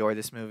fucking adore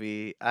this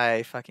movie.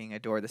 I fucking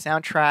adore the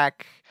soundtrack.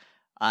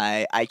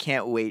 I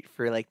can't wait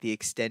for like the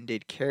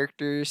extended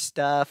character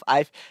stuff.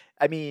 I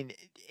mean,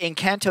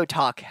 Encanto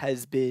talk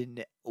has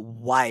been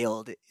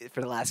wild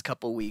for the last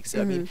couple weeks.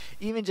 So, I mean,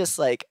 even just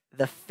like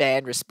the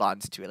fan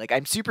response to it. Like,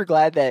 I'm super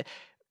glad that.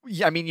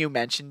 I mean, you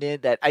mentioned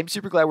it, that I'm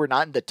super glad we're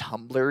not in the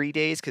Tumblr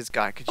days, because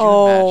God, could you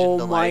imagine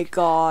the like? Oh my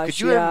gosh! Could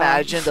you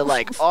imagine the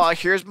like? Oh,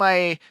 here's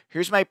my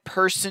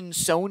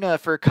persona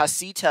for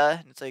casita,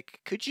 and it's like,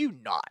 could you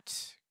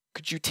not?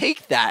 Could you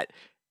take that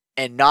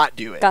and not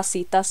do it?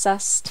 Casita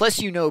sest. Plus,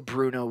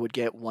 Bruno would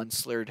get one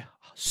slurred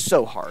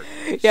so hard.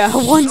 Yeah,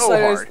 one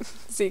slurred.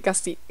 See,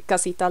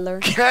 casita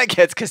lurd.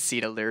 Gets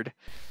casita lurd.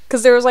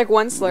 Because there was like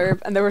one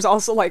slurb, and there was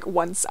also like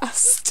one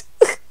sest.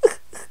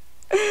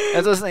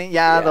 That's what I was saying.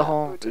 Yeah, the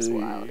whole. Which is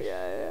wild.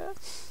 Yeah.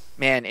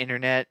 Man,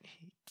 internet,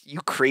 you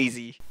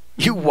crazy,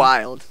 you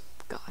wild.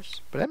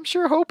 Gosh. But I'm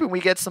sure hoping we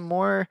get some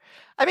more.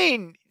 I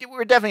mean,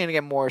 we're definitely gonna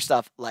get more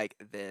stuff like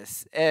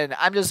this, and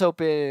I'm just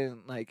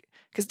hoping, like,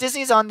 because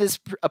Disney's on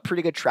a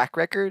pretty good track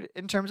record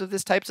in terms of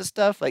this types of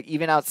stuff. Like,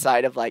 even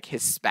outside of like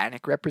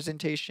Hispanic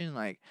representation,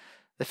 like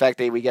the fact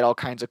that we get all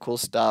kinds of cool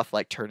stuff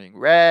like Turning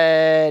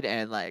Red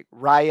and like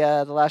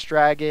Raya the Last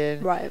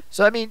Dragon. Right.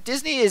 So I mean,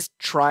 Disney is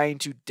trying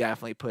to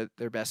definitely put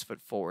their best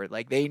foot forward.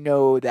 Like, they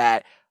know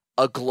that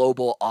a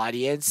global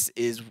audience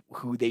is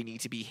who they need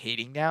to be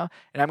hitting now,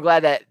 and I'm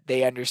glad that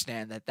they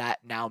understand that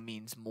now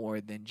means more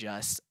than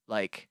just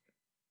like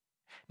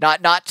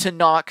not to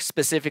knock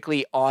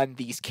specifically on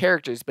these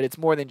characters, but it's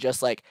more than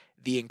just like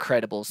the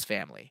Incredibles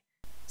family.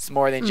 It's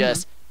more than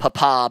just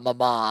Papa,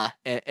 Mama,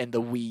 and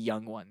the wee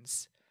young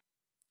ones.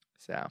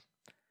 So,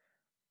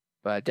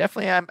 but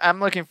definitely, I'm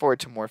looking forward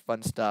to more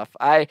fun stuff.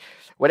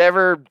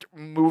 Whatever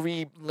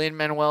movie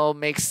Lin-Manuel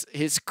makes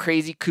his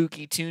crazy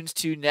kooky tunes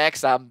to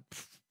next, I'm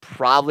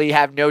probably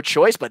have no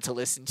choice but to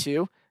listen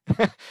to.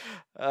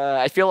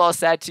 I feel all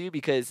sad too,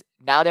 because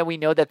now that we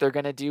know that they're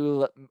gonna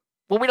do,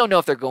 well, we don't know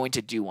if they're going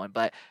to do one,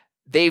 but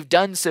they've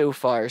done so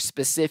far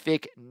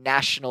specific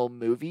national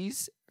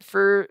movies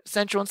for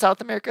Central and South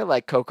America.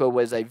 Like Coco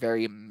was a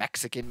very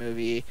Mexican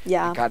movie.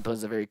 Yeah. Encanto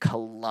was a very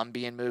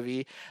Colombian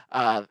movie.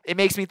 It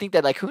makes me think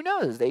that, like, who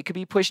knows? They could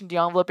be pushing the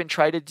envelope and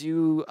try to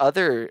do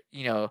other,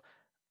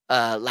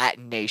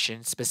 Latin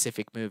nation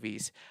specific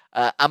movies.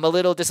 I'm a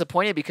little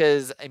disappointed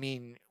because, I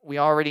mean, we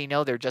already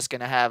know they're just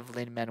going to have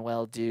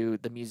Lin-Manuel do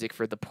the music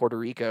for the Puerto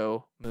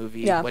Rico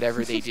movie,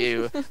 whatever they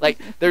do. Like,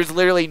 there's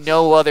literally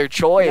no other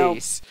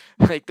choice.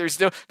 Nope. Like,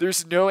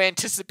 there's no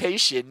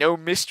anticipation, no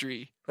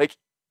mystery. Like,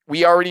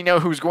 we already know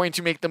who's going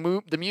to make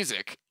the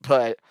music,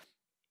 but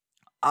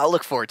I'll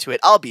look forward to it.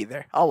 I'll be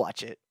there. I'll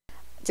watch it.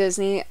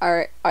 Disney,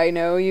 I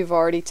know you've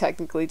already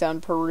technically done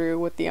Peru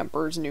with The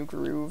Emperor's New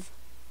Groove,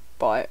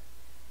 but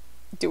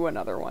do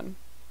another one.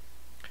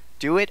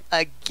 Do it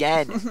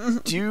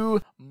again.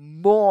 Do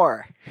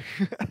more.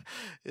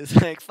 It's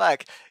like,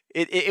 fuck.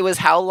 It was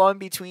how long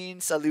between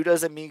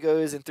Saludos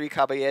Amigos and Three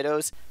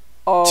Caballeros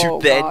to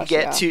then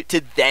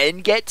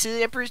get to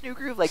The Emperor's New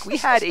Groove? Like, we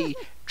had a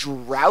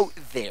drought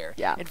there.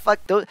 Yeah. And fuck,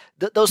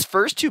 those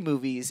first two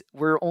movies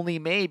were only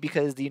made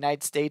because the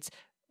United States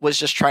was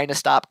just trying to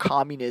stop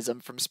communism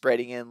from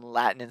spreading in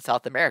Latin and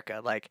South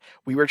America. Like,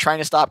 we were trying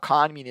to stop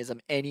communism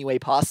any way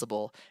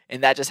possible,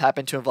 and that just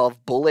happened to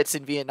involve bullets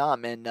in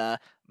Vietnam and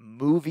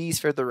movies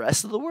for the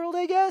rest of the world,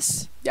 I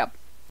guess. Yep.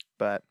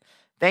 But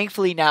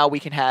thankfully now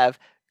we can have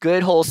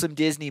good, wholesome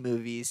Disney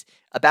movies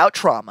about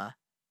trauma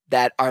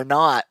that are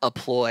not a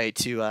ploy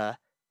to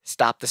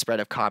stop the spread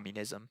of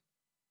communism.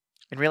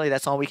 And really,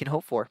 that's all we can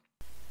hope for.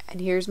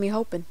 And here's me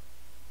hoping.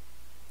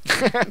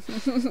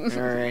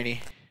 Alrighty.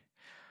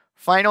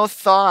 Final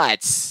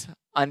thoughts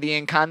on the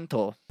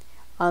Encanto.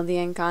 On the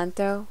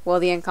Encanto? Well,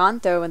 the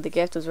Encanto and the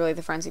gift was really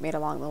the friends you made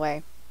along the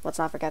way. Let's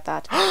not forget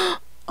that.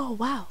 Oh,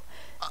 wow.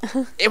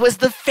 It was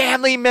the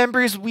family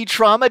members we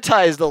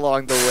traumatized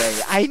along the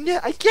way. I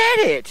get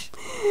it.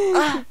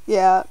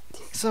 Yeah.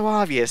 So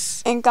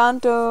obvious.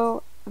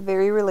 Encanto,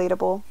 very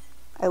relatable.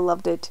 I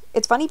loved it.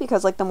 It's funny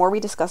because like the more we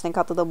discussed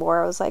Encanto, the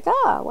more I was like,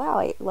 wow,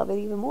 I love it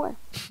even more.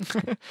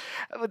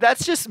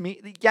 That's just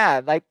me. Yeah,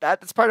 like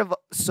that's part of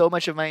so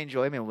much of my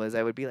enjoyment was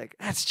I would be like,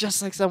 that's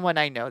just like someone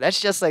I know. That's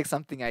just like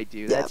something I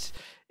do. Yeah.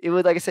 It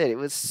was like I said, it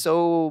was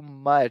so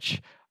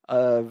much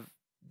of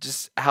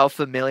just how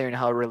familiar and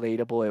how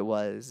relatable it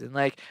was. And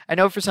like I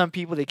know for some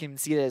people they can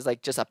see it as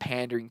like just a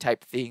pandering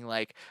type thing,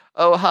 like,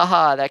 oh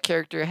haha, that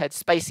character had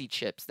spicy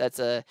chips. That's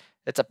a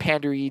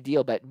pandery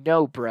deal, but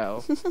no,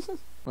 bro.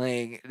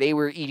 Like they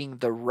were eating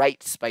the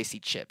right spicy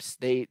chips.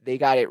 They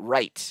got it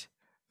right.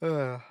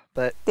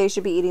 But They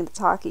should be eating the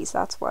Takis,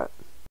 that's what.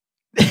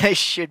 I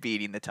should be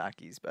eating the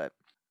Takis, but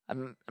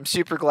I'm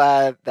super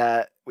glad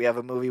that we have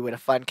a movie with a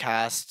fun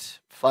cast,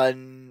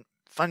 fun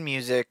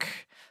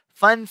music,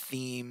 fun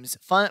themes,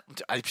 fun.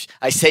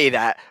 I say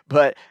that,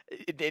 but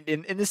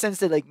in the sense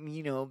that like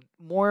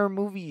more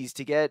movies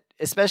to get,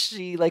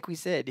 especially like we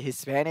said,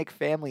 Hispanic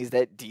families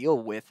that deal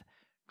with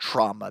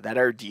trauma, that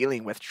are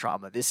dealing with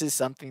trauma. This is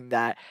something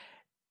that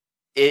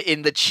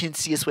in the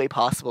chintziest way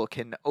possible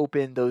can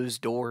open those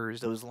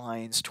doors, those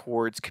lines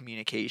towards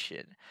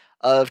communication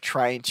of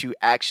trying to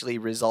actually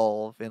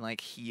resolve and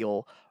like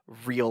heal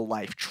real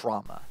life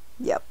trauma.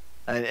 Yep.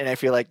 And I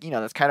feel like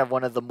that's kind of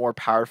one of the more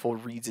powerful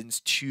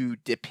reasons to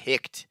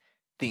depict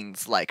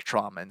things like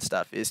trauma and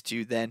stuff, is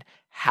to then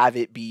have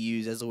it be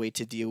used as a way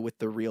to deal with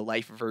the real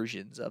life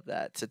versions of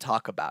that, to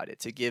talk about it,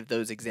 to give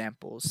those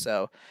examples.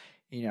 So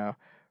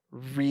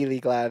really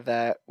glad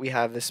that we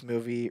have this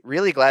movie.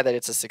 Really glad that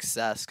it's a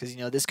success, because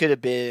this could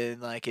have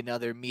been like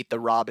another Meet the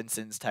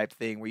Robinsons type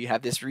thing where you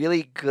have this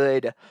really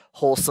good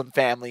wholesome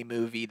family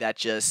movie that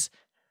just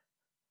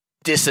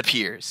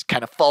disappears,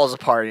 kind of falls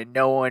apart, and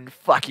no one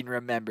fucking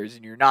remembers,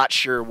 and you're not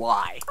sure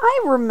why.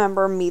 I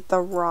remember Meet the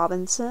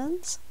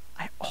Robinsons.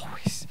 I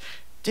always,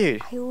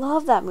 dude, I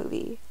love that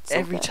movie. So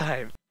every good.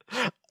 time.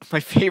 My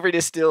favorite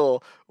is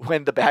still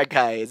when the bad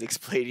guy is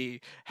explaining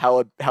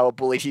how a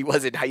bully he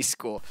was in high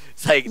school.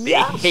 It's like, they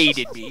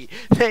hated me.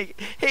 Like,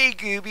 hey,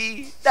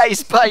 Gooby,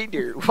 nice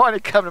binder. Want to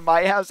come to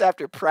my house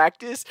after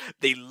practice?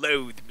 They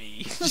loathe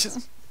me.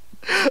 Just,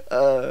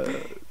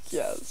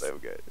 yeah, so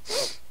good.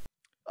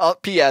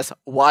 P.S.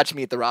 Watch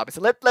Meet the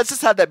Robinson. Let's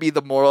just have that be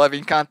the moral of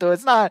Encanto.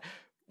 It's not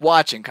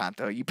watch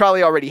Encanto. You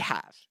probably already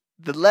have.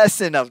 The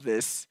lesson of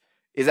this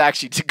is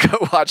actually to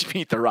go watch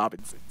Meet the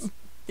Robinsons.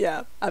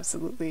 Yeah,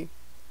 absolutely.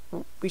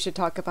 We should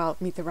talk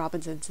about Meet the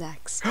Robinsons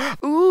next.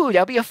 Ooh,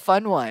 that'll be a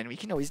fun one. We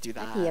can always do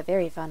that. That'd be a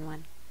very fun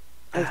one.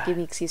 Like, give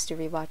me an excuse to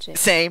rewatch it.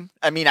 Same.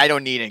 I mean, I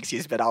don't need an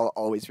excuse, but I'll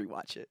always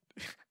rewatch it.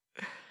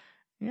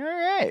 All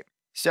right.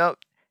 So,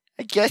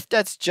 I guess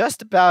that's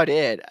just about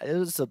it. It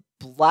was a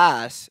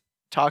blast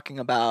talking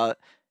about,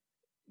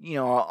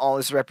 all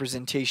this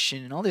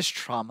representation and all this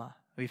trauma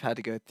we've had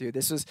to go through.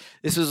 This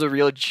was a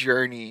real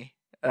journey,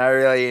 and I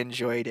really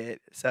enjoyed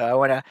it. So, I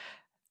want to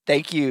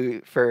thank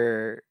you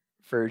for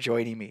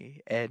joining me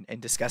and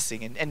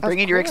discussing and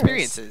bringing your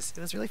experiences. It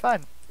was really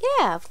fun.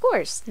 Yeah, of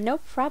course. No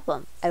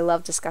problem. I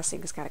love discussing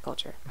this kind of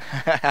culture.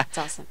 It's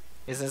awesome.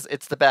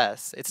 It's the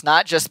best. It's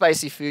not just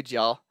spicy food,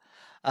 y'all.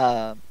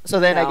 So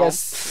then I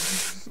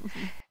guess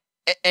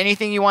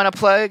anything you want to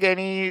plug,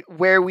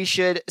 anywhere we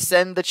should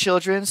send the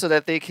children so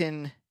that they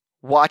can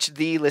watch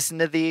thee, listen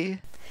to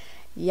thee?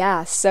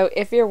 Yeah, so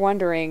if you're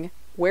wondering,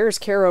 where's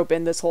Caro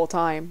been this whole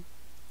time?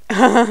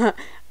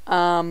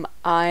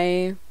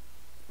 I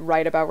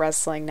write about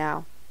wrestling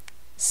now.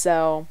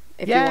 So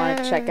if you want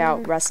to check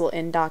out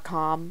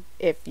wrestlein.com,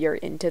 if you're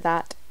into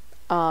that,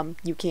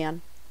 you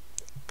can.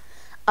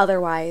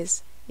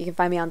 Otherwise, you can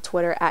find me on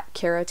Twitter at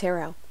Caro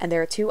Taro, and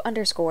there are 2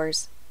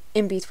 underscores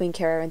in between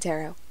Caro and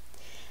Taro.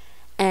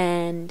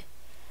 And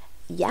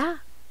yeah,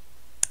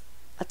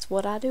 that's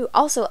what I do.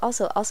 Also,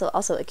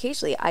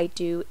 occasionally I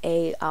do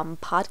a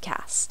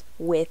podcast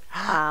with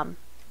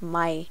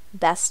my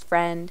best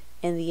friend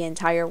in the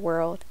entire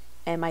world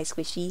and my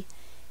squishy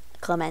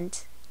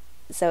Clement.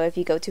 So if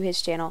you go to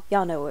his channel,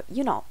 y'all know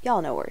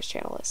where his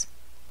channel is.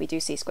 We do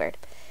C Squared.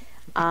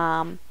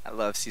 I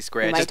love C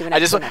Squared. We might do an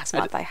episode next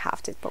month. I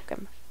have to book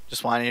him.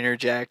 Just want to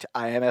interject.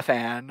 I am a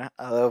fan.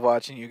 I love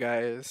watching you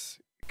guys.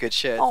 Good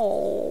shit.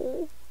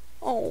 Oh,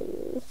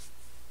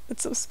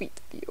 it's so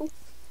sweet of you.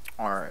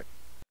 All right.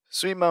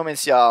 Sweet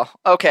moments, y'all.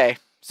 Okay.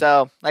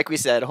 So, like we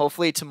said,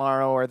 hopefully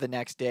tomorrow or the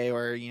next day,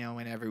 or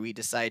whenever we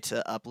decide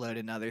to upload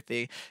another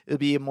thing, it'll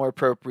be more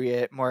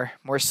appropriate, more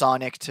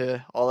sonic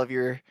to all of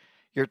your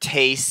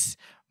tastes.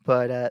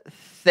 But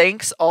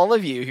thanks all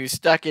of you who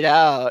stuck it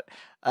out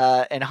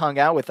and hung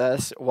out with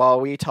us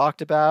while we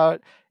talked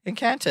about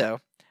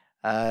Encanto.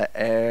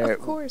 Of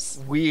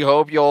course. We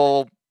hope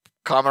you'll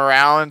come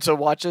around to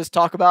watch us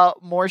talk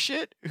about more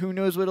shit. Who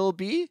knows what it'll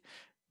be?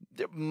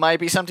 It might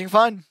be something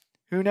fun.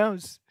 Who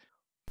knows?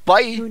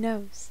 Bye. Who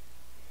knows?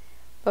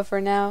 But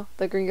for now,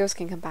 the gringos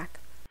can come back.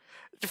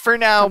 For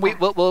now, we'll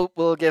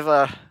give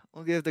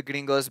the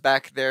gringos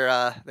back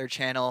their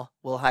channel.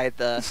 We'll hide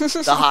the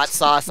hot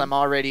sauce. I'm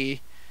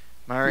already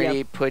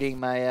putting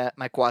my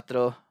my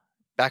cuatro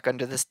back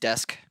under this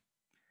desk.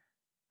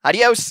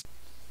 Adios.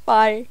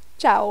 Bye.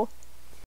 Ciao.